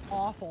is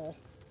awful.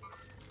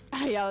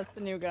 Yeah, that's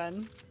the new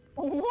gun.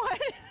 What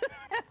the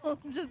hell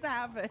just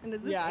happened?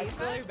 Is this Yeah, it's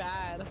Apex? really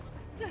bad.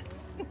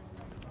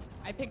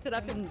 I picked it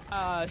up and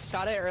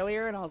shot it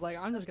earlier, and I was like,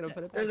 I'm just gonna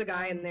put it. There's a back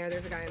guy down. in there.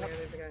 There's a guy in there.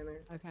 There's a guy in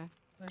there. Okay.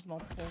 There's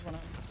multiples and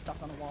I'm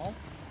stuck on a wall.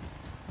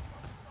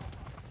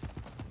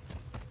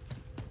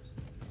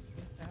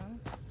 He's down.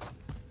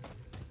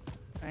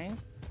 Nice.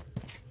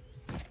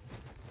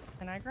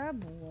 Can I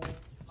grab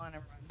one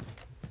and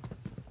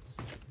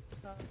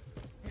run?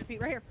 Your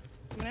feet right here.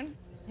 Coming in.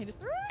 He just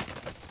threw it.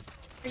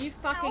 Are you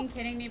fucking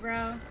kidding me,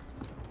 bro?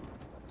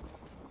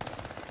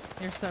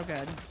 You're so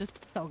good. Just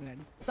so good.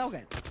 So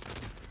good.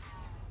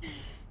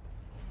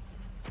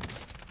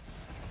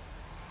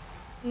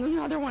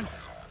 Another one.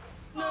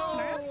 No,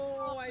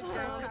 I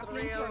downed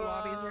Happening to our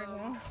lobbies right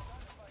now.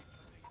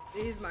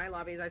 These my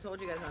lobbies. I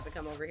told you guys not to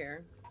come over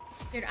here.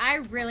 Dude, I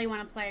really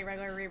want to play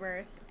regular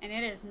Rebirth, and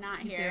it is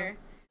not Me too. here.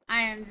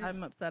 I am just,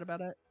 I'm upset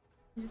about it.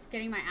 I'm just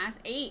getting my ass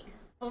ate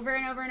over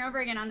and over and over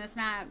again on this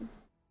map.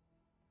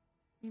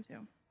 Me too.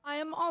 I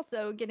am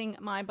also getting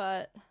my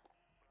butt.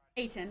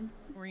 Aten.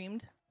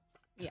 Reamed.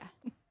 Yeah.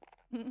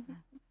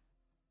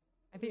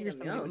 I figured Yum,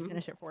 somebody would yum.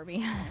 finish it for me.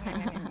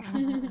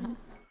 Yum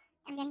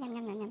yum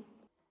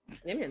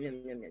yum yum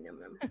yum yum yum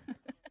yum.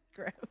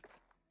 Gross.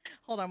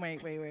 Hold on,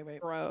 wait.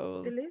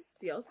 Bro.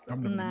 Delicioso.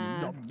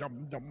 Nah.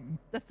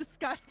 That's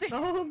disgusting.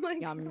 Oh my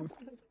Yum.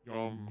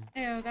 Yum.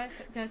 Ew, that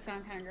does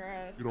sound kind of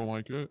gross. You don't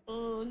like it?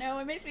 Oh no,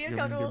 it makes me Yummy,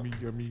 uncomfortable.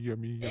 yummy,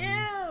 yummy, yummy, yummy.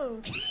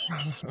 Ew.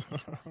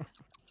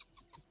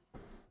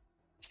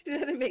 She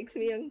said it makes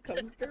me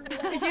uncomfortable.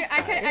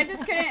 I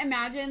just couldn't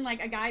imagine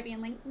like a guy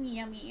being like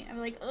yummy. I'm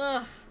like,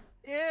 ugh.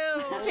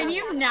 Ew. Can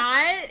you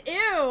not?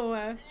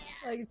 Ew.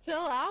 Like, chill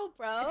out,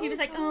 bro. If he was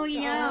like, oh Calm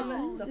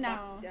yum, the no,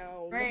 fuck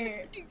down.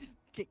 right. You just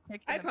get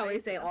kicked in I'd the probably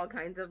face. say all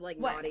kinds of like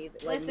What? naughty.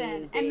 Like, Listen,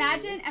 mean things,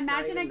 imagine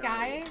not a even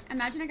guy, naughty.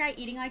 imagine a guy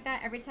eating like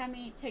that every time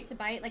he takes a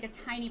bite, like a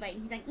tiny bite,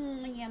 and he's like,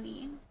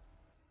 yummy.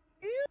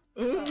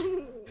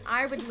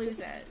 I would lose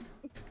it.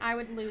 I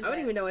would lose I wouldn't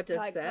it. even know what to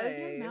Like, close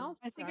say. your mouth,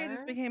 I think I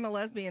just sir. became a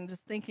lesbian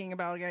just thinking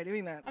about a guy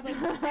doing that.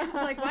 I'm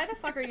like, why the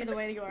fuck are you the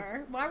way you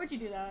are? Why would you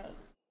do that?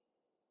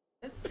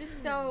 It's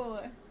just so.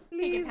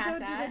 Please past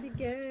don't do that. that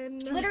again.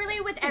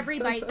 Literally with every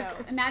bite, though.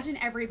 Imagine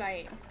every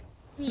bite.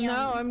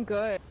 No, I'm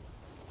good.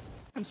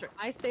 I'm sure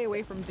I stay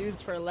away from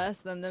dudes for less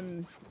than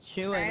them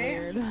chewing Right?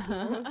 weird.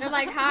 They're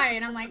like, hi,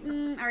 and I'm like,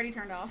 already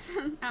turned off.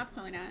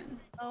 Absolutely not.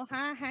 Oh,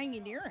 hi, how you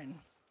doing?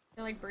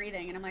 They're like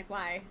breathing, and I'm like,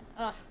 why?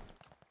 Ugh.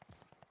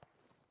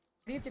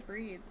 Why do you have to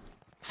breathe?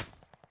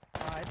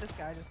 Why this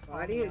guy just Why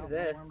called do me you out in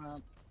the exist?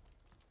 warm-up.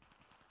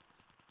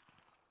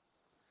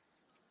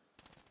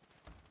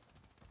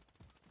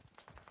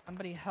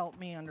 Somebody help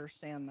me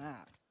understand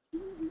that.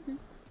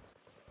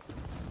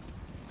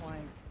 Like,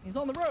 he's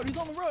on the road, he's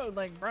on the road!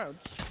 Like, bro,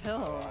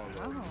 chill.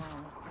 Oh.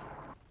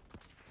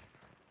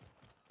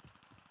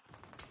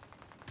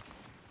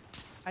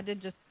 I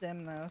did just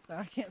stim though, so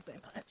I can't say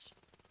much.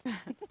 I'm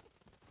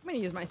gonna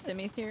use my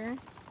stimmies here.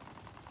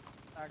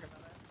 Talk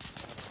about it.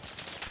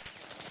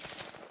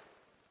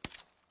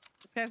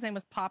 This guy's name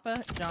was Papa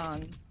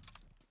John's.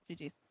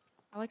 GG's.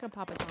 I like a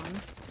Papa John's.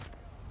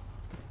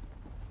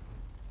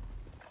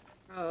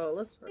 Oh,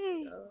 let's first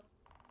go.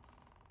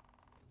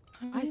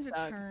 I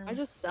suck. I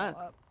just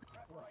suck.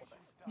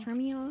 Turn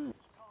me on.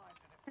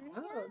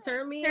 Oh,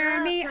 turn me Turn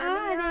up, me turn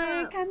on me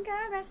it, up. come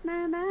caress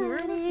my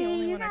Whoever's the only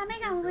body. You one I got me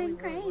can hear really, going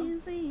really well.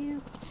 crazy.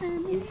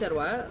 Turn me You said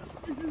what? I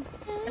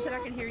said I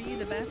could hear you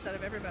the best out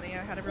of everybody. I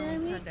had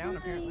everyone turned down.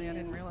 Apparently, I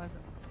didn't realize it.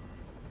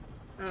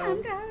 Oh,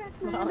 come caress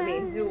my well, I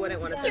mean, who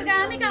wouldn't want to body. turn You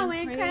got me me on?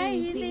 going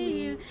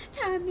crazy.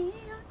 Turn me on,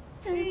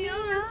 turn me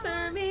on.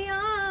 Turn me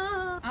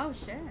on. Oh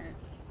shit.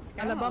 Let's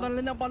go.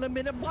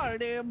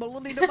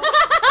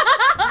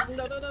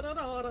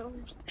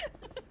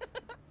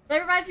 That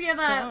reminds me of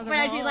when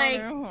I do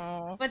like,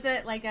 what's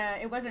it like?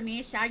 It wasn't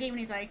me, Shaggy, when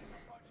he's like,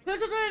 It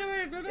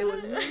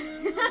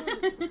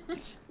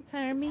was.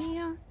 Turn me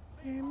on.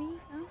 Turn me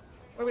on.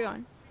 Where are we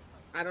going?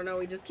 I don't know.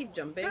 We just keep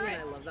jumping, and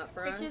I love that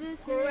for us. Wait,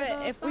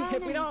 if we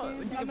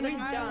don't, if we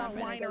jump,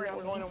 winery,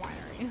 we're going to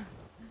winery.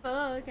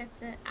 Forget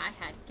that I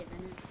had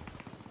given it.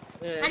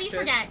 Yeah, How do you true.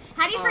 forget?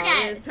 How do you All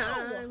forget? this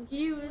time.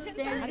 You was How do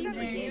standing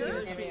you there.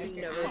 forget? Never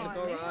take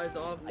a rise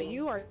off me.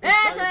 You are.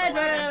 That's it.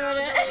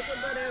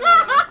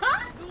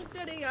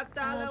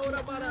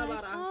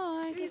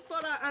 He's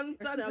for the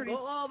answer to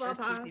go over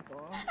past.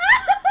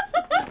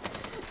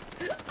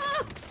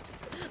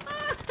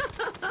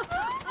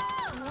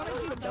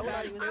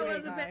 I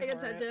wasn't paying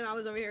attention. I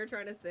was over here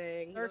trying to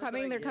sing. They're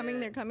coming. They're coming.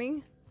 They're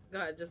coming. Go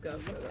ahead, just go.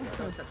 Go, go, go.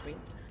 Don't touch me.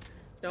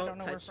 Don't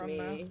know where touch from,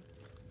 me.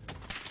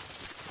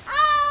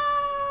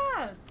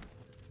 Ah!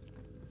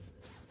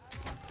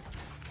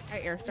 I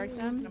airstrike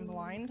them. I'm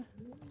blind.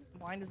 I'm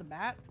blind as a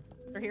bat.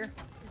 They're here.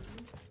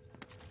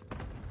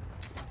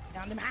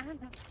 Down the mat.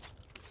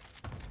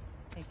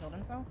 He killed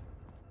himself.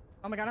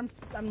 Oh my god,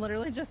 I'm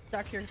literally just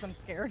stuck here because I'm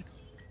scared.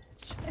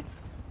 Shit.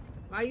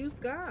 Why you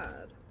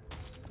scared?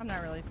 I'm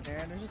not really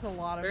scared. There's just a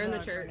lot of They're in the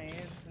church.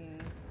 grenades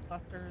and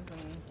clusters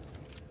and.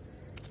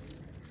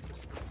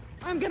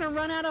 I'm gonna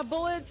run out of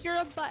bullets. You're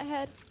a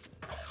butthead.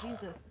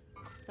 Jesus.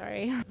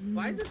 Sorry.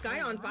 Why is this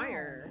guy on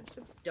fire?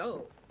 It's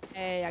dope.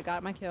 Hey, I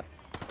got my kill.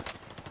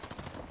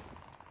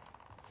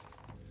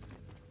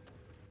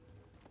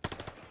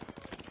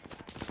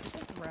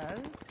 Res.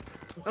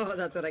 Oh,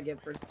 that's what I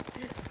get for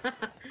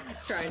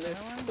trying to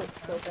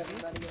scope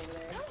everybody over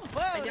there.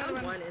 Whoa, I downed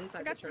one I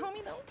inside the got church. your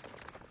homie though.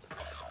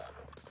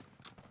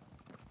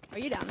 Are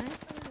you down there?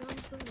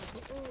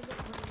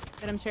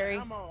 Get him,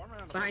 Cherry.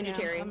 Behind you, Yeah,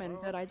 Cherry. I'm coming.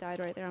 Good, I died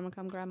right there. I'm gonna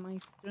come grab my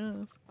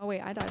stuff. Oh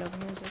wait, I died over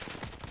here. Just...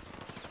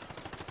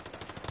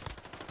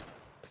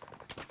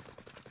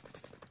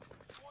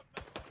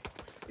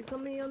 You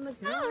put me on the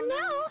Oh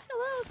no!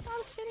 Hello,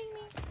 stop shitting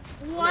me.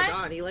 Oh What? my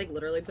god, he like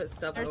literally put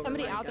stuff There's over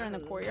somebody my out there in the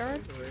gun.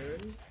 courtyard. That's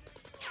rude.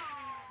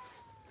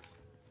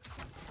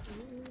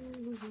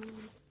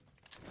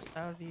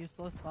 That was a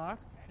useless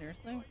box.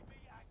 Seriously.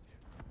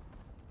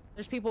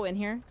 There's people in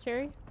here,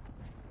 Cherry.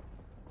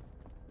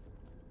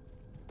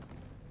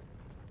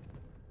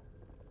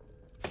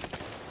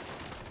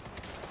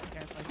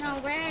 No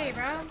way,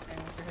 bro.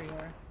 Here you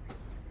are.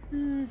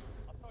 Hmm.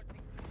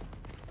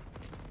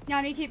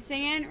 Yanni keeps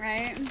singing,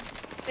 right?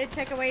 They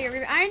took away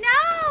your. I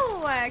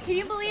know. Can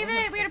you believe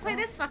it? We gotta play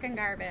this fucking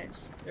garbage.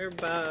 You're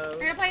both.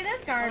 We're gonna play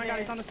this Oh garbage. my god,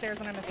 he's on the stairs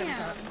and I missed him.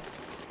 Damn.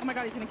 Oh my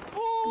god, he's gonna.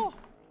 Oh!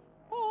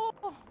 Oh!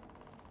 Oh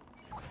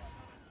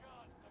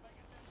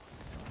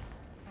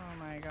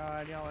my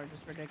god, y'all are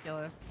just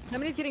ridiculous.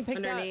 Somebody's getting picked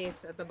Underneath,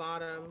 at the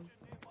bottom.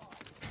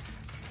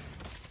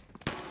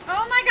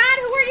 Oh my god,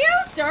 who are you,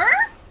 sir?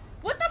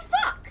 What the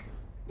fuck?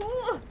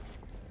 Ooh.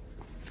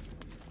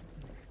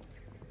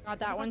 up. Got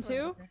that one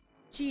too.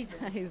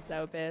 Jesus. He's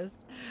so pissed.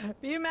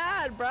 Be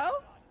mad, bro.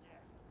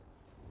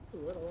 Just a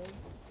little.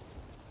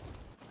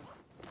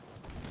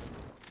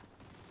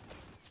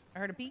 I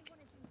heard a peek.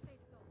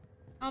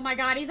 Oh my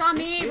god, he's on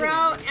me,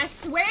 bro. I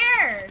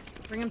swear.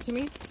 Bring him to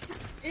me.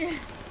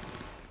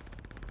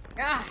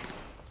 Ah.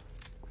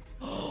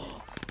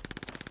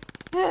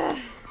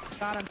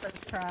 God, I'm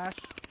such trash.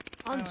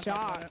 I'm I don't wanna talk about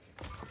shocked. it.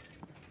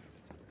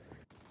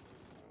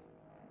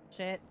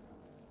 Shit.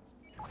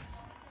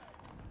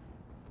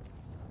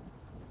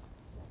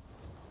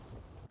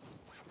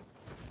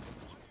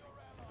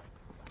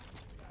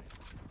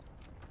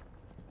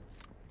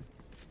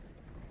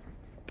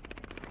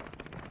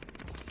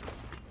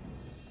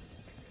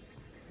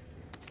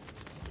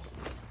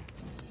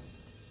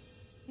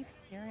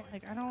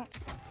 Like, I don't.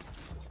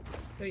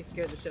 Oh, you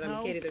scared the shit out of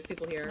No. me. Katie, there's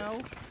people here. No.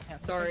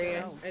 Sorry,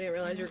 I No. didn't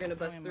realize you were gonna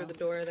bust through the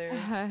door there.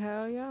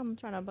 Hell yeah, I'm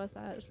trying to bust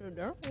that shit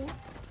down.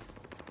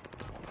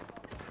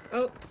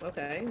 Oh,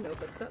 okay. No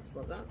footsteps.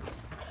 Love that.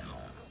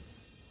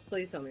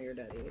 Please tell me you're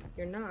dead.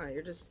 You're not.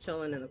 You're just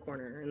chilling in the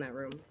corner in that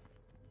room.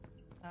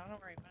 I don't know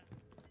where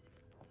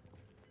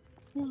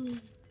he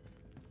went.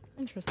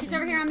 Interesting. He's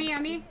over here on me,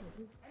 on me.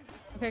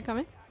 Okay,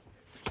 coming.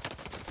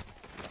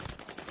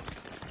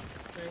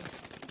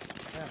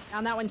 Nice.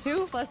 Down that one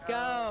too. Let's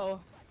go.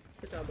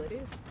 Good job,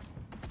 ladies.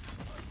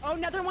 Oh,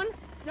 another one.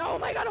 No, oh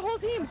my god, a whole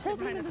team. Whole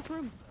team in this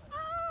room.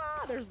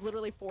 Ah, there's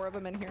literally 4 of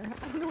them in here.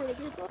 I don't know where they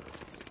came from.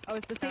 Oh,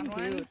 it's the same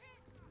Found one. dude.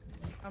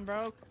 I'm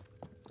broke.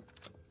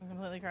 I'm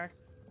completely cracked.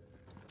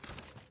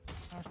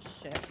 Oh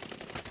shit.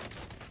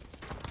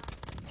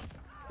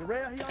 Ray,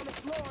 he on the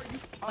floor. You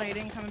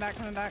Plating, coming back,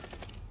 coming back.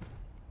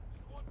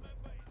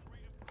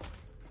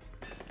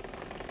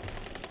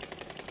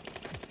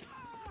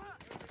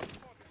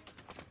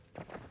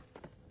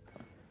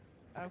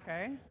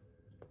 Okay.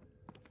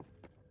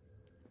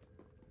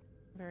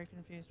 Very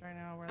confused right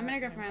now. Where I'm that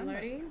gonna go came for my from, but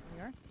Lodi. here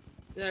we are.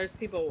 There's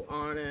people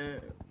on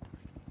it.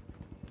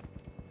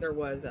 There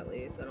was at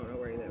least. I don't know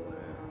where they went.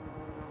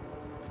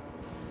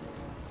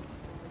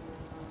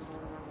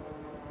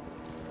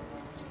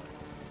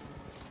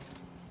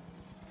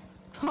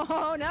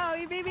 Oh no,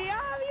 you beat me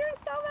up! You're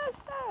so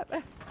messed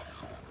up!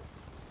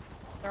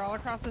 They're all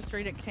across the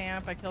street at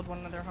camp. I killed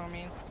one of their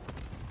homies.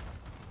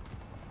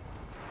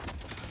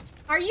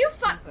 Are you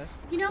What's this?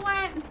 You know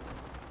what?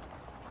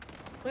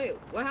 Wait,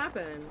 what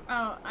happened?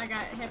 Oh, I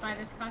got hit by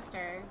this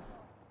cluster.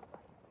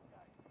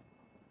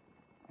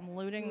 I'm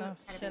looting the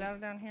shit out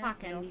of down here.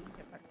 Fucking- So we all can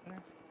get back in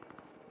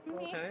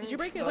there. Okay. Did you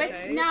break your Wait,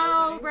 leg?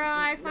 no, bro,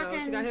 I No,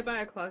 fucking. she got hit by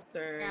a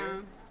cluster.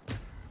 Yeah.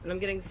 And I'm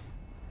getting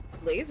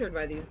lasered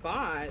by these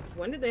bots.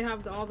 When did they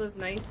have all this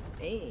nice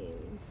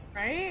aim?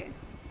 Right?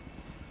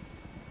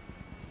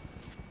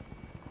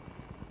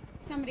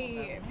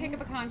 Somebody pick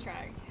up a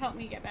contract. Help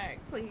me get back,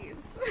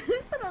 please.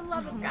 For the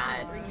love of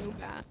God. Bring you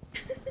back.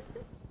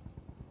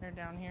 They're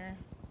down here.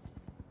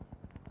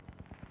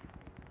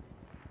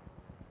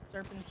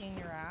 Serpentine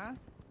your ass.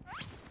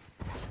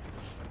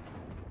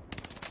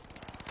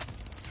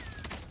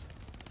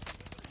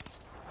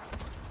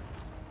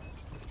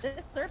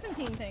 This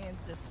serpentine thing is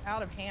just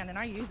out of hand, and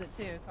I use it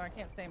too, so I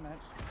can't say much.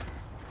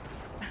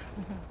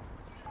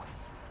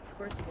 Of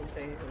course you can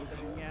say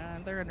something. Yeah,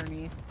 they're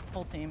underneath.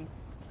 Whole team.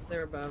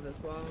 They're above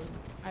as well.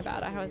 My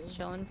bad, I was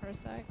chilling for a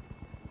sec.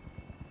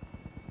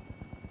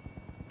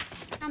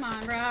 Come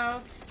on,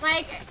 bro.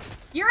 Like,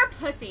 you're a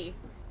pussy.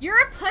 You're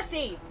a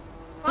pussy. You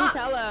Fuck.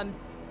 tell him.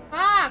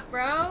 Fuck,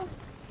 bro.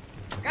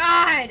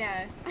 God.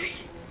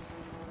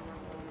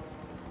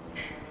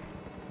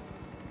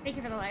 Thank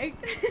you for the like.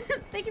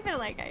 Thank you for the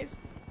like, guys.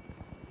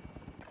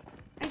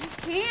 I just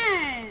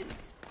can't.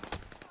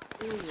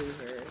 You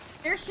losers.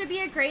 There should be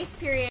a grace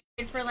period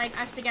for like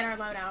us to get our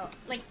loadout.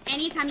 Like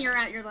anytime you're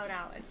at your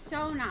loadout. It's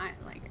so not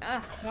like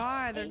ugh.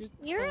 God, they're just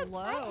You're so a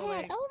low. butthead.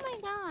 Like, Oh my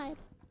god.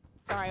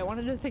 Sorry, I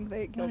wanted to think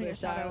they killed get their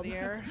shot out child. of the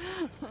air.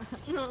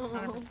 No.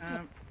 100%.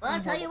 Well,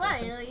 I'll tell you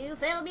what, you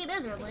failed me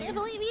miserably. I can't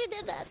believe you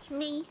did that to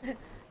me.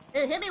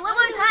 Hit me one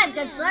more time,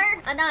 good sir.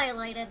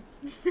 Annihilated.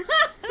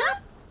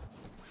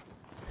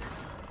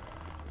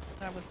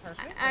 That was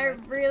perfect. I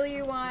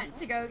really want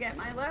to go get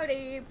my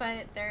Lodi,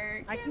 but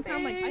they're I can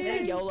sound like I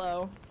say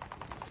YOLO.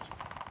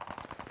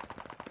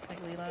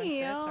 Like Lilo and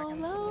Stitch. I can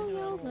YOLO, do a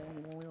YOLO.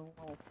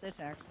 little Stitch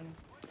action.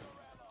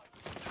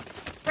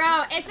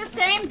 Bro, it's the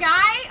same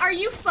guy? Are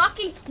you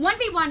fucking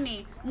 1v1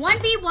 me?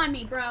 1v1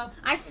 me, bro.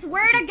 I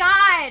swear to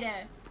God.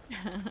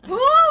 Who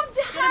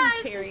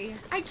does? Cherry.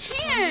 I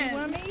can't.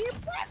 Want me, you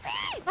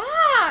pussy?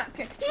 Fuck!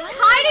 He's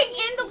hiding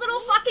in the little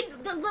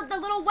fucking the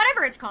little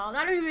whatever it's called.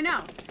 I don't even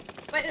know.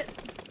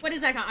 What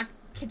is that called?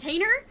 A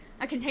container?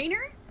 A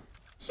container?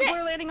 Shit.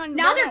 We're landing on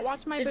now Donut, they're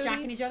watch my they're booty.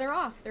 jacking each other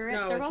off. They're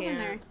No, they're we both in can't.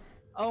 there.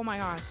 Oh my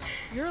gosh.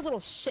 You're a little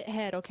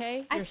shithead,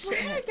 okay? I You're a swear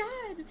shithead. to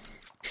God.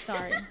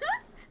 Sorry.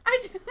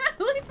 I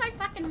lose my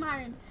fucking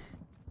mind.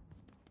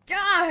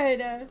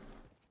 God.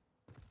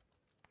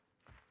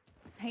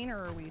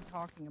 Container are we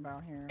talking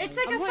about here? It's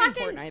Like, like I'm a playing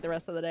fucking Fortnite the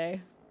rest of the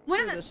day. one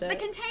of Who's the shit?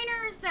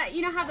 containers that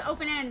you know have the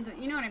open ends.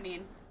 You know what I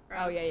mean? Bro.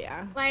 Oh yeah,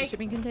 yeah. Like- the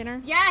shipping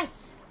container.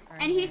 Yes.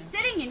 And he's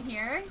sitting in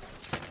here.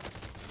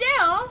 Still.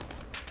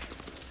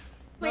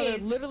 No, they're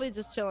Please. literally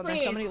just chilling.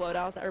 There's so many Please.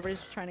 loadouts that everybody's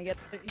just trying to get.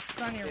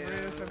 It's on your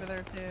roof over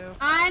there too.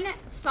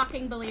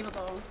 Unfucking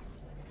believable.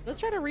 Let's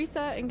try to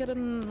reset and get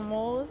in the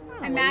mall. It's kind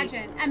of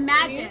Imagine.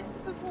 Imagine.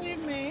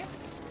 Leave me.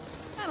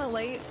 Kind of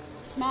late.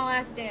 Small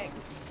ass dick.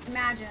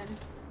 Imagine.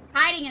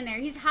 Hiding in there.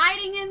 He's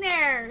hiding in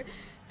there.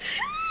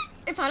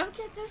 If I don't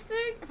get this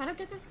thing, if I don't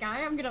get this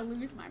guy, I'm gonna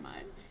lose my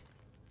mind.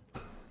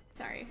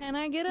 Sorry. Can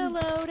I get a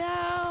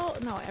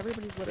loadout? No,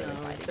 everybody's literally No,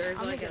 fighting. there's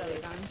I'm like gonna at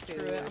get a least gun. two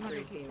Screw it. or I'm gonna three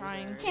keep teams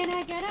trying. there. Can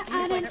I get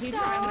He's like, keep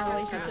trying in a uninstall?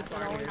 relationship. How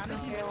How did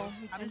did you-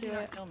 you How did you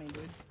not kill me,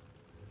 dude?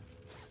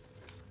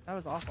 That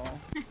was awful.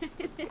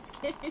 This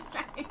kid is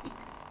trying.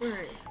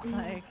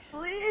 Like,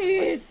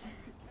 Please.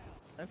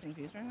 so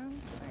confused right now.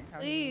 Like, how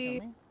did you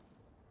kill me?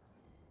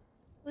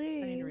 I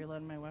need Please. to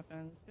reload my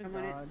weapons. I Good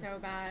want it God. so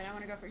bad. I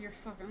want to go for your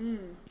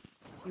fucking.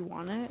 You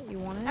want it? You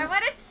want it? I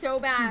want it so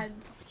bad.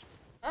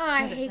 Oh,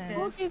 I hate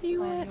I'll this. give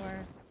you it.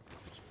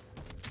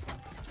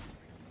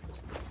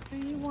 Do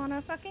you want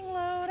a fucking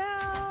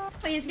loadout?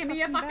 Please give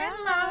me a fucking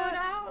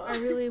I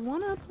loadout. really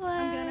want to play.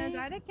 I'm gonna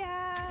die to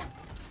cat.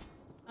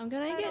 I'm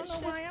gonna I get don't know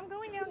shit. why I'm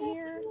going down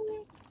here.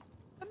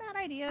 It's a bad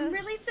idea. I'm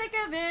really sick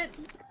of it.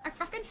 I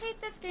fucking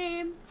hate this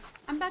game.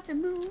 I'm about to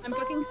move. I'm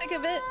fucking sick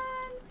of it.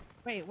 on.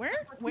 Wait, where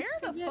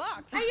the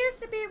fuck? I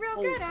used to be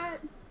real good at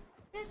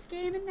this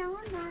game, and now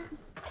I'm not.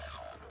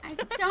 I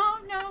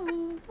don't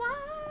know why.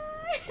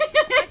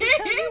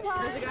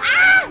 There's a guy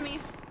Ah! behind me.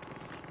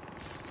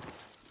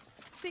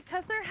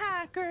 Because they're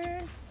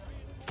hackers.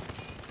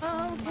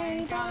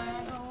 Okay,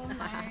 God, oh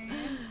my.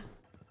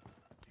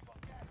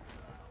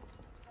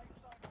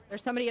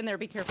 There's somebody in there.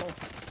 Be careful.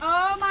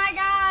 Oh my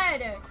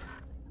God.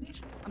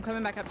 I'm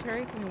coming back up,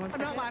 Cherry. Give me one I'm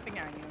second. not laughing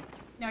at you.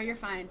 No, you're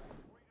fine.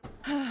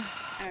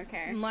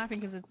 Okay. I'm laughing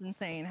because it's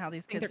insane how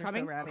these Think kids they're are so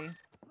coming? ratty.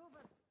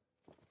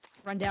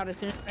 Run down as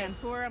soon as I can.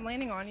 Tour, I'm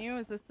landing on you.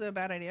 Is this a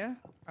bad idea?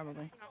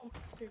 Probably.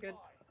 You're good.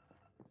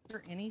 Is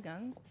there any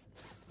guns?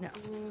 No.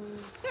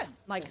 Good.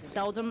 Like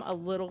seldom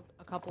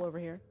a couple over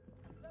here.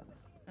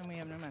 And we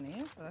have no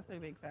money, so that's a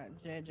big fat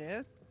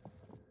judges.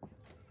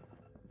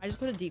 I just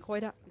put a decoy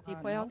no.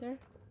 out there.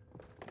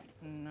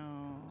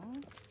 No.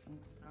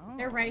 No.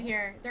 They're right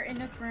here. They're in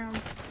this room.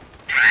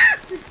 Ah!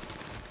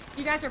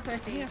 You guys are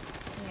pussies.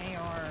 They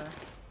are.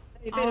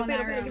 Hey, All Fatal, in that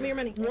Fatal, room. give me your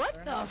money.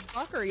 What the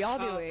fuck are y'all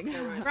doing?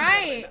 never mind.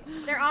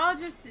 Right. They're all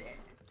just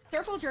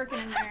circle jerking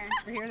in there.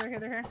 They're here, they're here,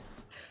 they're here.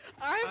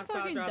 I'm I'll stop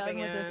fucking done dropping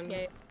with this in.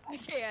 game. I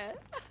can't.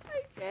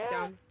 I can't.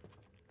 Down.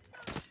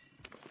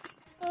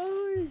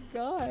 Oh my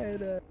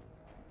god.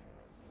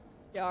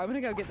 Yeah, I'm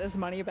gonna go get this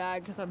money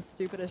bag because I'm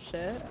stupid as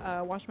shit.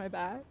 Watch my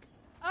back.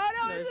 Oh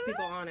no, There's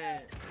people on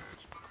it.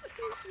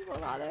 There's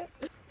people on it.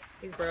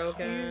 He's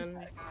broken.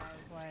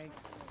 Like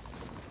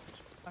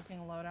fucking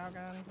loadout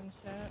guns and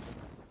shit.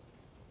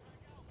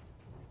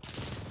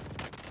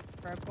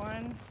 Broke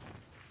one.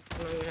 I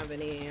don't even have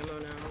any ammo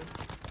now.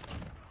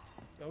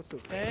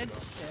 Good shit.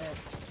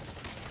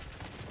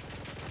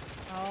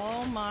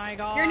 Oh my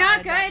god. You're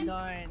not that good.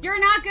 gun. You're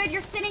not good.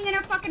 You're sitting in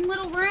a fucking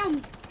little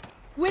room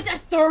with a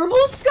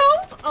thermal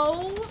scope.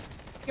 Oh,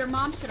 your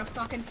mom should have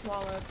fucking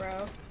swallowed,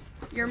 bro.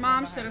 Your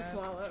mom should have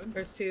swallowed.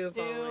 There's two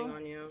falling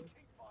on you.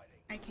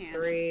 I can't.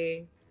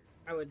 3.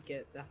 I would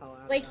get the hell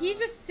out Like of he's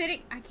just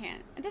sitting. I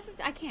can't. I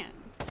can't.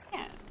 I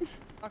can't.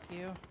 Fuck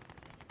you.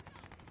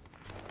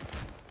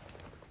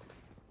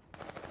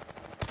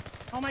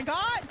 Oh my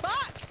god,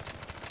 fuck!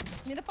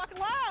 Leave me the fuck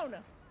alone!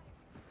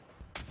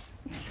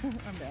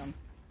 I'm down.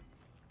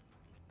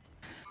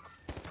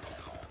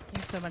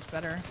 You're so much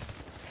better.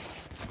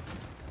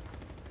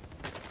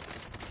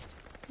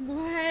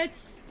 What?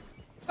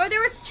 Oh,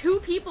 there was 2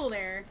 people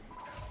there.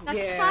 That's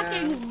Yeah.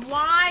 fucking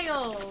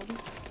wild.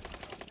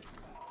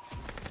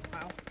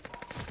 Wow.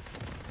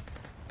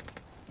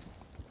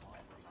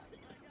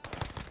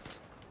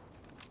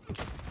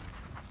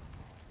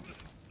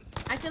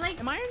 I feel like.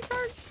 Am I in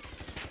charge?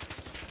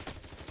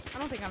 I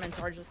don't think I'm in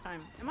charge this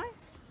time. Am I?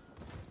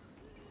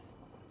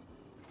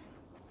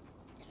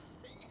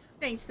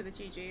 Thanks for the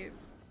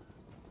GGs.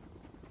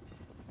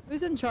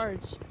 Who's in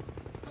charge?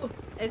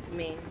 It's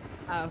me.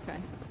 Oh, okay.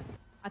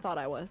 I thought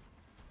I was.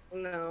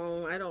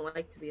 No, I don't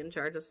like to be in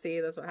charge of C.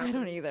 That's what I happened.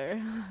 don't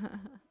either.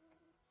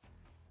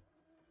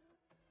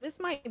 This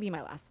might be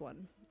my last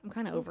one. I'm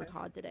kind of over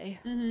COD today.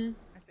 Mm-hmm.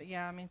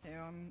 Yeah, me too.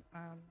 I'm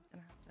gonna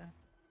have to.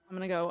 I'm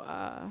gonna go.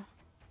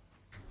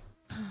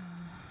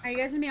 Are you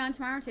guys gonna be on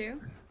tomorrow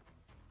too?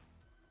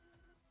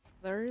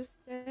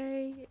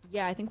 Thursday?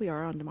 Yeah, I think we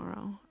are on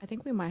tomorrow. I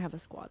think we might have a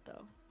squad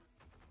though.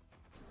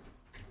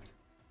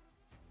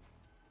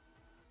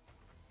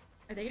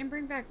 Are they gonna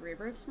bring back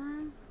rebirths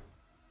tomorrow?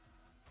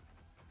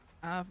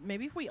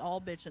 Maybe if we all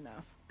bitch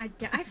enough. I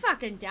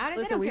fucking doubt it.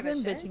 They Listen, don't we've give a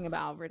been shit. bitching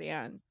about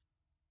Verdansk.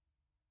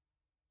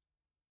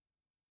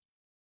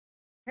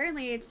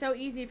 Apparently, it's so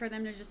easy for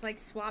them to just like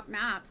swap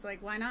maps.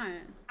 Like, why not?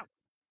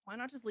 Why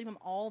not just leave them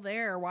all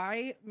there?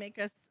 Why make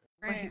us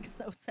Right. like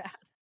so sad?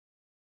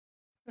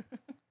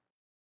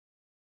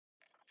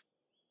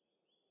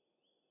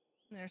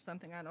 There's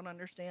something I don't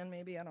understand.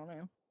 Maybe I don't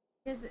know.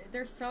 Because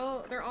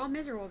they're all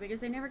miserable because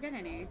they never get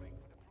any.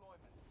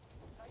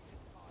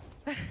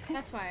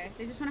 That's why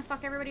they just want to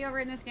fuck everybody over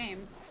in this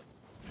game.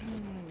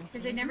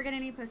 Because they never get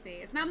any pussy.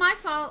 It's not my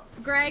fault,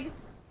 Greg.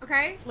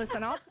 Okay.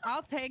 Listen,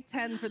 I'll take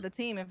 10 for the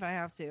team if I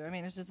have to. I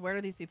mean, it's just where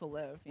do these people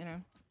live? You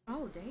know.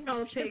 Oh damn.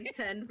 I'll take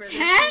 10 for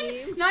 10? the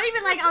team. Not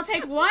even like I'll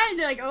take 1.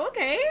 They're like,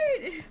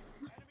 okay.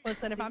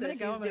 Listen, if He I'm said gonna go,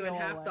 she's I'm gonna doing go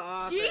half all the the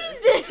office.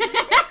 Jesus.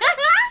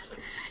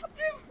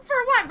 For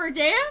what? For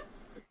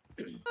dance?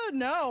 Oh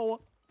no,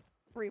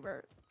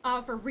 Rebirth.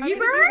 Oh, for I mean, if you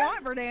rebirth?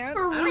 want Verdansk.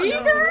 For I don't know,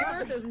 rebirth?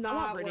 Rebirth is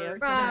not worth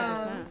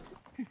Bro.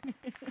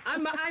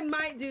 I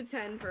might do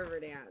 10 for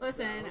Verdansk.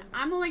 Listen, so.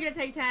 I'm only gonna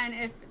take 10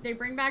 if they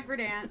bring back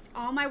Verdansk.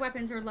 All my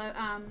weapons are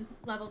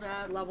leveled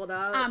up. Leveled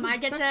up. I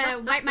get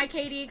to wipe my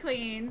KD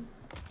clean.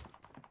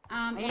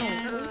 And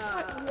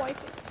Wipe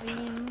it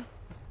clean.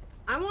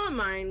 I want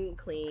mine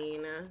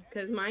clean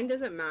because mine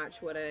doesn't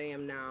match what I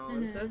am now.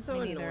 So that's so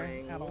Me neither,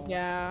 annoying. at all.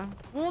 Yeah.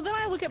 Well, then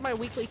I look at my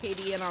weekly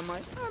KD and I'm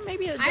like, oh,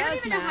 maybe it does I don't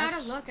even know how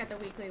match. to look at the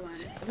weekly one.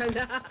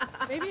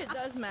 Maybe it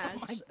does match.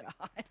 Oh my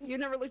god. You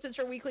never looked at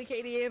your weekly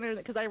KD,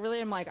 because I really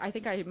am like, I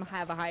think I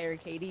have a higher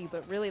KD,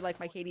 but really like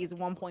my KD is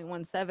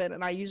 1.17,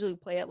 and I usually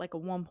play at like a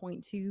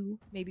 1.2,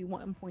 maybe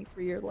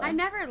 1.3 or less. I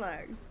never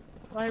look.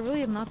 Well, I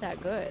really am not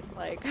that good.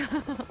 Like,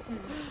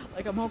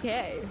 like I'm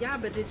okay. Yeah,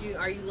 but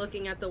are you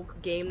looking at the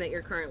game that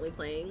you're currently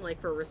playing, like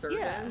for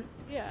Resurgence?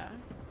 Yeah.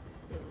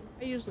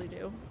 I usually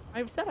do.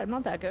 I've said I'm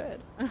not that good.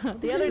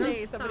 The other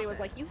day, somebody was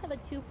like, "You have a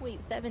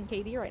 2.7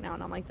 KD right now,"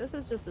 and I'm like, "This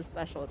is just a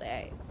special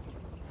day.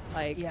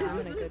 Like, Yeah. I'm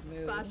in a This good is a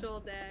mood." special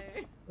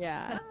day.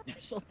 Yeah.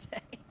 Special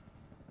day.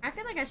 I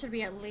feel like I should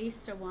be at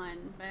least a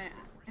 1, but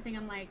I think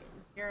I'm like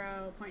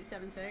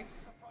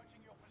 0.76.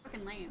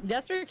 Fucking lame.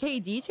 That's your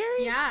KD,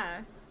 Cherry?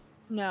 Yeah.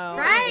 No. Right,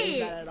 I don't believe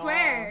that at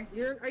swear.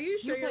 Are you You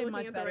sure you're play looking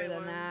much at the better right than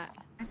one? that.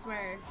 I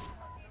swear.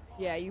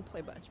 Yeah, you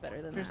play much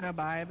better than There's that. no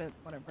buy, but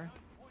whatever.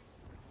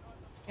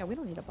 Yeah, we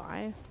don't need to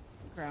buy.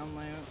 Ground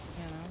loot,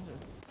 you know,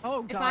 just.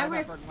 Oh god. If I that would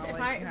have, broke my if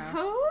leg.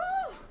 No.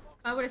 if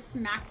I would have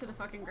smacked to the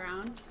fucking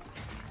ground.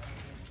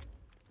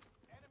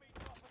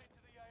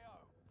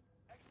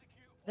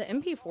 The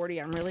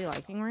MP40 I'm really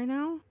liking right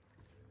now.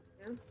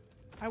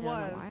 I don't know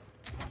was why.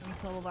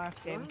 until the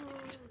last game.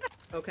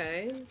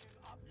 Okay.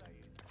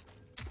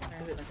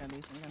 There's like a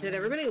decent gun. Did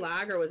everybody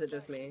lag or was it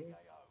just me?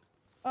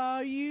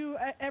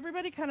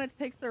 Everybody kind of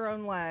takes their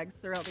own lags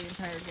throughout the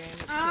entire game.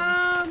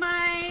 Oh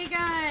my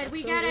god,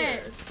 we so get weird.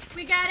 it.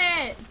 We get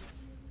it.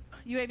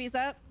 UAV's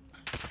up.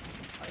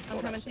 I'm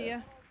coming to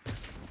you.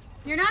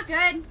 You're not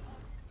good.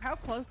 How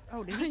close?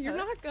 Oh, did he You're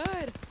put- not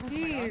good.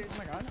 Jeez. Oh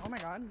my god. Oh my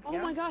god. Oh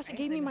Yeah, my gosh, it I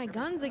gave me think my it's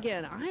guns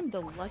again. I'm the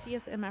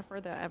luckiest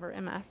MFer that ever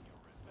MF'd.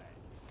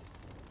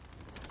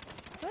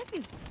 I feel like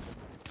he's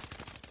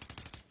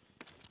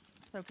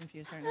so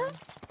confused right now.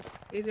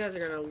 These guys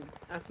are gonna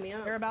F me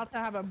up. They're about to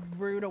have a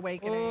rude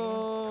awakening.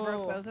 I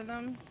broke Oh. both of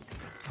them.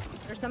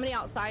 There's somebody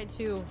outside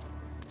too.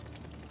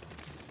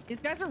 These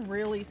guys are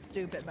really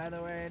stupid, by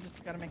the way. I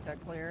just gotta make that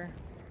clear.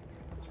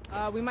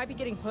 We might be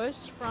getting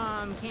pushed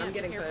from camp. I'm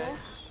getting Careful.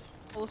 pushed.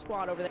 Whole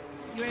squad over there.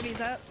 UAV's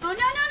up. Oh no no no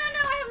no!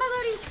 I have my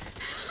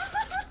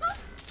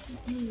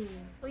loading.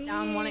 Please.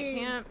 Down one at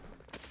camp.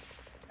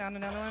 Found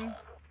another one.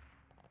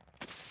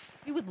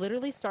 You would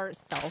literally start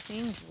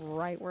selfing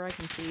right where I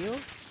can see you.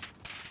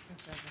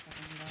 These guys are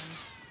fucking dumb.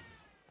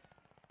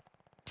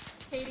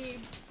 Katie.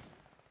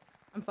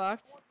 I'm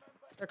fucked.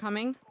 They're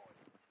coming.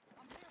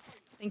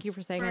 Thank you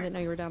for saying I Right. didn't know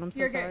you were down. I'm so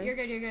You're sorry. good. You're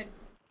good. You're good.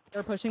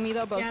 They're pushing me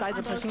though. Both Yeah, sides on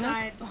are both pushing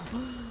sides. us.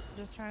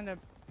 Just trying to.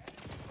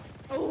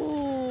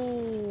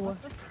 Oh.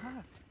 What the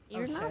fuck?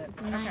 You're oh, not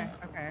shit. nice.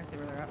 Okay, I see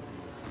where they're at.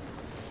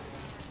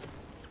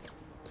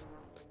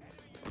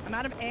 I'm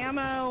out of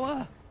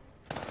ammo.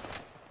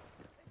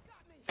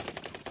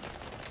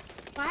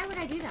 Why would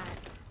I do that?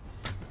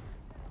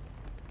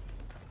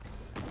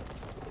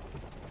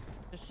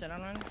 Just shit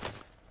on one.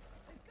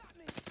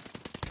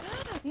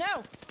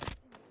 No!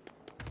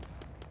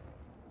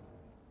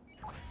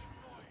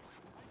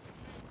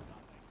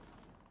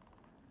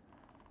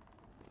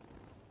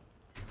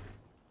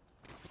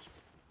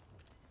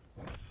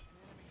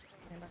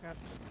 Stand back up.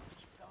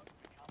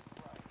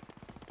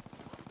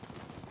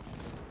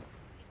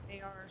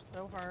 They are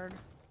so hard.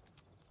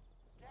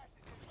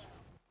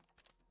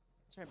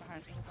 It's right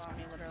behind me. It's on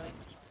me, literally.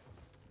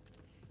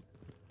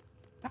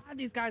 God,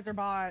 these guys are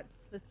bots.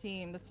 This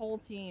team, this whole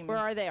team. Where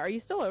are they? Are you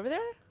still over there?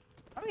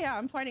 Oh yeah,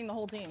 I'm fighting the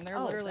whole team. They're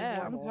Oh, literally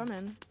yeah, I'm horrible.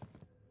 coming.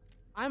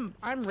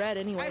 I'm red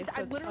anyway.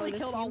 I literally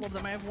killed all of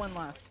them. I have one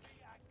left.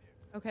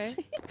 Okay.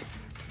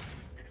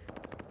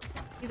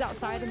 He's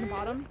outside in the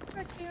bottom.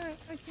 I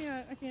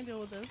can't deal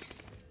with this.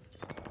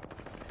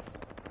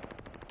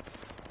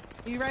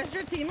 You resed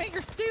your teammate?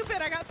 You're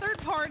stupid. I got third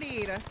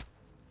partied.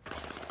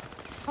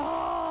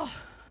 Oh,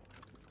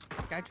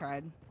 I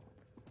tried.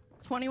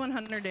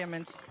 2100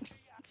 damage,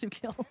 2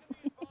 kills.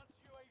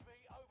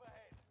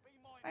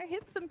 I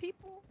hit some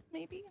people,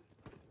 maybe.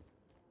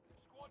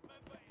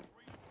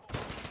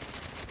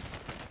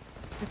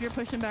 If you're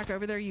pushing back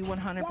over there, you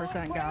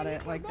 100% got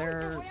it. Like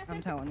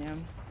I'm telling you.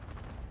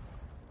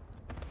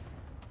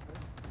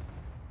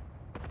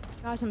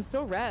 Gosh, I'm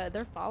still red.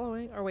 They're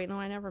following. Or wait, no,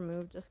 I never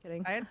moved. Just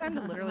kidding. I had time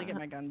to literally get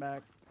my gun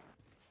back.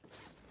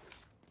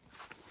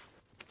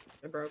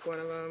 I broke one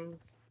of them.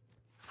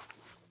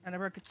 And I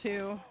broke a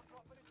 2.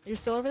 You're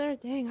still over there?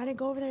 Dang, I didn't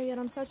go over there yet.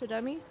 I'm such a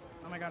dummy.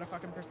 Oh my god, a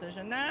fucking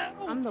precision. No!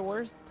 I'm the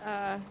worst.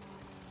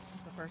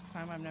 It's the first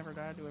time I've never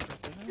died to a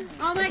precision.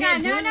 Oh my I god!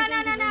 can't do No no no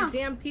anything no 'cause no! these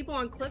damn people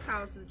on Cliff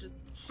House is just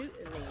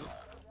shooting me.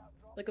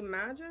 Like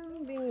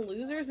imagine being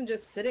losers and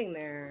just sitting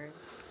there.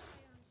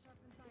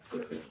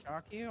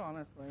 Shock you,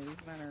 honestly.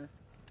 These men are.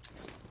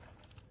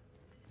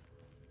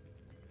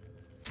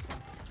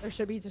 There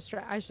should be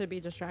I should be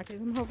distracting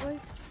them. Hopefully.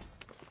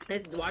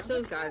 Watch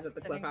those guys at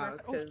the Cliff Sitting House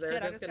first. because Oh, they're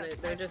shit, I just just got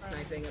gonna they're just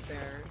sniped from- sniping up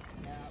there.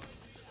 Yeah.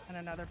 And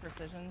another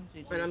precision.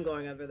 GG. And I'm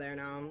going over there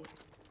now.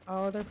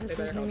 Oh, they're They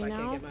better pursuing hope me I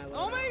can't now. get my load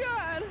Oh my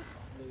out. god!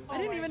 I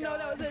didn't my even know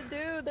that God. was a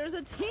dude. There's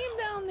a team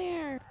down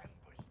there.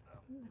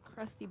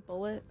 Crusty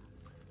bullet.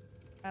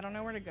 I don't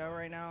know where to go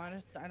right now.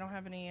 I don't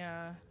have any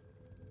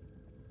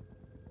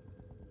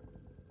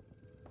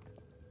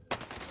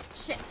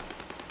Shit.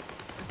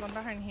 There's one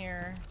behind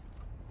here.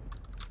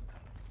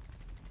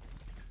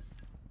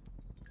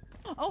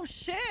 Oh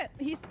shit!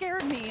 He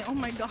scared me. Oh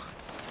my god.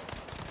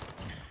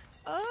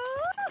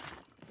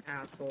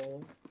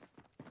 Asshole.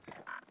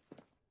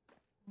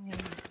 He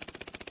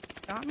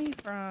got me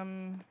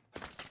from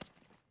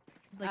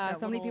like that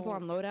So many people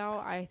little- on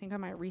loadout. I think I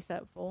might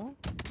reset full.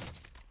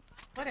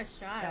 What a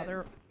shot. Yeah, they're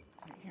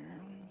right here.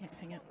 You can't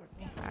ping it with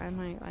me. I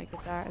might like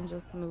get that and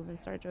just move and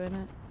start doing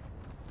it.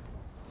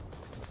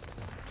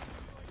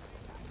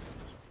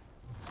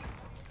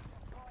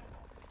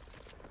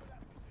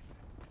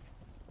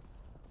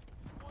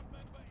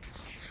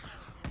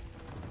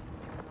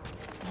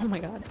 Oh my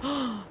god.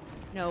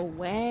 No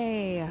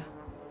way.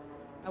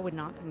 I would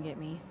not come get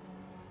me.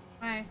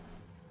 Hi.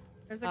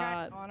 There's a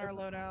guy Uh, on our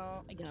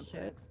loadout. I gonna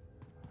Shit.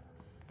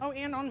 Oh,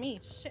 and on me.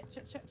 Shit,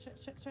 shit, shit, shit,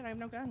 shit, shit. I have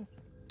no guns.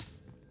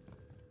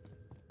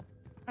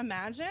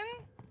 Imagine.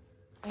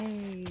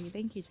 Hey,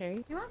 thank you,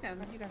 Cherry. You're welcome.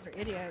 You guys are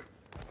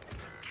idiots.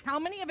 How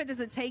many of it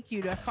does it take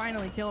you to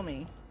finally kill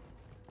me?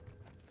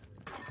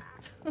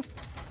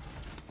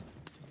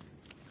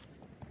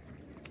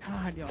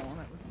 God, y'all,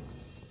 that was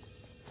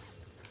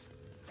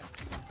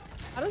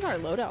How does our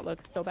loadout look?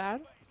 So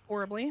bad?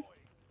 horribly.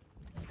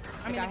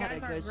 I mean, I the had a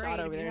guys aren't good great shot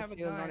if over you there have a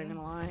too. I'm not gun. even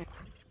gonna lie.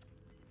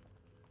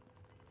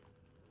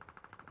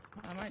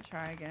 I might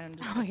try again.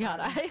 Oh my god,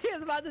 I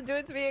was about to do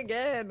it to me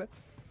again.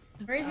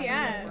 Where is he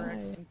at?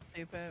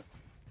 Stupid.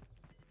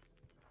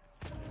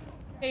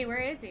 Hey, where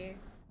is he?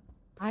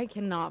 I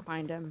cannot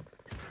find him.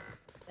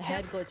 The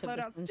head glitch of the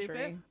loadout's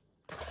century.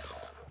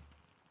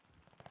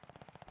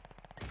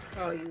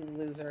 Oh, you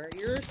loser.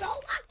 You're so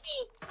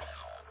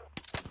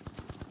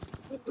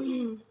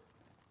lucky!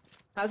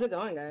 How's it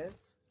going,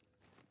 guys?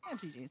 Yeah,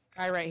 GG's.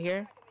 Guy right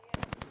here.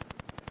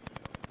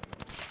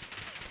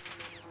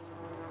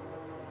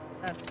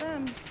 That's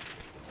them.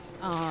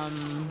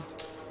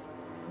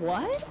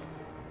 What?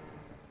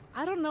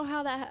 I don't know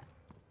how that.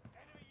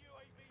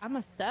 I'm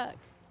a suck.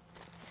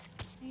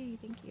 Hey,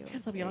 thank you.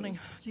 Yes, I'm yawning.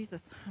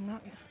 Jesus, I'm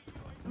not.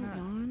 Don't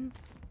yawn.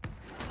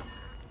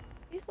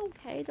 It's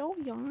okay.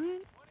 Don't yawn.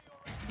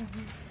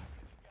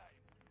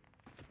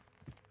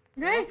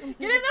 Hey,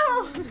 get in the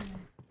hole!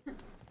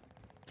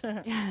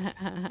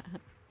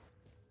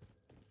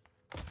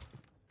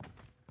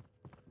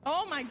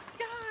 Oh my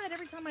god!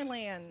 Every time I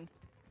land.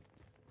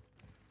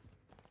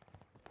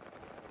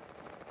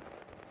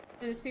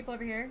 There's people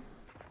over here.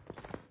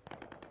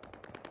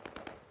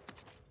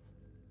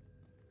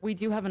 We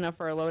do have enough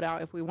for a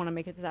loadout if we want to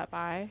make it to that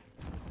buy.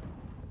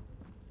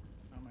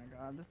 Oh my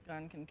god, this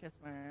gun can kiss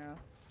my ass.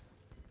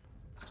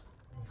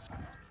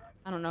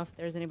 I don't know if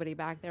there's anybody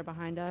back there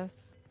behind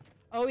us.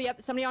 Oh,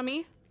 yep. Somebody on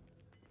me?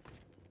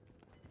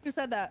 Who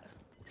said that?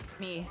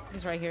 Me.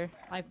 He's right here.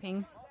 Live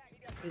ping.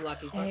 You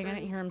lucky fuckers. Hey, I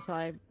didn't hear him till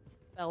I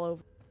fell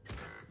over.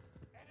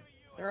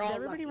 They're Is all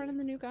everybody lucky. running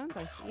the new guns?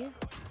 I see it.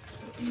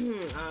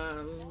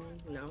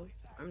 No,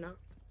 I'm not.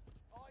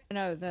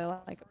 No, the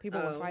like people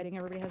were Oh. fighting.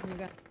 Everybody has a new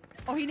gun.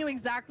 Oh, he knew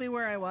exactly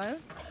where I was?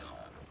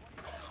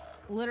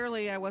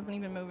 Literally, I wasn't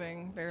even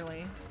moving,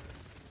 barely.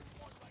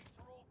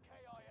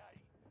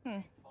 Hmm.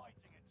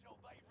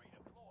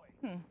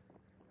 Hmm.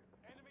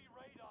 Enemy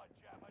radar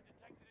jammer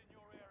detected in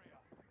your area.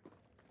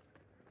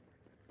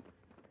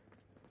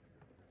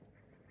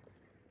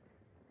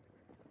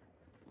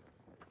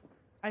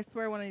 I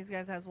swear one of these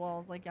guys has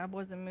walls. Like, I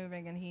wasn't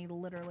moving and he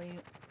literally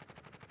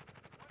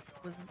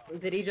was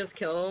Did he just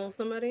kill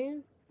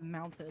somebody?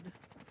 mounted.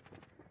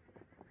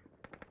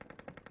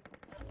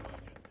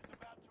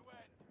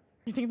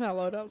 You think that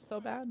loadout's so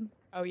bad?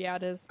 Oh yeah,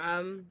 it is.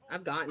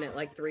 I've gotten it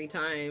like 3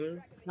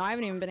 times. No, I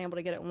haven't even been able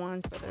to get it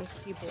once, but there's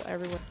people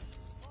everywhere.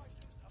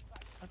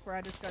 That's where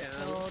I just got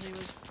Yeah. killed. He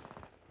was.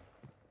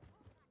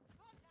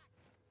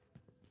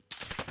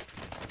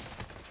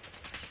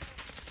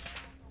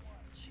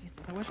 Jesus,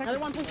 I wish I Another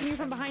could one see pushing that you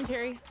from thing. behind,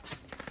 Terry.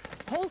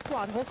 Whole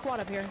squad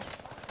up here.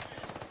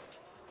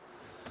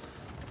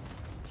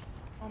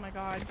 Oh my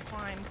god,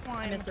 climb, I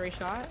climb. missed a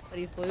shot, but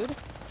he's blued.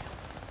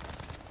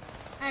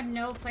 I have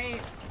no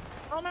plates.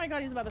 Oh my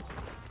god, he's above us.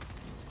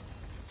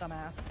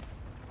 Dumbass.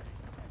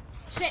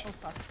 Shit! Oh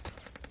fuck.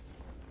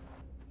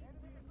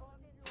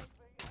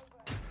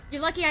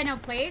 You're lucky I know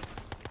plates.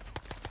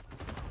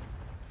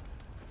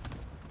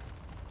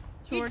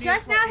 You Jordy, just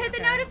it's now like- hit the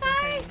okay, I was gonna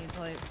say notify? you need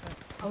plates, but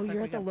Oh, looks like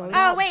you're we at the got loadout. plenty.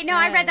 Oh wait, no,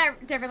 I read Okay.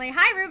 that differently.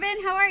 Hi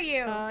Ruben, how are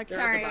you? They're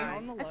Sorry. at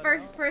the buy.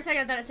 For a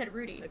second I thought it said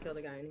Rudy. I killed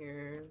a guy in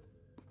here.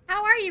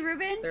 How are you,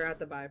 Ruben? They're at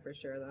the buy for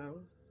sure, though.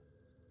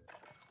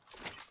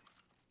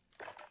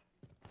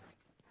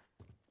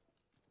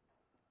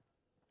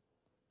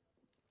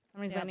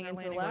 Somebody's Yeah, landing they're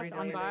into the landing left where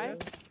on he's buy.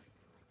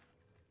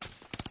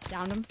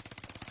 Downed him.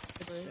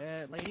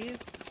 Shit, ladies,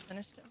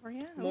 finished it for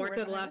you. More Right to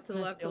the behind left, us. to the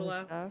left, to the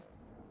left. Stuff.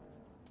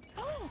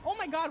 Oh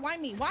my god, why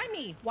me? Why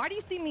me? Why do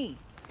you see me?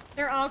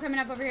 They're all coming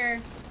up over here.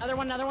 Another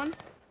one, another one.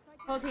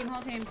 Whole team,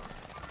 whole team.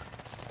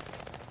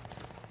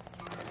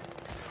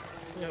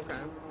 Okay.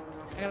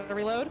 I gotta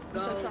reload.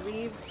 Go,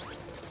 leave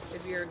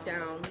if you're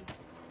down.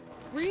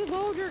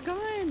 Reload your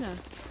gun.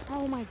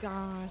 Oh my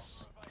gosh.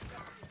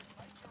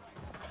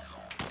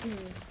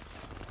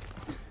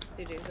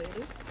 GG's,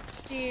 ladies.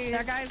 Jeez.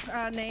 That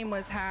guy's name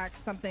was Hack,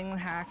 something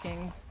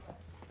hacking.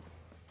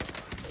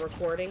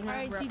 Recording. All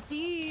right,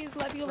 GG's.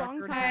 Love you a long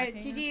Record time. Alright,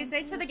 GG's.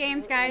 Thanks for the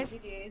games,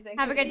 guys. GG's,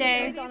 Have a good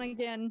day. It's on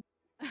again.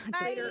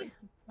 Bye.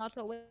 Not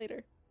till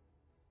later.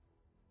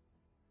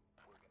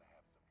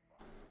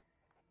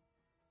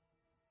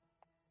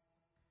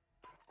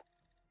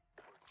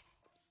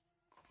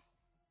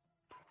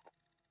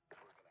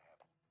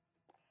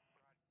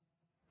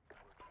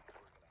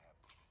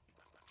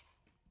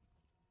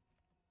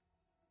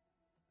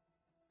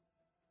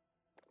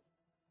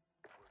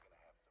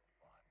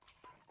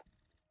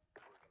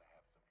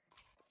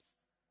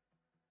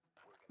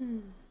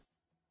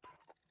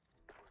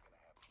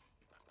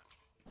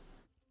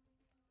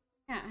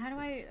 how do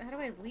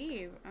I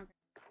leave? Okay.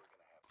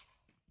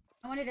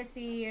 I wanted to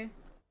see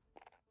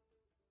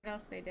what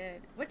else they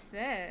did. What's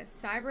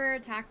this? Cyber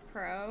Attack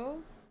Pro?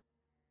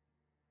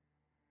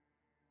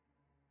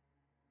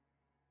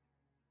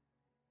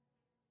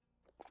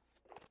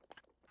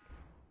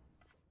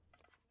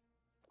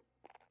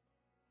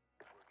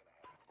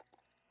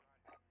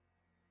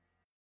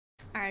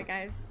 Alright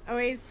guys,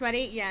 always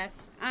sweaty,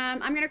 yes. I'm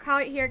gonna call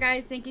it here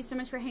guys. Thank you so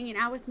much for hanging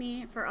out with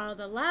me, for all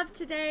the love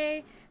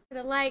today, for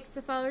the likes,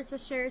 the followers, the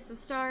shares, the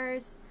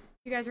stars.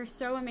 You guys are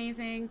so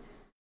amazing.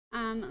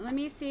 Let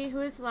me see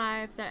who is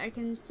live that I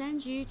can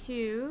send you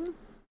to.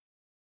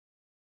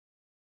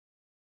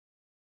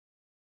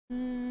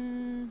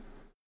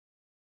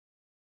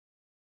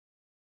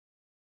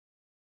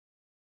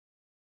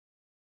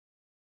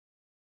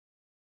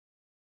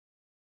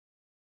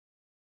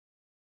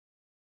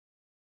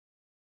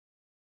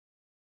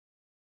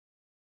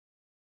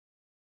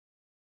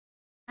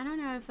 I don't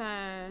know if,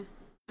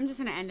 I'm just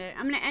gonna end it.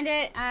 I'm gonna end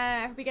it.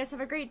 I hope you guys have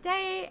a great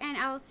day, and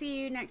I'll see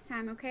you next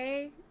time,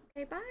 okay?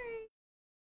 Okay, bye.